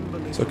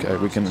 It's okay,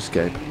 we can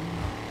escape.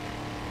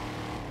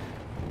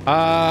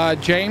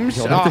 James,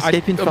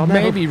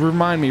 maybe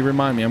remind me.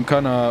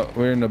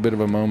 We're in a bit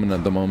of a moment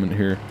at the moment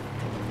here.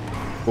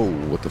 Oh,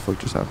 what the fuck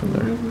just happened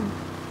there?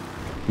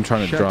 I'm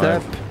trying to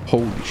drive.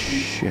 Holy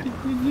shit.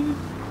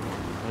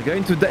 We're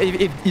going to die.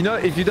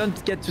 If you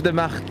don't get to the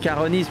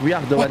Macaronis, we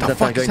are the ones that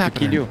are going to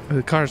kill you.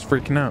 The car's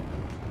freaking out.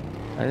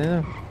 I don't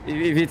know.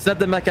 If it's not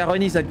the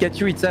Macaronis that get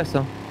you, it's us,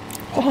 huh?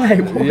 Why?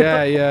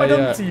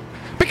 Yeah.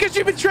 Because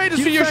you betrayed us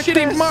with your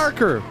shitty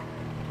marker.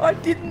 I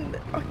didn't.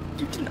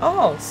 You didn't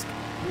ask.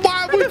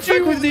 Why would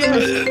you?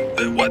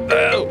 What the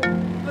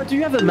hell? Do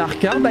you have a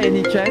marker by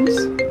any chance?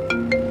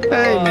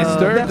 Hey,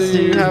 mister, do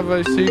you have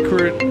a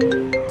secret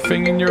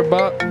thing in your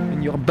butt?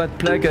 In your butt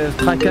plug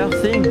tracker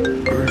thing?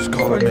 Who's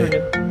calling me?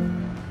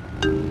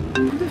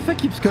 Who the fuck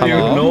keeps calling? Are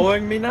you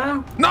ignoring me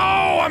now? No,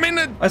 I mean...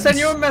 I sent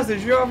you a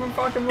message, you haven't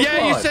fucking replied.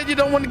 Yeah, you said you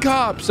don't want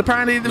cops.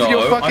 Apparently, no,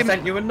 you're fucking... I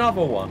sent you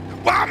another one.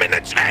 Well, I'm in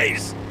a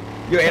chase!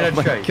 You're in a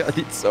chase. God,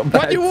 it's so bad.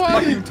 What do you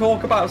want? You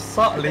talk about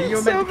subtly. You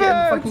were meant to get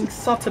him fucking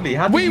subtly.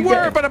 How did we you were,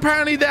 get but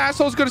apparently the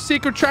asshole's got a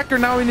secret tracker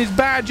now in his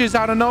badges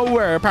out of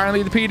nowhere.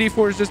 Apparently the PD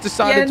force just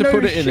decided to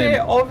put it in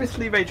him.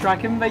 Obviously they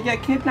track him. They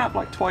get kidnapped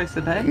like twice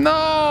a day.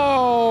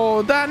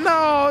 No,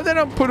 they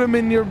don't put him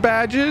in your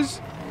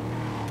badges.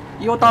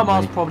 Your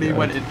dumbass probably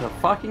went into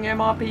fucking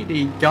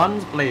MRPD,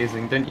 guns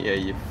blazing, didn't you?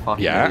 You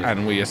fucking idiot.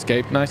 And we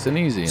escaped nice and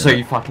easy. So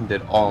you fucking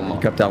did all my.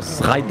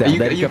 Helicopters right there.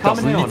 Are you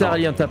coming in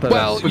literally on top of us.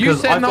 Well, you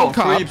said no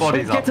cops.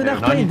 Get an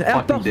airplane.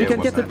 Airport, we can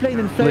get a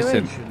plane and fly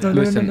away.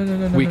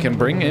 Listen, we can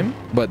bring him,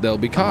 but there'll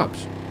be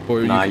cops.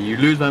 Or nah, you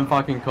lose them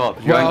fucking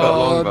cops. You ain't got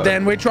long, well,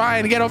 then we're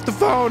trying to get off the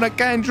phone. I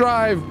can't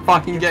drive.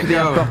 Fucking get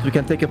going. Airport, you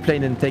can take a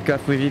plane and take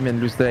off with him and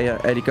lose the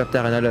helicopter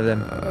and all of them.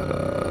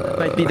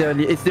 Might be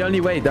it's the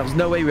only way. There's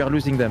no way we are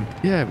losing them.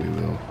 Yeah, we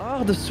will. Oh,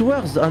 are the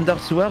sewers, under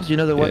sewers, you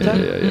know the water?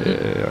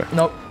 Yeah.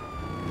 Nope.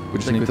 We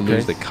just need to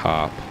lose the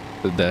cop,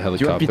 the helicopter.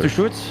 Do you want me to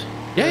shoot?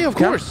 Yeah, of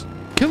course.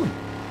 Kill him.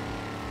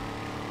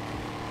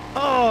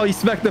 Oh, he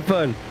smacked the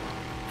pole.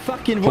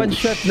 Fucking one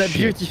shot, not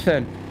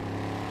beautiful.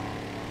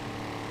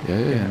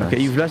 Yeah. Okay,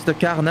 you've lost the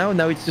car now.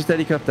 Now it's just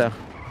helicopter.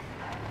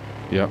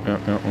 Yeah.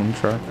 On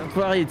try. Don't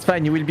worry, it's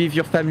fine. You will be with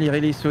your family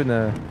really soon.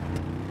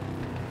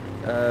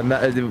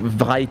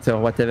 Wright or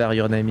whatever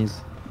your name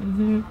is.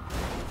 Mm-hmm.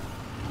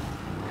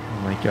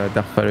 Oh my god,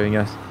 they're following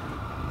us.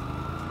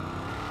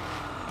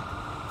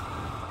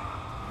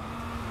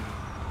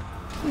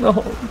 No,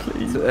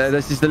 please.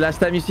 This is the last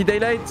time you see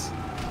daylight?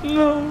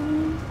 No.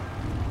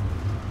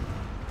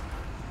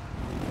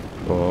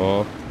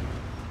 Oh.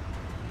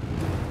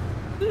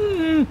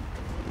 You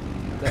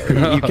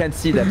can't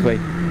see that way.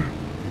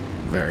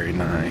 Very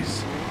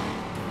nice.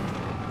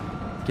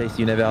 In case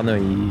you never know,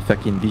 he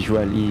fucking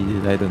visually,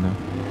 I don't know.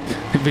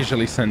 He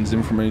visually sends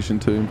information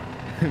to him.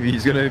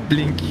 He's gonna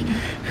blink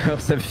or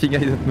something, I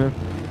don't know.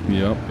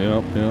 Yep.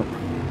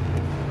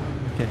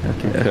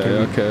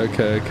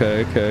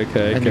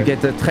 Okay. And you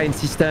get a train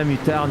system, you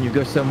turn, you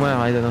go somewhere,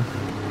 I don't know.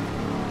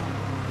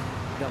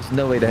 There's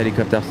no way the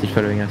helicopter's still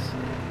following us.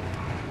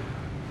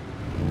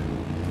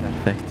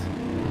 Perfect.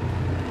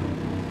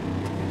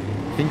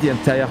 I think the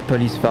entire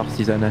police force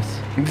is on us.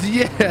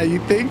 Yeah, you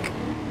think?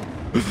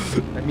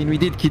 I mean, we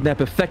did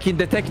kidnap a fucking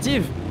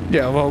detective.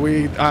 Yeah, well,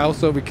 we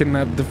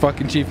kidnapped the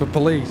fucking chief of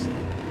police.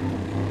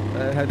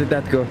 How did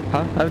that go?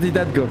 Huh? How did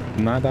that go?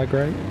 Not that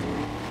great.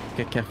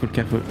 Okay, careful.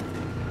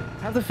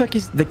 How the fuck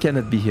is... They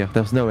cannot be here.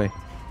 There's no way.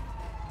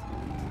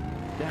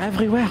 They're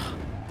everywhere.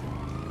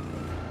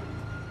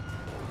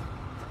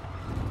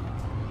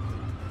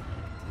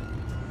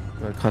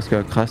 Go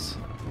across.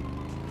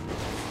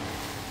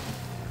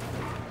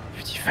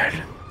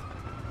 Beautiful.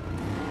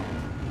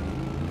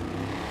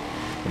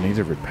 It needs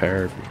a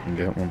repair if we can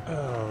get one.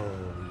 Oh,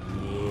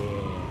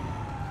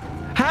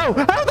 yeah. How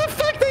the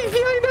fuck they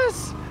behind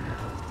us?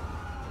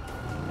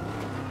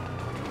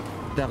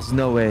 There's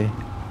no way.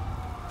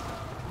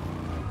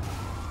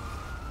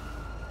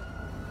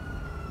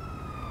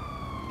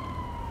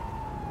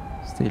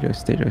 Stay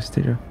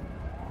low.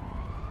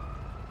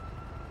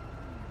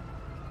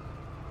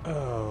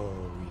 Oh,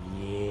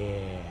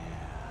 yeah.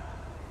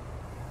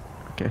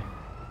 Okay.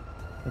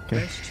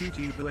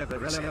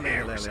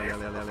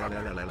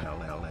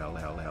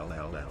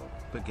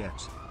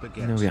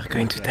 No, we are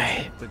going to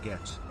die.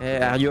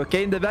 Are you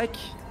okay in the back?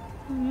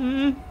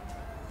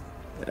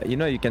 You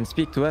know, you can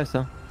speak to us,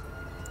 huh?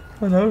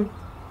 I know.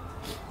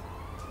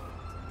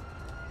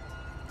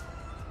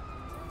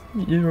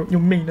 You're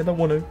mean, I don't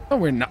want to. No,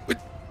 we're not.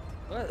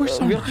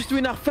 We're just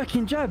doing our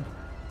fucking job.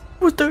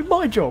 I was doing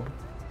my job.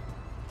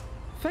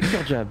 Fuck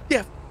your job.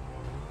 Yeah.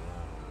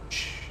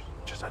 Shh.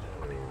 Just I didn't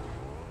want to.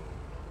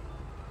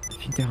 I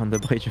think they're on the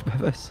bridge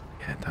above us.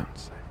 Yeah, don't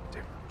say too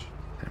much.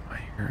 They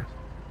might hear us.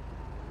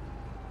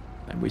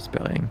 I'm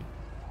whispering.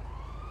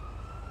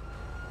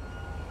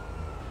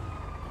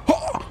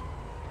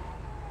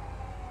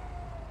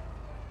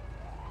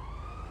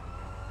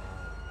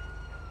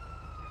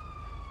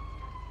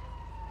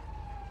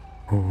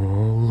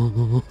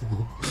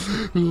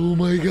 Oh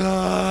my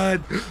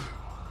god.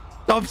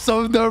 I'm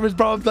so nervous,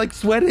 bro. I'm like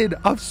sweating.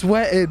 I'm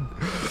sweating.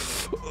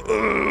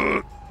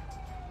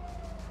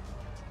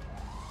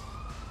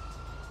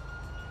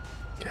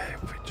 Okay,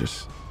 we're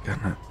just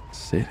gonna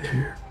sit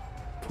here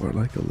for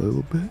like a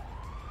little bit.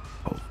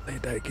 Hopefully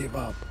they give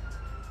up.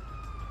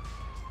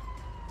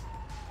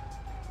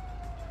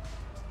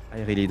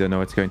 I really don't know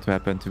what's going to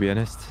happen, to be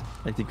honest.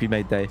 I think we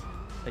might die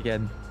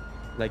again.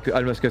 Like, we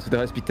almost go to the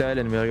hospital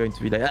and we're going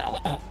to be like...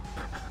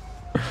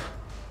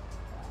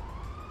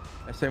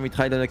 Last time we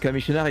tried on a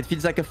commissioner, it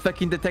feels like a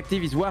fucking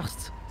detective is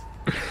worst.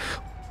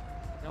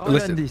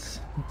 Listen,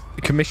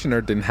 the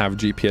commissioner didn't have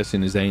GPS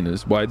in his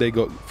anus. Why they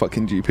got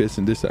fucking GPS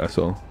in this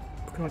asshole?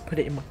 Can I put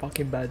it in my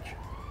fucking badge?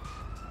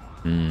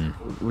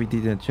 We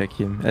didn't check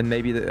him. And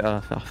maybe the... Oh,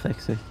 for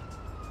fuck's sake.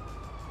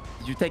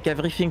 Did you take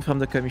everything from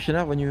the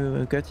commissioner when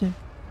you got him?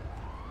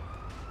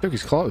 Took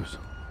his clothes.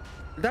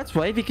 That's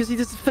why, because he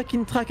does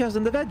fucking trackers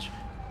on the veg.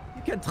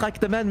 You can track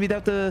the man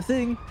without a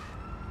thing.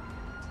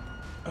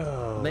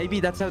 Oh, maybe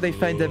that's how they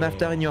find them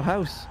after in your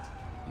house.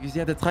 Because he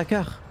had a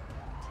tracker.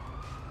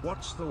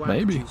 What's the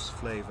maybe juice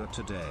flavor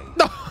today?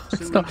 No,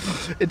 it's not.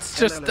 It's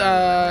just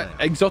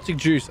exotic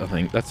juice, I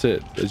think. That's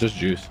it. It's just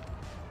juice.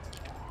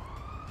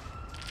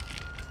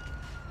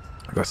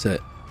 That's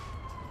it.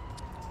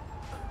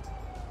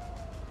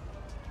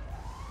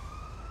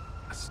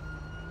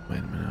 Wait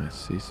a minute, I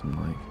see some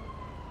like...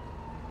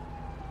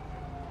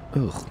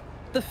 Ugh.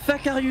 The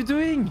fuck are you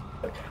doing?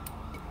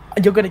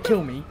 You're gonna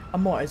kill me. I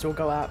might as well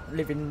go out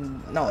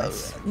living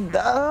nice.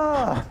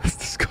 That's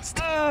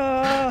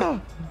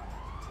disgusting.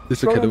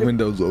 It's okay, the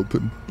window's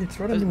open. It's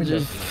right on the window.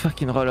 Just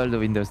fucking roll all the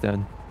windows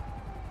down.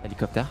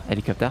 Helicopter?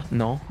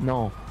 No.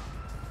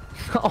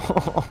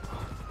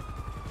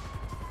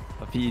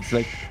 Puppy, it's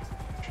like...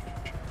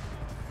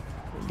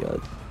 Oh my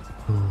god.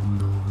 Oh,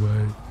 no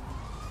way.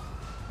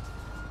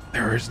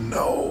 There is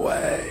no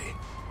way.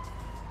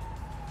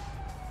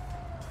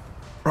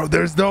 Bro,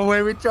 there's no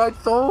way we tried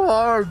so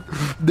hard.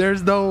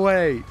 There's no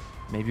way.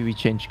 Maybe we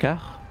change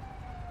car?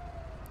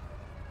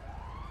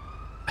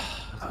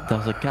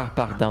 There's a car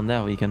parked down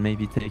there. We can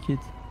maybe take it.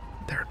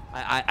 There.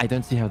 I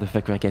don't see how the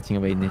fuck we're getting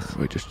away in this.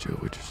 We just chill.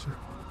 We just chill.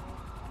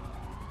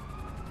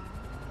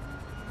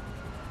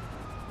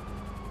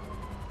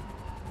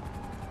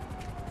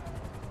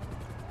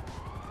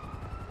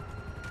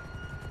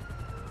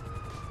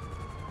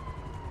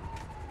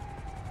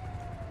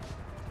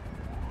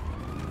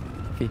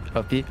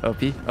 OP, they know.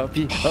 OP,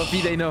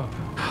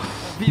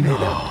 they know.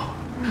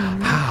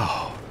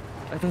 How?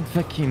 I don't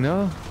fucking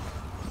know.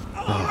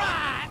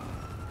 Oh.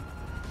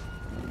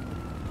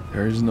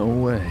 There is no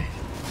way.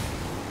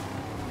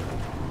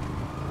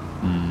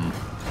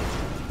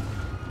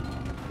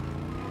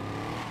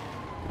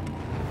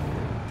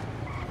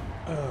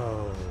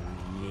 Oh,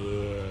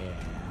 yeah.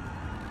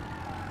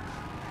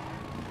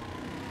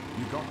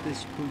 You got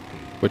this, Poopy.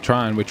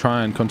 We're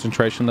trying.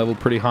 Concentration level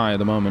pretty high at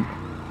the moment.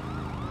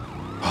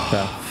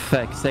 For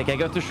fuck's sake, I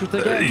got to shoot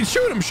again.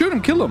 Shoot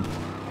him, kill him.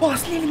 Oh,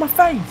 it's nearly my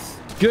face.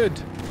 Good.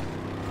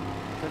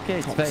 Okay,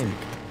 it's fine.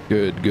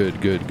 Good.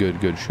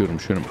 Shoot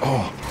him.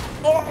 Oh.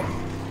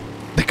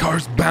 The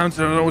car's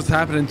bouncing. I don't know what's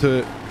happening to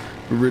it.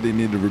 We really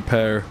need to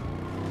repair.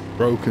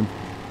 Broken.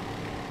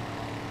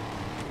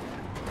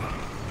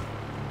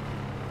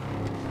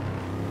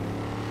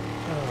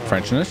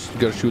 Frenchness, you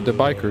gotta shoot the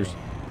bikers.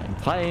 I'm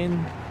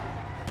trying.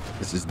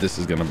 This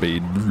is gonna be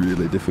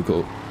really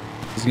difficult.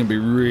 This is gonna be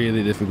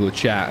really difficult.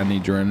 Chat, I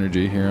need your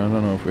energy here. I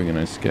don't know if we're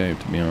gonna escape,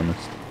 to be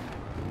honest.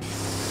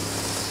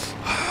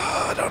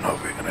 I don't know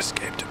if we're gonna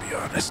escape, to be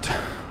honest.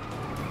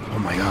 Oh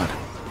my god.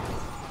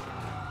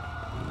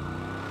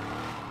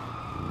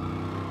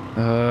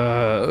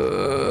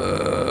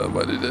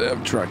 Why did they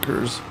have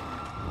trackers?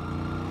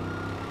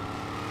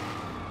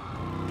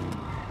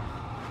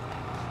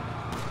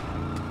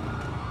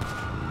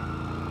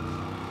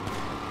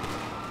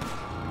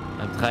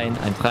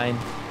 I'm trying.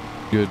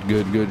 Good.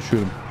 Shoot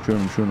him.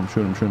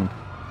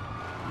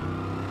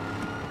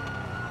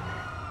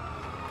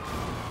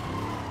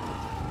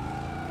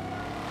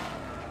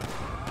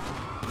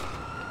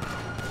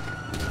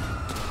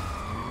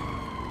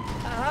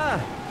 Ah!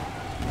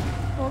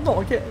 Oh, not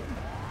again.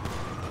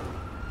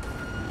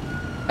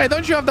 Hey,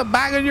 don't you have the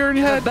bag on your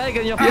head? The bag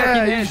on your fucking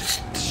head.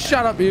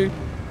 Shut up, you.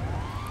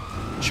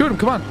 Shoot him,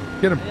 come on.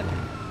 Get him.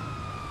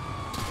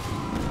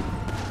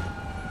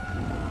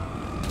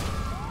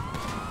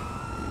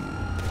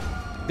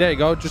 There you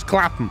go, just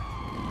clap him.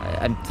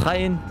 I'm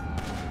trying.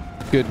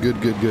 Good.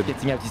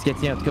 He's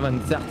getting out. Come on,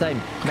 it's our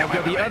time. Now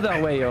go the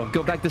other way or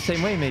go back the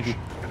same way, maybe.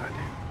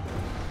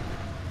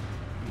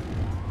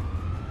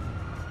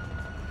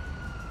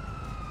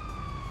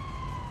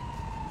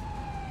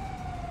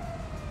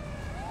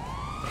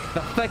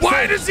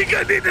 Why does he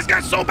need this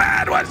guy so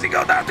bad? Why does he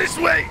go down this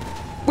way?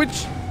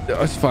 Which,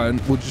 that's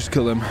fine. We'll just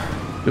kill him.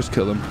 Just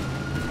kill him.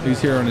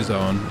 He's here on his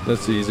own.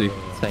 That's easy.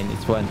 It's fine.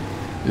 It's one.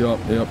 Yup.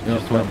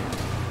 Just one.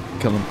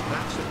 Kill him.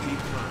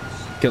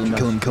 Kill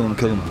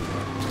him.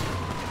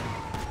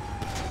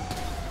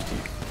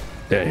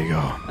 There you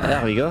go.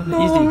 There we go. No.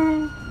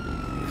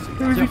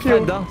 Easy. It's your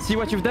friend, huh? See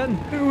what you've done?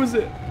 Who was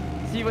it?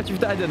 See what you've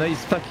done? I don't know.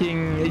 It's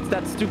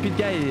that stupid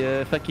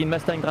guy, fucking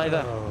Mustang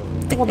driver.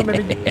 The one that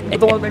made me take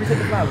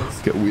the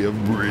flowers. We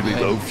have really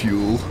low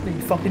fuel.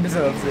 He fucking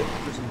deserves it.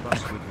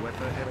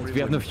 We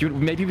have no fuel.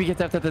 Maybe we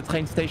get out at the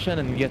train station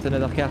and we get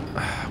another car.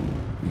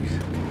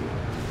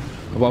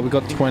 Well, we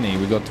got 20.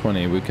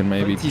 We can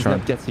maybe He's try.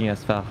 not getting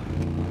as far.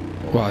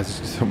 Well,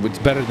 it's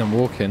better than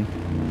walking.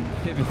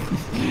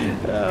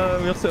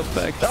 We're so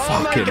fucked.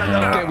 Fucking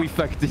hell. Okay, we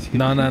fucked it.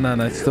 No.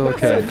 It's still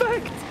okay.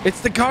 So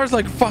It's the car's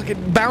like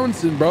fucking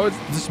bouncing, bro. It's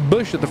this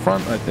bush at the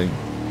front, I think.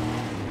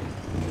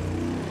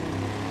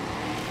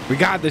 We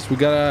got this. We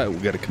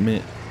gotta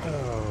commit.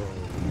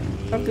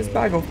 Have this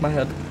bag off my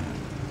head.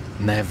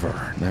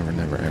 Never,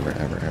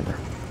 ever.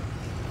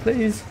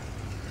 Please.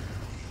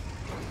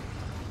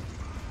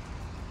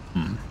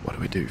 What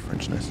do we do,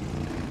 Frenchness?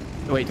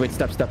 Wait,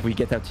 stop. We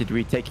get out,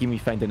 we take him, we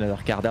find another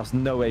car. There's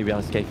no way we are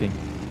escaping.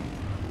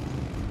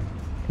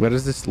 Where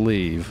does this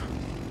leave?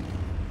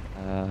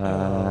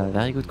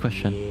 Very good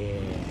question.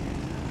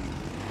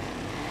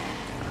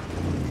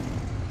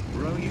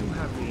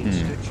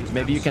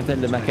 Maybe you can tell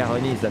the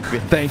macaronis that we're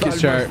Thank you,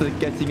 sir.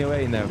 Getting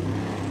away now.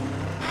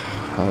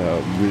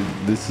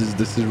 This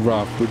is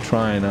rough. We're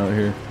trying out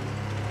here.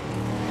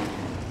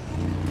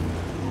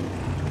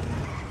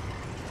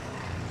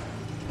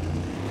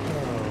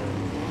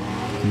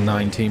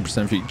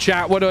 %. feet.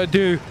 Chat, what do I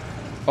do?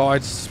 Oh,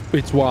 it's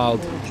wild.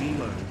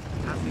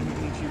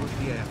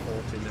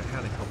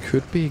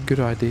 Could be a good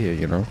idea,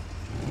 you know.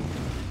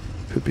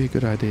 Could be a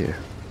good idea.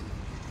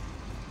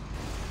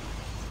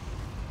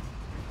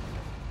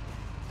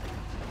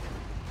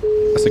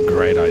 That's a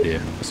great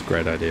idea.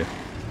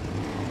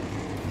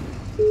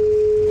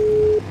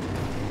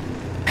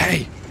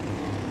 Hey,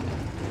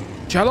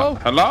 Cello.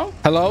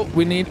 Hello.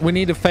 We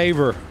need a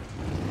favor.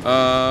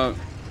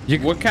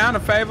 What kind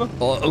of favor?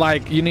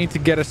 Like, you need to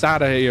get us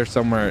out of here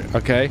somewhere,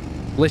 okay?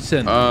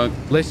 Listen.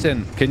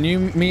 Listen. Can you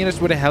meet us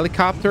with a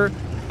helicopter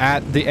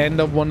at the end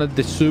of one of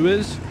the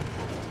sewers?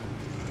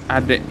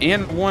 At the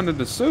end of one of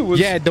the sewers?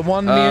 Yeah, the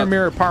one near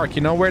Mirror Park.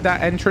 You know where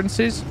that entrance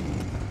is?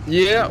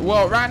 Yeah,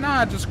 well, right now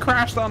I just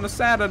crashed on the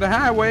side of the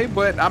highway,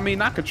 but I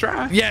mean, I could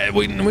try. Yeah,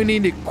 we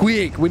need it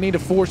quick. We need a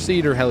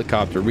 4-seater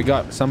helicopter. We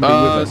got somebody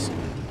with us.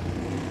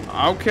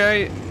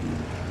 Okay.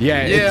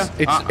 Yeah,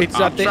 it's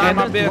at the end.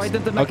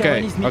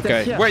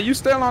 Okay. Wait, you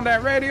still on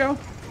that radio?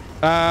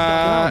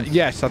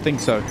 Yes, I think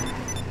so.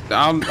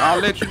 I'll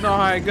let you know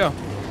how it go.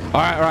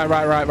 All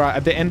right.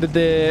 At the end of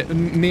the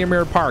near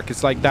Mirror Park,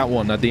 it's like that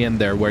one at the end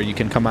there where you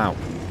can come out.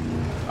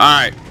 All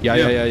right.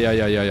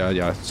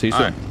 Yeah. See you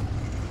soon.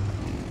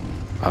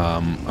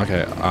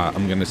 Okay,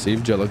 I'm gonna see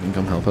if Jello can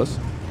come help us.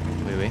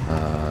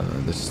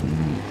 This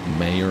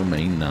may or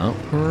may not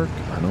work.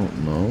 I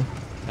don't know.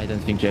 I don't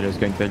think Jello's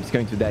going to. He's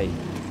going to die.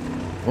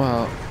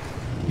 Well,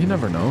 you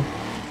never know.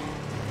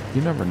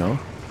 You never know.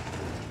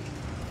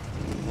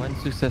 One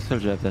successful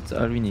job. That's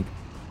all we need.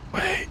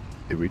 Wait,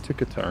 did we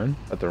took a turn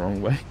at the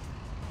wrong way?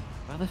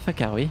 Where the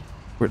fuck are we?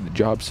 We're at the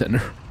job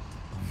center. Oh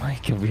my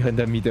god, we're in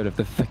the middle of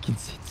the fucking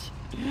city.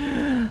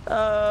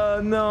 Oh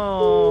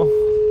no.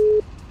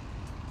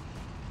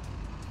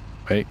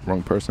 Wait,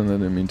 wrong person. I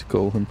didn't mean to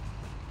call him.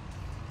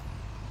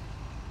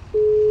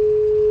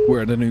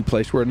 We're in a new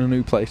place.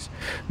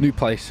 New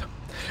place.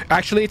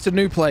 Actually, it's a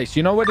new place.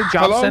 You know where the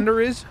job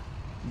center is?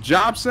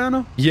 Job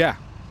center? Yeah.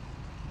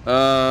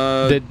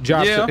 The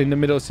job in the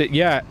middle of city.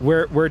 Yeah,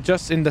 we're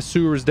just in the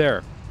sewers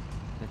there.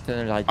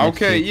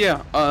 Okay,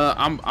 yeah.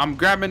 I'm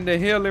grabbing the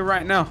Ghillie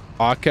right now.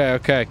 Okay.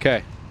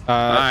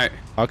 All right.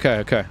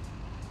 Okay.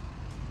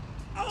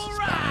 This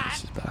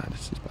is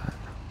bad.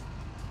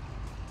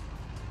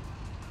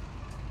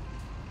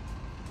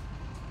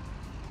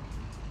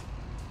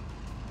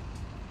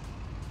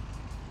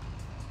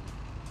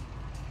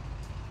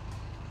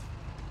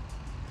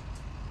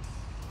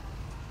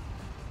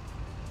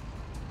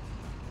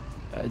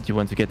 Do you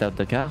want to get out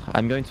the car?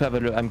 I'm going to have a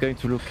look. I'm going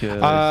to look, see what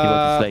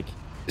it's like.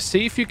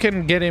 See if you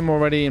can get him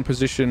already in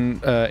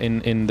position,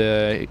 in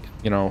the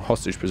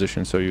hostage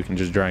position, so you can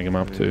just drag him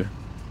up too.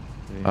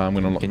 I'm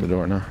gonna lock the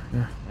door now.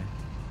 Yeah.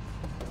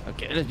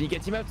 Okay, let me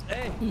get him out.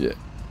 Hey. Yeah.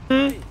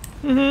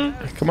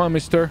 Come on,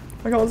 mister.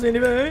 I can't see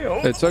anything.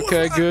 Oh, it's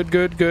okay.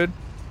 Good.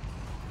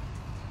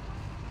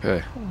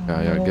 Okay.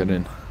 Yeah. Get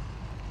in.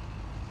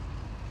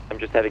 I'm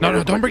just having.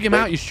 No, don't bring him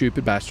out, you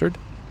stupid bastard.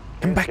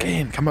 Come back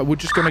in. Come on. We're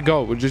just gonna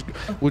go. We'll just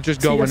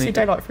go when see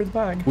daylight through the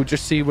bag. We'll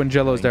just see when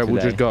Jello's there.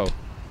 We'll just go.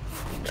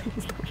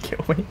 Please don't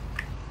kill me.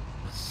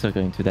 So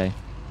going to die.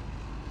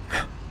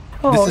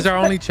 This is our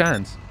only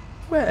chance.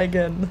 Where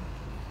again?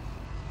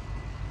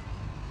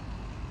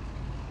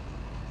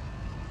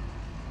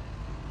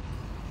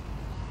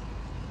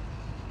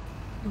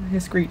 I hear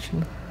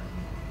screeching.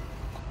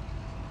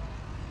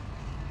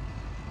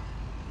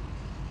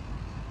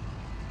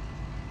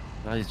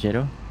 Where is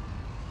Jello?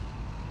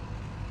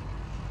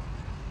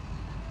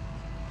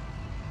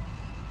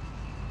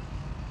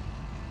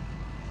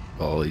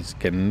 Well, he's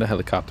getting in the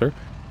helicopter.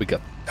 We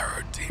got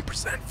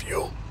 13%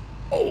 fuel.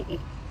 Oh,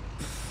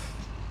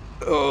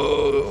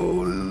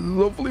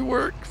 lovely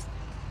works.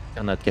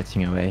 You're not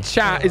getting away.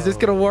 Chat, is this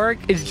gonna work?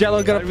 Is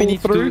Jello gonna pull through? All we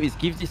need to do is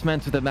give this man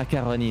to the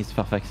macaronis,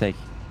 for fuck's sake.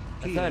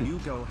 That's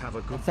all.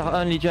 It's our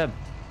only job.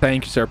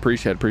 Thank you, sir.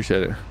 Appreciate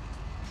it.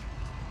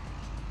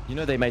 You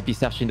know they might be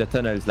searching the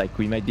tunnels, like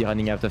we might be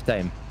running out of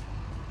time.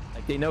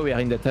 Like they know we are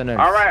in the tunnels.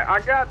 All right, I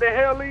got the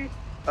Ghillie.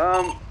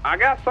 I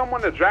got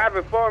someone to drive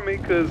it for me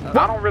because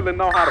I don't really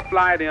know how to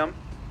fly them,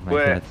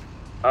 but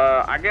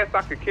I guess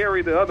I could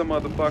carry the other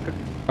motherfucker.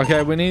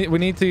 Okay, we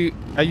need to.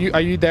 Are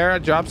you there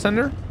at job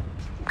center?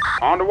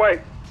 On the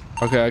way.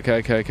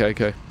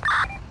 Okay.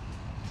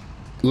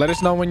 Let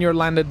us know when you're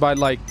landed by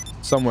like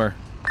somewhere.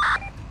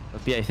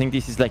 Okay, I think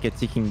this is like a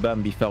ticking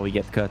bomb before we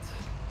get caught.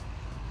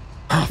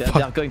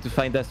 They're going to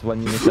find us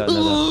 1 minute or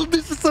another.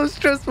 This is so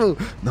stressful.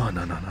 No,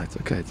 it's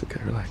okay.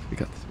 Relax. We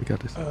got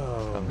this.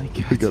 Oh my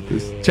god. We got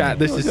this. Chat,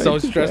 this is so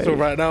stressful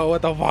right now.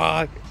 What the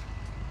fuck?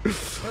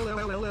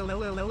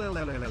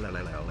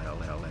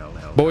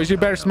 Boys, you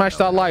better smash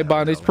that like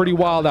button. It's pretty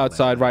wild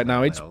outside right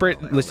now.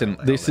 Listen,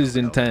 this is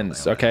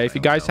intense, okay? If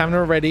you guys haven't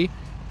already,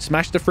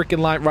 smash the freaking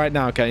like right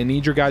now, okay? I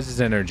need your guys'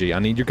 energy.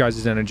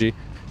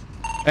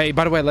 Hey,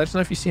 by the way, let us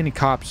know if you see any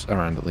cops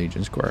around the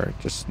Legion Square.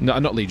 No,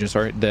 not Legion,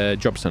 sorry, the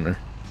job center.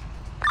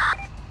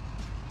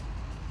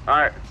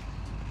 Alright.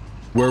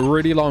 We're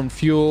really low on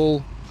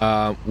fuel.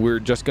 We're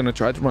just gonna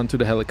try to run to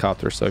the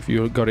helicopter, so if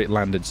you got it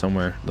landed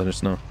somewhere, let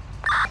us know.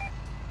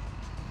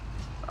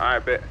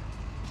 Alright, bet.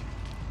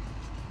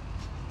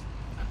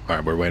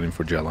 Alright, we're waiting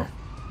for Jello.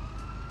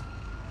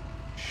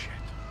 Shit.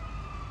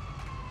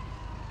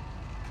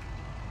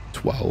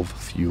 12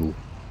 fuel.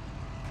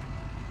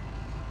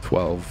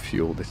 12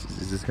 fuel.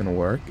 Is this gonna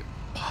work?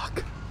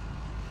 Fuck,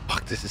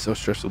 this is so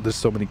stressful. There's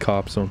so many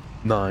cops on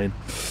 9.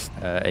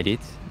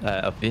 Elite,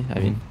 OP, I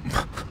mean.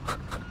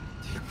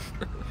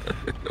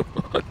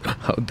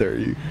 How dare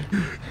you?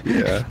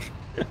 Yeah.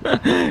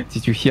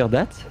 Did you hear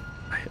that?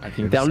 I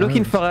think they're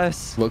looking for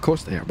us. Well, of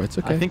course they are, but it's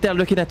okay. I think they're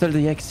looking at all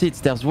the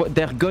exits.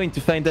 They're going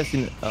to find us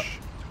in. It's okay.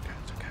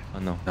 Oh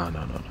no. No.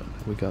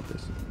 We got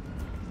this.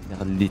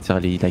 They're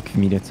literally like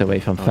minutes away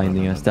from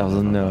finding us. There's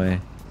no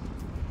way.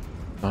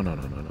 No.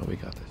 We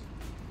got this.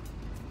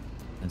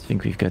 I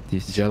think we've got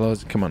this.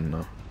 Jellos, come on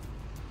now.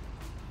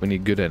 We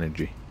need good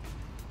energy.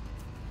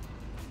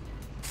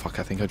 Fuck,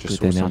 I think I just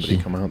saw somebody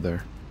come out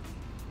there.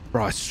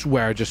 Bro, I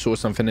swear I just saw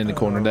something in the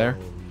corner there.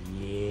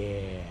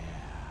 Yeah.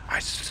 I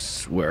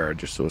swear I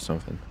just saw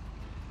something.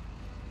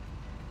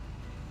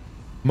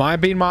 Might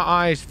be my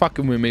eyes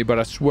fucking with me, but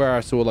I swear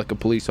I saw like a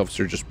police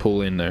officer just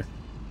pull in there.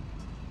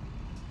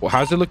 Well,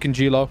 how's it looking,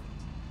 Gilo?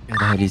 Where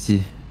the hell is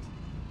he?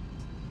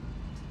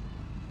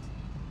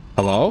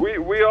 Hello? We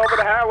over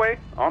the highway,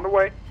 on the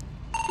way.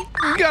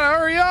 You gotta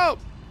hurry up!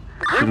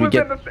 We was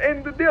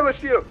in the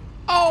dealership.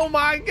 Oh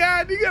my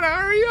god, you gotta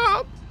hurry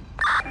up!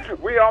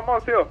 We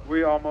almost here.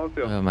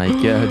 Oh my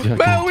god.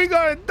 Man, we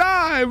gonna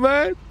die,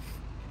 man!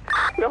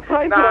 We're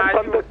trying to run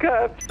from the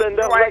cops and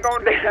they're like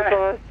gonna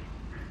die.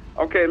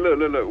 Okay,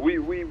 look.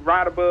 We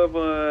right above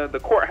the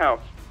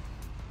courthouse.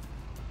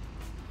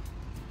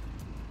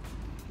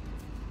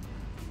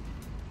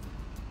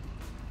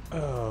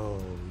 Oh,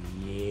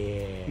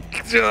 yeah.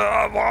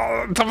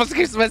 Thomas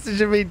keeps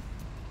messaging me.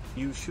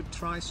 You should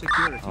try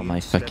security. Oh my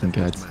fucking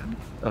god.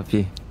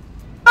 Okay.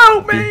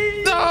 Help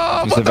me!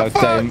 No, It was about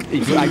time.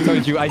 I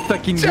told you, I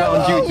fucking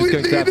warned you it was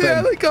going to happen. We need a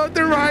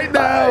helicopter right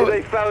now!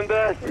 They found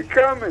us. We're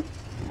coming.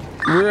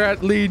 We're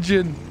at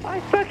Legion. I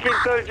fucking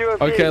told you.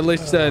 Okay,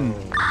 listen.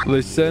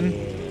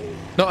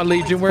 Not a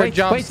Legion, we're a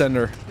job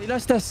center. They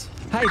lost us.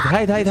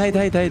 Hide. Going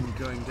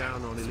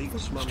down on elite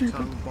small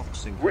tongue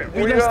boxing. We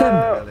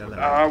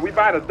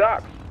by the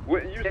docks.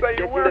 You say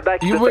you were?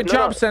 You were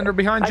job center,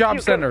 behind job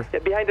center.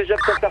 Behind the job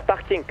center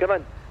parking, come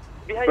on.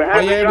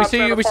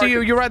 Yeah, we see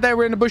you. You're right there.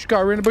 We're in the bush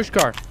car. Right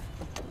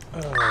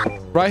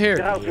here.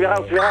 We're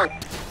out.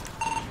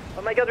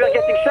 Oh my god, we are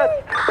getting shot.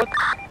 What?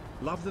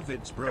 Love the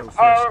vids, bro.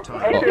 First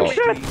time.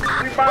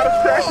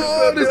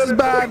 Oh, this is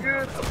bad.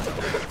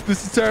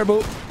 This is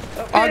terrible.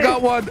 Okay. I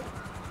got one.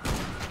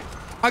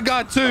 I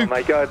got two. Oh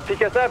my god,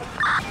 pick us up.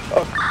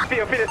 Oh,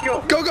 let's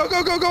go. Go.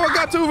 I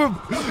got two of them.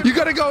 You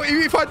gotta go.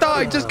 If I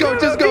die, just go.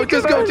 Just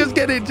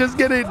get in. It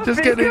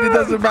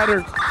doesn't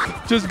matter.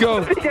 Just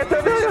go.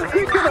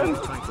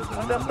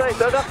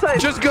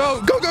 Just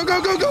go.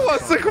 I'll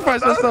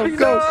sacrifice myself.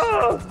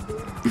 Go.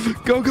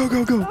 Go.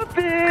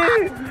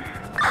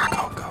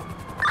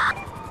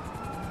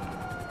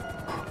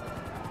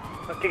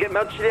 Okay, get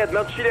Mount Chiliad.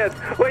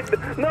 Wait,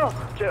 no.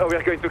 Oh,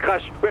 we're going to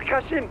crash. We're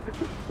crashing.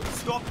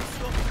 Stop.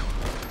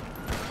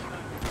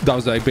 That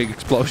was a big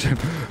explosion.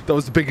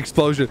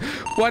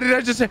 Why did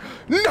I just say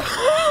no?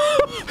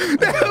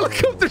 The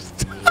helicopter's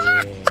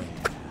down.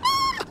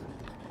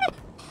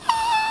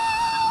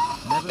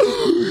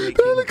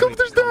 The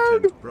helicopter's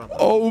down.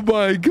 Oh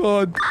my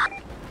god.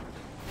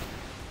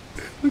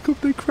 The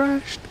helicopter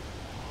crashed.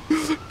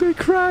 They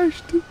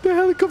crashed. The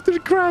helicopter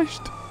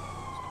crashed.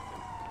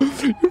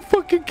 You're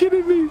fucking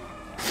kidding me.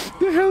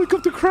 The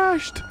helicopter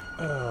crashed.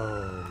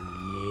 Oh,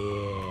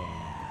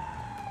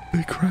 yeah.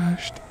 They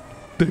crashed.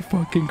 They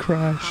fucking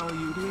crashed.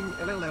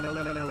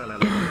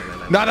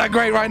 Not that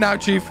great right now,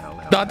 Chief.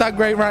 Not that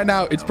great right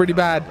now. It's pretty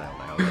bad.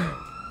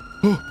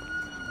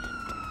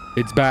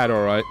 It's bad,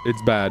 all right.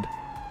 It's bad.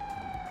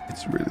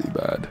 It's really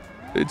bad.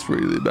 It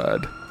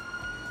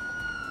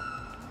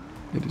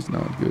is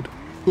not good.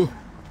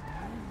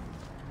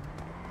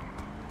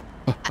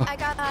 I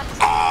got that.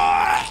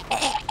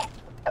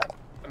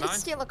 Let's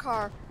steal a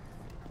car.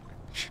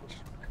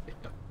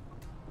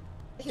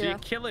 Did you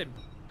kill him?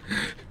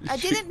 I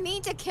didn't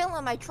mean to kill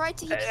him. I tried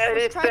to.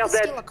 It's tried to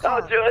steal a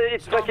car. Oh,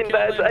 it's fucking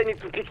bad. I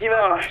need to pick him up.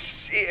 Oh,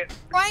 shit.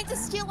 Trying to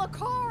steal a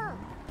car.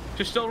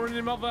 Just still running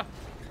him over.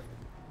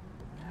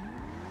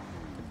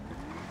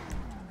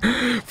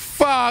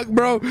 Fuck,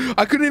 bro.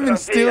 I couldn't even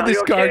steal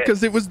this car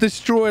because it was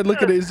destroyed.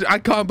 Look at it. I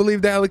can't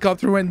believe the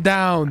helicopter went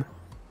down.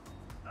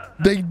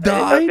 They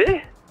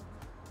died?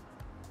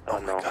 Oh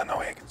no. God, no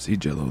way. I can see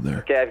Jello there.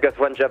 Okay, I've got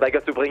one job. I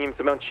got to bring him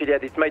to Mount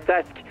Chiliad. It's my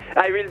task.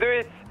 I will do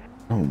it.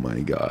 Oh my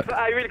god.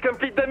 I will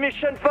complete the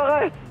mission for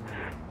us.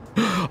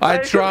 I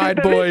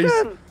tried, boys.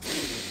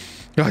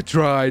 I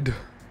tried.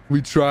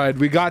 We tried.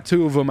 We got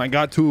two of them. I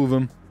got two of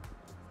them.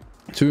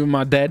 Two of them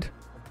are dead.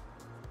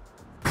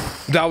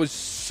 That was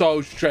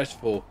so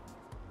stressful.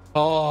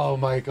 Oh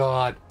my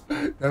god.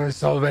 There were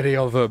so many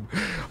of them.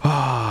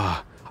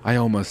 Ah. I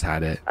almost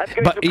had it.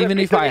 But even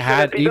if I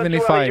had, your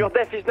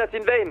death is not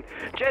in vain.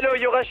 Jello,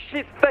 you're a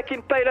shit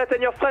fucking pilot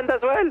and your friend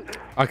as well.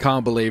 I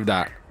can't believe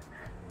that.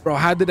 Bro,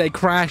 how did they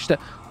crash that?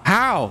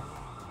 How?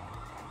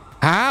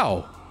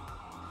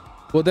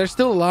 Well, they're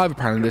still alive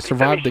apparently. They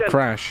survived the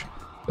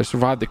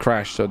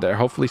crash. So they're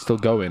hopefully still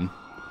going.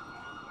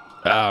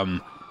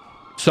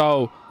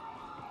 So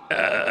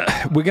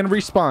we're gonna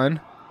respawn.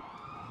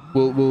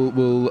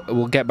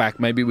 We'll get back.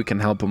 Maybe we can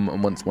help them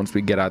once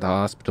we get out of the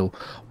hospital.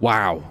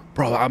 Wow,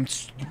 bro, I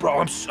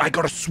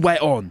got a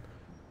sweat on.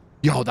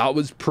 Yo, that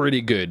was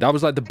pretty good. That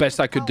was like the best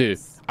I could do.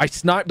 I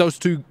sniped those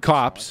two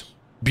cops.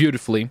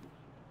 beautifully.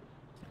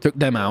 Took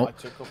them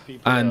out,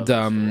 and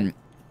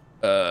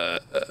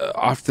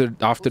after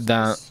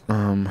that,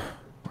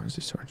 why is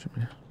he searching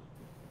me?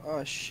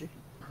 Oh shit.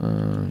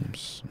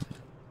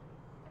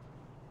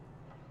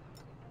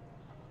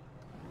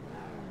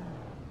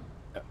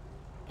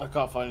 I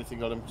can't find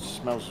anything on him.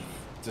 Smells of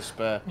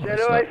despair. Yeah,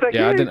 I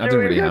didn't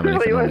really have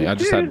anything on me. I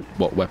just had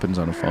weapons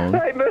on the phone.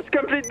 I must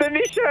complete the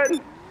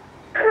mission.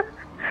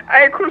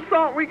 Hey,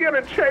 Croissant, we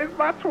gotta chase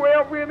that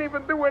 12. We didn't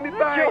even do anything.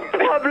 Your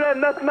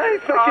problem, not my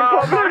fucking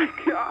problem. My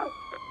God.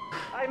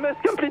 I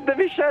must complete the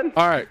mission.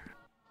 All right.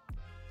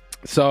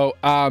 So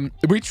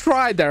we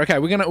tried there. Okay,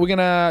 we're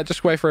gonna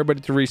just wait for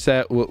everybody to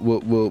reset.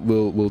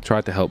 We'll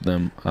try to help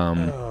them.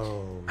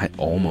 I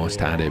almost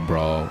had it,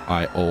 bro.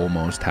 I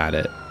almost had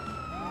it.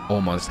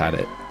 Almost had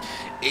it.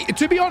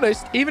 To be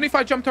honest, even if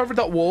I jumped over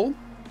that wall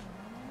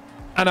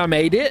and I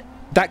made it,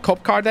 that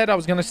cop car that I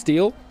was gonna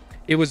steal,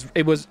 it was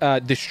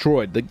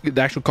destroyed.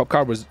 The actual cop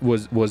car was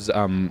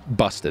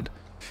busted.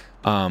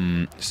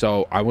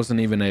 So I wasn't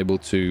even able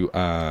to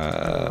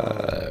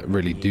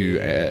really do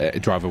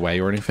drive away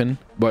or anything,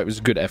 but it was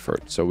a good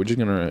effort. So we're just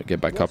gonna get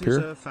back up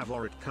here. What's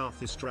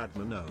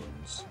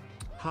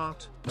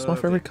my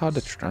favorite car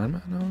that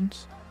Stradman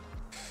owns?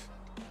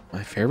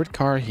 My favorite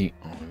car he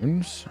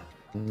owns?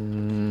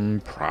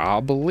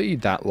 Probably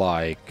that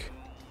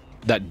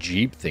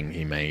Jeep thing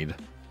he made.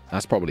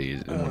 That's probably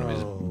one of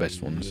his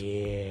best ones.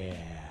 Yeah.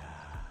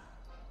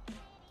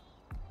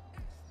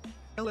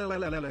 That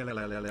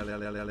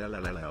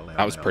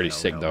was pretty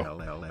sick though.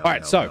 All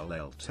right,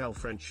 so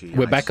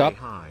we're back up.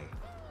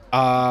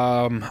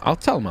 I'll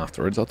tell him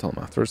afterwards.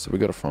 So we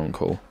got a phone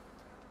call.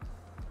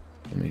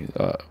 Let me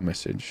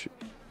message.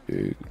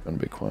 You're gonna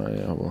be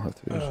quiet. I will have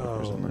to do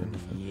something.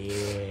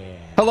 Yeah.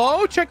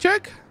 Hello,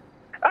 check.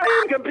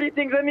 I am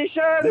completing the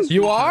mission.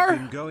 You are? I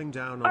am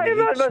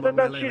almost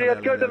at Chile.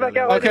 Let's call the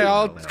macaroni. Okay,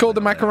 I'll call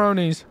the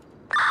macaronis.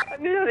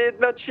 I'm nearly at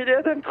Mount Chile.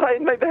 I'm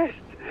trying my best.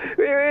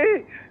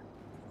 Oui.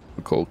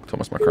 Cool.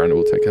 Thomas Macaroni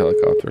will take a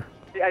helicopter.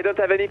 I don't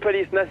have any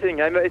police, nothing.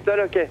 It's all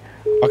okay.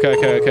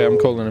 Okay. I'm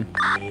calling him.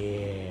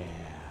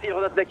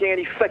 You're not making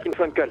any fucking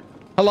phone call.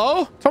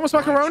 Hello? Thomas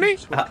Macaroni?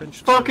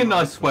 Fucking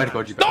I swear to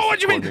God you. No, what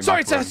do you mean?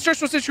 Sorry, it's a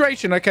stressful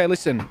situation. Okay,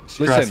 listen.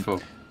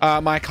 Stressful.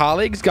 My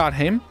colleagues got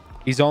him.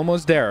 He's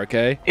almost there,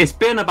 okay? It's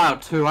been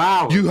about 2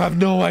 hours. You have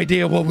no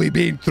idea what we've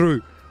been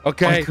through,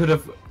 okay? You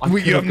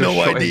have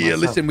no idea.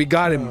 Listen, we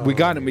got him.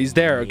 He's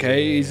there,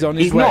 okay? He's on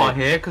his way. He's not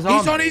here because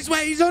He's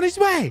on his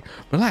way.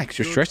 Relax.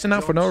 You're stressing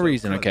out for no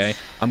reason, okay?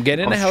 I'm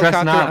getting a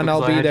helicopter and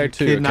I'll be there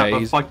too, okay?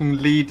 He's a fucking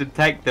lead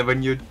detective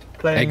and you're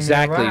playing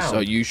exactly. around.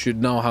 So you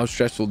should know how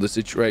stressful the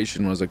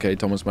situation was, okay,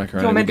 Thomas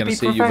Macaroni? We're gonna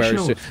see you very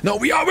soon. No,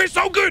 we are. We're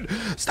so good.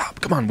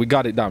 Stop. Come on. We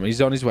got it done.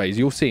 He's on his way.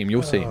 You'll see him.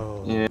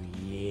 Yeah.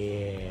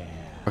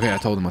 Okay, I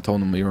told him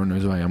you're on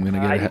his way. I'm gonna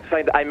get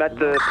I'm at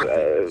the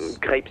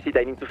grapeseed.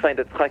 I need to find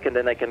a truck and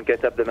then I can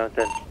get up the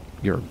mountain.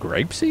 You're a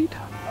grapeseed?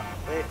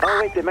 Oh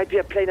wait, there might be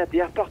a plane at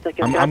the airport.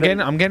 I'm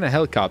getting a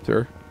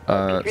helicopter.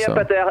 Pick me up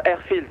at the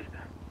airfield.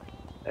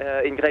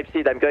 In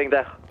grapeseed, I'm going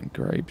there.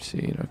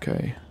 Grapeseed,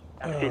 okay.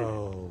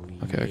 Airfield.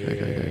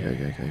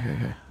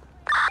 Okay.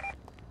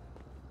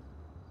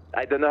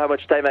 I don't know how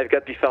much time I've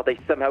got before they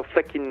somehow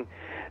fucking.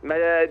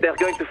 They're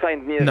going to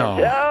find me.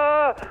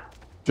 No.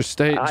 Just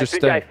stay. I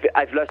think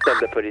I've lost them,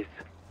 the police.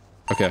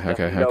 Okay.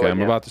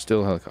 I'm about to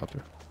steal a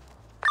helicopter.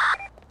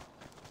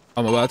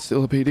 I'm about to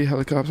steal a PD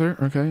helicopter,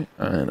 okay?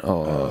 And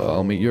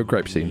I'll meet you at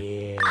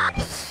grapeseed.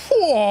 Yeah.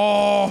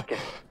 Oh, okay.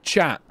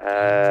 Chat.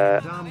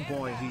 Damn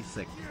boy, he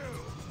thick.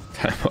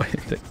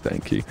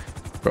 Thank you.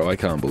 Bro, I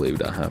can't believe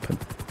that happened.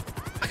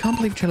 I can't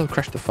believe Cello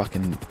crashed the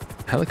fucking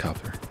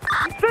helicopter.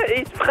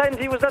 His friend,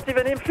 he was not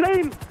even in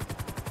flame.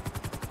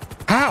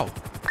 How?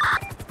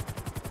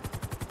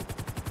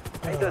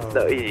 I don't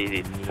know.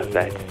 It's so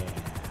bad.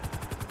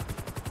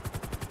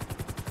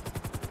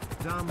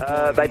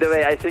 By the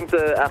way, I think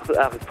our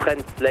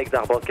friend's legs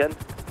are broken.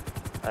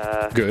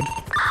 Good.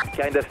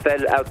 Kind of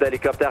fell out the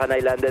helicopter and I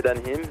landed on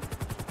him.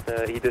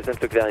 He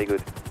doesn't look very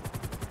good.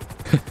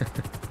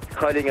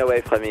 Crawling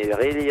away from me,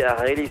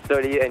 really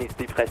slowly, and it's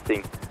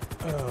depressing.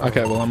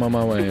 Okay, well I'm on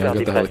my way. I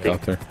got the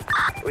helicopter.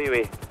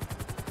 Oui.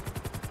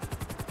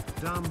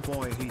 Damn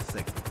boy, he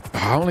thick.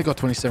 I only got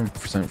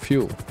 27%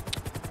 fuel.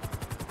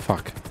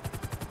 Fuck.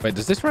 Wait,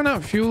 does this run out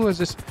of fuel? Is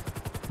this?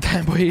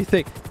 Damn boy, he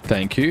thick.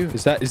 Thank you.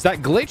 Is that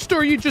glitched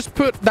or you just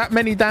put that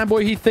many damn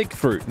boy he thick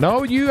fruit?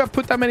 No, you have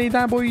put that many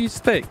damn boy he's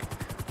thick.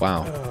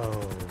 Wow.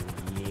 Oh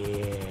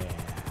yeah.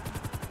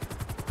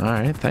 All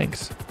right,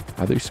 thanks.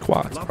 I do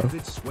squats, bro.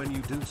 When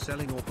you do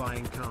selling or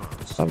buying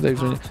cars.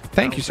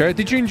 Thank you, sir.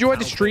 Did you enjoy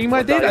the stream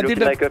I did?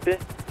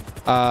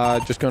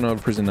 Just going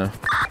over prison now.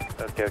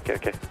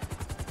 Okay.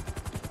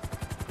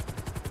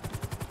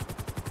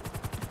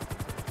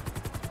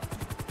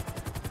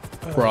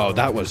 Bro,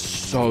 that was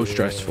so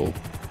stressful.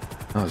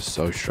 That was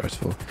so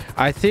stressful.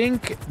 I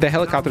think the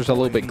helicopter's a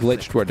little bit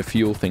glitched where the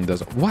fuel thing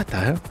doesn't... What the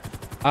hell?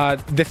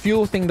 The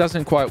fuel thing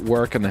doesn't quite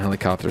work on the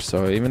helicopter,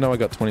 so even though I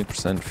got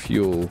 20%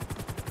 fuel,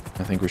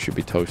 I think we should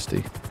be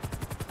toasty.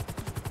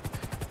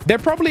 There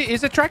probably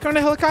is a tracker on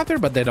the helicopter,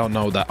 but they don't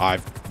know that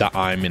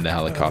I'm in the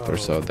helicopter,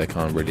 so they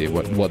can't really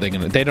what they're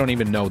gonna. They don't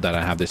even know that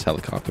I have this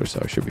helicopter, so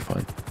it should be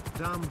fine.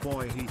 Damn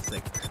boy, he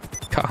thick.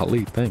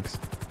 Golly, thanks.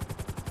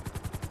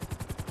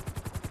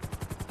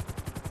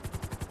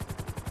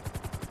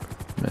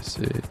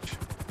 Message.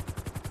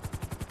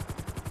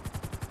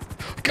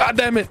 God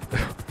damn it!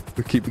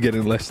 We keep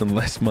getting less and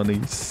less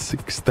money.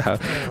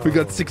 6,000. We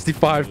got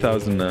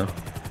 65,000 now.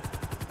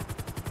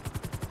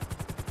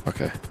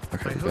 Okay, we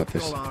got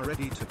this.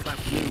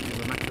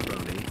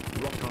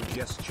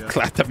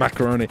 Clap the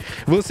macaroni.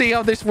 We'll see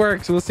how this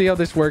works. We'll see how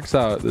this works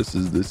out. This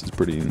is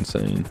pretty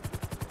insane.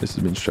 This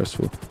has been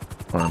stressful.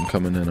 Alright, I'm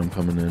coming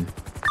in.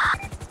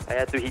 I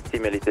had to hit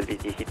him a little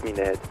bit. He hit me in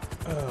the head.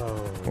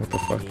 What the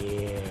fuck?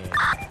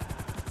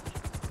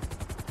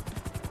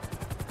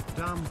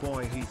 Damn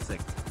boy, he thick.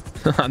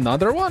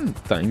 Another one?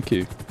 Thank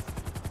you.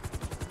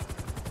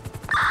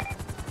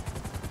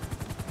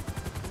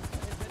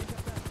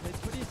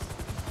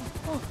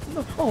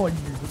 Oh, you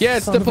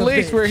yes, the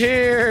police. We're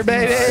here,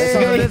 baby.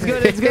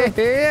 Let's go.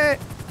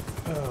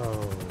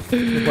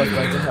 You're both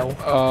going to hell.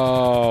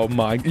 Oh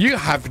my! You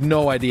have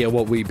no idea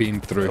what we've been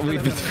through.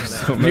 We've been through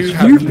so much. You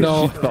have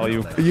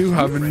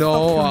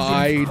no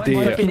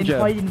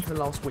idea.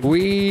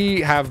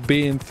 We have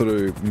been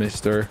through,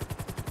 mister.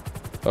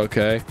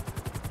 Okay.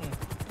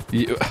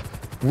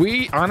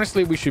 We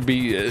honestly, we should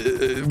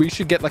be. We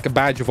should get like a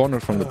badge of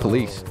honor from the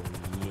police.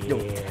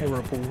 You're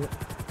terrible.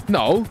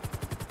 No,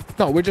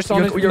 we're just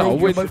on.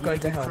 You're both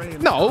going to hell.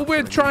 No,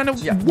 we're trying to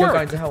work. You're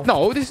going to hell.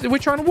 No, we're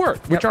trying to work.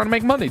 We're trying to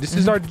make money. This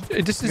is our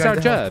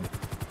job.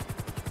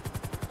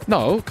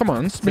 No, come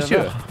on,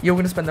 monsieur. You're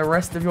going to spend the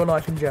rest of your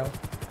life in jail.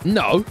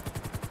 No.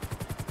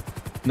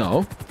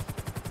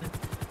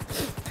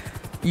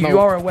 You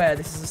are aware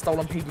this is a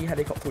stolen PD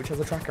helicopter which has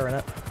a tracker in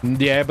it.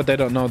 Yeah, but they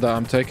don't know that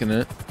I'm taking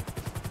it.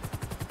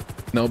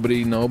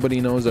 Nobody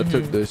knows I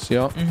took this.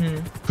 Yeah.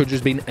 Could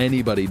just been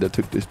anybody that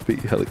took this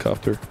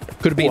helicopter.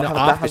 Could have been an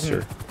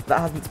officer. That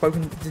hasn't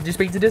spoken. Did you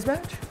speak to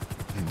dispatch?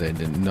 They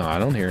didn't. No, I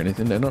don't hear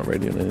anything. They're not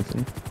radioing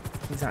anything.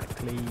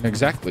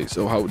 Exactly.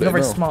 So how would they know?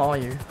 You're very smart, are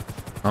you?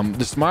 I'm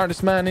the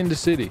smartest man in the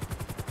city.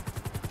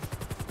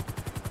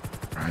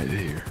 Right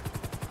here.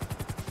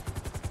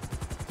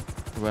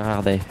 Where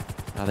are they?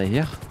 Are they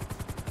here?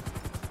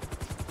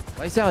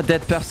 Why is there a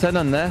dead person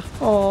on there?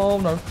 Oh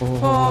no.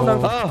 Oh no.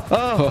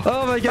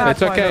 Oh my god.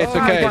 It's okay. It's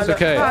okay.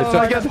 I'm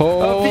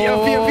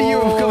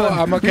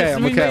okay.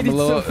 I'm a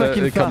little.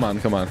 Come on.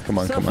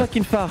 So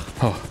fucking far.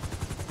 Oh,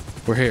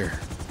 we're here.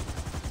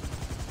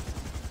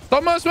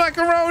 Thomas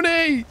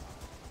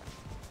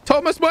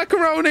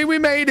Macaroni, we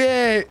made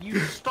it.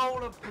 You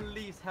stole a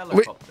police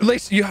helicopter.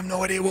 Listen, you have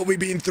no idea what we've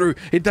been through.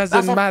 It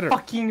doesn't matter.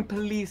 That's a fucking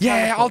police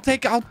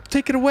helicopter. I'll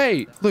take it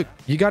away. Look,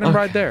 you got him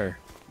right there.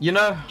 You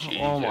know, Jesus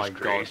oh my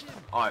Christ.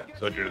 god.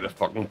 So you're the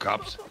fucking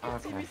cops.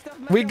 Okay.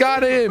 We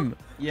got him.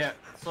 Yeah,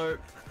 so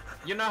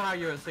you know how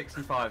you're at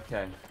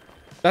 65k?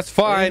 That's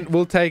fine.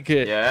 We'll take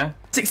it. Yeah.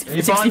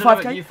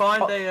 65k? You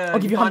find I'll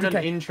give you an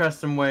 100k.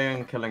 interesting way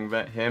in killing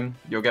him,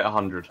 you'll get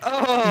 100.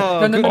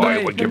 Oh, no.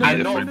 I would give you And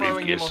the not full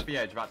throwing him briefcase. off the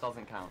edge, that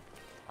doesn't count.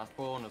 That's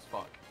boring as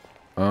fuck.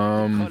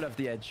 Call off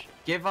the edge.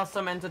 Give us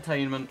some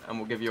entertainment and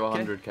we'll give you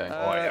 100k.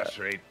 Oh, yes,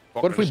 right.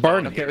 What if we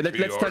burn him? Okay,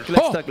 let's talk.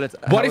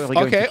 What if?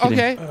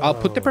 Okay. I'll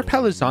put the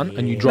propellers on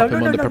and you drop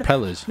him on the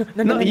propellers.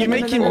 No, you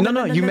make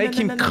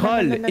him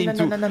crawl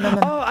into.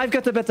 Oh, I've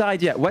got a better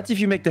idea. What if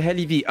you make the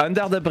heli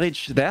under the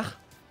bridge there,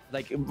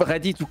 like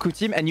ready to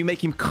cut him, and you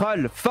make him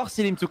crawl,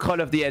 forcing him to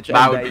crawl off the edge.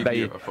 That would be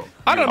beautiful.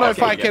 I don't know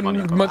if I can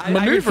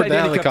maneuver the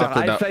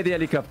helicopter. I'll fly the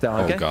helicopter.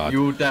 Okay. Oh god.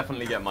 You'll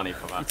definitely get money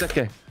for that. It's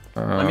okay.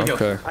 Let me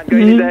go. I'm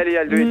going in the heli,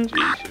 I'll do it.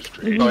 Jesus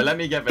Christ. Sorry, let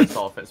me get this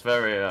off. It's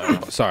very,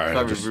 sorry.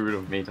 very rude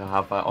of me to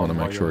have that on. I want to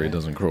make sure he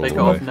doesn't crawl Take it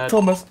away. off, Ned.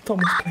 Thomas,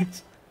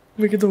 please.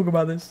 We can talk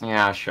about this.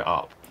 Yeah, shut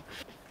up.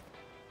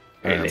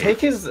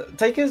 Take his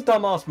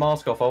dumbass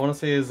mask off. I want to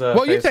see his.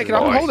 Well, you face take it. as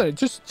I'm well. holding it.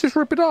 Just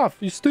rip it off.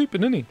 You're stupid,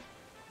 isn't he?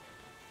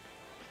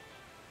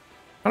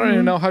 I don't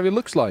even know how he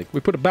looks like. We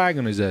put a bag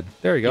on his head.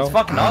 There you go. He's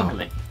fucking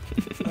ugly.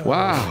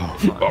 Wow.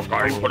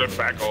 Okay, put it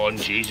back on.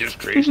 Jesus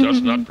Christ, that's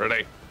not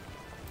pretty.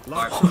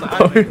 As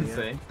you can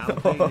see,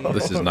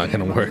 This is not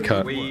going to work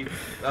out. a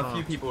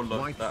few people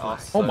looked at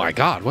us. Oh my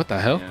god, what the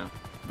hell? Yeah.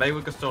 They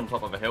were just on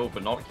top of a hill with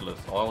binoculars,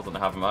 so I wasn't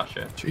having that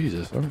shit.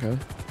 Jesus, okay.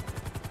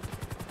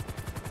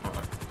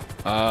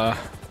 I'll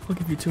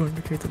give you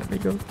 200k to let me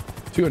go.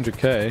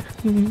 200k?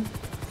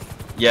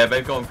 Yeah,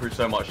 they've gone through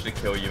so much to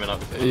kill you,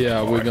 and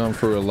Yeah, we've gone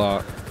through a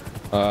lot.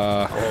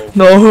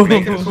 No.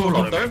 Make him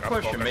cruel. Don't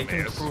push him. Make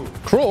him cruel.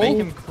 Cruel? Make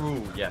him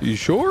cruel. Yes. You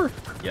sure?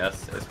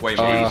 Yes, it's way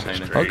more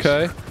entertaining.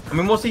 Okay. I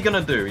mean, what's he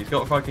gonna do? He's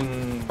got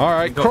fucking.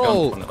 Alright,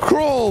 crawl.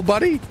 Crawl,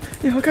 buddy.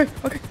 Yeah, okay.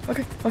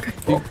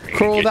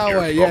 Crawl that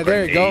way. Yeah,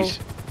 there you go.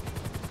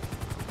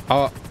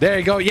 Oh, there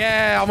you go.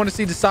 Yeah, I want to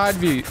see the side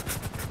view.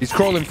 He's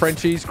crawling,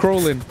 Frenchie. He's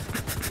crawling.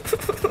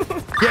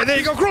 Yeah, there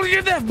you go. Crawl.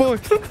 You're there, boy.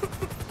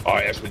 Oh,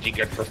 that's what you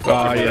get for fucking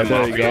Oh, yeah,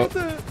 there you go.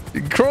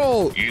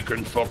 Crawl. You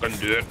can fucking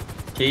do it.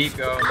 Keep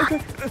going.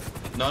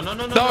 No.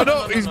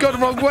 No, he's gone the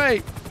wrong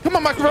way. Come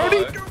on,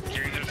 macaroni.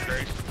 Jesus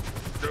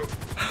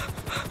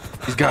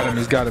He's got him.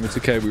 He's got him. It's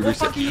okay. We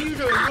reset. What the fuck are you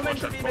doing? You're meant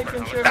to be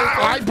making sure.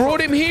 I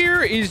brought him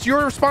here. It's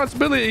your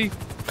responsibility.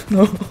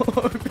 No,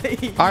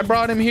 please. I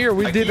brought him here.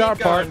 We did our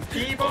part.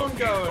 Keep on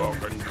going.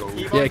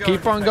 Yeah,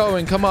 keep on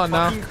going. Come on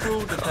now.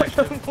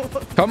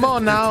 Come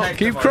on now.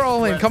 Keep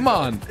crawling. Come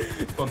on.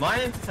 For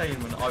my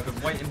entertainment, I've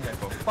been waiting here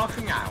for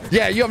fucking hours.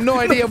 Yeah, you have no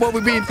idea what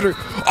we've been through.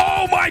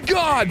 Oh my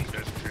god.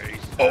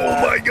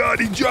 Oh my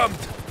god, he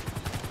jumped.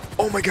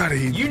 Oh my god,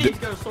 he... You need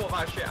to go sort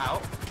that shit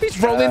out. He's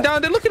rolling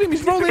down there. Look at him.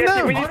 He's rolling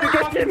down. We need to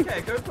get him.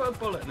 Go put a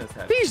bullet in his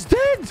head. He's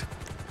dead.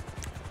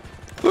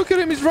 Look at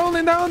him. He's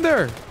rolling down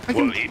there.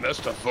 Well, he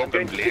must have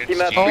fucking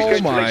blitzed. Oh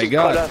my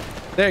god.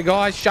 There you go.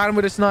 I shot him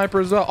with a sniper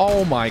as well.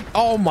 Oh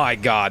my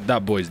god.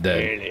 That boy's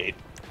dead.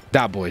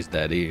 That boy's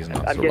dead. He's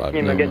not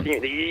surviving. I'm getting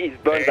him. He's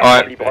burned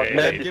Alright.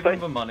 Give him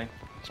the money.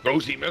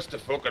 Suppose he must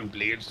have fucking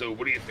blitzed, so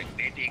what do you think?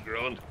 80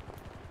 grand?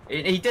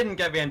 He didn't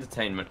get the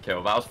entertainment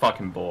kill. That was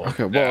fucking bored.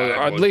 Okay,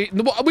 well, at least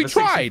we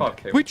tried.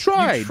 We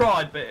tried. You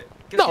tried, but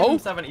give him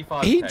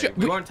 75k.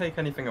 We won't take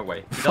anything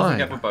away. He doesn't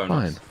get the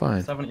bonus.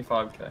 Fine.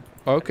 75k.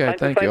 Okay,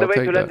 thank you. I'll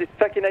take that.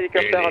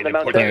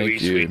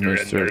 Thank you,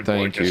 mister.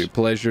 Thank you.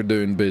 Pleasure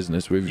doing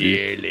business with you.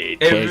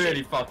 It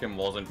really fucking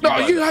wasn't. No,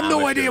 you have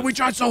no idea. We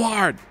tried so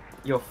hard.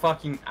 You're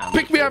fucking amateur.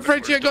 Pick me up,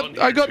 Frenchie.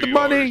 I got the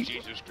money.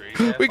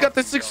 We got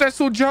the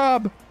successful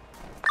job.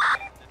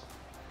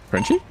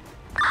 Frenchie?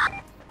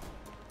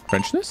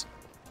 Frenchness?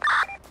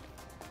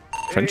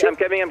 Frenchie? I'm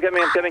coming.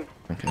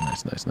 Okay,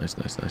 nice.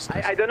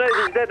 I don't know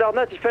if he's dead or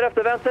not. He fell off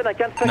the mountain. I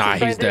can't fucking Nah,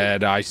 find he's him.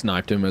 dead. I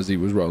sniped him as he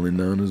was rolling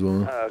down as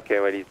well. Okay,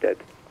 well, he's dead.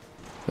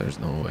 There's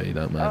no way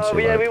that man Oh,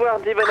 yeah, survived. we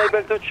weren't even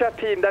able to trap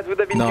him. That would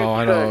have been good. No,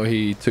 I know.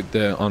 He took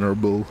the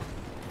honorable.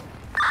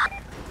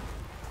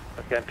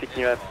 Okay, I'm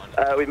picking you up.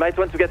 We might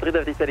want to get rid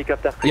of this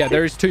helicopter. Yeah,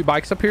 there's 2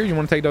 bikes up here. You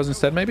want to take those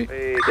instead, maybe?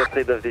 We get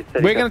rid of this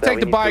helicopter. We're going to take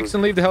the bikes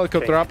and leave the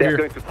helicopter up They're here.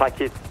 going to track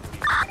it.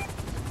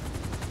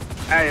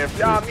 Hey, if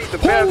y'all meet the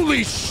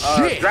Holy best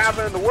shit!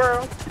 driver in the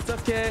world, it's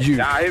okay.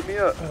 y'all hit me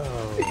up.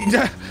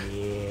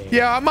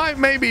 Yeah, I might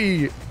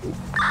maybe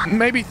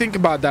think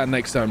about that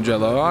next time,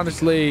 Jello.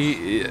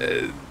 Honestly,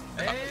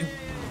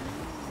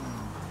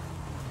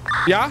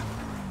 yeah.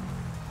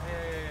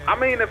 I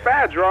mean, if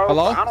I drove,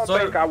 Hello? I don't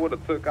think I would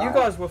have took off. You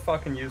guys were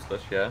fucking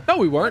useless, yeah? No,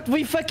 we weren't.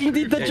 We fucking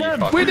did the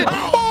job. We did.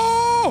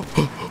 Oh!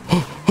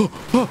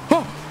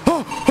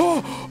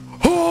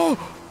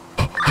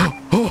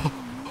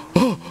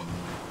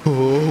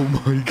 Oh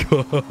my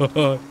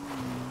god.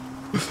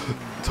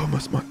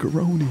 Thomas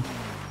Macaroni.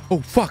 Oh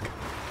fuck.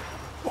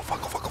 Oh fuck.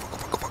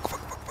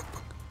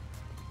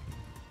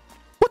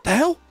 What the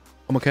hell?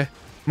 I'm okay.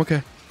 Oh, no.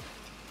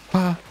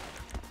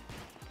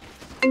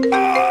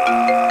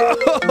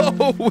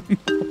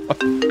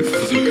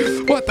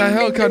 What the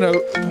hell kind of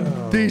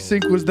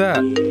desync was that?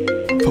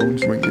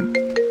 Phone's ringing.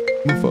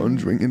 My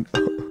phone's ringing.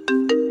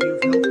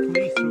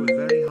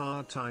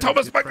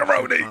 Thomas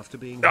Macaroni! I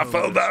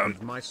fell down.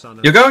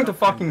 You're going to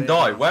fucking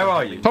die. Where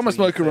are you? Thomas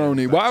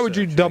Macaroni, why would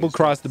you double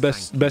cross the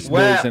best boys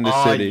in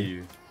the city?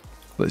 You?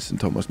 Listen,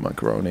 Thomas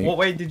Macaroni. What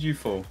way did you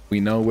fall? We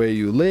know where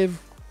you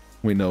live.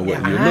 We know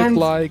what you look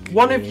like.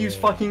 One of you's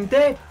fucking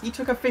dead. He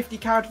took a 50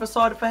 cal to the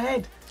side of the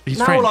head. He's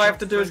now French. all I have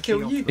to do is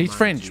kill you. He's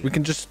French. We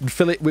can just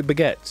fill it with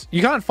baguettes.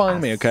 You can't find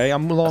me, okay?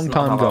 I'm a long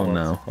time gone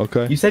now,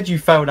 okay? You said you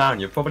fell down.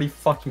 You're probably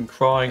fucking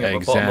crying at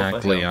the bottom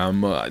of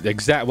the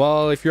Exactly. hill.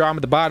 Well, if I'm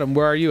at the bottom,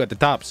 where are you? At the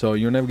top, so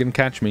you're never gonna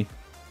catch me.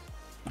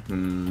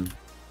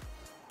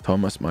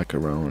 Thomas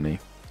Macaroni.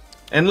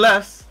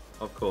 Unless,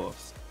 of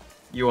course,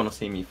 you want to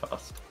see me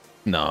first.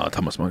 No,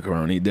 Thomas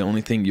Macaroni. The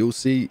only thing you'll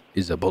see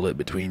is a bullet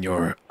between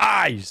your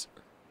eyes.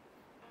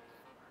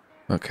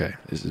 Okay,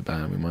 this is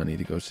bad. We might need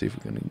to go see if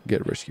we're gonna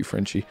get rescue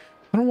Frenchie.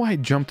 I don't know why he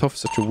jumped off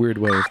such a weird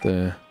way of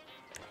the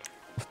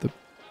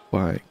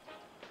bike.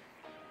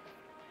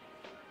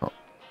 Oh,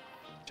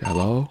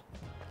 Jello,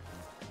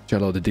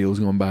 the deal's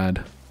gone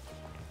bad.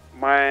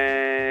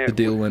 Man. The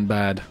deal went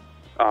bad.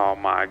 Oh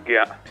my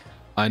god.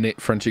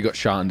 Frenchie got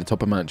shot in the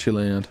top of Mount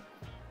Chilean.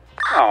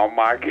 Oh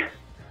my god.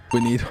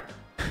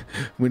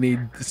 We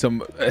need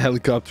some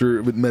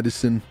helicopter with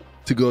medicine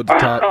to go to the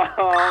top.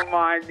 Oh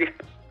my god.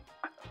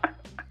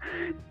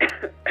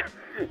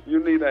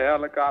 You need a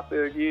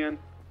helicopter again?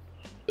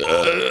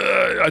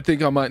 I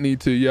think I might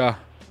need to, yeah.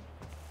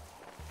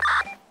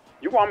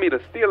 You want me to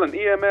steal an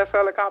EMS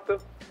helicopter?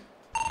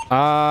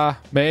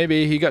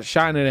 Maybe. He got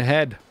shot in the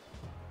head.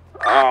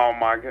 Oh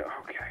my god.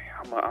 Okay.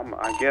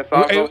 I guess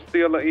I'll go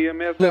steal an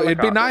EMS helicopter.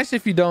 It'd be nice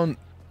if you don't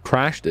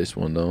crash this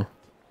one, though.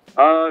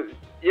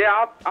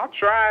 Yeah, I'll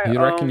try. You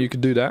reckon you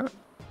could do that?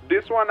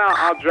 This one,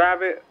 I'll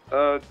drive it.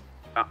 I'll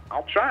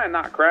try and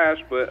not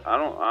crash, but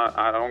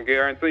I don't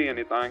guarantee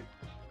anything.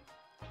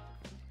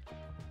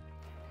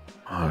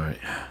 All right.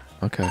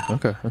 Okay.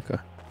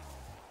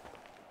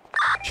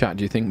 Chat,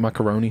 do you think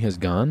Macaroni has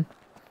gone?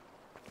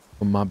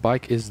 Well, my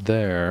bike is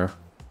there.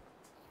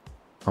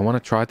 I want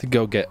to try to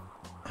go get...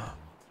 I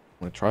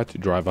want to try to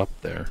drive up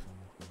there.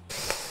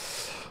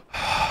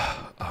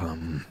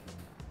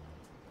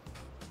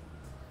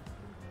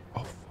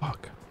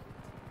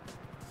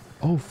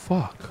 Oh,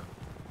 fuck.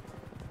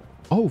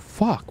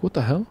 What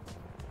the hell?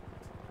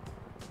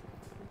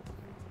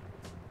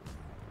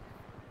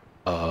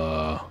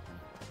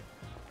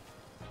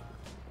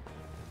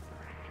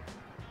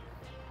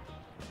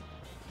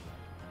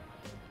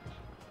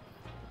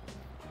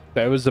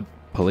 There was a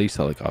police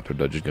helicopter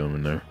that just going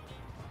in there.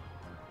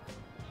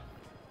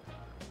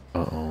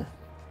 Uh-oh.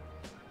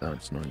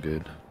 That's not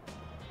good.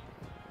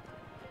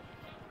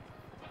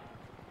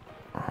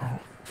 Oh,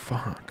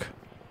 fuck.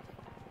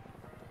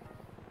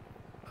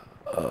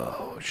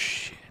 Oh,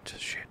 shit.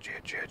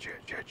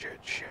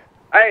 Shit.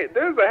 Hey,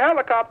 there's a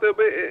helicopter,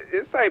 but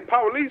it say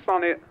police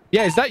on it.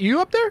 Yeah, is that you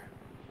up there?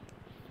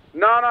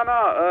 No.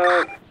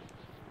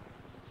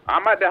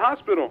 I'm at the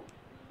hospital.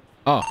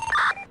 Oh.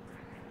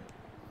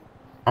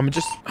 I'm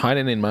just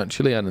hiding in Mount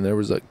Chiliad, and there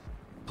was a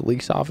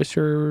police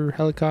officer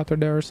helicopter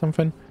there or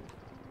something.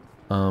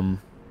 I'm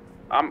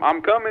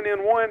coming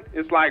in one.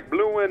 It's like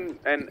blue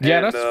and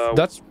yeah,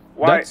 that's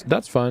white.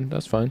 That's fine.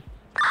 That's fine.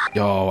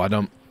 Yo, I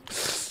don't.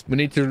 We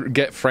need to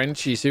get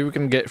Frenchie. See if we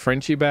can get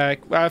Frenchie back.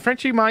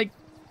 Frenchie might.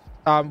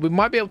 We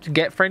might be able to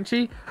get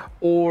Frenchie,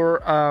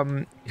 or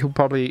he'll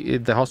probably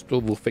the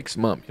hospital will fix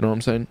him up. You know what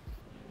I'm saying?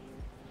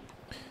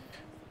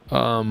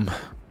 I'm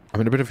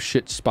in a bit of a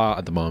shit spot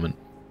at the moment.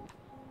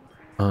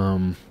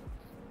 I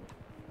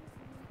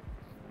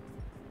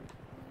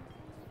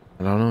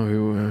don't know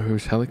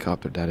whose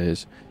helicopter that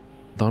is.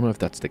 I don't know if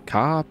that's the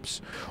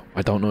cops.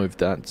 I don't know if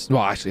that's...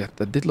 Well, actually,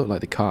 that did look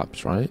like the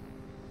cops, right?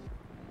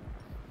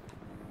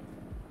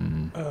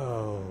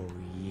 Oh,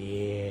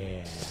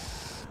 yeah.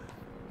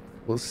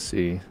 We'll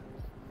see.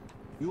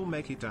 You'll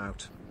make it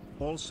out.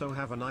 Also,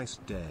 have a nice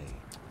day.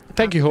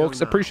 Thank you,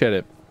 Hawks. Appreciate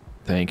it.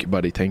 Thank you,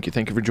 buddy. Thank you.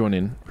 Thank you for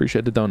joining.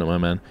 Appreciate the donut, my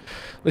man.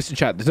 Listen,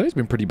 chat. Today's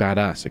been pretty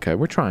badass. Okay,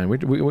 we're trying. We're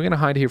going to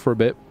hide here for a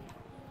bit.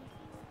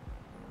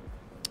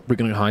 We're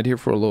going to hide here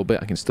for a little bit.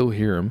 I can still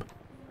hear him.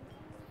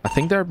 I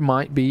think there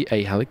might be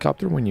a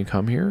helicopter when you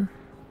come here.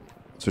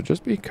 So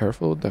just be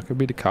careful. That could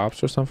be the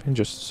cops or something.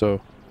 Just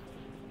so...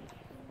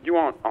 You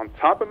on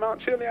top of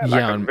Mount Chiliad? Yeah,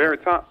 like on the very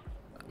top?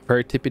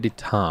 Very tippity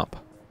top.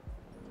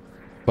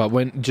 But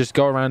when just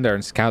go around there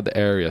and scout the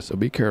area, so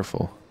be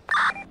careful.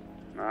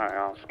 Alright,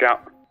 I'll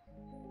scout.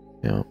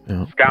 Yeah.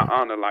 Scout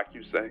honor, like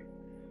you say.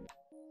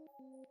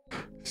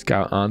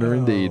 Scout honor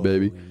indeed,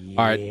 baby.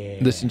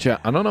 Alright, listen, chat.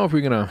 I don't know if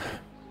we're gonna...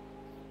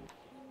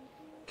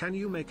 Can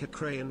you make a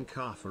crayon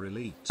car for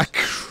Elite? A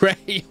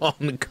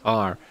crayon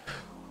car?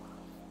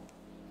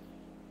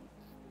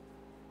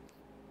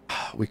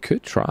 We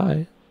could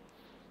try.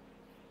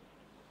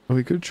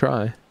 We could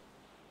try.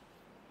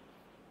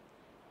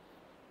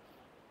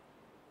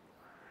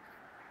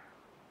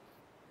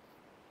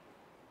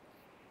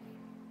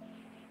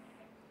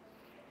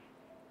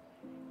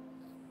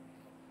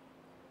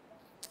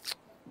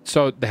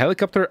 So the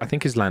helicopter, I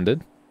think, is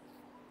landed.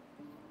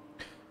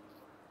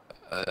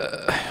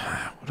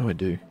 What do I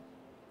do?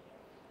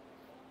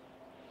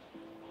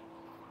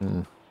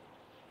 Do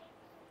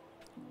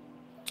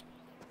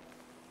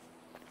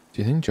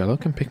you think Jello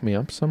can pick me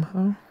up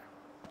somehow?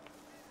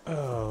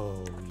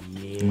 Oh,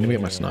 yeah. I'm gonna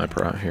get my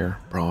sniper out here.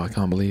 Bro, I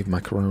can't believe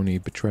Macaroni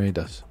betrayed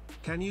us.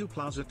 Can you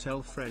Plaza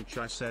tell French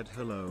I said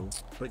hello?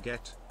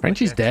 Forget.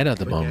 Frenchie's dead at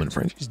the moment.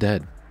 Frenchie's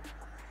dead.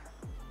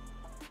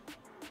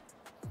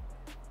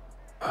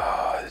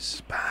 Oh, this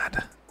is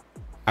bad.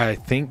 I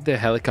think the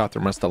helicopter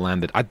must have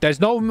landed.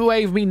 There's no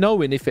way of me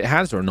knowing if it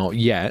has or not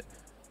yet.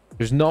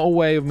 There's no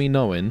way of me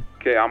knowing.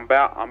 Okay, I'm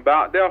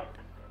about there.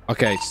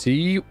 Okay,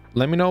 see,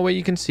 let me know where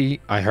you can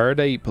see. I heard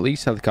a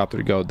police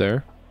helicopter go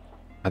there.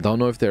 I don't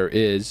know if there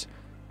is.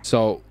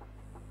 So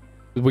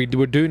we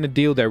were doing a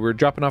deal there. We were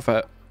dropping off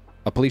a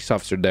police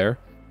officer there,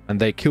 and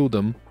they killed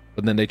him.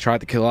 But then they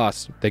tried to kill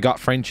us. They got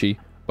Frenchie,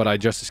 but I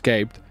just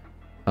escaped.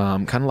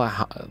 Kind of like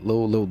a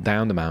little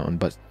down the mountain.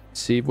 But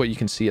see what you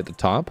can see at the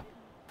top.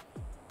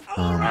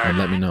 And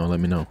let me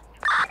know.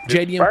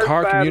 JDM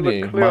car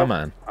community, my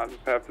man. I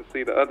just have to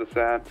see the other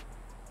side.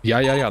 Yeah.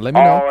 Let me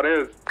know. Oh,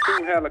 there's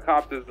 2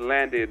 helicopters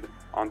landed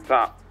on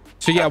top.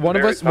 So yeah, one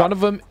of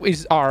them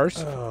is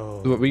ours,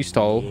 what we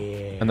stole,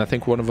 and I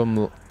think one of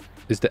them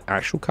is the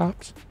actual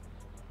cops.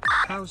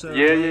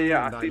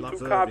 Yeah. I see 2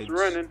 cops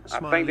running. I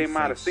think they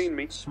might have seen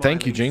me.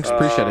 Thank you, Jinx.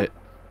 Appreciate it.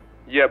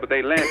 Yeah, but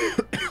they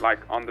landed like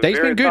on the They've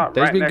very been good. top,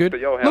 They've right been next good. to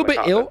your A little bit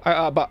helicopter.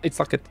 ill, but it's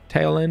like a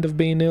tail end of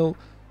being ill.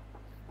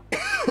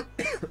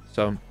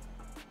 So,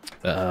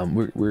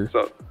 we're.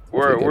 So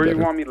where you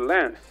want me to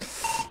land?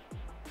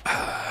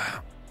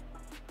 I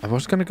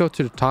was gonna go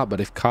to the top, but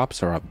if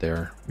cops are up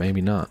there,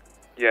 maybe not.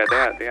 Yeah,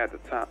 they at the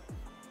top.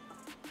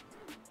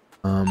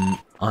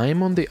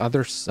 I'm on the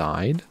other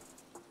side.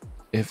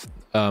 If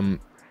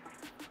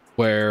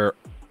where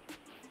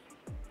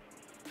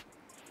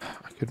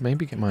I could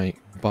maybe get my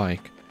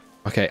bike.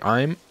 Okay,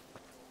 I'm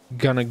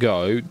gonna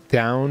go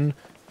down.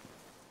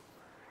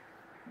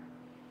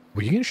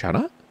 Were you getting shot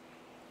at?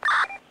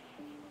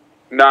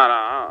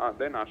 Nah,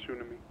 they're not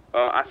shooting me.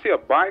 I see a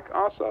bike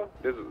also.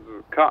 This is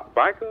a cop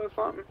biker or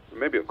something.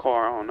 Maybe a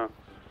car, I don't know.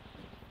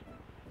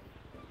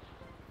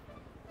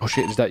 Oh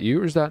shit, is that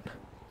you or is that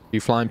you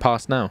flying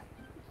past now?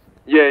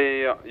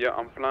 Yeah,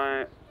 I'm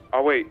flying.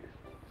 Oh wait.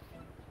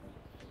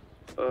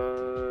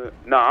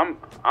 No,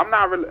 I'm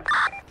not really.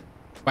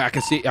 Wait,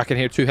 I can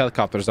hear 2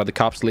 helicopters. Are the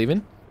cops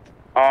leaving?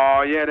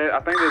 Oh yeah, I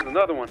think there's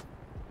another one.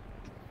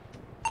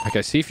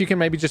 Okay, see if you can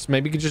maybe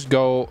just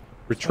go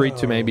retreat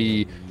to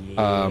maybe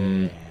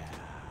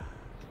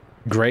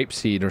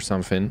Grapeseed or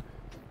something.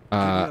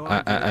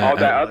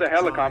 that other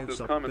helicopter's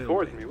coming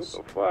towards me. What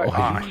the fuck?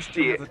 Oh,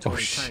 Shit. Oh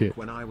shit.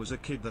 When I was a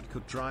kid that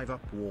could drive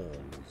up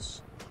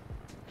walls.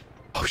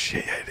 Oh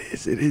shit, it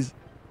is. It is.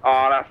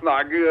 Oh, that's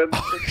not good.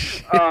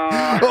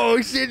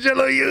 Oh shit,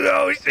 Jello, you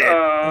know shit.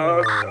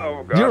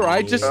 Oh god. You're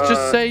right. Just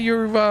say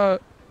you're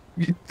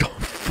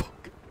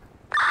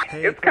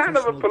It's kind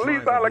of a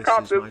police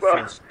helicopter,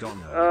 so.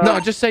 No,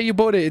 just say you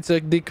bought it. It's a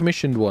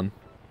decommissioned one.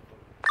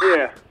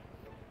 Yeah.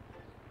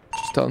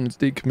 Just tell them it's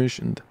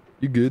decommissioned.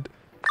 You good?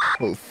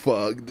 Oh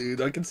fuck,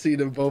 dude. I can see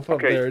them both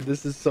up there.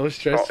 This is so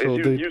stressful,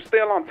 dude. You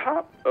still on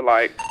top? Or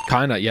like.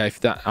 Kinda, yeah. If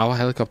our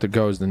helicopter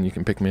goes, then you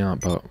can pick me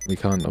up. But we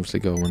can't obviously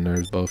go when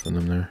there's both of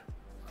them there.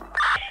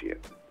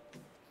 Shit.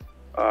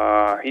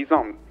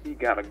 He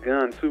got a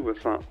gun too or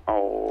something.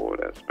 Oh,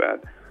 that's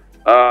bad.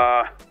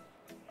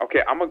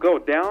 Okay, I'm gonna go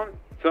down.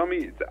 Tell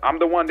me, I'm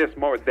the one that's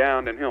more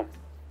down than him.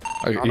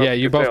 Okay, yeah,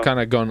 you both kind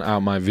of gone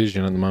out my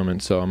vision at the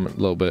moment, so I'm a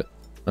little bit.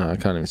 I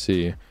can't even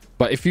see you.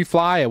 But if you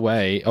fly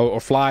away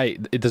or fly,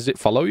 does it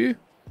follow you?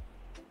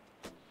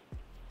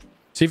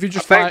 See if you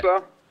just fly. I think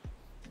so.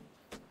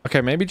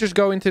 Okay, maybe just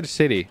go into the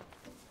city.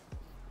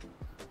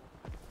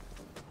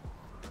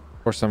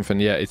 Or something.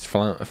 Yeah, it's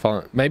flying.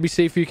 Maybe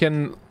see if you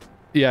can.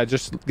 Yeah,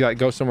 just like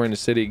go somewhere in the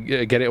city.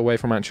 Get it away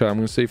from Ancho. I'm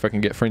gonna see if I can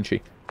get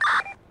Frenchie.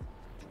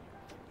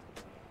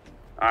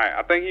 All right,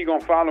 I think he's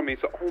gonna follow me.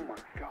 So, oh my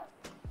god.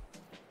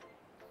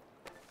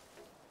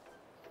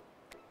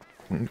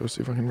 I'm gonna go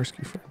see if I can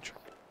rescue French.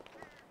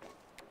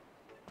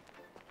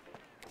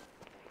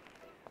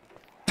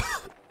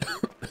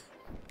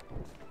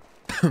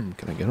 Can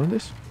I get on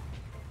this?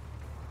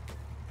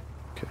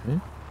 Okay.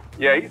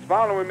 Yeah, he's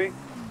following me.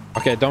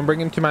 Okay, don't bring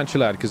him to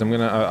Manchilad because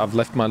I've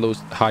left my little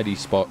hidey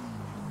spot.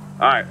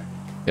 All right.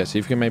 Yeah, see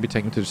if you can maybe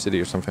take him to the city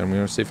or something. I'm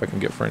gonna see if I can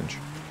get French.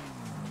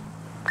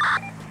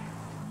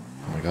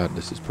 Oh my god,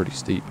 this is pretty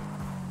steep.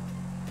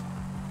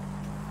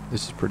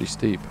 This is pretty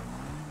steep.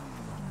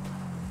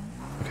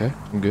 Okay,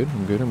 I'm good.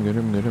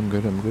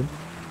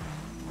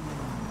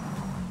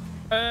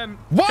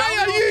 Why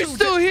are you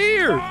still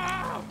here?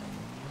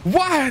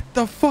 What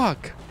the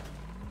fuck?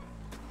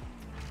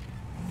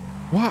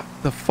 What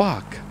the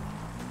fuck?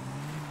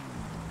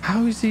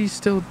 How is he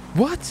still...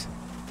 What?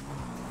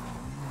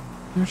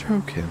 You're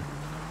joking.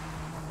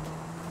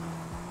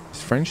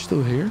 Is French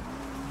still here?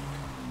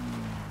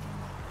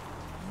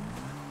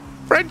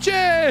 Frenchie!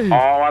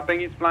 Oh, I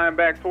think he's flying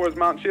back towards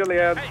Mount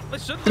Chiliad. Hey,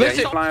 listen. Yeah,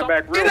 he's flying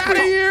back real Get quick.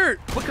 out of here!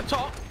 We can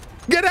talk.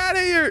 Get out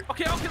of here!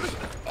 Okay, listen.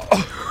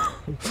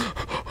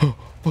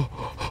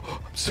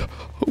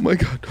 Oh my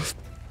god.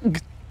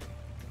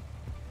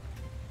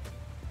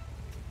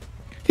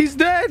 He's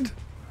dead!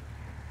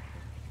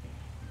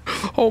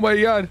 Oh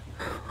my god.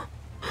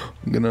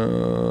 I'm gonna...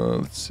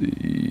 Let's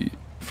see...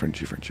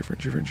 Frenchie. Where's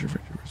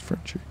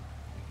Frenchie?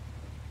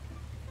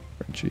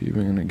 Frenchie,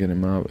 we're gonna get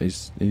him out.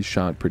 He's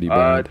shot pretty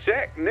bad.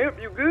 Jack, Nip,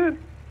 you good?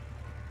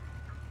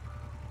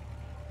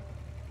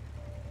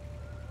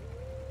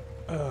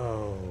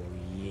 Oh,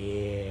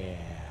 yeah.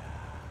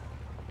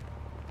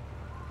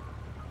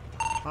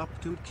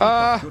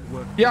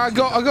 Yeah, I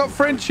got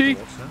Frenchie.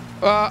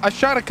 I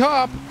shot a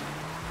cop.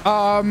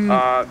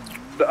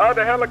 The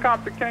other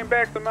helicopter came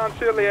back to Mount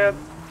Chiliad.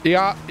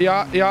 Yeah.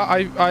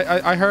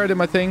 I heard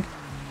him, I think.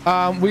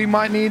 We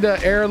might need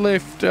an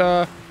airlift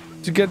to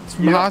get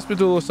to the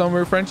hospital or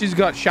somewhere. Frenchie's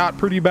got shot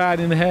pretty bad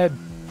in the head.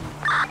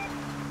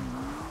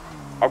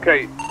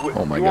 Okay.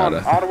 Oh my god.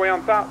 All the way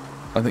on top?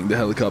 I think the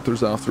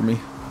helicopter's after me.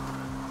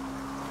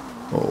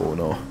 Oh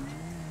no.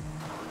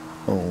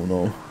 Oh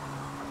no.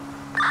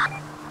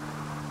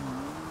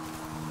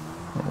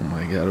 Oh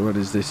my god, what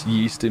is this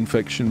yeast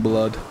infection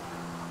blood?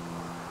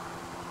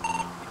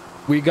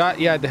 We got,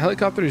 yeah, the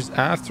helicopter is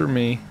after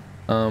me.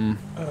 Oh,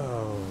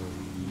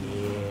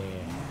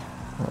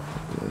 yeah. Oh,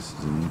 this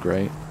isn't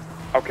great.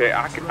 Okay,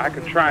 I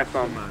can try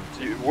some.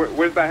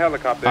 Where's that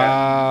helicopter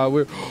at?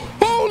 We're...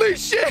 Holy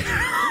shit!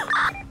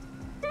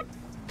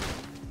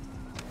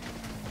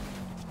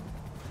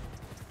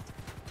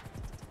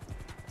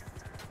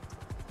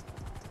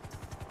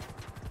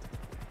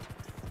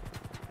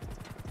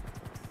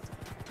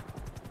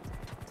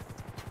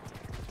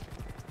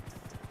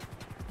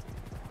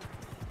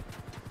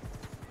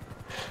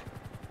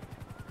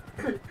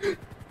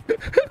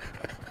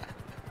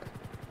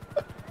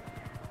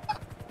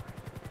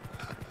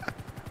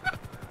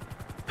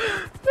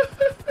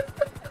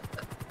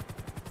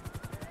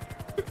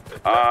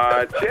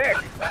 Check.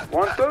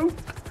 1, 2.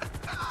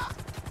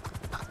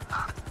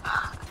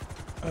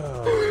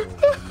 Oh,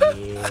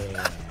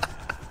 yeah.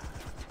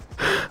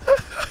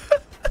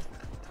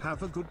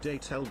 Have a good day,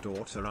 tell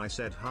daughter I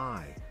said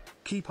hi.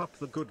 Keep up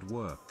the good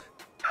work.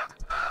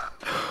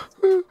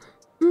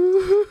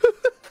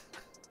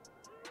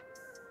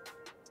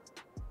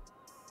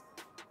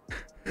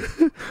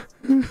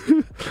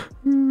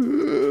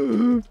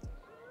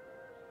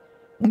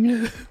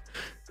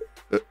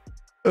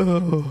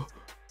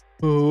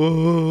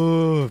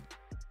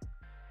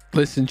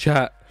 Listen,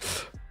 chat.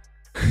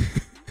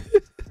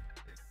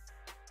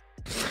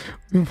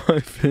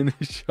 might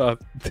finish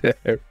up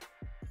there.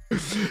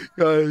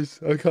 Guys,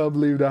 I can't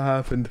believe that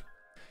happened.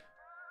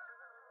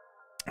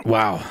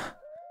 Wow.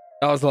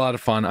 That was a lot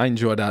of fun. I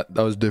enjoyed that.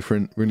 That was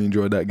different. Really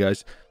enjoyed that,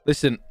 guys.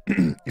 Listen,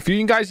 if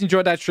you guys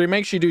enjoyed that stream,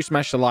 make sure you do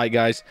smash the like,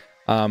 guys.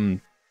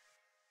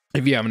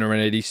 If you haven't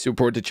already,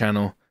 support the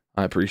channel.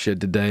 I appreciate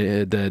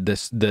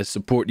the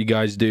support you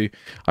guys do.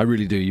 I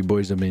really do. You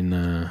boys have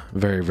been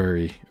very,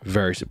 very,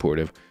 very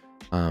supportive.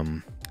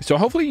 So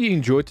hopefully you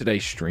enjoyed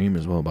today's stream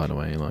as well, by the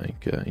way.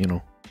 Like, you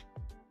know,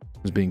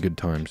 it's been good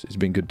times. It's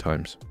been good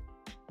times.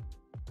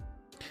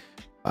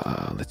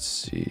 Let's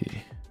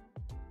see.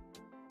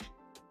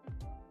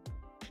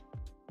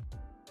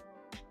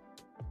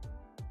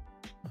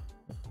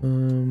 I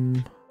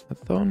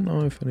don't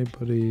know if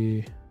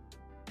anybody...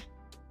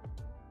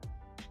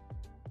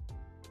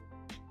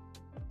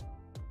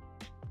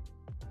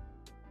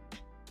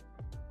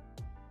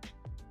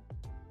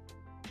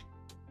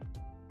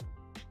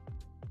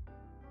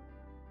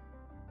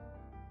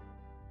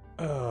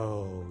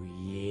 Oh,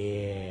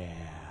 yeah.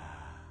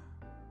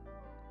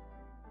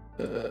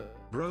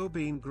 Bro,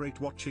 been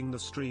great watching the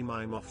stream.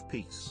 I'm off.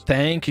 Peace.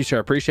 Thank you, sir.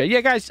 Appreciate it.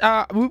 Yeah, guys,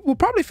 we'll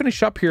probably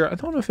finish up here. I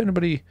don't know if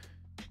anybody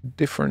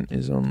different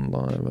is on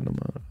live at the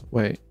moment.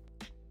 Wait.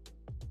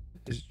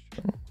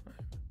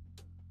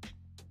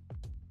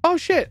 Oh,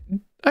 shit.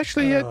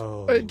 Actually,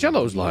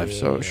 Jello's live,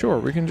 so sure,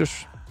 we can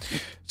just...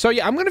 So,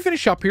 yeah, I'm going to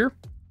finish up here.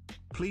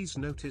 Please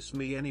notice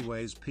me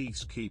anyways.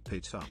 Peace. Keep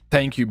it up.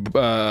 Thank you,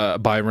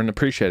 Byron.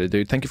 Appreciate it,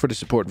 dude. Thank you for the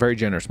support. Very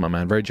generous, my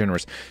man. Very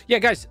generous. Yeah,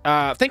 guys,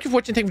 thank you for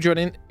watching. Thank you for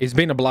joining. It's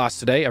been a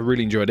blast today. I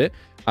really enjoyed it.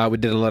 We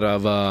did a lot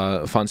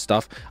of fun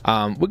stuff.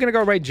 We're going to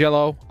go raid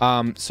Jello.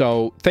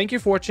 So thank you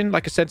for watching.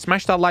 Like I said,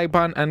 smash that like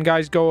button. And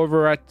guys, go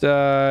over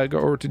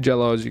to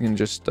Jello's. You can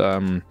just,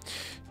 you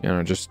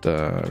know, just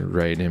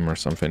raid him or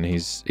something.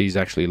 He's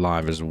actually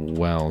live as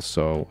well.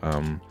 So,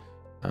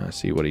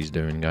 see what he's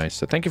doing, guys.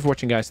 So thank you for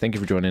watching, guys. Thank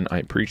you for joining. I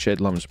appreciate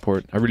love and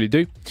support. I really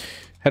do.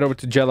 Head over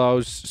to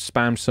Jello's,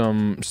 spam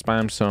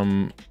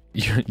some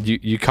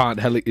you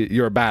can't,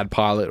 you're a bad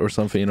pilot or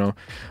something, you know.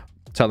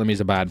 Tell him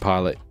he's a bad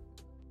pilot.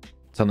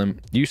 Tell him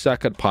you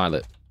suck at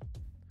pilot.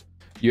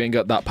 You ain't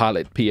got that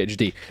pilot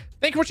PhD.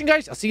 Thank you for watching,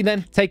 guys. I'll see you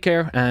then. Take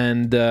care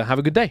and have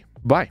a good day.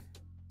 Bye.